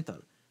of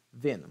center,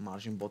 then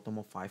margin bottom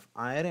of 5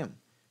 IRM,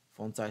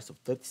 font size of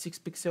 36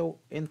 pixel,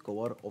 and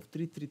color of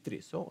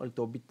 333, so a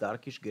little bit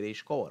darkish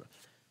grayish color.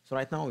 So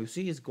right now you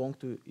see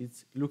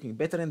it's looking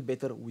better and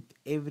better with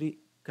every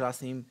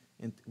class name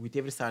and with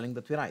every styling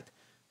that we write.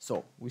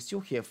 So we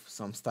still have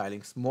some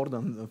stylings, more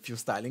than a few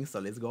stylings, so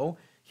let's go.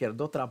 Here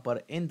dot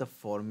wrapper and the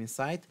form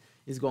inside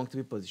is going to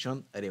be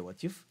position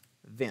relative,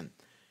 then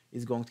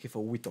it's going to have a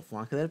width of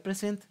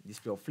 100%,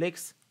 display of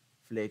flex,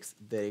 flex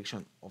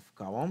direction of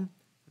column,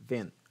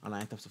 then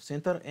align terms of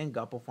center and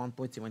gap of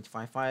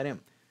 1.75 IRM.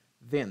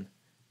 Then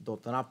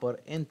dot wrapper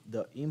and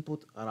the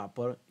input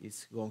wrapper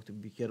is going to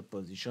be here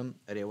position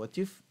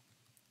relative,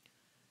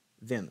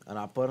 then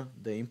wrapper,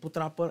 the input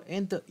wrapper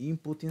and the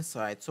input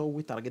inside, so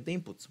we target the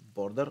inputs,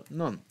 border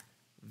none,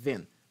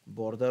 then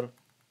border,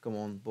 come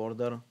on,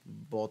 border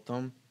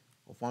bottom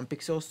of 1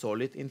 pixel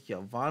solid, and here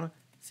var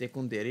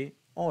secondary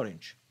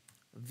orange,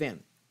 then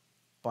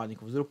padding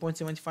of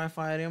 0.75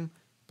 IRM,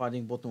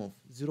 padding bottom of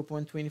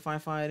 0.25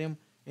 IRM,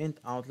 and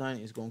outline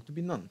is going to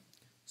be none.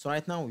 So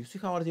right now you see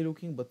how are they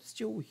looking, but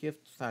still we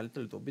have to style it a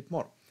little bit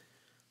more.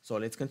 So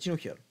let's continue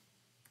here.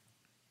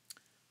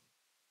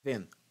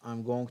 Then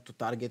I'm going to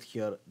target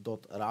here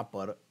dot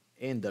wrapper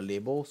and the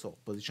label, so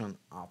position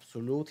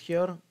absolute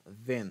here,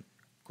 then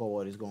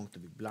color is going to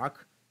be black,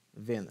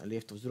 then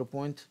left of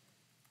 0.25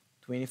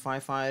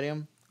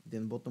 IRM,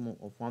 then bottom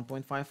of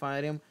 1.5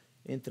 IRM,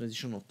 and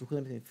transition of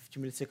 250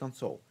 milliseconds.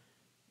 So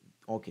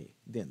okay,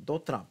 then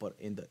dot wrapper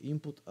and the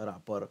input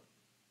wrapper,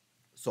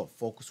 so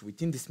focus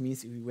within. This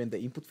means when the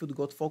input field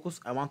got focus,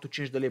 I want to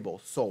change the label.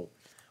 So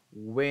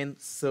when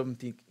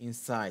something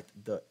inside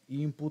the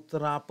input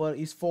wrapper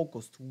is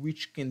focused,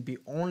 which can be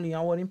only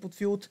our input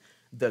field,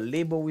 the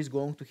label is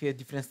going to have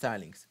different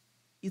stylings.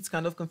 It's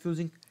kind of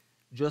confusing.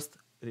 Just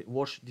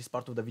watch this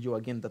part of the video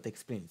again that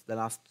explains the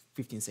last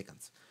 15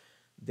 seconds.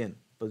 Then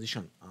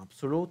position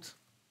absolute,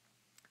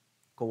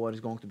 color is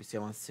going to be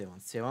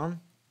 777,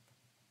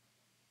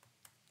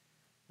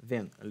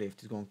 then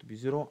left is going to be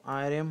 0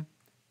 IRM,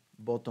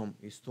 bottom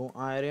is 2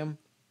 IRM,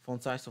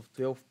 font size of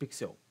 12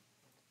 pixel.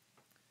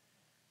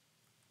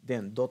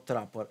 Then dot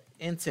wrapper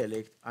and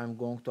select, I'm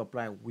going to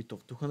apply width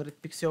of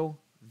 200 pixel,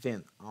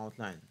 then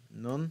outline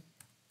none,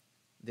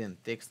 then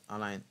text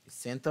align is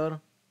center,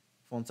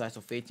 font size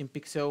of 18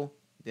 pixel,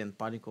 then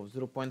padding of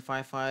 0.5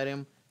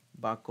 IRM,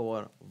 back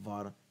color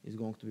var is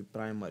going to be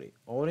primary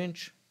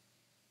orange,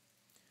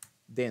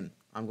 then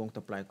I'm going to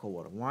apply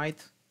color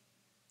white,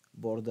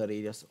 border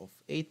radius of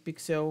 8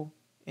 pixel,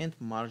 and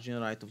margin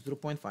right of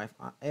 0.5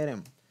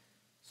 IRM.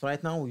 So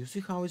right now you see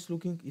how it's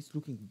looking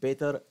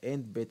better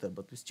and better,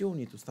 but we still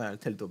need to style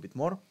it a little bit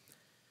more.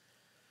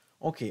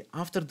 Okay,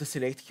 after the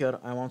select here,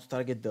 I want to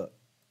target the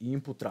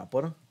input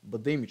wrapper,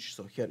 but the image.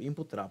 So here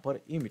input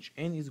wrapper image,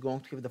 and it's going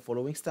to have the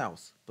following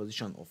styles: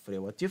 position of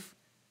relative,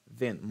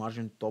 then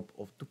margin top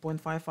of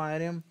 2.5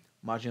 IRM,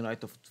 margin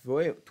right of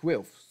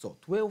 12, so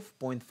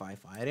 12.5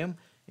 IRM,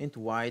 and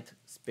white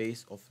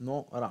space of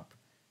no wrap.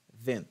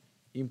 Then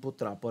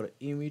input wrapper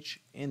image,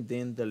 and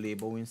then the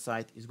label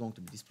inside is going to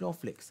be display of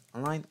flex,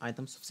 align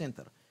items of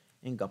center,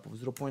 and gap of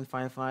 0.5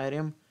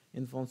 IRM,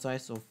 and font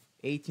size of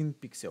 18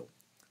 pixel.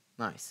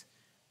 Nice.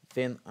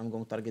 Then I'm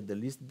going to target the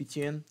list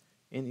btn,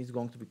 and it's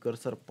going to be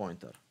cursor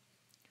pointer.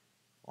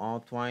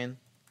 Outline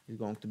is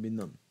going to be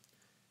none.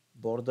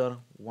 Border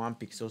 1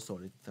 pixel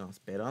solid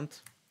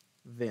transparent.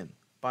 Then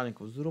padding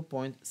of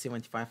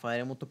 0.75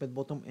 IRM on top and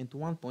bottom, and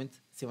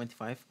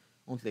 1.75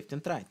 on left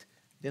and right.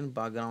 Then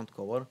background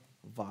color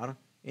var,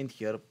 and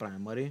here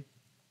primary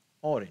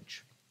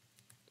orange,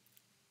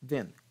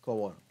 then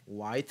color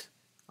white,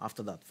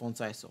 after that font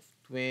size of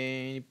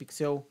 20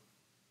 pixel,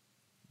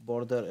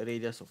 border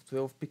radius of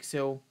 12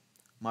 pixel,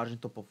 margin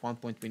top of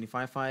 1.25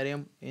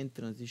 IRM, and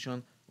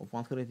transition of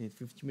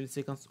 150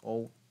 milliseconds,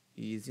 all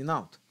is in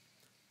out.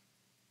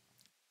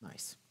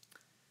 Nice.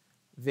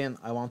 Then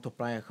I want to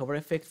apply a hover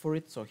effect for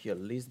it, so here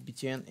list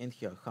btn, and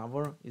here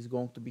hover is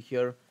going to be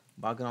here,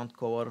 background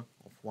color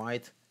of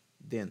white,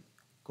 then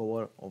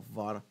color of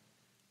var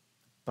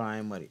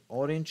primary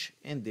orange,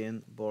 and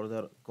then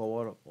border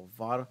color of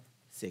var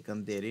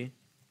secondary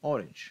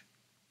orange.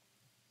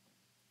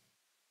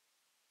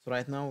 So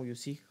right now you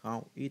see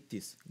how it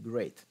is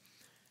great.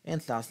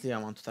 And lastly, I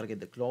want to target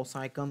the close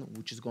icon,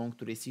 which is going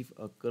to receive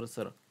a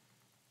cursor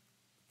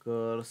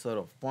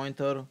of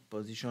pointer,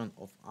 position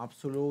of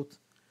absolute,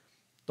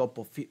 top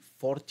of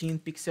 14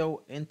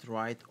 pixel, and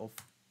right of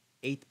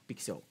 8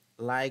 pixel,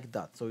 like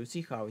that. So you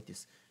see how it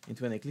is, and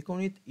when I click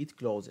on it, it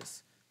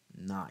closes.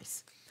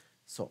 Nice.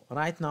 So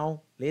right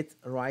now let's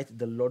write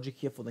the logic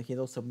here for the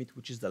handle submit,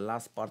 which is the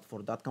last part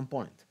for that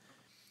component.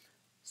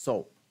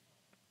 So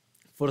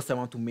first I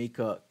want to make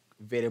a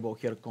variable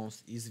here,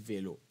 const is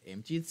value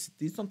empty.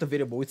 It's not a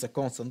variable, it's a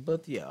constant,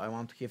 but yeah, I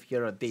want to have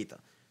here a data.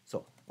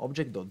 So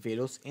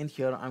object.values, and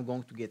here I'm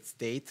going to get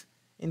state,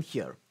 and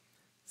here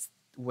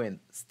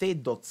when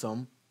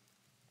state.sum,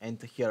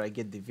 and here I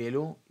get the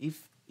value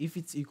if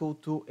it's equal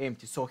to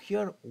empty. So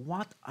here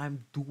what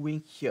I'm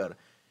doing here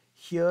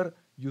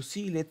you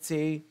see, let's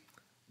say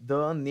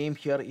the name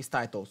here is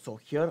title. So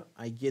here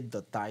I get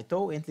the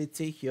title, and let's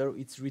say here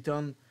it's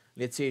written,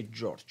 let's say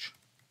George.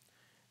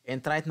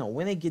 And right now,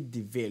 when I get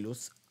the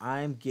values,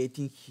 I'm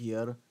getting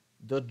here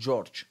the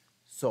George.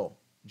 So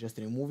just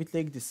remove it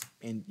like this.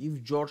 And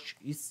if George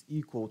is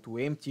equal to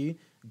empty,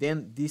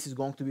 then this is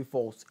going to be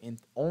false. And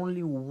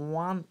only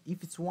one,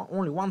 if it's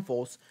only one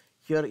false,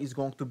 here is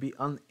going to be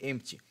an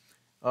empty.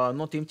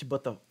 Not empty,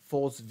 but a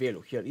false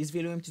value. Here is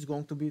value empty is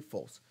going to be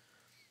false.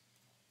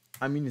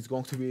 I mean, it's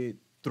going to be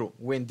true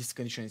when this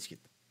condition is hit.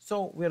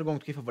 So we are going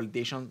to give a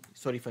validation.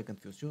 Sorry if I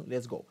confuse you.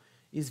 Let's go.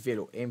 Is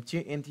value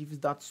empty, and if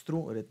that's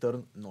true,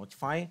 return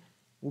notify.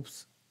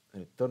 Oops,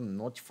 return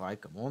notify.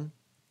 Come on,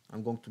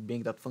 I'm going to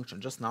make that function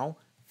just now.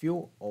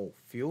 Fill all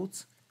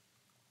fields,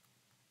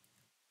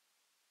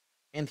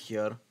 and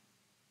here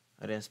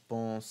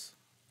response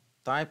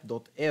type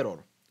dot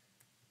error.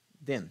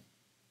 Then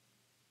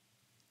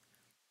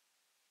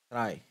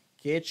try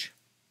catch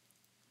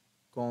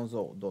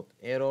console dot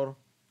error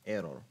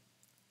error.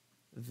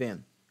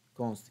 Then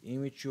const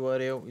image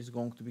URL is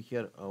going to be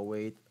here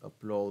await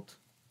upload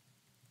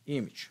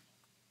image.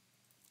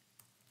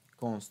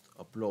 Const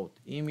upload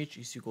image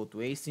is equal to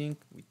async.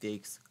 It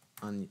takes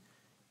an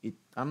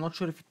I'm not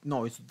sure if it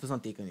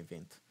doesn't take an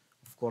event.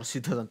 Of course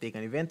it doesn't take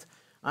an event.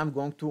 I'm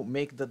going to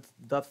make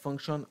that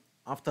function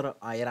after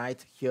I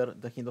write here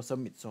the hint of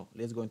submit. So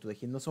let's go into the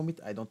hint of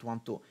submit. I don't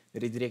want to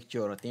redirect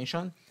your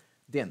attention.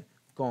 Then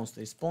const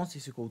response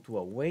is equal to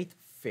await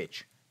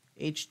fetch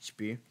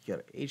http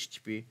here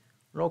http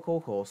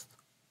localhost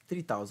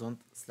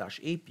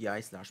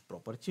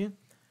 3000/API/property.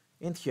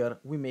 And here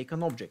we make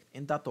an object,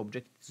 and that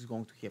object is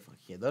going to have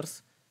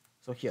headers.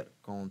 So here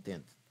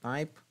content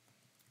type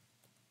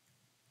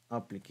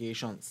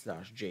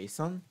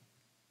application/JSON,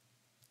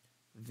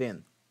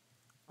 then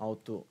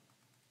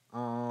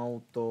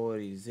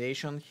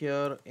authorization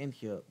here, and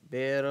here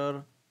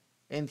bearer,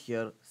 and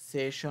here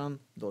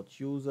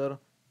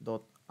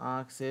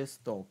session.user.access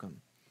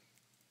token.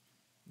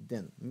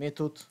 Then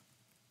method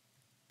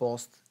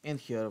post, and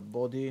here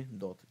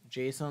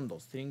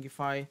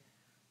body.json.stringify,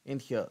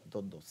 and here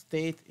dot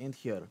state, and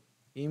here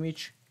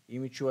image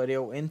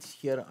URL, and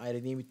here I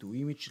rename it to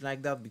image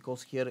like that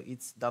because here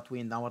it's that way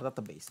in our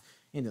database.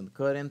 And then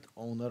current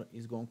owner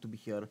is going to be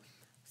here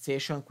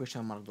session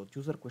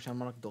 !user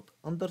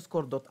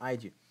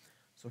 !_._.id.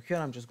 So here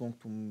I'm just going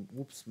to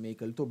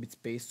make a little bit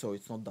space so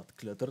it's not that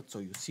cluttered, so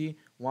you see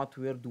what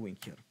we are doing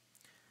here.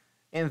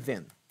 And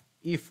then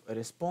if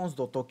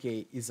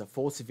response.ok is a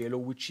false value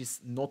which is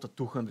not a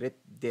 200,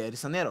 there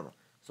is an error.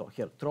 So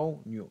here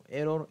throw new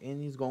error,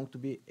 and it's going to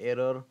be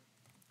error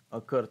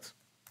occurred.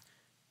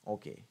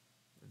 Okay.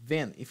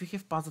 Then if you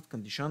have passed that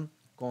condition,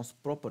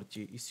 const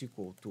property is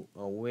equal to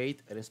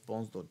await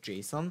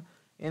response.json,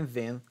 and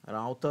then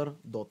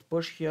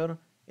router.push here,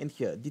 and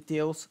here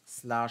details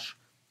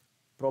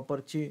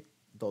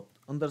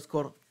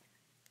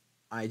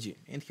 /property._id.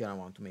 And here I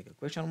want to make a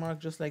question mark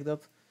just like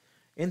that.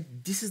 And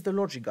this is the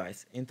logic,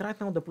 guys. And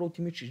right now the upload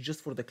image is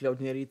just for the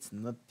Cloudinary, it's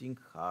nothing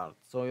hard.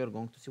 So you're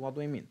going to see what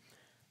do I mean.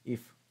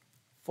 If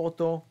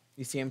photo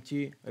is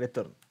empty,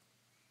 return.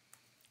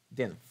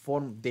 Then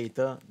form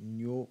data,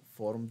 new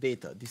form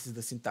data. This is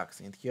the syntax,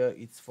 and here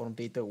it's form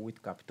data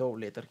with capital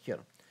letter here.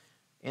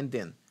 And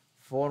then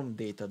form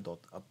data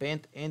dot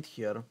append, and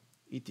here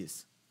it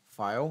is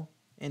file,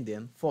 and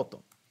then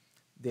photo.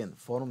 Then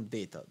form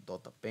data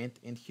dot append,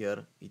 and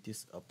here it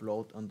is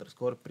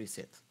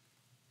upload_preset.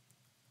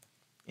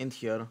 And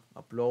here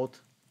upload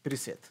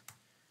preset.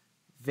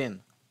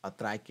 Then a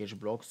try catch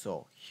block.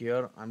 So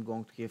here I'm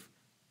going to have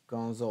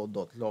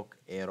console.log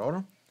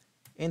error,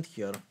 and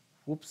here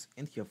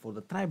and here for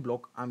the try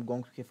block I'm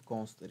going to have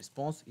const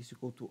response is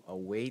equal to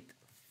await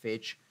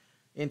fetch,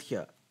 and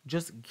here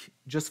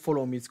just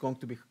follow me, it's going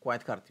to be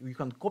quite hard. You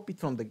can copy it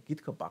from the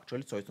GitHub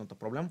actually, so it's not a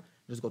problem.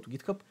 Just go to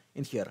GitHub,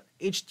 and here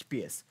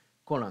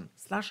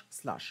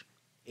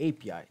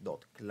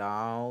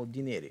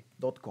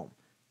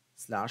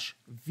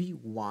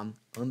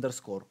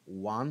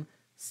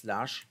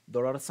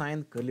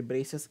curly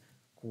braces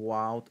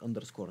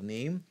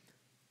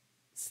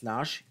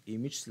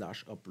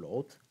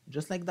quote_name/image/upload,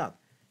 just like that.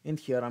 And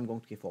here I'm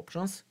going to give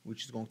options,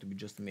 which is going to be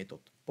just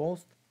method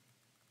post.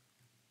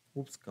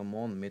 Oops, come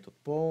on, method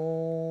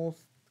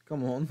post,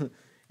 come on.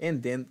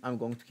 And then I'm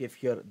going to have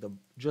here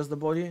just the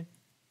body,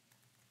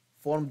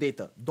 form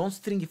data. Don't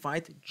stringify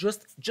it,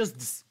 just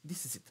this.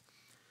 This is it.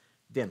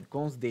 Then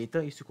const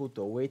data is equal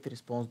to await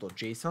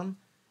response.json,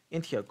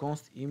 and here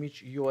const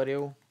image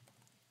URL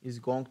is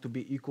going to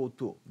be equal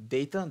to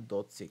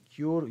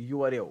data.secure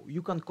URL.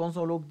 You can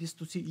console log this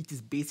to see it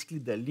is basically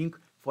the link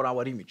for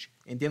our image,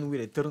 and then we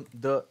return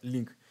the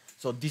link.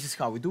 So this is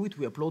how we do it.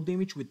 We upload the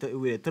image, we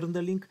return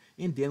the link,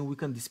 and then we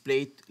can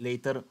display it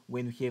later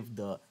when we have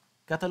the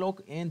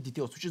catalog and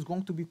details, which is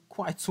going to be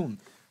quite soon.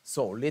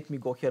 So let me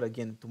go here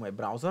again to my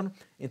browser,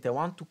 and I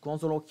want to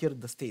console log here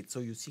the state so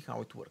you see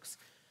how it works.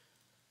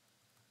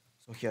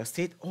 So here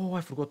state, oh,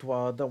 I forgot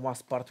the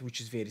last part,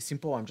 which is very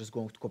simple. I'm just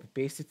going to copy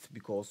paste it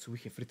because we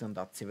have written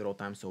that several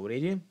times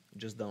already,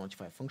 just the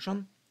notify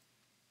function.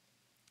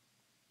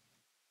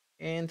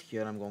 and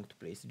here I'm going to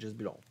place it just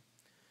below.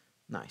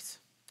 Nice.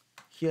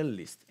 Here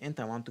list, and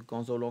I want to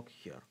console log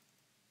here.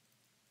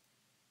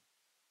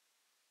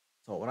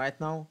 So right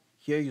now,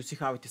 here you see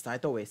how it is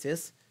title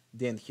SS,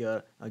 then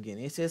here again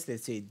SS,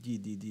 let's say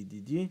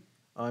D,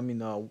 I mean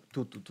 2,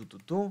 2, 2, 2,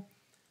 2,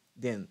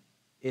 then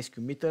SQ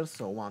meters,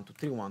 so 1, 2,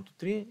 3, 1, 2,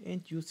 3,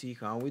 and you see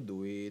how we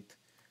do it.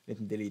 Let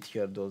me delete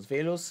here those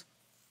values.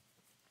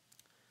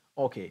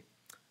 Okay,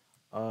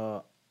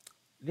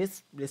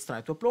 let's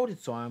try to upload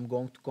it. So I'm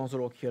going to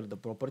console log here the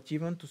property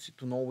event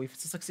to know if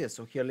it's a success.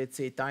 So here let's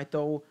say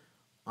title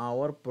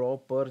our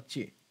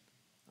property.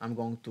 I'm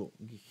going to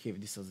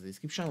have this as a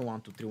description,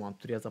 1, 2, 3, 1,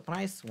 2, 3 as a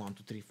price, 1,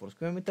 2, 3 for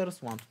square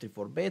meters, 1, 2, 3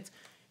 for beds,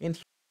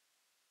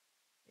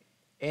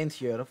 and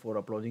here for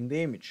uploading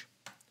the image.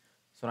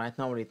 So right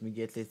now let me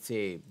get, let's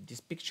say, this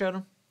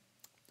picture,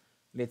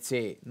 let's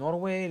say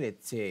Norway,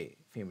 let's say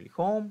family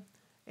home,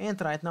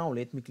 and right now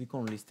let me click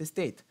on list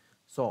estate.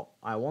 So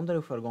I wonder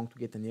if we're going to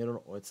get an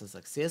error or it's a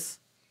success.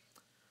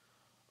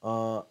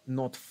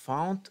 Not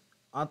found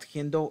at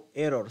handle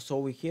error. So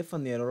we have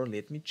an error,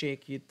 let me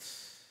check it.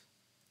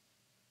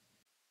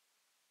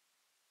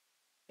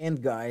 And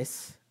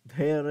guys,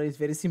 the error is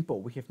very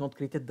simple. We have not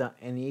created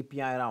an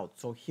API route.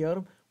 So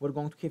here we're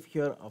going to have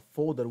here a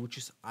folder which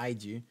is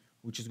ID,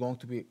 which is going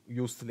to be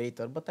used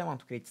later, but I want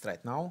to create it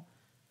right now.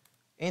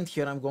 And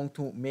here I'm going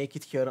to make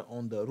it here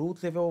on the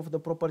root level of the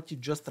property,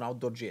 just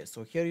route.js.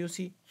 So here you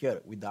see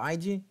here with the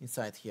ID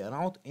inside here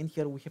route, and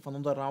here we have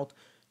another route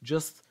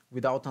just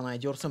without an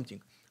ID or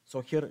something.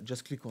 So here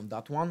just click on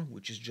that one,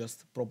 which is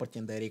just property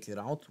and directly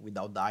route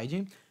without the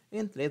ID,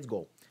 and let's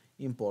go.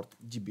 Import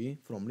db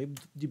from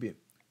libdb.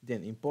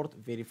 Then import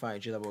verify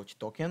JWT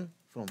token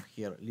from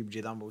here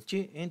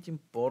libjwt, and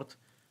import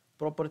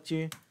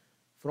property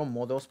from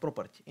models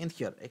property, and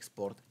here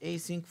export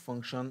async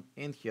function,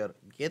 and here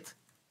get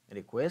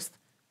request.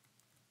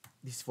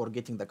 This is for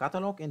getting the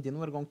catalog, and then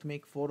we're going to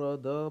make for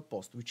the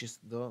post, which is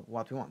the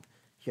what we want.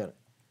 Here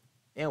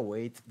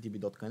await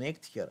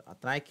db.connect, here a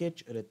try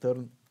catch,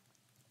 return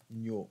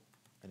new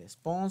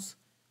response,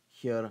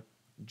 here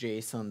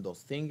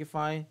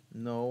json.stringify,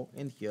 no,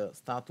 and here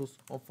status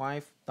of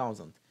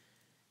 5000.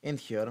 And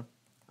here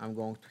I'm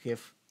going to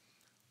have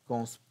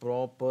const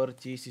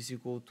properties is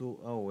equal to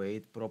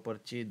await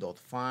property dot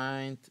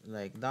find,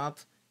 like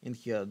that, and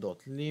here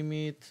dot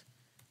limit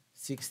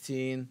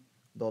 16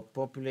 dot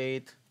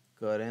populate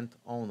current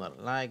owner,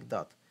 like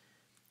that,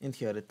 and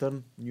here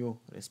return new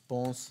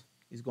response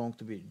is going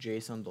to be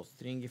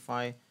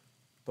json.stringify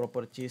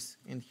properties,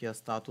 and here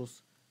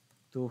status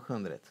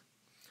 200.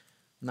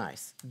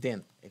 Nice.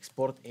 Then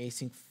export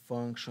async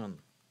function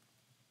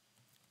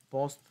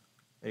post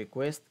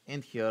request,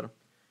 and here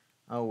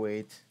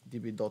await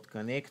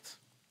db.connect.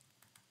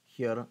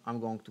 Here I'm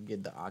going to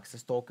get the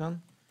access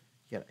token,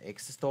 here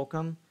access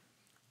token,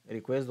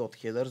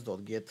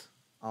 request.headers.get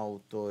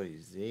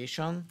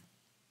authorization,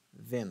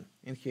 then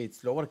in here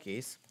it's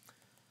lowercase,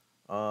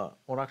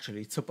 or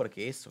actually it's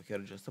uppercase, so here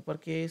just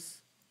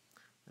uppercase,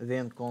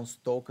 then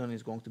const token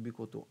is going to be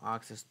equal to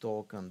access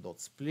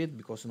token.split,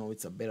 because you know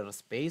it's a better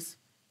space,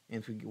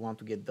 and we want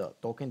to get the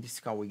token. This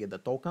is how we get the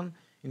token.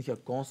 In here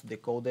const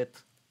decoded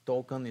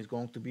token is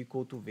going to be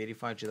equal to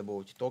verify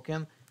JWT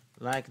token,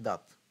 like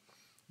that.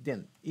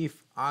 Then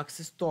if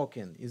access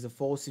token is a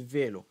false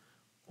value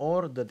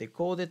or the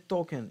decoded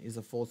token is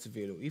a false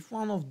value, if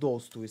one of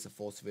those two is a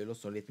false value,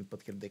 so let me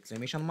put here the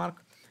exclamation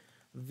mark,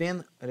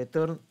 then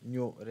return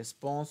new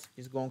response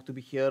is going to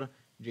be here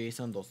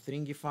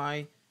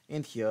json.stringify,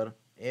 and here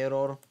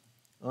error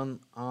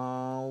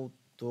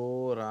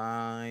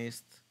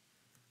unauthorized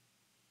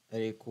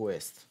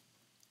request,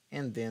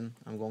 and then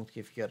I'm going to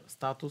have here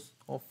status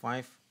of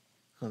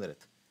 500,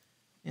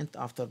 and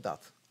after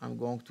that I'm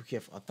going to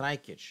have a try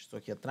catch. So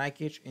here try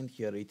catch, and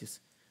here it is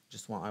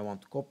just one. I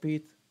want to copy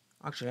it.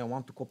 Actually I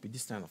want to copy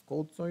this line of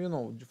code, so you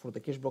know for the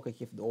catch block I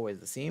have always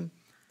the same.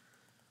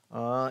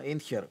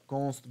 And here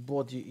const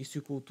body is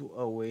equal to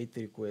await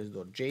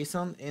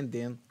request.json, and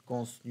then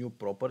const new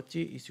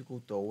property is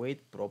equal to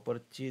await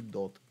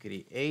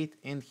property.create,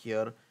 and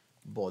here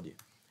body,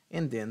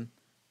 and then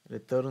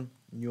return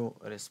new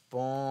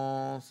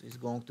response is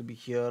going to be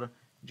here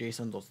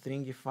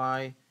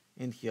json.stringify,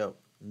 and here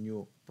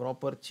new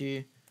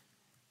property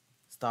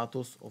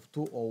status of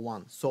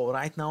 201. So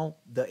right now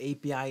the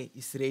API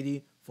is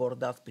ready for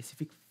that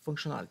specific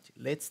functionality.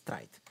 Let's try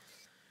it.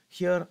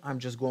 Here I'm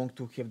just going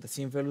to have the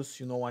same values,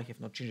 you know I have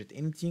not changed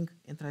anything,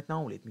 and right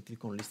now let me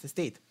click on list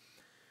state.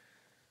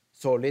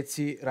 So let's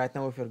see right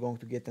now if we're going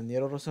to get an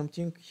error or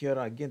something. Here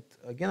I get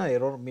again an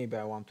error, maybe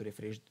I want to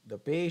refresh the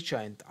page,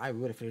 and I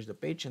will refresh the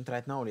page, and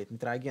right now let me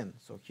try again.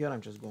 So here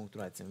I'm just going to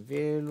write some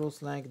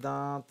values like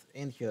that,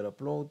 and here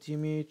upload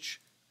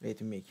image, let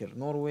me make here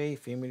Norway,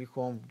 family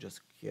home, just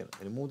here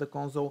remove the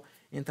console,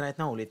 and right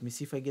now let me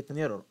see if I get an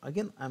error.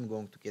 Again I'm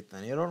going to get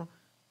an error,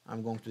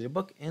 I'm going to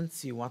debug and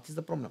see what is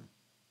the problem.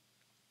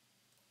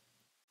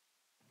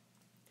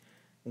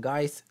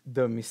 Guys,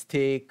 the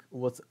mistake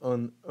was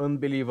an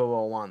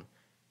unbelievable one.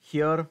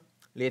 Here,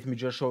 let me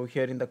just show you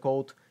here in the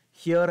code.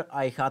 Here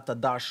I had a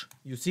dash.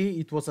 You see,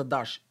 it was a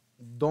dash.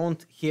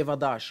 don't have a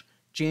dash,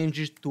 change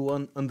it to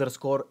an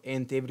underscore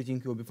and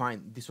everything will be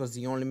fine. This was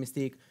the only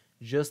mistake,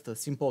 just a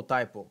simple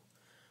typo.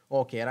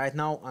 Okay, right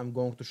now I'm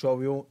going to show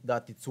you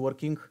that it's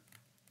working.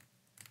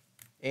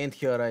 And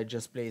here I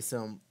just place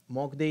some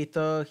mock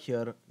data,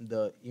 here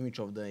the image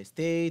of the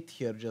estate,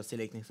 here just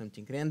selecting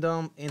something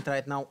random, and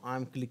right now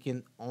I'm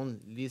clicking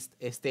on list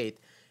estate,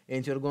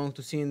 and you're going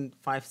to see in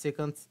 5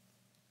 seconds.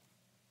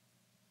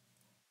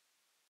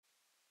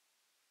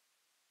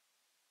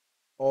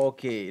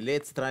 Okay,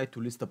 let's try to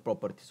list a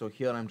property. So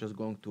here I'm just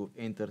going to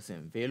enter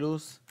some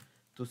values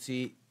to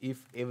see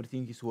if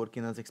everything is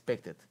working as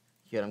expected.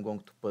 Here I'm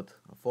going to put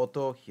a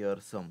photo, here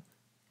some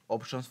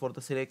options for the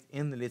select,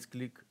 and let's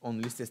click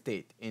on list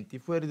estate. And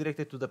if we're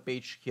redirected to the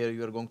page, here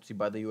you are going to see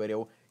by the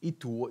URL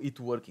it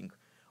working.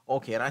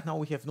 Okay, right now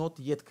we have not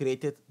yet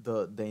created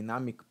the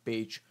dynamic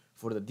page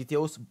for the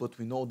details, but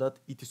we know that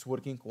it is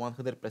working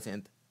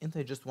 100%. And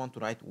I just want to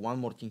write one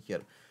more thing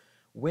here.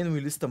 When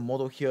we list a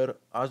model here,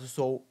 as you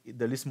saw,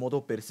 the list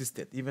model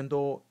persisted. Even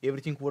though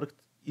everything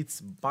worked, it's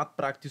bad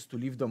practice to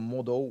leave the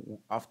model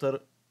after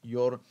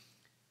your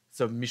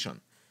submission.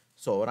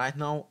 So right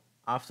now,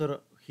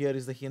 after here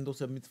is the handle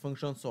submit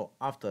function. So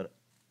after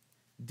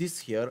this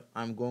here,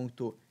 I'm going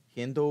to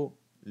handle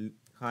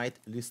hide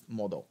list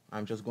model.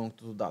 I'm just going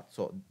to do that.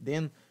 So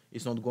then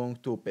it's not going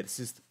to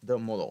persist the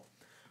model.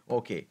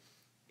 Okay.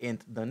 And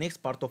the next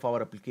part of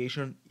our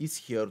application is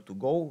here to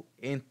go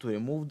and to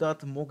remove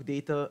that mock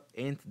data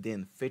and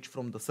then fetch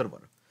from the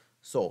server.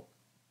 So,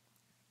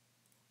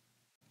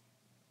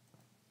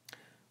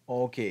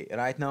 okay,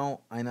 right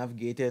now I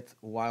navigated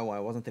while I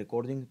wasn't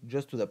recording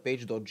just to the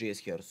page.js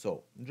here.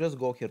 So just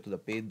go here to the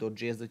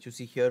page.js that you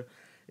see here,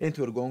 and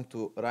we're going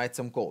to write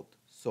some code.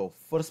 So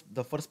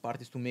the first part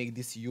is to make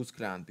this use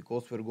client,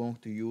 because we're going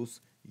to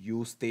use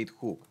state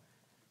hook.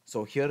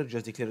 So here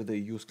just declare the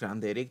use client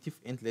directive,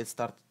 and let's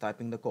start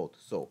typing the code.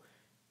 So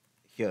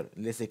here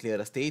let's declare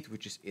a state,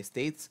 which is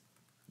estates,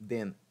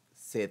 then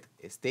set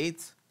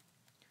estates,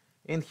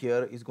 and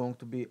here is going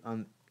to be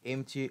an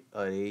empty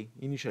array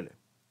initially.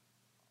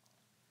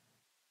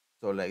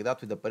 So like that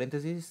with the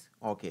parentheses.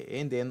 Okay,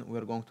 and then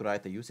we're going to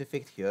write a use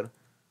effect here,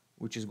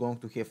 which is going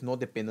to have no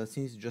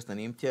dependencies, just an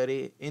empty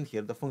array, and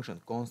here the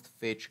function const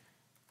fetch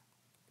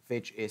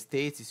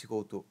estates is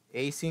equal to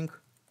async,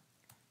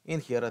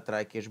 and here a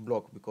try catch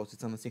block because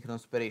it's an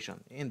asynchronous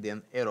operation, and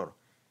then error.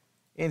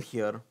 And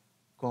here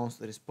const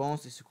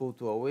response is equal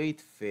to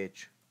await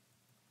fetch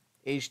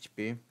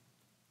http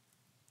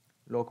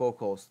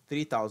localhost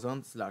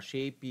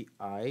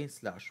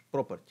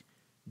 3000/API/property.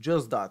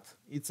 Just that.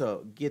 It's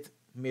a get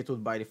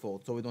method by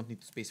default, so we don't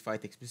need to specify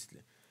it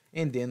explicitly.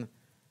 And then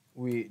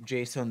we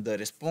JSON the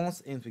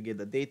response, and we get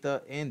the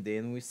data, and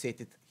then we set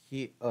it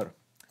here.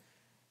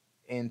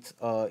 And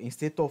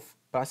instead of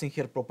passing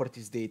here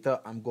properties data,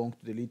 I'm going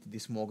to delete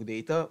this mock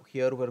data.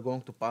 Here we're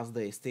going to pass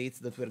the estates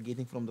that we're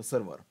getting from the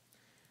server.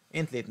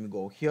 And let me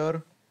go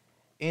here.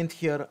 And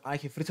here I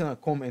have written a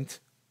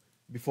comment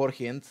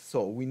beforehand,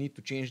 so we need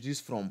to change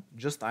this from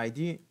just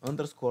ID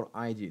underscore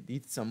ID.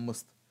 It's a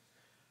must.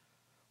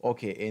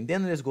 Okay, and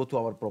then let's go to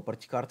our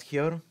property card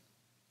here.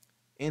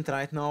 And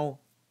right now,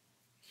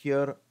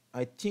 here,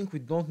 I think we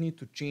don't need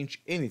to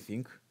change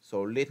anything.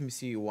 So let me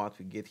see what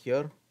we get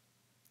here.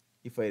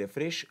 If I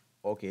refresh,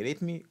 okay,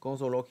 let me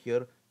console log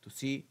here to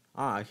see.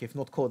 I have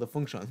not called the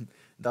function.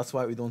 That's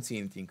why we don't see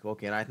anything.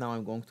 Okay, right now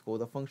I'm going to call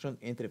the function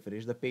and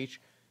refresh the page.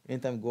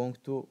 And I'm going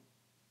to,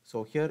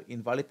 so here,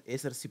 invalid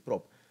src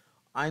prop.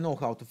 I know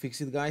how to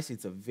fix it, guys.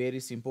 It's a very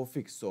simple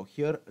fix. So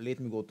here, let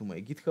me go to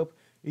my GitHub.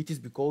 It is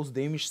because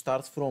the image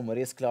starts from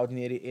res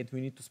cloudinary, and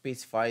we need to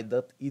specify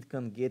that it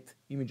can get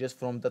images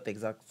from that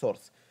exact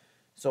source.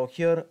 So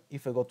here,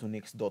 if I go to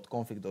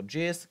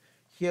next.config.js,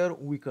 here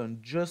we can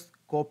just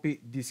copy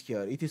this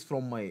here. It is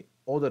from my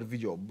other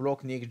video,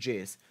 block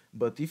Next.js.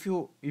 But if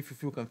you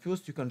feel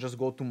confused, you can just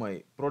go to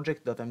my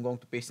project that I'm going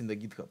to paste in the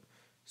GitHub.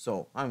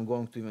 So I'm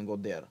going to even go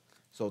there,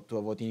 so to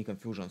avoid any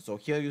confusion. So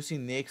here you see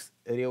next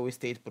real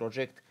estate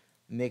project,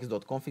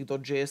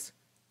 next.config.js,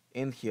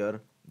 and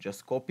here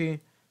just copy.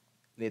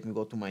 Let me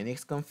go to my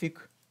next config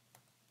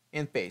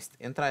and paste.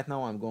 And right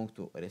now I'm going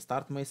to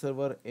restart my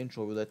server and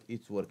show you that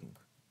it's working.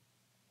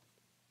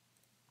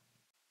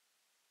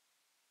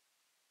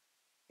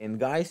 And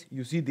guys,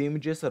 you see the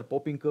images are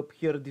popping up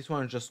here. This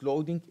one is just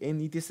loading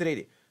and it is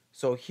ready.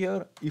 So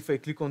here, if I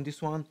click on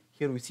this one,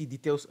 here we see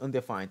details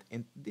undefined.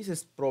 And this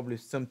is probably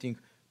something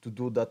to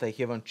do that I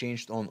haven't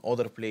changed on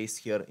other place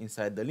here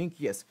inside the link.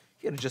 Yes,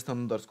 here just an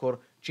underscore,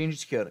 change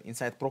it here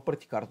inside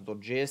property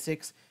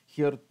card.jsx.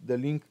 Here the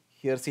link,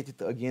 here set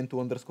it again to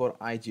underscore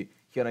ig.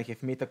 Here I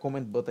have made a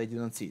comment, but I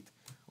didn't see it.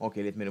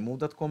 Okay, let me remove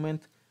that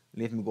comment.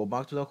 Let me go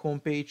back to the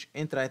home page,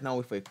 and right now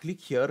if I click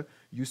here,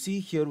 you see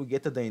here we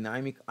get a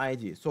dynamic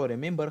ID. So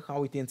remember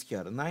how it ends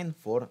here,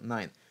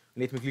 949.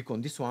 Let me click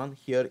on this one.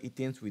 Here it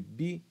ends with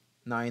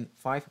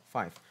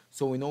B955.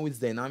 So we know it's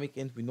dynamic,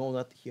 and we know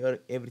that here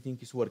everything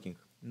is working.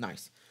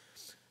 Nice.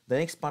 The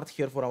next part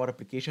here for our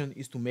application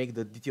is to make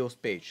the details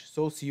page.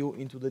 So see you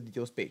into the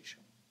details page.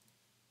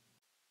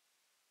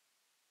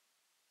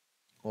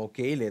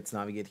 Okay, let's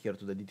navigate here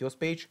to the details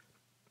page.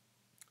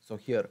 So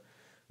here,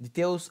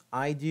 details,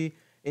 ID,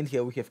 and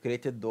here we have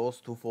created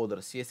those two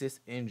folders, CSS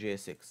and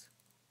JSX.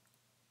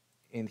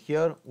 And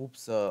here,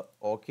 oops,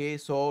 okay,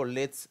 so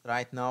let's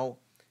right now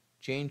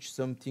change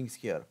some things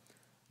here.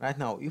 Right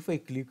now, if I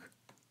click,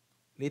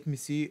 let me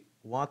see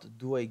what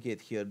do I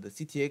get here, the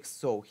CTX.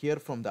 So here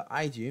from the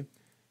ID,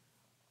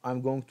 I'm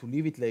going to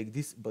leave it like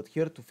this, but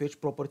here to fetch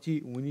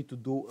property, we need to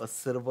do a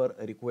server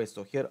request.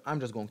 So here, I'm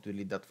just going to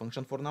delete that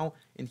function for now,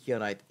 and here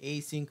write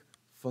async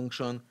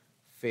function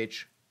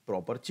fetch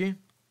property,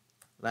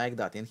 like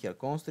that. And here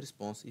const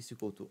response is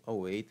equal to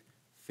await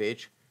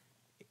fetch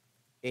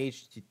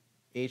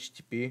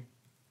http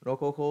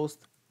localhost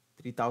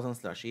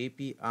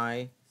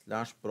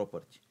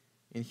 3000/API/property,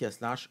 and here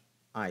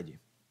 /ID.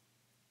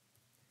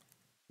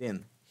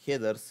 Then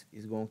headers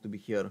is going to be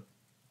here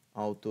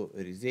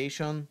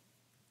authorization,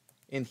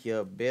 and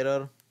here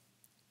bearer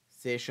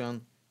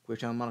session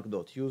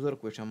 $user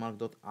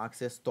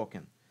 $access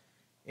token,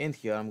 and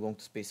here I'm going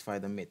to specify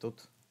the method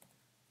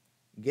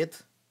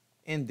get,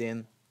 and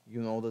then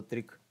you know the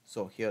trick.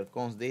 So here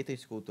const data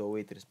is equal to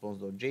await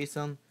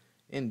response.json,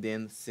 and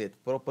then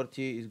set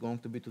property is going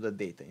to be to the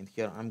data, and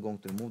here I'm going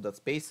to remove that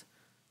space.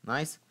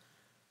 Nice.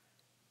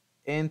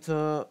 And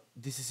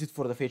this is it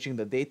for the fetching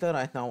the data.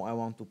 Right now I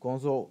want to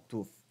console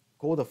to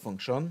code a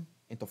function,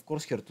 and of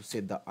course here to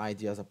set the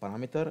ID as a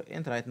parameter,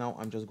 and right now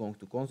I'm just going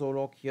to console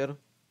log here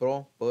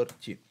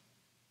property.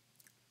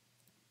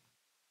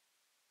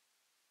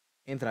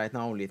 And right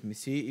now let me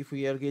see if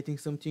we are getting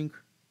something.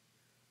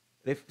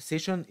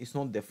 Session is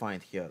not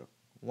defined here.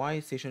 Why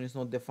session is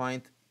not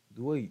defined?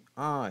 Do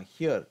I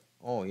here?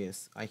 Oh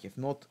yes, I have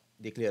not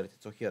declared it.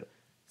 So here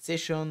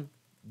session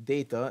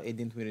data, and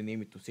then we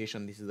rename it to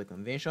session. This is the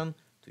convention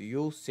to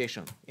use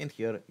session, and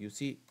here you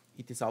see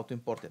it is auto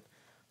imported.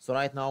 So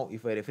right now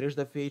if I refresh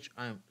the page,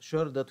 I'm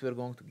sure that we're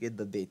going to get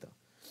the data.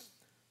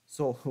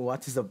 So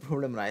what is the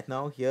problem right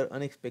now? Here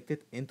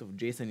unexpected end of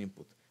JSON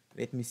input.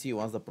 Let me see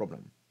what's the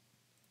problem.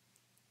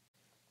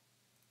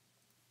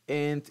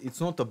 And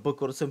it's not a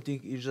bug or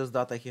something, it's just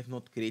that I have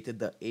not created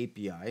the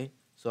API.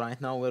 So right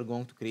now we're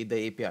going to create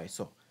the API.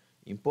 So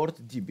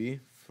import db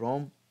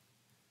from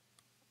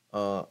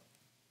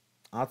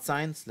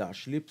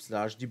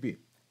 @/lib/db,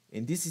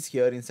 and this is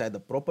here inside the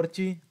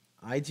property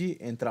id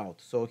and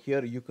route. So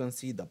here you can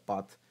see the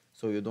path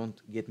so you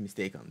don't get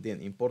mistaken. Then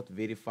import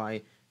verify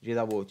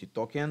JWT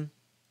token,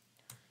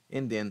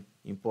 and then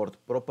import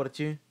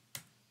property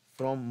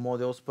from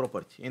models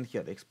property, and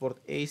here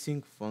export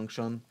async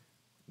function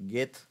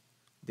get,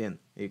 then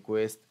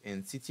request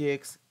and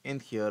ctx,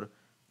 and here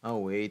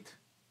await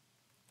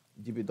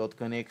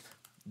db.connect,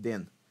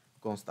 then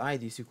const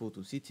id is equal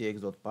to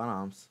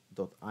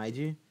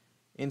ctx.params.id,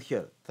 and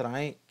here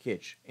try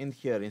catch, and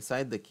here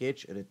inside the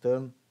catch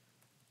return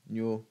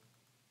new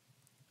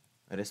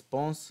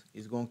response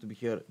is going to be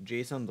here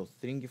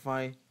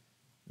json.stringify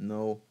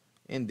no,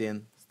 and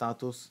then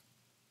status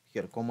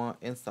here comma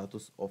and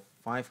status of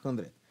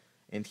 500.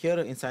 And here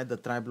inside the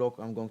try block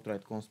I'm going to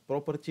write const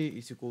property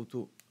is equal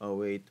to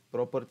await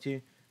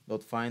property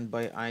dot find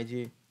by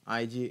id,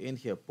 and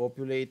here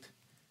populate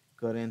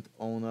current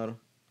owner,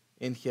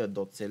 and here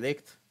dot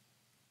select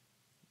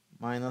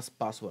minus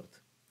password,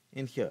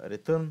 and here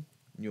return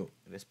new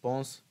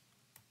response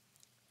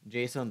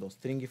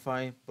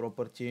json.stringify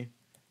property,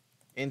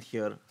 and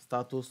here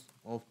status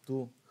of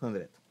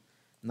 200.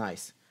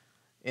 Nice.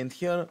 And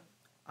here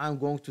I'm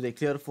going to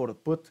declare for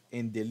put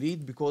and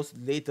delete, because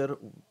later,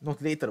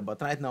 not later, but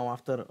right now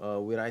after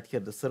we write here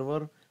the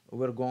server,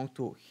 we're going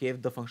to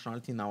have the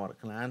functionality in our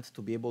client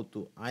to be able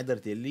to either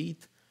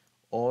delete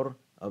or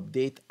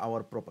update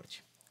our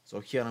property. So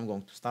here I'm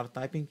going to start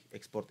typing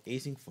export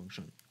async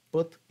function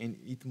put, and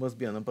it must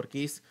be an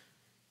uppercase,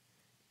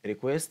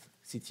 request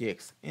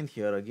ctx, and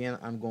here again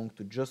I'm going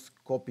to just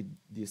copy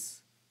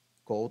this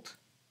code,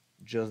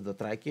 just the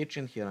try catch,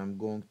 and here I'm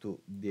going to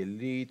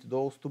delete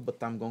those two,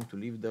 but I'm going to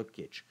leave the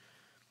catch.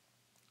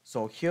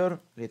 So here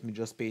let me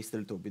just paste a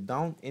little bit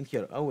down, and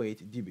here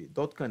await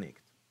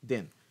db.connect,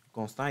 then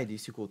const id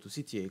is equal to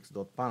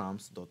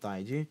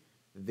ctx.params.id,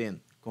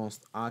 then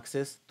const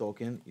access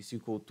token is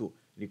equal to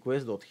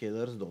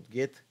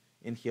request.headers.get,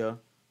 and here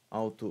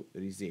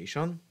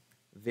authorization,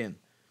 then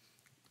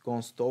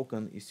const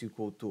token is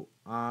equal to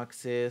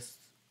access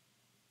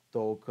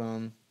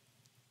token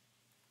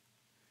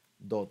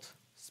dot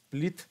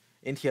split,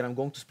 and here I'm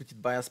going to split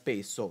it by a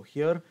space. So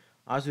here,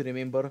 as you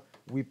remember,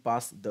 we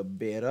pass the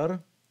bearer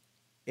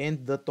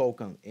and the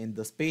token, and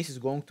the space is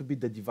going to be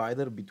the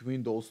divider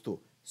between those two.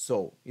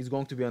 So it's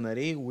going to be an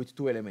array with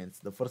two elements.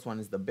 The first one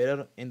is the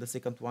bearer and the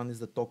second one is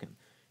the token,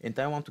 and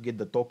I want to get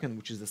the token,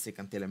 which is the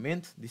second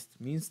element. This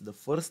means the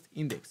first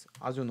index.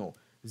 As you know,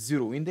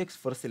 0 index,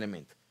 first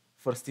element,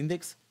 first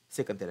index,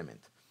 second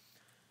element.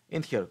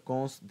 And here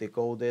const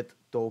decoded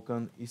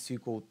token is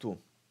equal to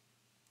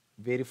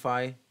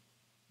verify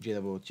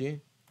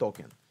JWT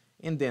token,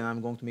 and then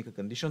I'm going to make a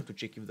condition to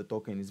check if the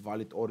token is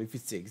valid or if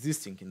it's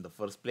existing in the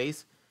first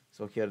place.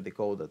 So here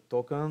decode the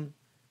token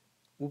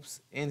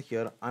oops, and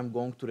here I'm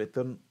going to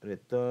return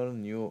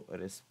new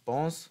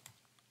response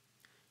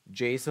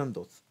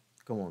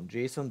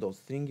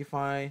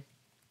JSON.stringify,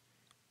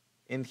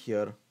 and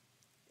here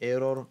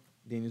error,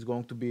 then is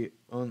going to be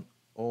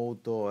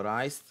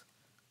unauthorized,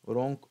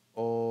 wrong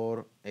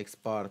or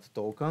expired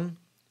token,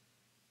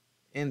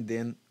 and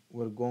then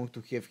we're going to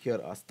have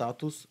here a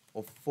status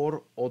of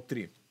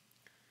 403.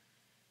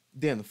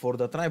 Then for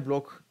the try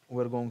block,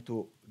 we're going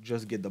to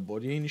just get the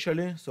body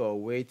initially, so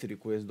await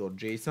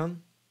request.json,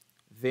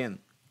 then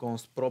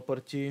const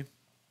property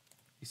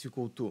is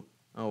equal to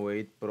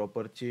await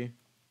property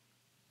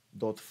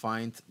dot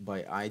find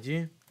by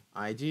id,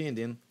 and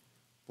then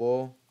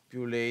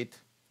populate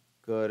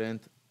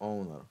current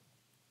owner,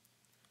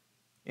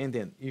 and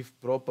then if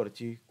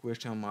property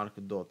question mark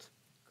dot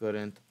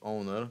current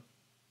owner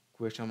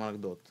question mark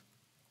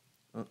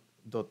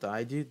dot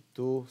id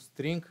to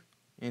string,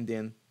 and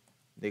then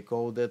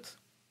decoded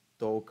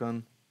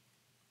token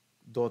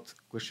dot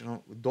question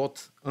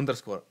dot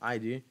underscore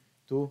id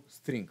to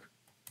string,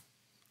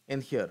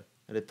 and here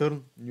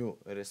return new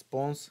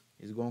response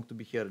is going to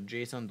be here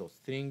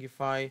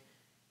JSON.stringify,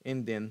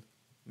 and then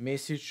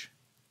message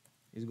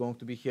is going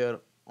to be here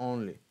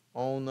only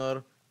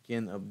owner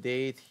can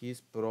update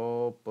his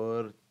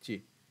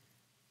property,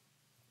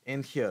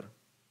 and here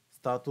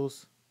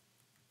status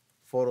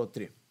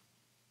 403.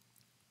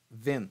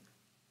 Then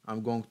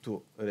I'm going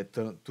to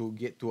return to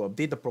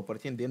update the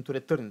property and then to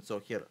return it. So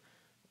here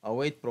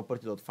await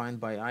property.find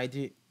by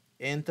id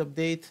and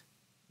update,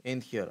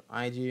 and here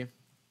id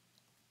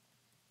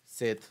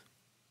set,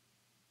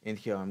 and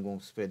here I'm going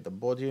to spread the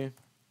body,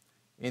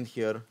 and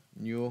here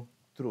new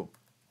true.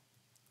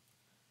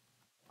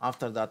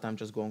 After that I'm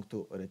just going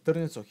to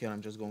return it. So here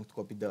I'm just going to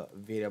copy the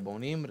variable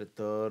name,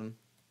 return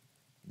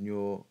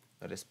new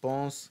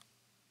response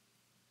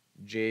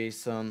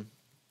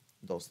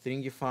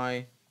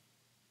JSON.stringify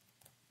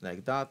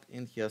like that,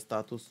 and here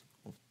status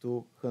of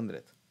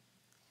 200.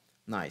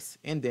 Nice.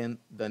 And then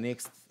the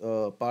next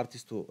part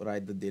is to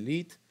write the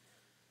delete.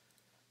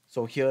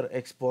 So here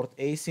export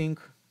async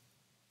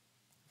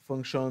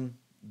function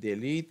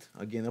delete,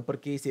 again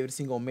uppercase, every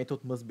single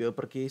method must be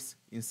uppercase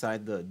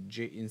inside the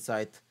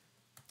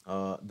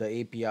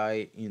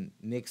API in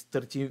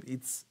Next.13.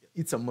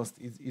 It's a must.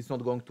 It's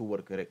not going to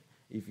work correct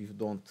if you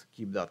don't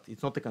keep that.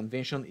 It's not a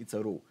convention, it's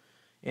a rule.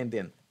 And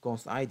then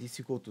const id is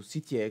equal to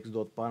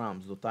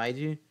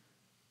ctx.params.id,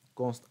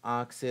 const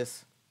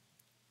access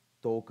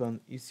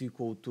token is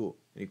equal to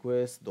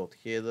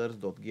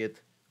request.headers.get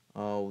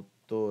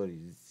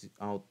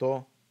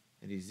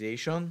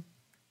authorization,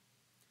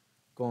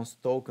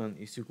 const token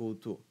is equal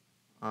to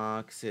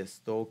access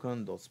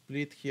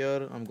token.split.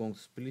 Here I'm going to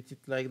split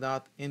it like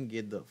that and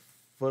get the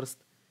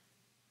first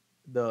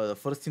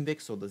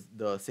index, so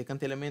the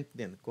second element,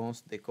 then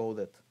const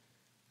decoded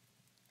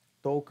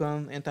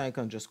token, and I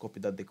can just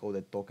copy that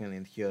decoded token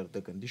and here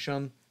the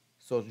condition,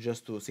 so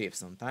just to save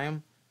some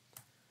time.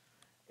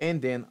 And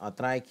then a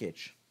try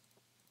catch.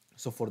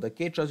 So for the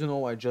catch, as you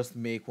know, I just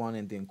make one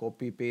and then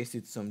copy paste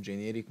it, some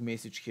generic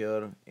message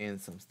here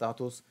and some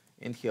status,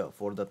 and here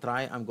for the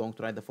try I'm going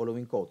to write the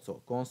following code.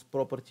 So const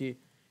property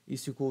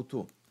is equal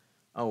to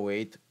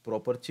await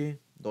property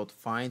dot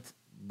find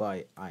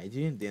by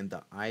id, then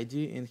the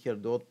id, and here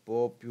dot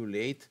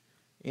populate,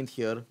 and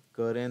here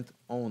current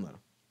owner.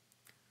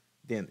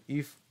 Then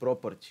if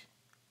property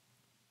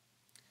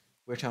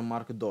question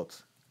mark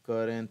dot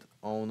current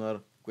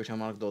owner question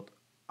mark dot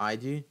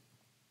id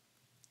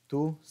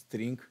to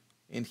string,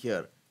 and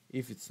here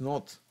if it's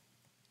not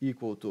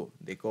equal to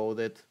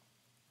decoded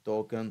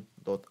token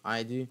dot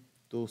id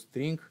to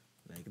string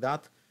like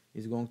that,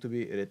 is going to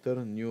be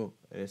return new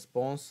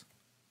response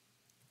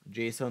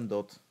JSON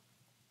dot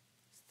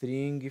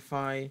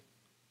stringify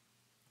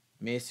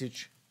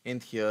message,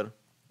 and here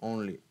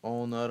only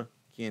owner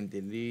can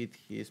delete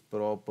his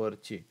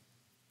property,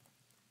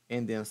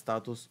 and then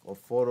status of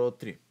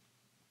 403,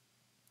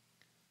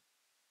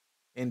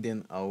 and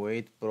then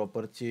await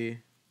property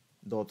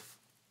dot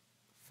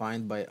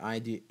find by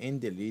id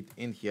and delete,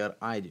 and here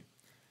id.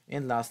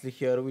 And lastly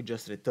here we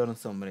just return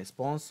some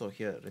response. So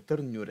here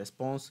return new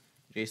response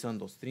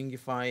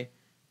JSON.stringify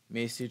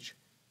message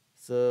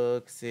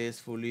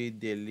successfully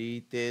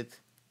deleted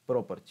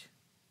property,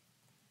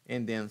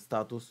 and then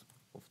status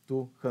of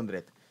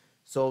 200.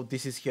 So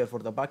this is here for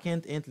the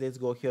backend, and let's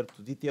go here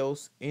to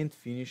details and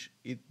finish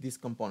this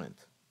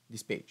component,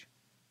 this page.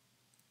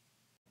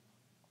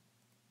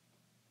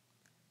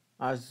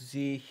 As you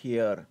see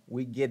here,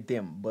 we get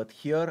them, but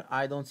here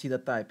I don't see the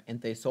type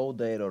and I saw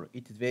the error.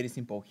 It is very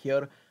simple.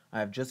 Here I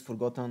have just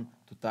forgotten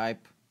to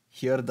type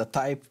here the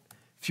type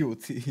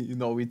field. You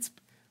know, it's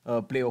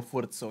play of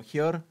words. So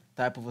here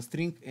type of a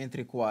string and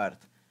required.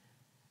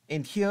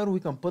 And here we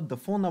can put the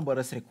phone number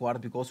as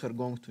required because we're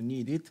going to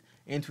need it,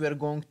 and we're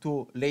going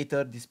to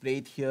later display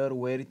it here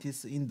where it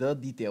is in the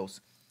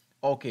details.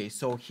 Okay,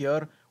 so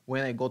here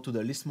when I go to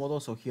the list model,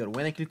 so here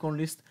when I click on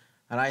list,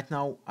 right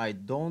now I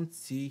don't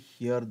see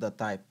here the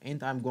type,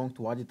 and I'm going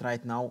to add it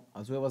right now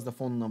as well as the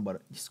phone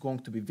number. It's going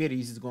to be very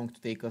easy. It's going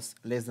to take us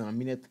less than a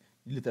minute,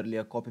 literally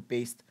a copy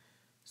paste.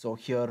 So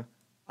here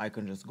I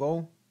can just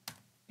go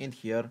and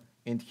here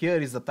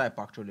is the type.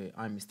 Actually,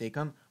 I'm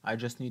mistaken. I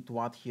just need to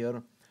add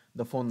here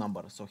the phone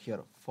number. So here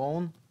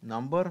phone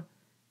number,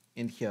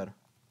 and here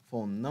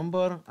phone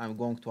number. I'm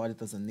going to add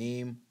it as a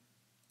name,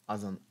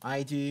 as an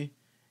ID,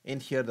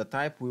 and here the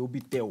type will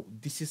be Teo.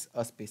 This is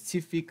a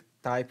specific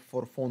type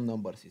for phone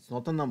numbers. It's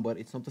not a number,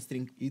 it's not a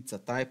string, it's a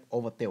type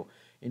of a Teo.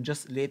 And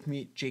just let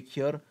me check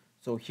here.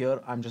 So here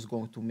I'm just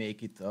going to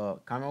make it a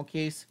camel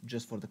case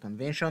just for the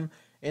convention,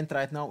 and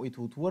right now it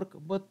would work,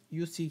 but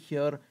you see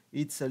here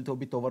it's a little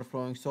bit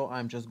overflowing, so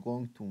I'm just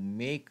going to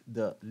make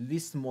the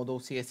list model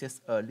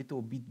CSS a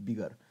little bit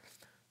bigger.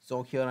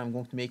 So here I'm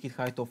going to make it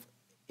height of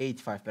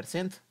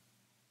 85%,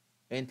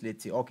 and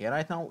let's see. Okay,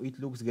 right now it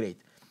looks great.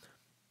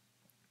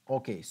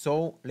 Okay,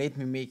 so let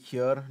me make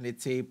here,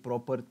 let's say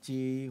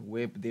property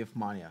web dev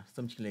mania,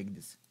 something like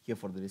this. Here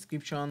for the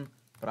description,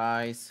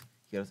 price,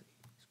 here's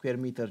square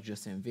meter,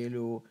 GSM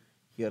value,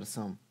 here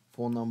some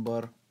phone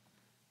number,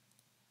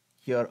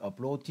 here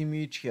upload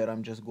image. Here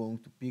I'm just going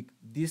to pick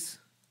this,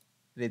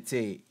 let's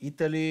say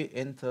Italy,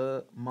 and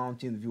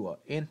mountain viewer,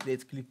 and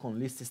let's click on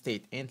list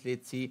state, and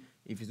let's see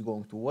if it's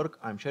going to work.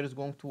 I'm sure it's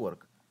going to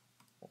work.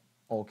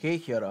 Okay,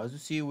 here as you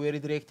see we're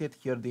redirected.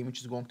 Here the image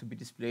is going to be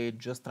displayed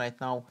just right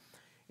now.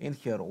 And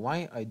here,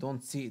 why I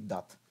don't see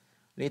that?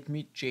 Let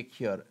me check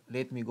here.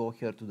 Let me go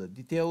here to the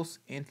details,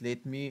 and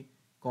let me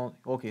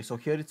okay, so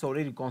here it's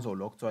already console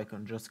logged, so I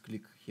can just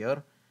click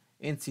here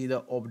and see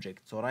the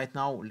object. So right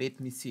now let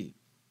me see.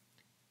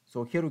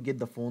 So here we get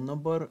the phone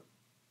number,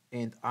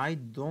 and I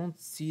don't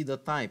see the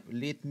type.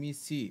 Let me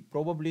see.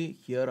 Probably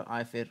here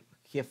I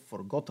have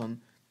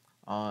forgotten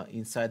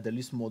inside the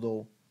list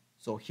model.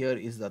 So here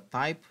is the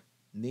type,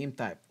 name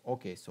type.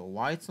 Okay, so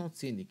why it's not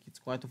scenic? It's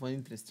quite of an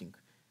interesting.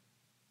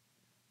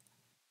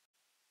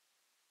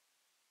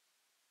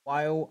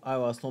 While I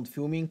was not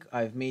filming,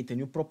 I've made a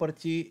new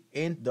property,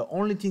 and the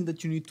only thing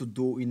that you need to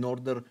do in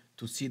order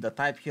to see the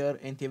type here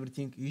and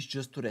everything is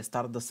just to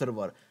restart the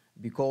server,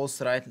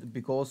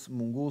 because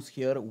Mongoose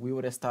here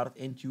will restart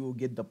and you will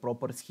get the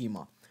proper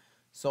schema.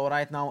 So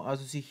right now,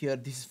 as you see here,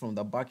 this is from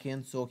the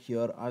backend. So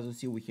here, as you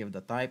see, we have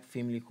the type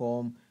family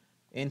home,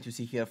 and you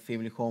see here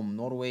family home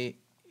Norway,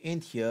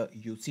 and here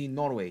you see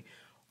Norway.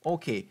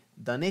 Okay,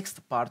 the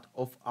next part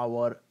of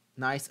our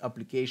nice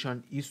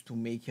application is to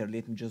make here,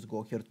 let me just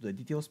go here to the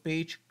details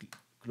page,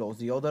 close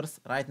the others.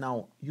 Right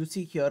now you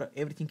see here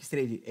everything is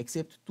ready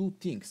except two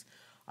things.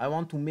 I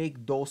want to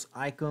make those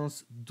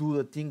icons do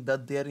the thing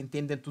that they are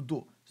intended to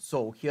do.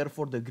 So here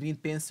for the green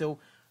pencil,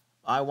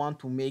 I want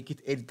to make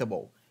it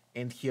editable,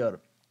 and here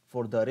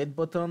for the red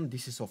button,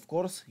 this is of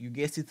course, you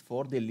guessed it,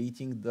 for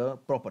deleting the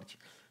property.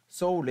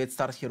 So let's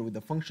start here with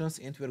the functions,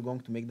 and we're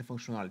going to make the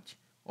functionality.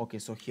 Okay,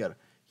 so here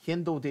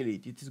handle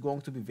delete, it is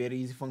going to be very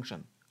easy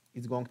function.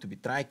 It's going to be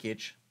try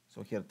catch.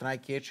 So here try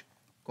catch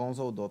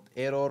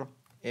console.error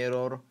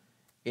error,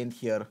 and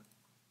here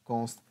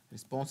const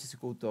response is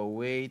equal to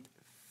await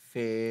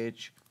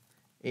fetch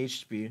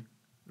http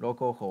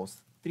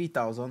localhost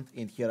 3000,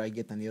 and here I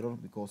get an error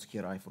because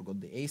here I forgot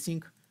the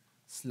async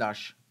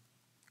slash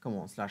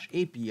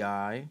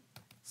API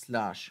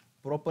slash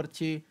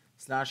property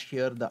slash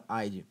here the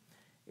ID,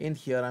 and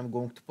here I'm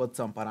going to put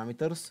some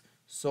parameters.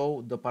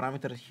 So the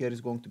parameter here is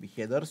going to be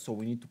header, so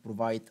we need to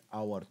provide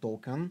our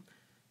token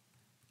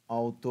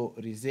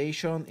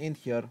authorization, and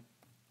here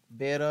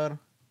bearer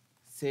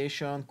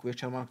session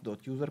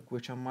 (user)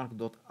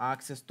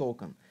 .access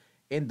token,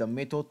 and the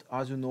method,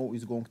 as you know,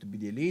 is going to be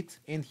delete,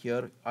 and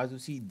here as you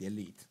see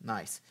delete.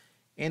 Nice.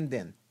 And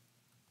then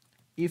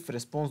if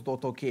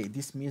response.ok,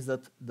 this means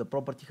that the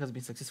property has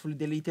been successfully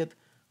deleted.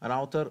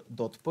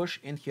 Router.push,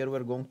 and here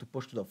we're going to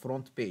push to the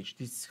front page.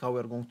 This is how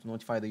we're going to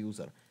notify the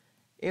user.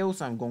 Else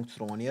I'm going to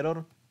throw an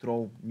error,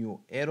 throw new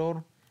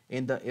error,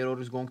 and the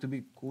error is going to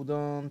be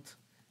couldn't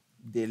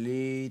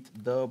delete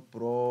the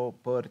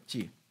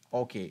property.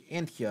 Okay,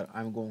 and here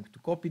I'm going to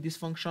copy this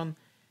function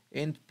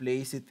and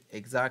place it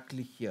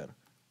exactly here.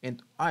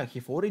 And I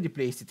have already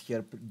placed it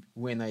here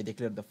when I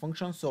declared the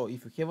function, so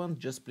if you haven't,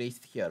 just place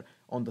it here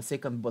on the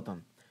second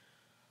button.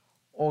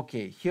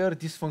 Okay, here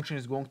this function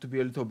is going to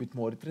be a little bit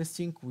more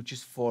interesting, which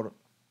is for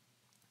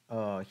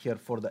here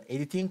for the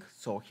editing.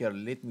 So here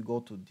let me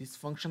go to this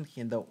function,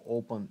 handle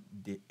open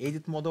the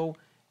edit model,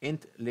 and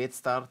let's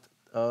start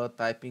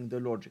typing the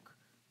logic.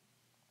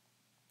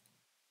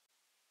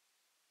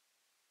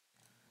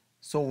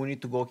 So we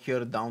need to go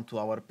here down to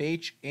our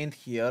page, and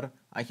here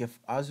I have,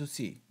 as you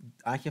see,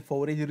 I have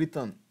already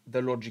written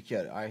the logic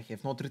here. I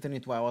have not written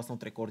it while I was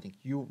not recording.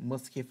 You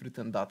must have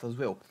written that as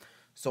well.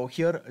 So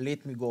here,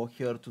 let me go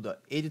here to the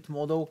edit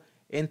model,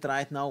 and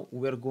right now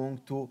we're going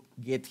to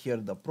get here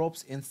the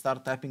props and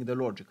start typing the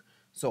logic.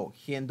 So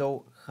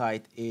handle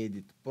height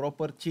edit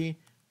property,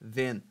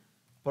 then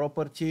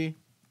property,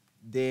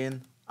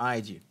 then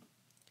ID.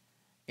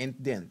 And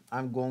then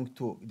I'm going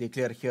to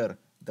declare here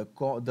the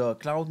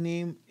cloud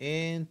name,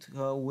 and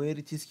where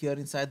it is here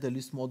inside the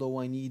list model,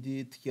 I need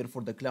it here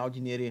for the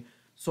cloudinary.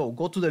 So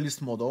go to the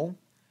list model,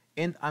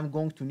 and I'm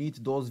going to need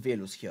those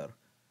values here,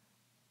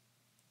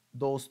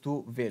 those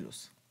two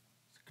values.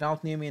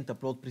 cloud name and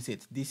upload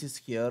preset. This is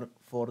here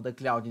for the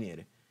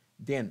cloudinary.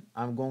 Then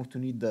I'm going to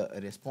need the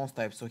response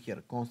type. So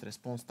here const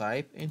response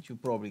type, and you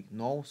probably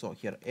know. So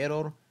here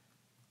error,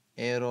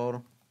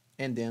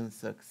 and then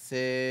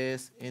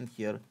success, and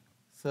here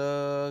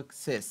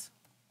success.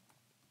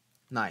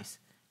 Nice.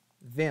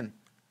 Then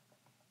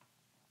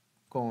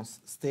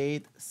const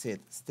state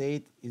set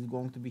state is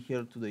going to be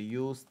here to the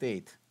use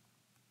state,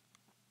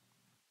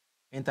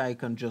 and I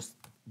can just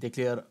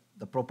declare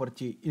the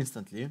property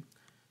instantly.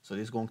 So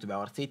this is going to be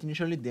our state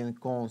initially. Then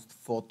const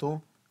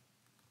photo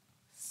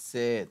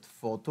set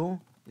photo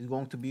is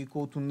going to be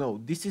equal to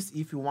no. This is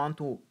if you want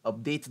to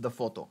update the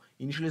photo.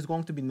 Initially it's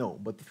going to be no,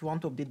 but if you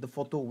want to update the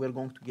photo, we're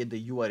going to get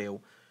the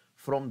URL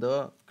from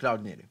the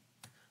cloudinary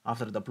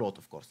after the upload,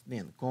 of course.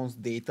 Then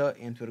const data,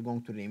 and we're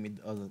going to name it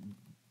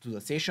to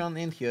the session,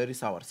 and here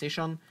is our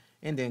session.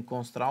 And then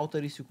const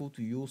router is equal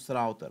to use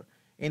router,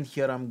 and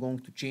here I'm going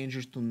to change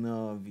it to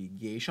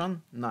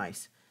navigation.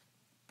 Nice.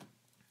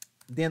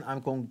 Then I'm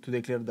going to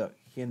declare the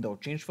handle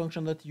change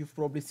function that you've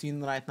probably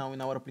seen right now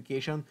in our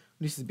application.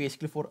 This is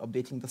basically for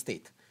updating the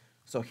state.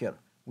 So here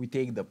we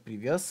take the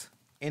previous,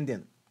 and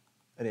then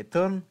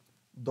return ...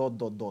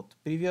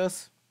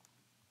 previous,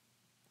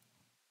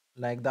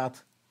 like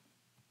that,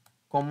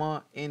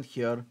 comma, and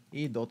here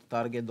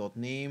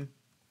e.target.name,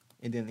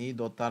 and then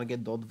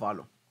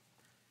e.target.value.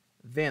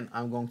 Then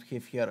I'm going to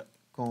have here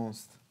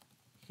const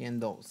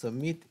handle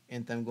submit,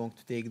 and I'm going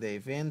to take the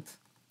event,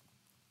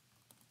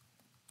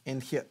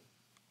 and here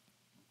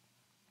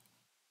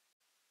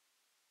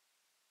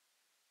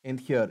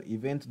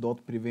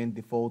event.prevent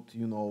default.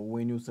 You know,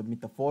 when you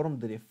submit a form,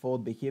 the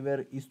default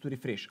behavior is to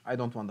refresh. I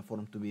don't want the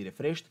form to be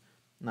refreshed.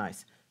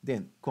 Nice.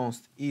 Then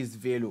const is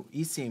value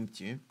is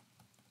empty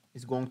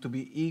is going to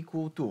be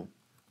equal to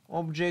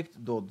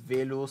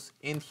object.values,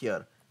 and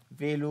here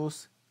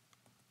values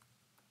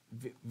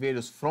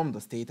from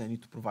the state. I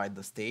need to provide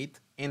the state,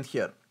 and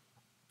here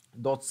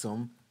dot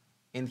sum,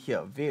 and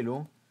here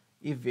value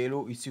if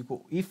value is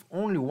equal, if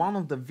only one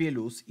of the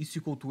values is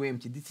equal to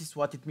empty. This is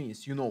what it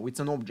means. You know, it's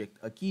an object,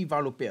 a key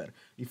value pair.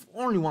 If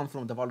only one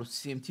from the values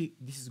is empty,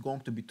 this is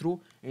going to be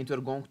true, and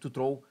we're going to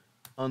throw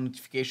a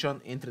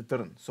notification and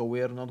return. So we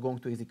are not going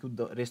to execute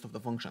the rest of the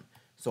function.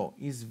 So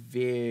is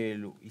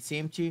value is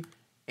empty,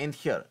 and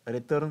here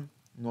return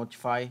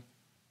notify.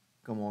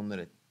 Come on,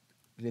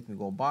 let me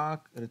go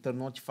back. Return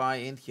notify,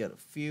 and here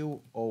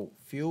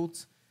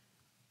fields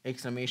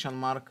exclamation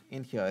mark,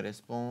 and here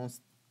response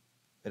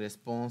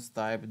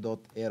type dot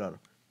error.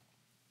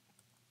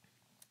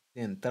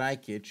 Then try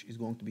catch is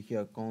going to be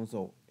here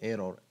console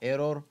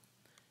error,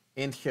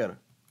 and here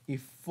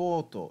if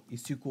photo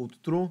is equal to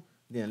true,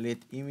 then let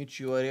image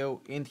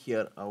URL, and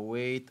here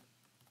await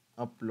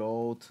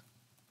upload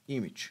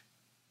image.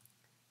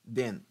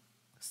 Then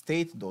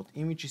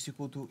state.image is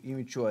equal to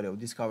image URL.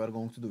 This is how we're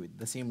going to do it.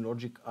 The same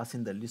logic as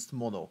in the list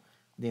model.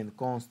 Then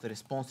const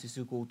response is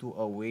equal to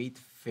await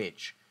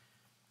fetch.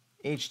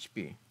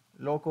 HTTP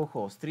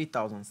localhost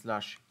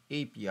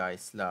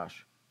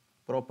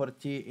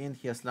 3000/API/property, and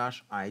here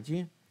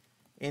 /ID,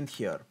 and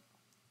here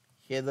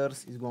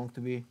headers is going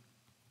to be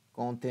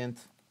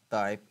content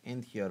type,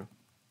 and here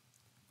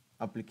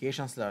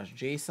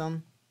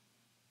application/JSON.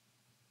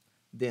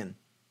 Then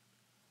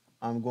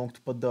I'm going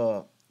to put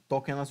the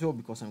token as well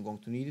because I'm going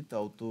to need it,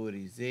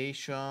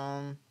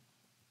 authorization,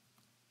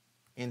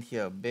 and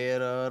here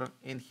bearer,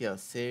 and here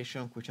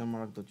session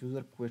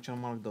 (user)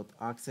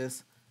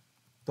 .access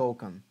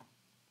token.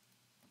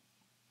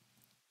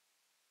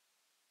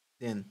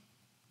 Then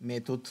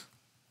method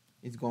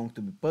is going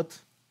to be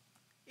put,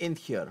 and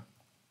here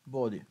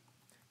body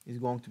is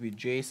going to be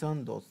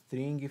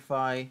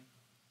JSON.stringify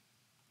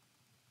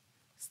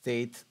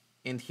state,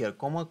 and here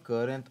comma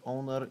current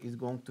owner is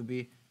going to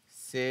be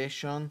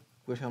session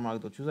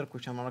 (user)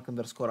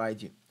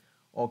 _ID.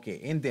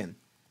 Okay, and then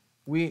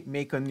we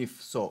make an if.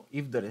 So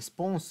if the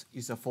response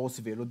is a false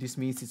value, this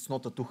means it's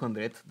not a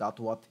 200. That's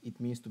what it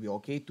means to be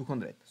okay,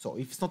 200. So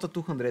if it's not a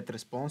 200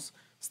 response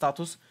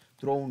status,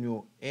 throw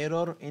new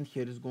error, and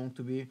here is going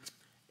to be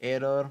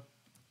error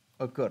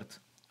occurred.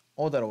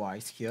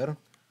 Otherwise, here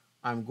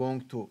I'm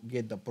going to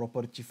get the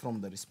property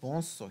from the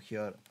response. So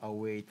here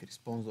await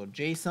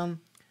response.json,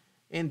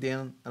 and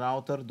then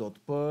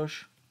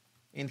router.push,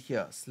 and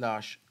here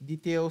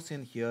 /details,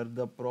 and here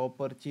the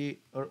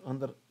property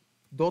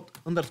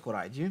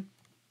 _ID,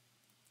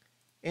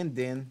 and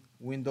then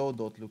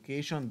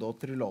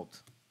window.location.reload.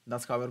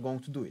 That's how we're going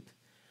to do it.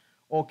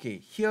 Okay,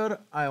 here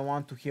I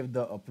want to have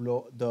the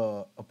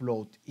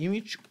upload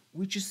image,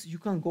 which is you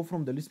can go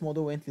from the list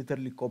model and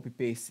literally copy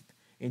paste it.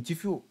 And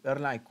if you are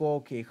like, oh,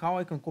 okay, how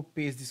I can copy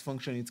paste this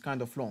function? It's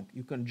kind of long.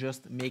 You can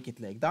just make it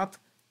like that,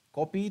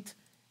 copy it,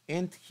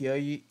 and here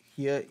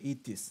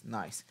it is.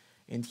 Nice.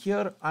 And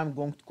here I'm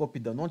going to copy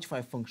the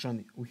notify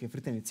function. We have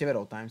written it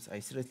several times.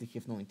 I seriously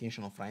have no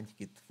intention of writing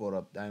it for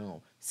I don't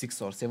know,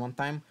 6 or 7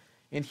 time.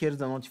 And here's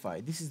the notify.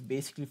 This is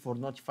basically for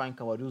notifying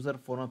our user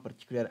for a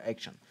particular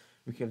action.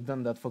 We have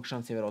done that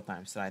function several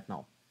times right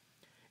now.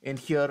 And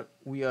here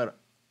we are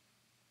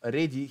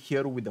ready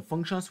here with the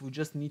functions. We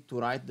just need to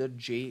write the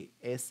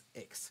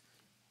JSX.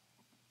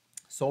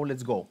 So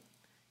let's go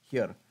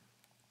here,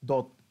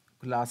 dot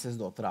classes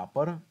dot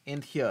wrapper,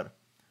 and here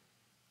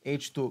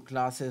h2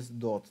 classes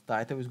dot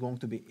title is going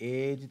to be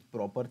edit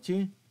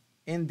property,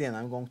 and then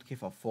I'm going to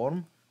give a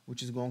form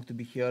which is going to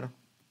be here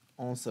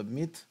on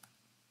submit,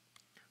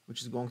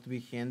 which is going to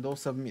be handle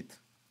submit,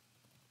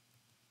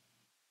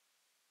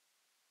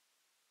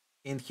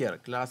 and here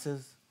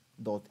classes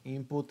dot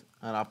input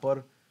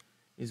wrapper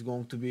is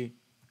going to be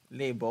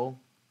label,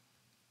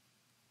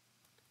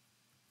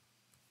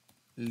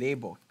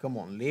 come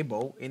on,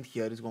 label, and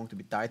here is going to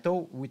be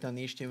title with an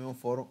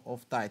HTML4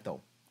 of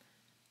title.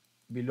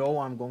 Below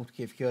I'm going to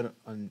have here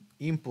an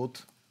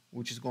input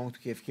which is going to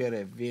have here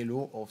a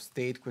value of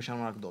state question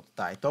mark dot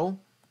title,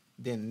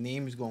 then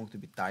name is going to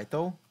be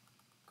title,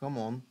 come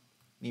on,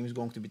 name is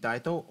going to be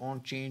title,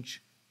 on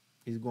change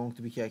is going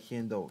to be here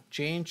handle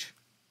change,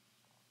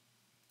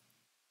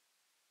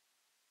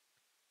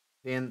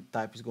 then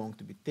type is going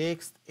to be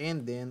text,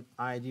 and then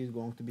ID is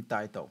going to be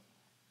title.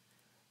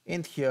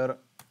 And here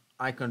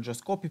I can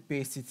just copy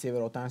paste it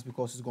several times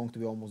because it's going to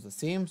be almost the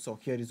same. So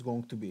here is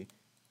going to be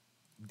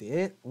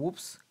the,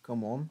 whoops,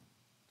 come on,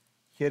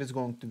 here is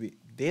going to be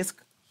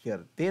desk,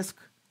 here desk,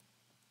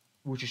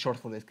 which is short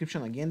for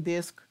description, again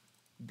desk,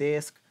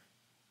 desk,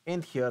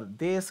 and here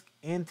desk,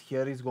 and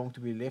here is going to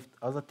be left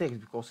as a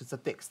text because it's a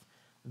text.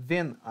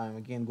 Then I'm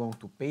again going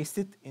to paste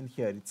it, and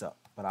here it's a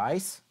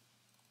price,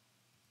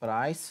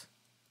 price,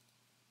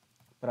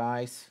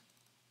 price,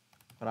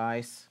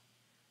 price,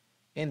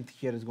 and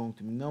here is going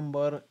to be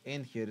number,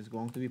 and here is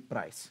going to be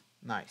price.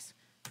 Nice.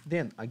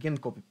 Then again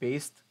copy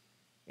paste,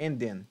 and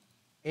then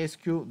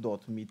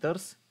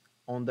sq.meters.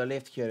 On the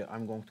left here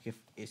I'm going to have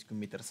sq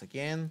meters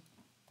again,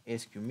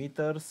 sq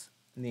meters,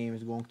 name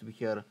is going to be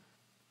here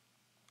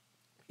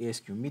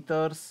sq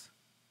meters,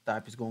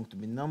 type is going to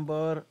be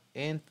number,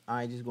 and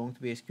ID is going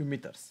to be sq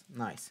meters.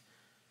 Nice.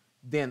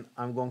 Then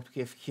I'm going to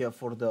have here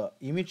for the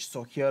image,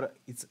 so here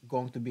it's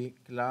going to be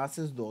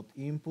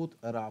classes.input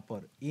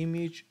wrapper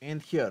image,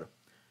 and here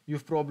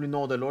you've probably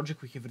know the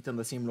logic, we have written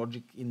the same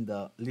logic in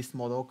the list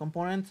model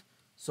component.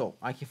 So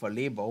I have a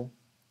label,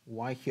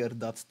 why here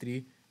that's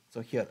 3, so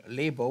here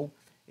label,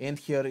 and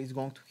here is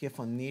going to have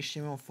an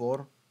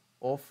HTML4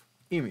 of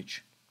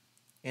image,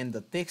 and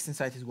the text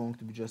inside is going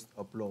to be just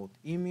upload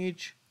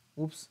image,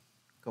 oops,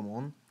 come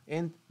on,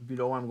 and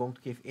below I'm going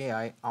to have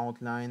AI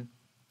outline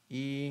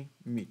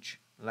image,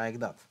 like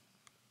that.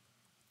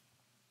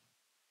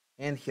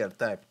 And here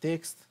type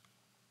text,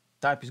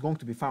 type is going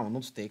to be found,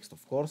 not text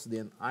of course,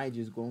 then ID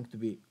is going to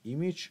be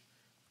image,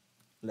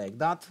 like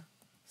that.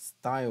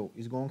 Style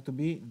is going to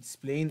be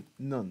displaying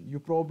none. You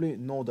probably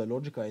know the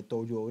logic, I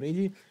told you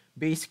already.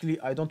 Basically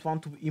I don't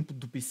want to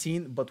input to be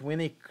seen, but when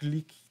I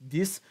click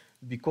this,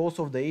 because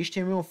of the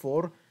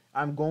HTML4,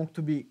 I'm going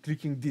to be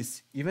clicking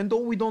this. Even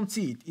though we don't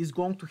see it, it's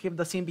going to have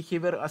the same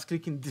behavior as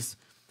clicking this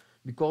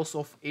because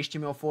of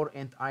HTML4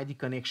 and ID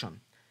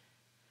connection.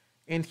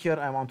 And here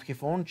I want to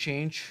have on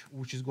change,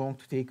 which is going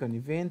to take an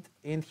event,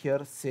 and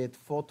here set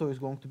photo is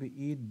going to be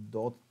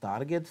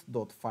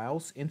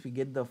e.target.files, and we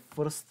get the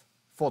first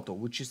photo,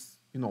 which is,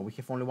 you know, we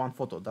have only one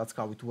photo. That's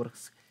how it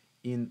works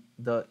in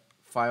the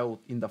file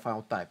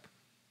type.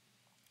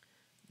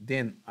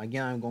 Then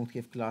again I'm going to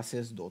have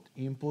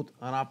classes.input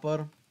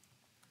wrapper,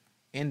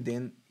 and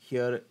then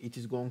here it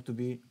is going to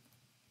be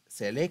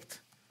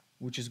select,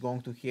 which is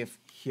going to have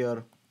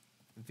here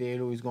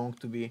value is going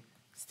to be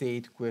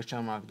state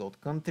question mark dot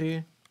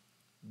country,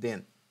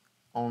 then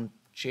on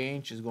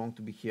change is going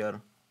to be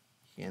here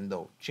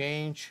handle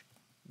change,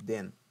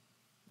 then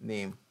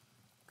name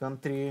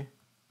country,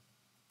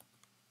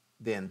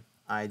 then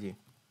ID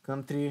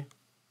country,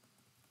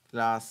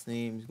 class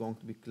name is going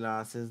to be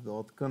classes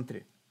dot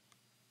country,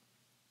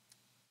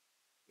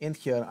 and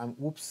here I'm,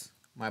 oops,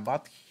 my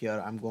bad, here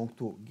I'm going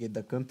to get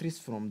the countries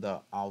from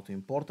the auto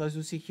import, as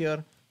you see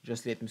here.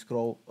 Just let me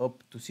scroll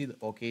up to see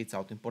okay, it's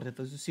auto imported,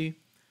 as you see.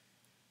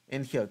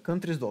 And here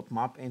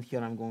countries.map, and here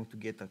I'm going to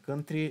get a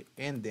country,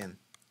 and then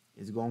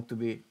it's going to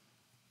be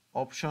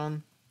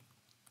option,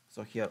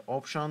 so here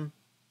option,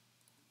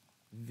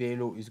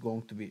 value is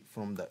going to be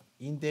from the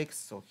index,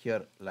 so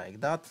here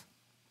like that,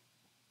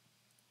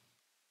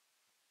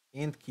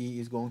 and key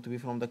is going to be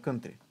from the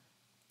country,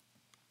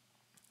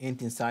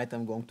 and inside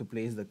I'm going to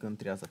place the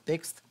country as a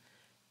text.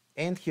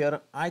 And here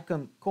I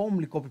can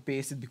calmly copy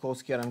paste it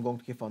because here I'm going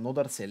to have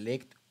another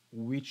select,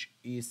 which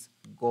is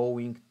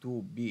going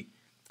to be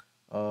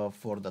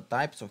for the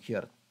type. So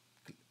here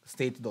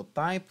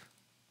state.type,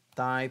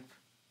 type,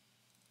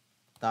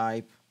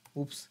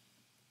 oops,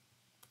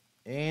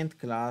 and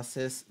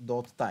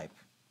classes.type.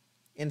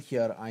 And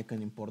here I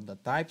can import the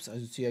types, as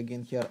you see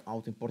again here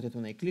auto imported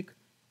when I click,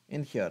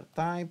 and here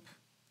type,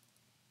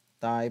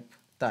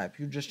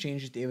 you just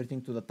change it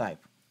everything to the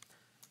type.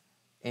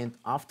 And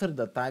after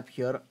the type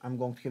here I'm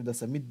going to have the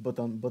submit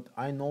button, but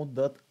I know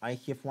that I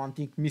have one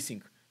thing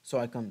missing, so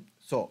I can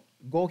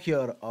go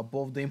here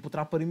above the input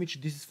wrapper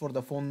image. This is for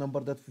the phone number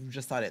that we've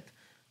just added,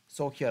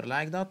 so here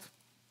like that,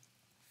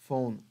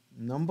 phone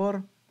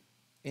number,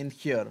 and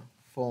here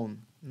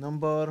phone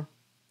number,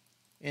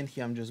 and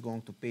here I'm just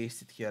going to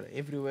paste it here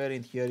everywhere,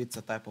 and here it's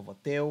a type of a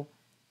tail,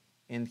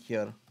 and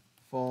here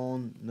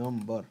phone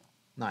number.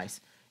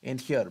 Nice. And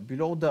here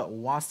below the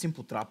was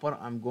input wrapper,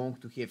 I'm going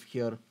to have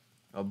here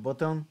a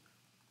button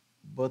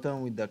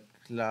with the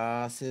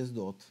classes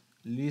dot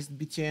list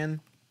btn,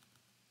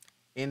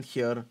 and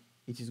here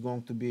it is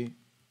going to be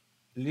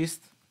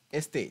list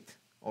estate,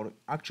 or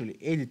actually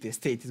edit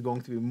estate is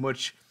going to be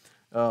much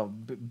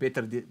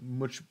better,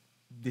 much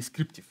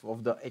descriptive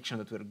of the action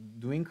that we're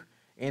doing.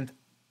 And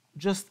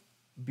just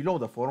below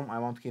the form I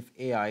want to have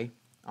AI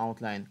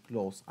outline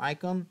close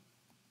icon.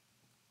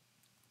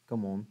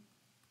 Come on.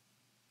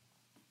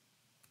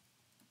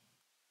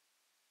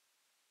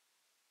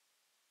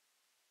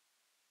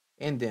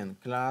 And then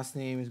class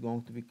name is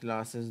going to be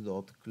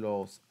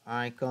classes.close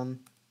icon.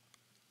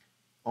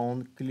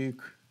 On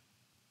click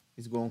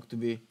is going to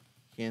be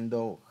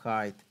handle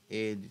height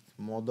edit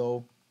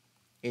model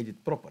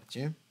edit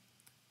property.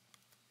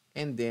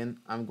 And then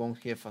I'm going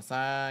to have a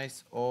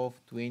size of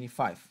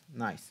 25.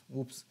 Nice.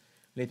 Oops.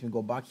 Let me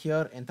go back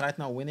here. And right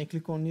now when I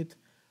click on it,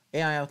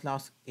 AI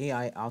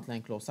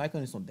outline close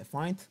icon is not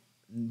defined.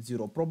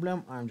 Zero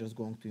problem. I'm just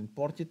going to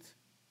import it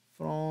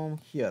from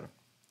here.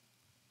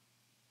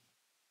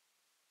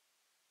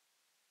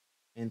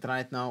 And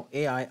right now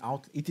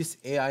it is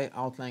AI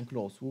outline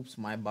close. Oops,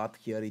 my bad.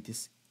 Here it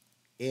is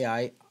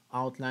AI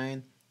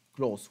outline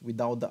close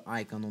without the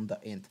icon on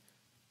the end.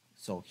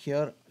 So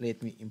here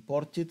let me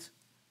import it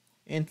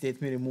and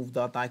let me remove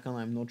that icon.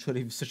 I'm not sure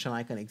if such an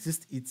icon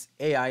exists. It's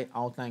AI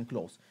outline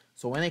close.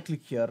 So when I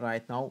click here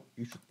right now,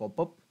 it should pop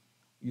up.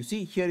 You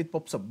see here it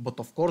pops up, but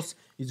of course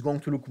it's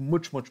going to look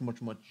much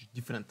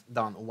different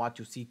than what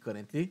you see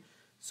currently.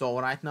 So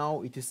right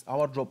now it is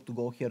our job to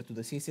go here to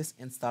the CSS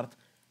and start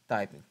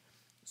typing.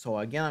 So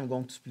again, I'm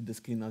going to split the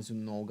screen, as you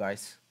know,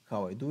 guys,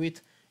 how I do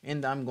it.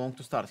 And I'm going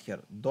to start here.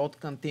 Dot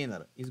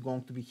container is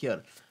going to be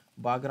here.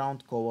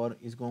 Background color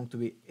is going to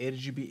be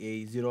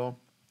RGBA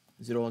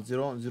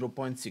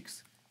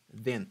 0.6.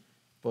 Then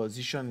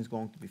position is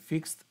going to be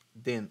fixed.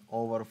 Then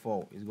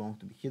overflow is going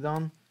to be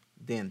hidden.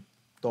 Then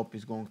top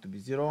is going to be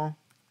 0.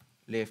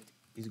 Left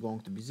is going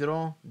to be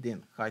 0.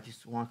 Then height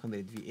is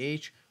 100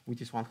 VH,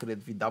 width is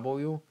 100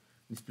 VW.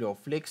 Display of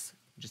flex,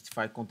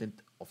 justify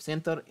content of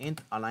center,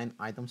 and align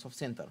items of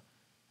center.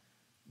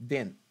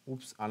 Then,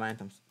 oops, align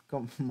items,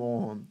 come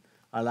on,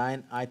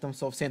 align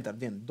items of center.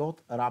 Then dot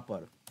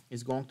wrapper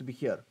is going to be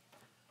here.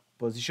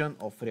 Position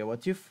of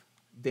relative,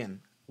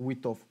 then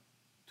width of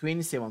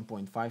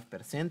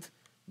 27.5%,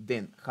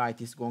 then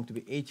height is going to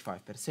be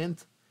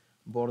 85%,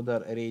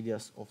 border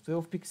radius of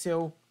 12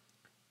 pixel,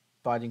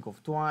 padding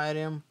of 2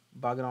 rm,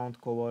 background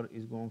color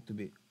is going to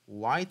be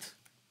white,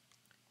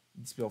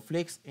 display of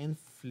flex, and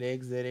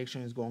flex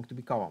direction is going to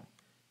be column.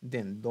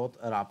 Then dot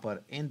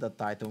wrapper and the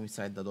title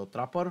inside the dot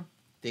wrapper.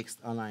 Text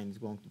align is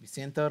going to be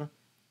center.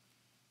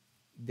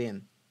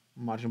 Then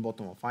margin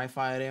bottom of 5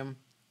 rm,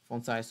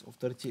 font size of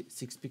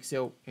 36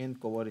 pixel, and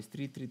color is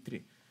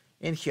 333.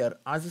 And here,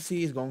 as you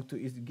see, is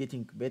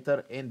getting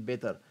better and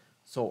better.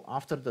 So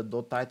after the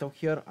dot title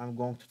here, I'm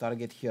going to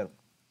target here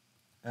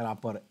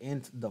wrapper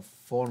and the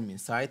form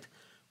inside,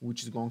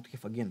 which is going to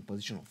have again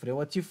position of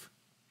relative,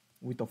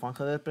 width of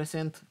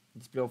 100%,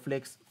 display of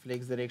flex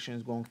direction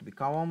is going to be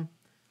column,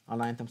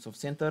 align items of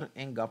center,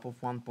 and gap of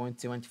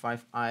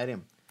 1.75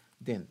 rm.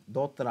 Then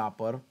dot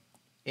wrapper,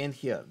 and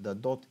here the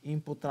dot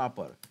input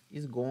wrapper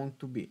is going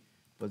to be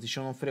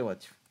position of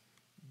relative.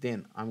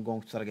 Then I'm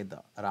going to target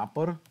the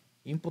wrapper,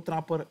 input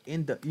wrapper,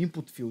 and the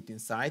input field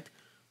inside,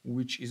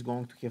 which is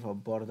going to have a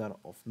border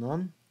of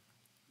none.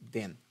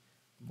 Then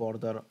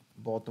border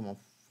bottom of,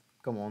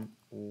 come on,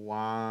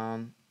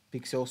 1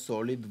 pixel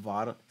solid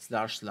var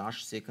 /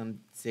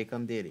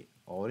 secondary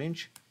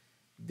orange.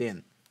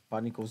 Then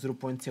padding of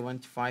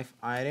 0.75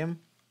 rm,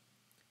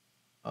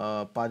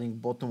 padding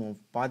bottom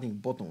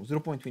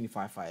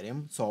 0.25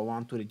 rm. So I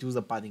want to reduce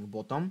the padding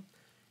bottom,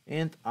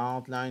 and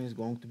outline is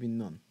going to be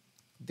none.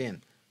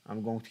 Then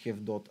I'm going to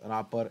have dot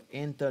wrapper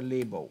enter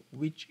label,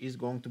 which is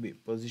going to be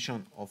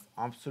position of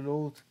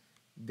absolute,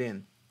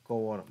 then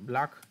color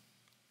black,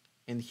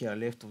 and here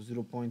left of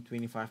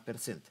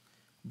 0.25%,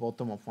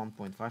 bottom of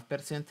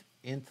 1.5%,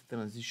 and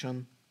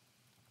transition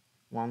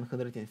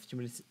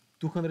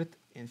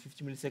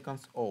 250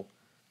 milliseconds. Oh,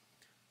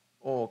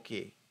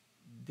 okay.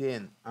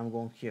 Then I'm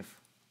going to have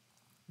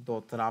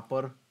dot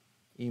wrapper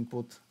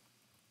input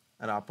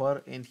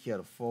wrapper, and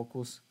here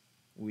focus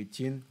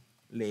within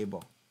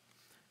label,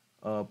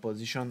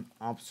 position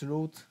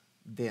absolute,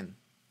 then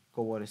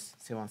color is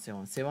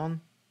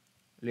 777,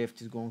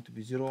 left is going to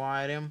be 0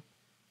 rm,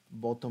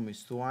 bottom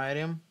is 2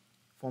 rm,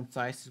 font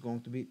size is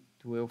going to be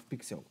 12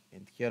 pixel,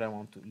 and here I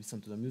want to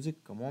listen to the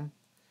music. Come on.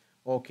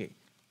 Okay.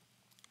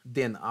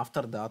 Then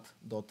after that,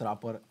 dot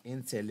wrapper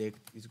and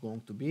select is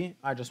going to be,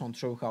 I just want to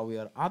show you how we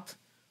are at.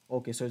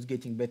 Okay, so it's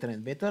getting better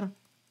and better.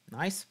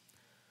 Nice.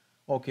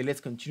 Okay,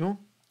 let's continue.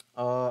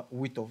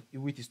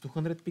 Width is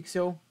 200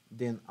 pixel,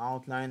 then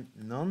outline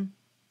none,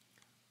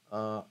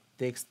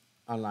 text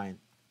align,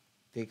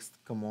 text,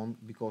 come on,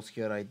 because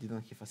here I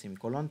didn't have a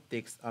semicolon.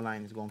 Text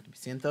align is going to be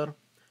center,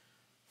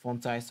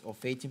 font size of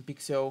 18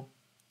 pixel,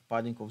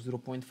 padding of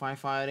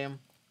 0.5 rem,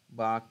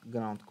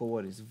 background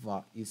color is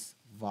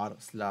var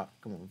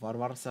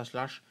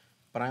slash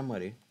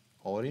primary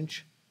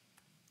orange,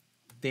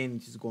 then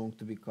it is going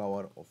to be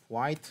color of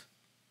white,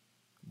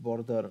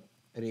 border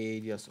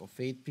radius of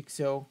 8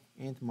 pixel,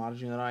 and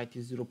margin right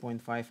is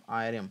 0.5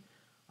 rem.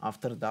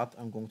 After that,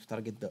 I'm going to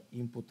target the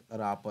input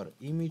wrapper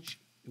image,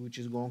 which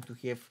is going to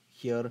have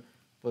here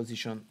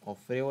position of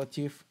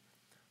relative,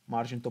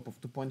 margin top of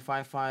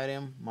 2.5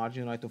 rem,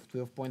 margin right of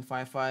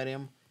 12.5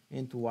 rem,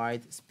 and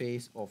white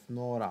space of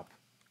no wrap.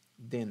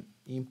 Then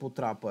input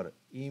wrapper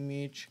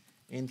image,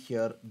 and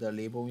here the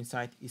label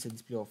inside is a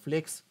display of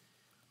flex,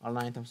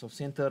 align in terms of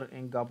center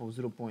and gap of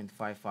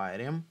 0.5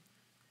 rem,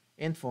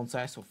 and font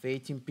size of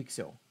 18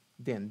 pixel.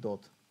 Then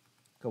dot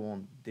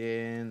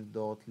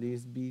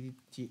list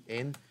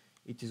btn,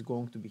 it is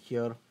going to be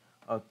here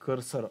a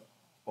cursor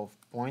of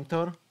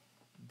pointer,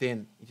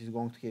 then it is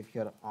going to have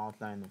here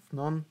outline of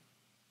none,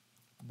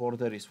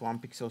 border is 1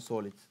 pixel so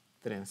it's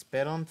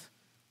transparent,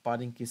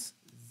 padding is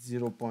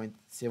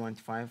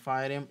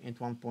 0.75 rem and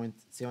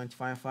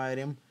 1.75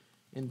 rem,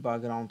 and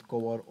background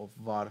color of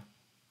var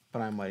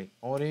primary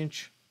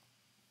orange,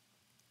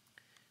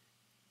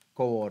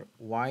 color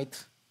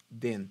white,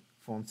 then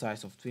font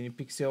size of 20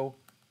 pixel,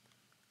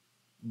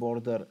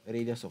 border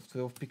radius of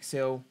 12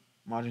 pixel,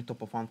 margin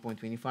top of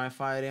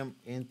 1.25 rem,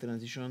 and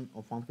transition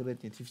of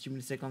 150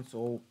 milliseconds,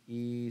 so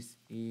is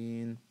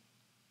in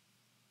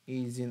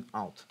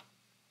out.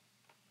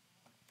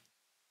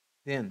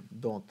 Then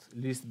dot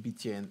list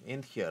btn,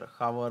 and here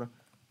hover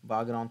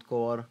background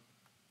color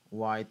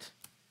white,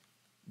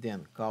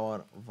 then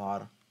color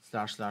var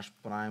slash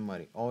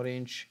primary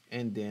orange,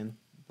 and then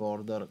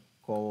border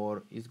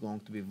color is going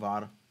to be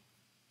var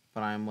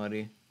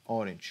primary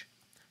orange.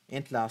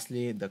 And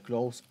lastly, the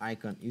close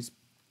icon is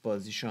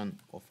position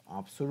of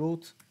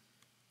absolute,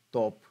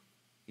 top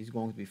is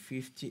going to be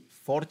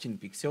 14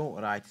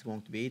 pixel, right is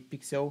going to be 8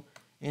 pixel,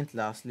 and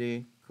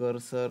lastly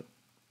cursor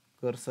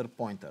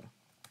pointer.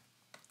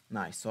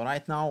 Nice. So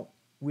right now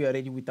we are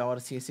ready with our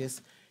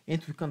CSS,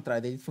 and we can try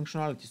the edit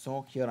functionality.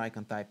 So here I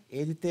can type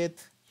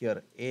edited,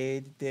 here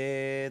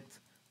edited,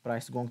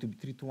 price is going to be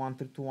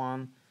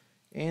 321,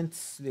 and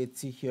let's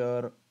see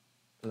here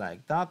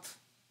like that.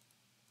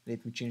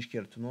 Let me change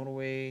here to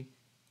Norway,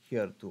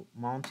 here to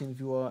mountain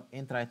viewer,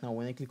 and right now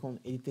when I click on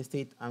edit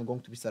state, I'm going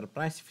to be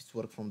surprised if it's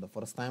worked from the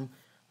first time.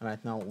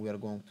 Right now we are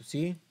going to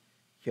see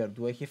here,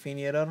 do I have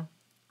any error?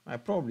 I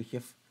probably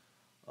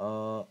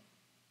have.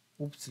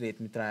 Oops, let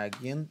me try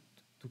again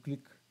to click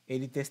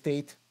edit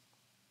state,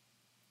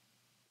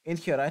 and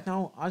here right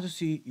now as you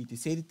see it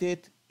is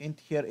edited, and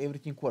here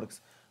everything works.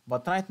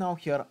 But right now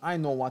here I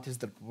know what is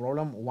the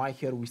problem, why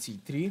here we see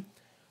 3,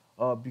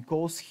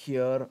 because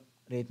here,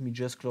 let me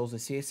just close the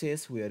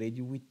CSS, we are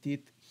ready with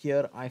it.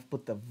 Here I've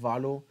put a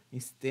value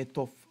instead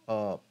of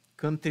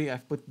country,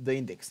 I've put the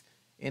index,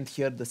 and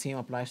here the same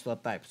applies to a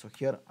type. So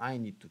here I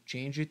need to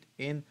change it,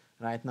 and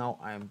right now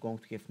I am going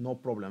to have no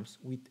problems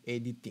with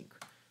editing.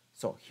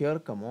 So here,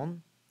 come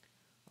on,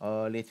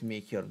 let's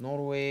make here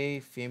Norway,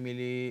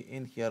 family,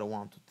 and here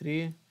 1, 2,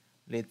 3.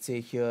 Let's say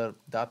here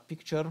that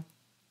picture.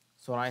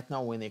 So right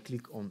now when I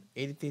click on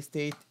edit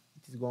state,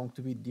 it is going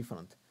to be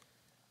different.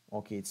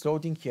 Okay, it's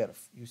loading here.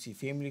 You see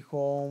family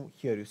home,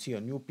 here you see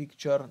a new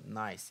picture.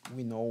 Nice,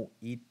 we know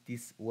it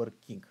is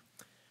working.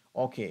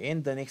 Okay,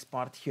 and the next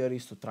part here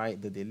is to try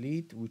the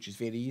delete, which is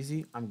very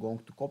easy. I'm going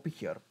to copy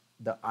here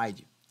the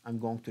ID. I'm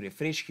going to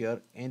refresh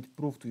here and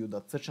prove to you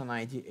that such an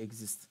ID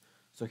exists.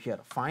 So here,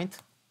 find,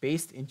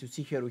 paste, and you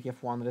see here we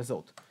have 1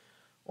 result.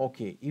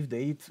 Okay, if the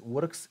edit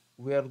works,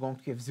 we are going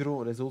to have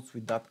 0 results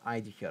with that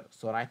ID here.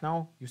 So right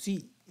now, you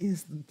see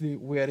instantly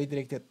we are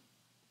redirected.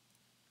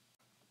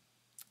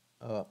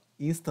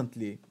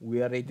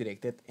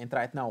 And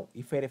right now,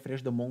 if I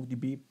refresh the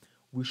MongoDB,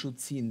 we should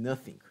see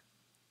nothing.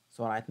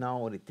 So right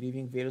now,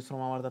 retrieving values from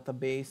our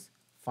database,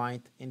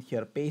 find, and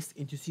here paste,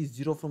 and you see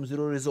 0 from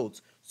 0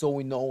 results. So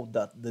we know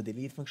that the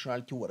delete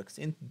functionality works,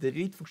 and the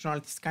delete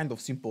functionality is kind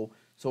of simple,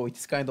 so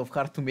it's kind of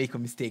hard to make a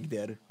mistake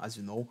there, as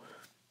you know.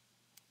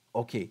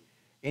 Okay,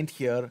 and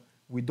here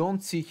we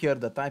don't see here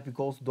the type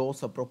because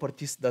those are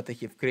properties that I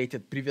have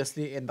created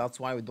previously, and that's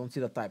why we don't see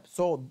the type.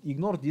 So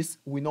ignore this,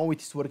 we know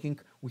it is working,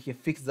 we have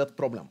fixed that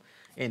problem.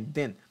 And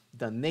then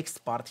the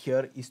next part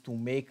here is to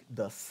make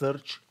the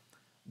search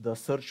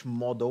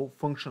model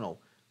functional.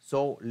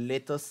 So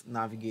let us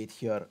navigate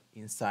here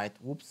inside,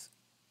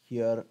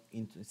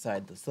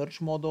 inside the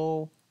search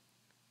model.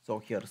 So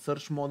here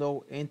search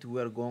model, and we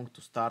are going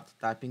to start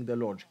typing the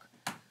logic.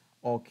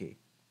 Okay,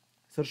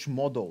 search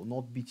model,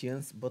 not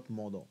BTNs, but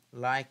model,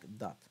 like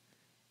that.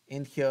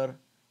 And here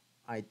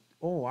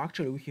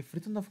actually we have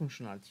written the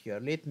functionality here.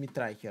 Let me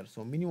try here.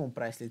 So minimum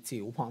price, let's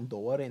say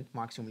 $1, and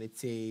maximum,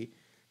 let's say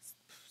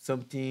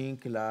something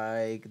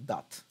like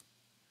that.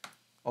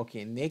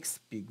 Okay, next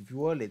pick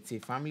viewer, let's say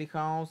family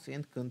house,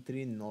 and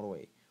country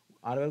Norway.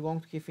 Are we going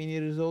to have any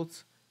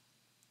results?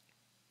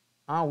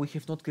 We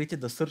have not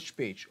created the search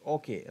page.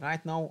 Okay,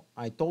 right now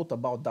I thought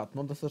about that,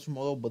 not the search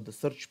model, but the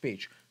search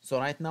page. So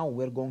right now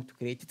we're going to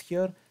create it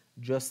here.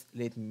 just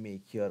let me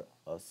make here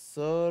a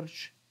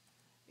search,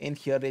 and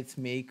here let's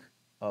make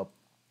a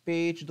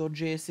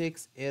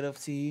page.jsx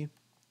rfc,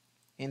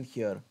 and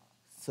here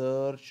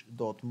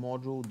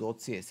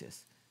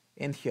search.module.css,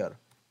 and here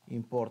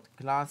import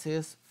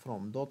classes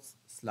from dot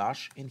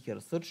slash, and here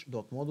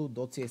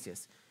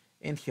search.module.css,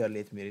 and here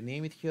let me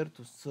rename it here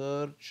to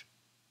search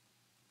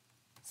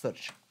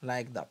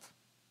like that.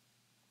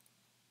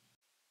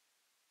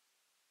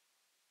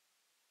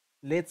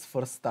 Let's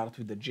first start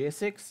with the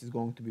JSX. It's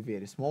going to be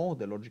very small,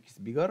 the logic is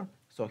bigger.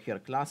 So here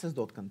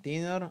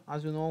classes.container,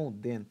 as you know,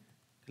 then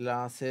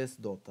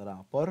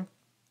classes.wrapper.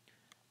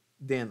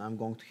 Then I'm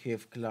going to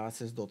have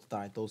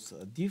classes.titles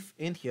div,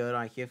 and here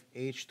I have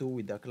h2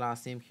 with the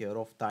class name here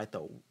of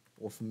title,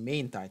 of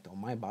main title,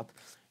 my bad.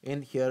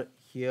 And here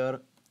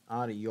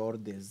are your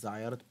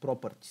desired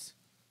properties.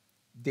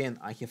 Then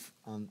I have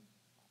an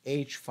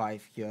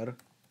h5 here,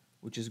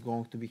 which is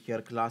going to be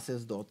here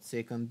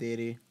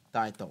classes.secondary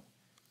title.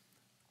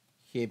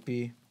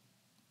 Happy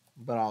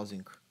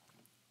browsing.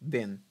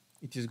 Then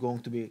it is going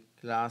to be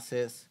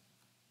classes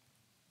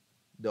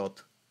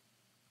dot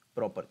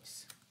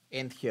properties,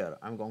 and here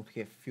I'm going to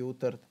have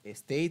filtered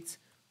estates,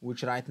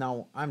 which right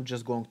now I'm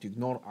just going to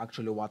ignore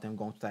actually what I'm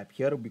going to type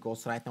here,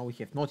 because right now we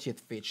have not yet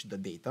fetched the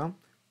data.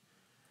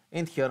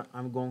 And here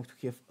I'm going to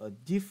have a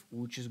div,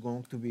 which is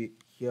going to be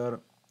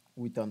here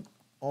with an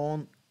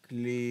on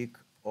click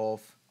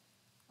of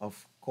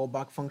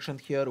callback function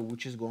here,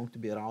 which is going to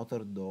be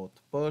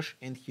router.push,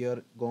 and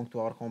here going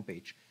to our home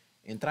page.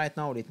 And right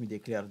now let me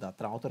declare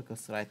that router,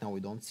 because right now we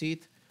don't see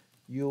it.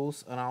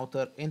 Use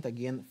router, and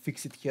again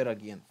fix it here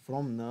again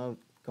from nav.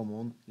 Come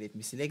on, let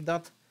me select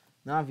that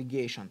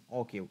navigation.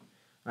 Okay,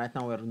 right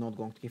now we're not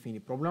going to have any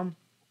problem.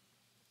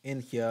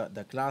 And here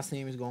the class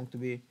name is going to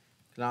be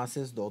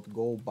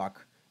classes.goback,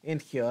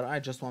 and here I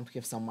just want to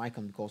have some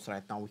icon, because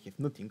right now we have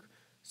nothing.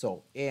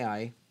 So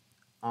AI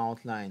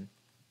outline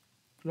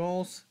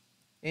close,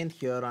 and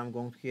here I'm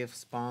going to have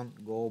span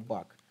go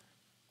back,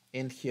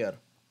 and here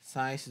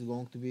size is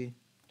going to be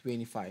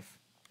 25.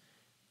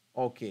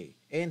 Okay,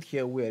 and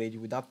here we are ready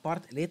with that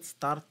part. Let's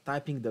start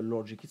typing the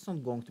logic. It's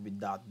not going to be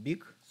that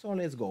big, so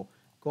let's go.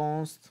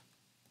 Const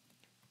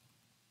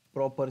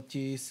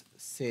properties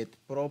set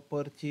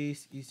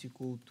properties is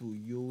equal to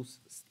use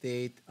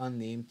state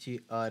an empty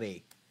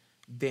array.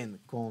 Then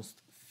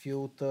const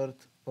filtered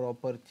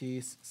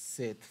properties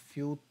set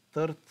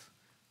filtered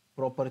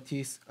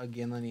properties,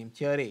 again an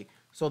empty array.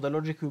 So the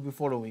logic will be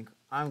following.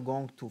 I'm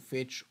going to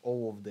fetch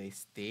all of the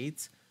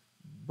states,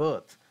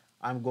 but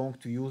I'm going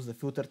to use the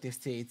filtered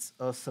states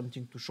as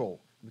something to show,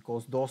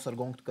 because those are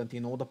going to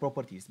contain all the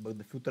properties, but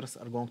the filters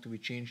are going to be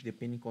changed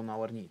depending on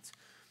our needs.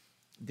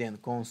 Then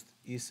const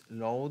is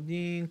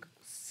loading,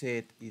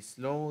 set is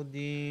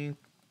loading,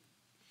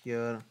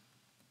 here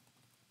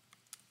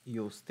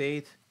use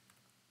state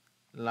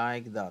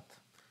like that.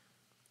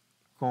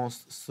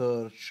 Const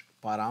search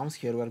params,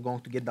 here we are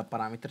going to get the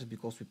parameters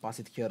because we pass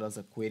it here as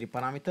a query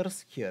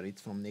parameters. Here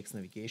it's from Next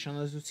navigation,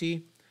 as you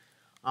see.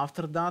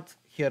 After that,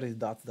 here is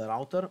that's the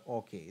router.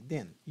 Okay,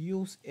 then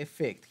use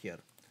effect here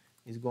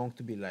is going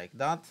to be like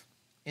that,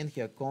 and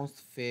here const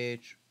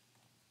fetch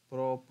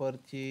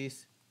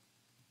properties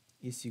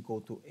is equal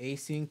to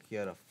async,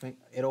 here a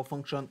arrow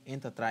function,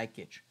 and a try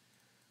catch.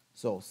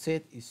 So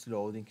set is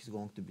loading is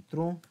going to be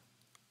true.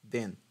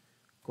 Then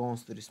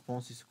const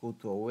response is equal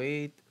to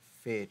await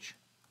fetch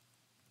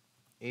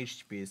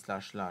http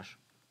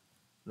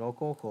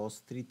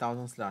 //localhost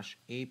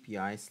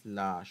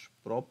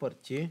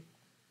 3000/API/property.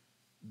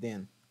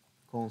 Then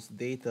const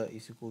data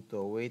is equal to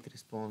await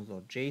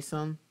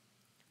response.json,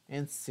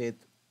 and set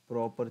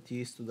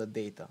properties to the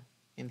data.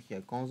 And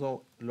here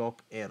console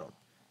log error.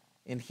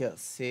 And here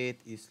set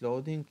is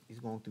loading is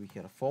going to be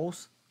here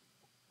false.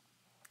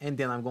 And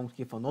then I'm going to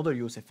give another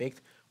use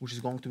effect, which is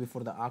going to be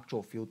for the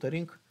actual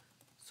filtering.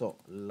 So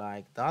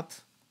like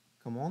that.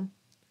 Come on.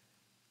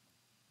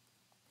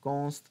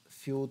 Const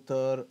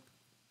filter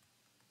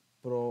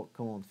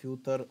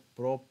filter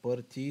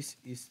properties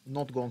is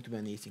not going to be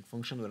an async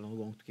function. We're not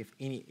going to give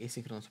any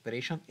asynchronous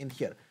operation. And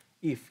here,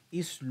 if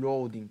is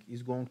loading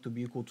is going to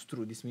be equal to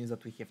true, this means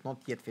that we have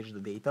not yet fetched the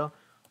data,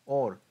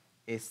 or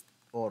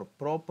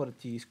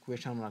properties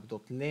question mark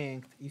dot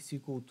length is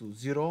equal to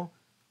 0,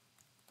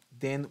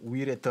 then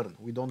we return.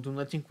 We don't do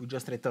nothing, we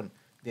just return.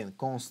 Then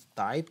const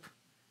type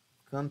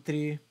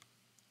country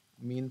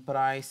min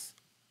price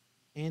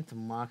and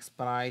max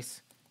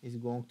price is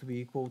going to be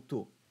equal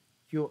to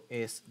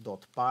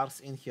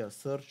qs.parse, and here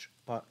search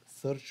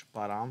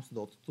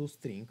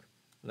params.toString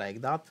like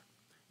that.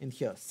 And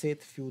here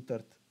set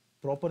filtered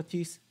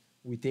properties,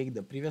 we take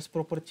the previous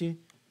property,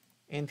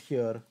 and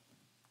here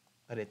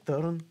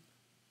return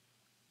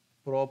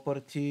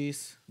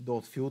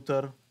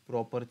properties.filter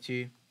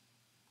property,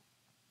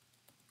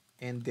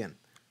 and then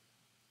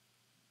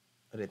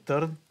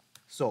return.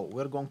 So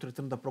we're going to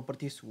return the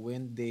properties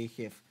when they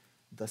have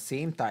the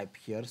same type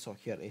here. So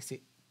here is a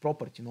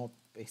property, not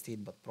a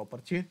state, but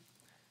property.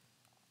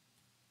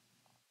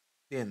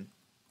 Then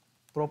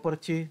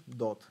property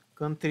dot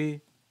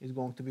country is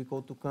going to be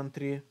equal to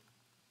country,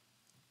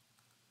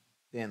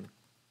 then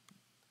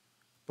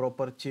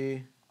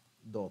property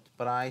dot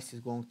price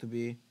is going to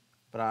be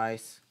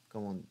price,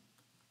 come on,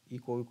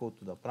 equal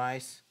to the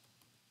price,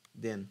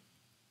 then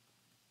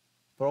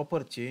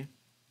property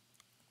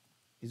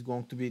is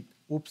going to be,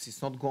 oops,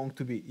 it's not going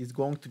to be, it's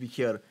going to be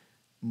here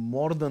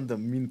more than the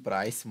mean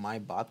price, my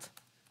bad.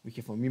 We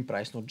have a mean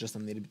price, not just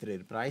an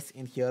arbitrary price,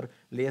 and here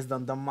less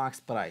than the max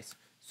price.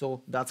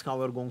 So that's how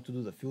we're going to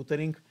do the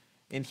filtering.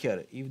 And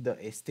here, if the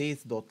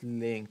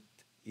estates.length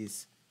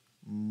is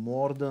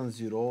more than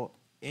 0,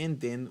 and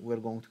then we're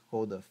going to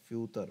call the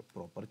filter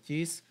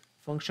properties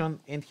function,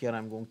 and here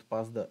I'm going to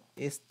pass the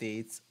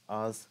estates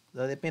as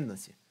the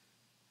dependency.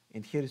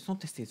 And here it's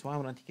not estates, why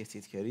I'm writing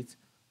estates here, it's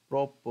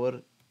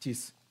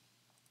properties,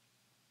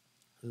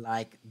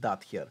 like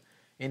that here.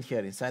 And here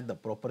inside the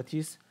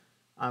properties,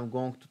 I'm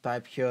going to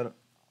type here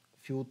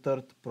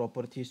filtered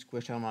properties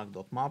question mark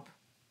dot map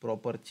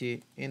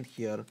property, and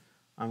here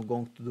I'm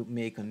going to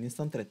make an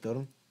instant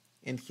return,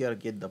 and here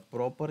get the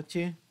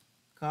property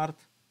card,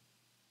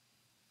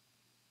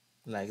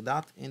 like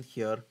that, and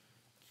here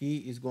key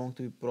is going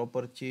to be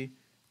property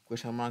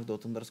question mark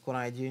dot underscore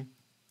id,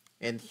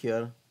 and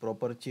here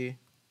property.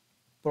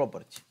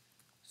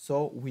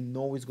 So we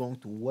know it's going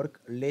to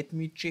work. Let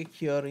me check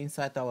here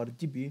inside our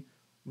DB.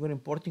 We're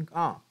importing,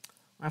 I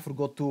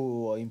forgot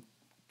to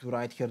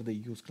write here the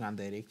use client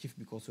directive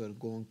because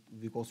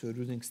we're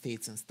using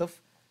states and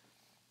stuff.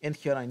 And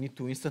here I need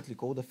to instantly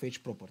call the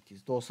fetch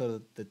properties. Those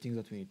are the things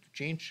that we need to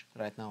change.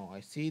 Right now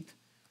I see it.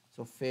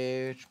 So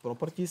fetch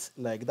properties,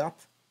 like that.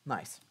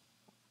 Nice.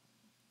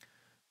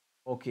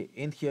 Okay,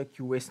 and here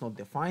QoS not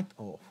defined.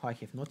 Oh, I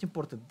have not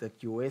imported the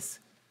QoS.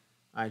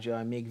 I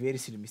make very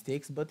silly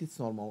mistakes, but it's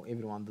normal.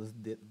 Everyone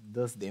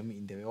does them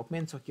in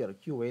development. So here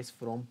QoS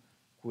from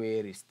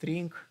query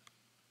string,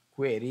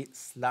 query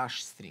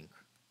slash string.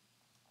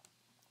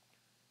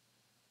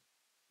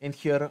 And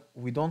here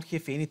we don't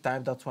have any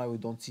type, that's why we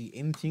don't see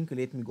anything.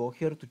 Let me go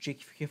here to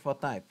check if we have a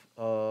type.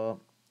 Or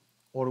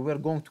we're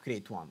going to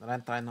create one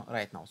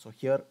right now. So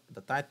here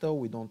the title,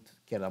 we don't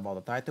care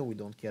about the title. We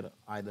don't care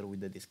either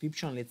with the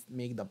description. Let's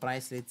make the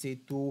price, let's say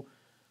to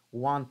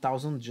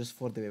 1000 just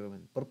for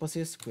development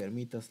purposes. Square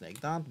meters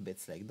like that,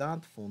 bets like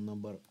that, phone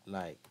number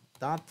like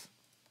that.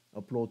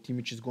 Upload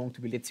image is going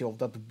to be, let's say, of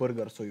that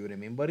burger, so you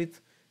remember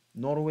it.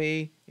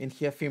 Norway, and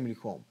here family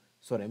home.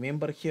 So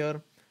remember here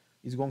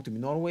is going to be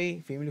Norway,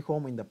 family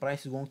home, and the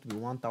price is going to be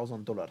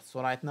 $1,000. So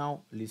right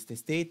now, list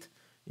estate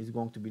is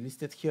going to be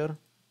listed here.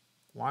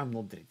 Why I'm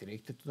not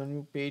redirected to the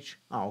new page?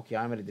 Okay,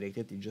 I'm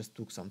redirected, it just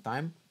took some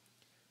time.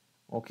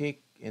 Okay,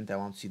 and I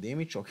want to see the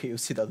image. Okay, you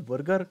see that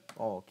burger?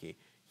 Okay,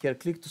 here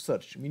click to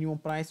search. Minimum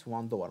price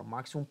 $1,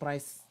 maximum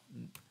price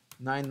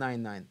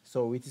 $999.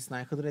 So it is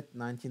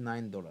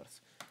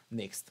 $999.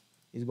 Next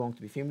is going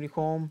to be family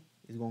home,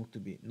 is going to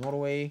be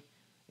Norway.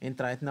 And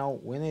right now,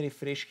 when I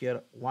refresh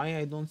here, why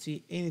I don't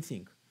see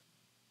anything?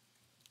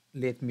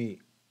 Let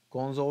me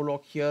console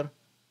log here.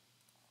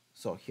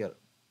 So here,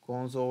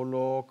 console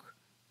log,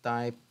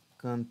 type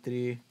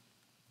country,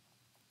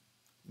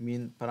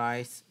 min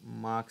price,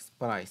 max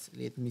price.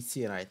 Let me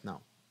see right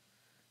now.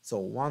 So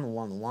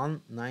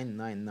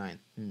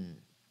 111999.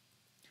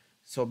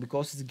 So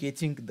because it's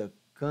getting the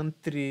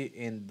country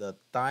and the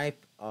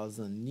type as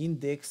an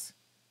index,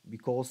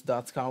 because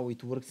that's how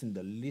it works in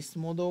the list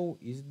model.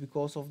 Is it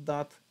because of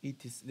that?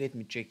 It is. Let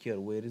me check here.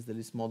 Where is the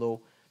list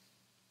model?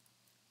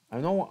 I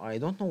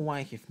don't know why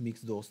I have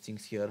mixed those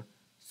things here.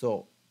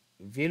 So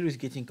value is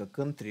getting a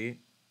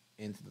country,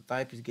 and the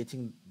type is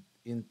getting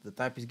the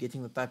type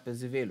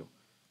as a value.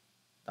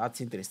 That's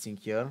interesting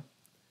here.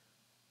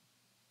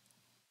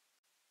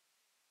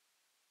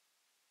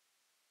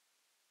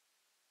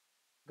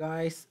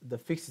 Guys, the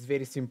fix is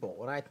very simple.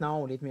 Right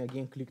now, let me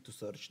again click to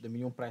search. The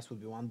minimum price would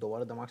be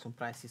 $1. The maximum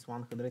price is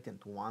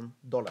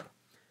 $101.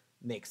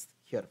 Next,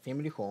 here,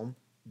 family home,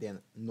 then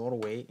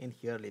Norway, and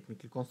here, let me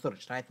click on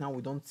search. Right now,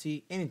 we don't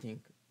see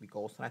anything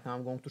because right now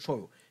I'm going to show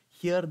you.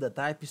 Here, the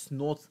type is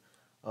not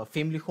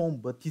family home,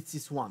 but it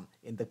is one.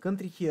 And the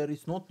country here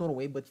is not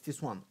Norway, but it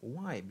is one.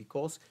 Why?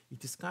 Because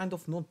it is kind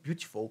of not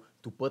beautiful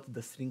to put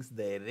the strings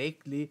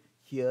directly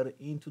here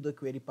into the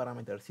query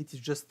parameters. It is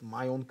just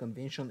my own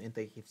convention, and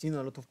I have seen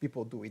a lot of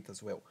people do it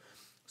as well.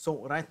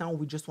 So right now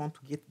we just want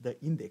to get the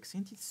index,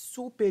 and it's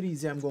super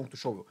easy. I'm going to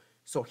show you.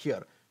 So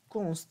here,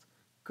 const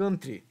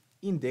country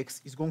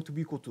index is going to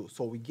be equal to,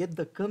 so we get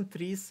the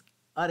countries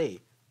array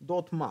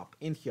dot map,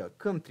 and here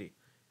country,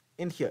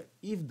 and here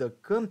if the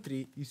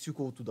country is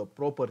equal to the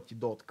property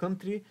dot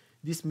country,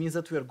 this means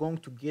that we are going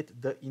to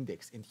get the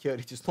index, and here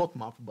it is not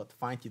map but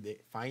find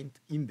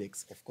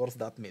index, of course,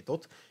 that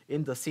method.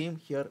 And the same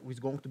here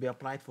is going to be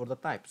applied for the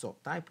type. So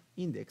type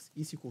index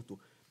is equal to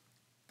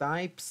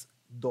types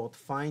dot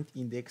find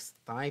index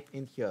type,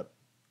 and here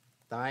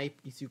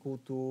type is equal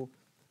to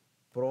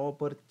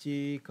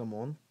property, come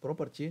on,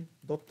 property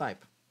dot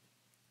type.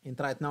 And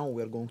right now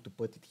we are going to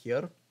put it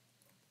here.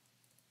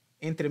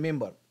 And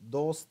remember,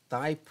 those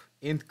type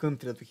and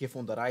country that we have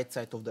on the right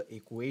side of the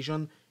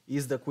equation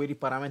is the query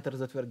parameters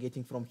that we are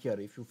getting from here.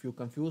 If you feel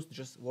confused,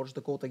 just watch the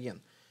code again.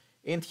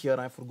 And here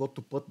I forgot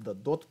to put the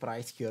dot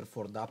price here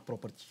for that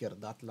property here,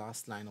 that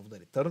last line of the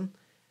return.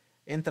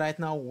 And right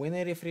now, when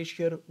I refresh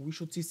here, we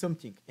should see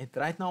something. And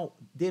right now,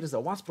 there is a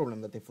one problem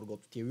that I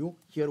forgot to tell you.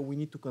 Here, we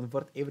need to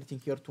convert everything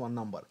here to a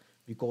number.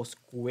 Because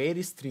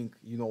query string,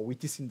 you know,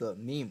 it is in the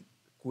name.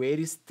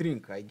 Query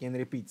string, I can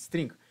repeat,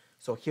 string.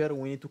 So here,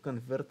 we need to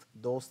convert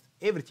those,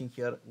 everything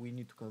here, we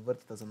need to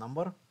convert it as a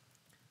number.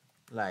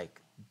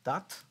 Like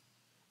that.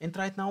 And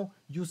right now,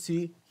 you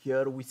see,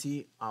 here we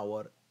see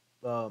our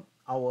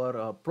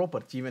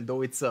property, even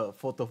though it's a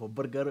photo of a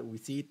burger, we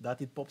see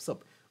that it pops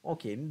up.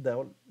 Okay,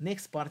 the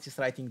next part is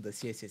writing the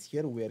CSS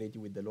here. We are ready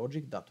with the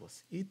logic. That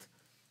was it.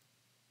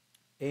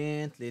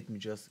 And let me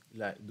just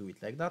do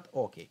it like that.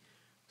 Okay,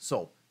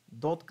 so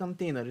dot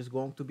container is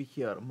going to be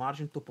here,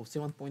 margin top of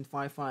 7.5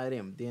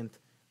 IRM, then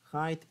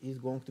height is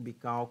going to be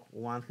calc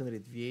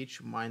 100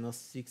 VH minus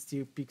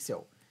 60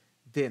 pixel,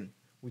 then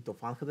width of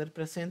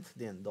 100%,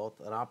 then dot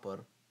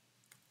wrapper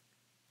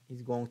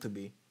is going to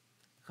be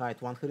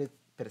height 100%,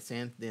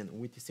 then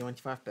width is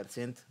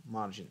 75%,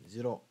 margin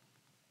 0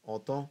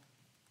 auto,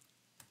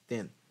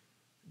 then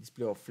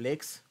display of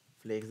flex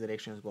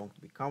direction is going to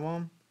be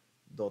column,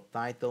 dot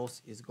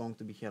titles is going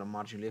to be here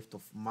margin left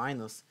of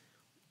minus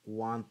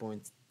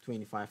 1.25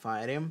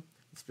 IRM,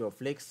 display of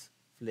flex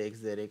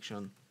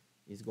direction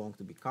is going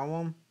to be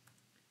column,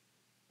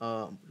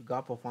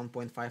 gap of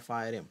 1.5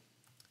 IRM.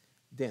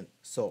 Then,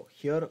 so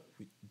here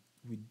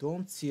we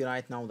don't see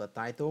right now the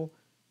title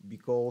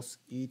because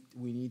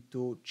we need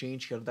to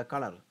change here the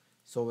color.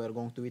 So we're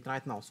going to do it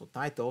right now. So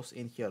titles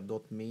in here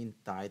dot main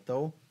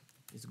title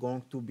is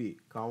going to be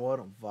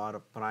color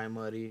var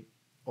primary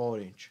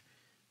orange.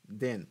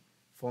 Then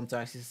font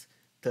size is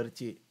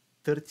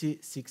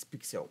 36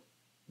 pixel.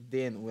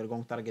 Then we're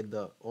going to target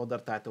the other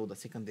title, the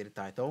secondary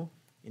title.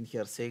 In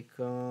here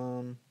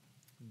secondary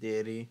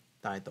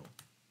title.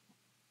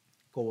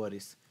 Color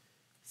is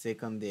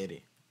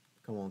secondary.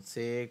 Come on,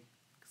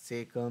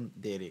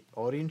 secondary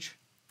orange.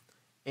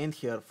 And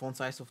here font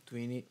size of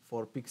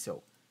 24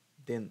 pixel.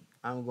 Then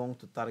I'm going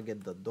to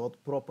target the dot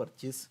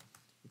properties.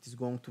 It is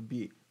going to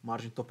be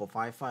margin top of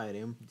 5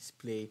 IRM,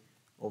 display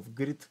of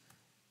grid,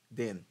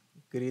 then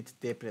grid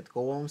template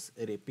columns,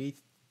 repeat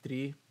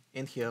 3,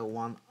 and here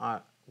one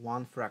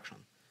fraction.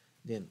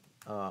 Then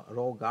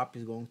row gap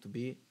is going to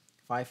be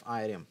 5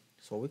 IRM.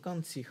 So we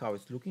can see how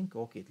it's looking.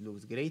 Okay, it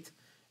looks great.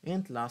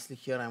 And lastly,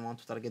 here I want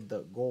to target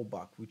the go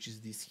back, which is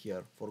this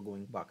here for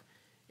going back.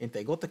 And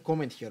I got a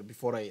comment here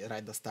before I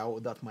write the style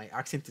that my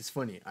accent is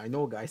funny. I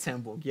know, guys,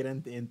 I'm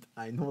Bulgarian and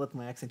I know that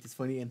my accent is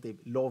funny and I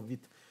love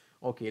it.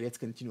 Okay, let's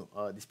continue.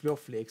 Display of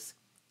flex,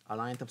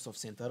 align terms of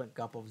center,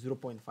 gap of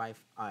 0.5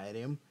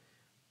 IRM,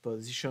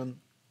 position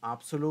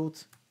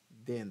absolute,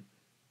 then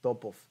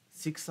top of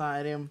 6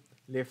 IRM,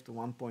 left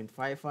 1.5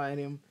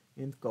 IRM,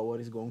 and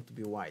color is going to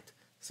be white.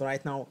 So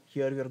right now,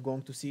 here we are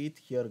going to see it.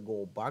 Here,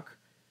 go back.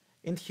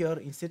 And here,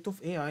 instead of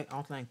AI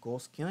outline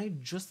course, can I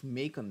just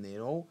make an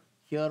arrow?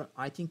 Here,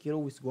 I think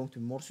arrow is going to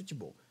be more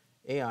suitable.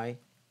 AI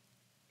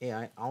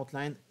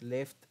outline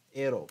left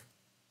arrow,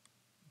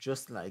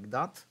 just like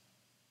that.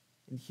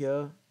 And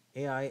here,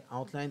 AI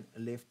outline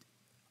left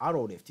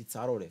arrow left. It's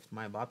arrow left,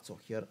 my bad. So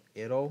here,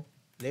 arrow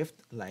left,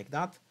 like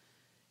that.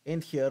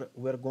 And here,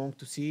 we're going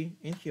to see.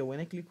 And here, when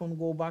I click on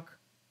go back,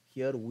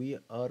 here we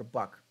are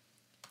back.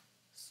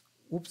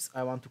 Oops,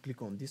 I want to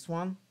click on this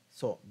one.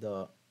 So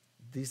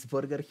this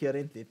burger here,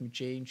 and let me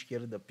change here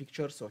the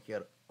picture. So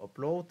here,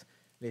 upload.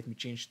 Let me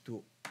change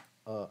to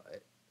a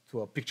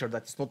picture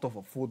that is not of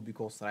a food,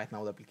 because right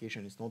now the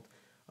application is not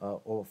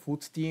of a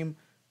food theme.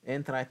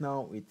 And right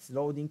now it's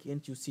loading,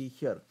 and you see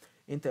here.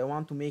 And I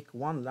want to make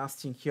one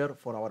last thing here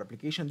for our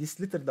application. This is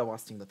literally the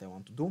last thing that I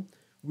want to do,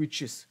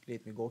 which is,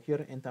 let me go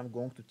here, and I'm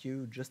going to tell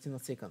you just in a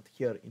second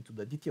here into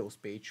the details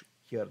page,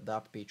 here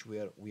that page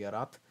where we are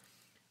at.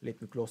 Let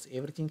me close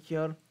everything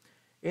here.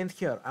 And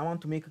here I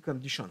want to make a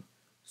condition.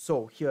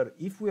 So here,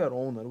 if we are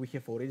owner, we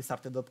have already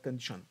started that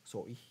condition.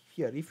 So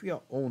if we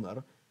are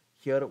owner,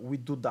 here we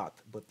do that.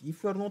 But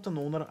if you are not an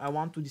owner, I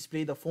want to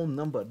display the phone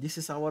number. This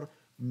is our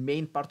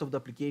main part of the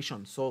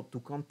application. So to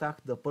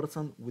contact the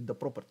person with the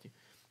property.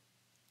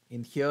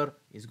 And here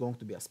is going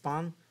to be a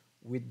span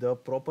with the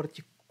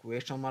property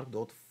question mark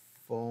dot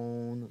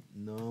phone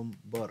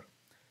number.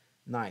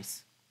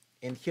 Nice.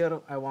 And here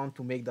I want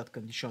to make that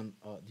condition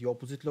the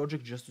opposite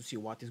logic, just to see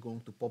what is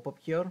going to pop up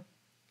here.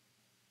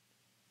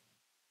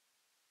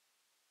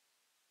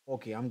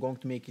 Okay, I'm going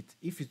to make it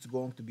if it's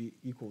going to be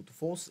equal to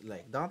false,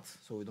 like that,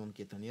 so we don't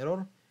get an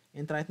error.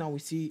 And right now we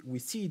see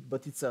it,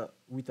 but it's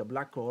with a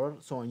black color,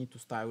 so I need to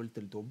style it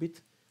a little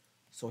bit.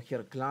 So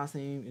here class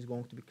name is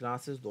going to be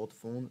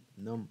classes.phone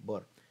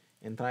number.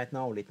 And right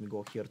now let me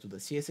go here to the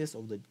CSS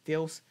of the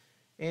details,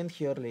 and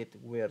here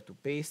where to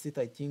paste it.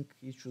 I think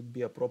it should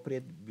be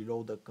appropriate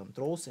below the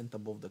controls and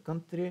above the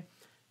country.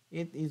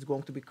 It is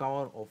going to be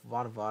color of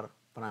var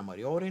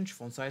primary orange,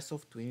 font size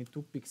of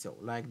 22 pixel,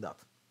 like that.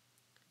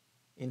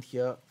 And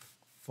here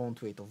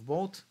font weight of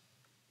both.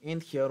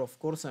 And here of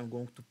course I'm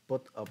going to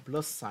put a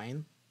plus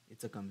sign.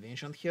 It's a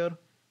convention here.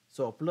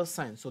 So plus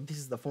sign, so this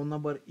is the phone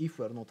number if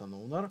we're not an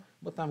owner,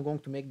 but I'm going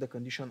to make the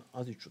condition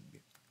as it should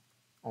be.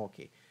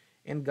 Okay,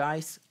 and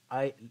guys,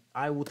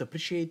 I would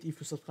appreciate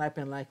if you subscribe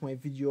and like my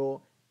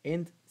video,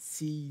 and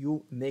see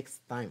you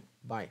next time.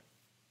 Bye.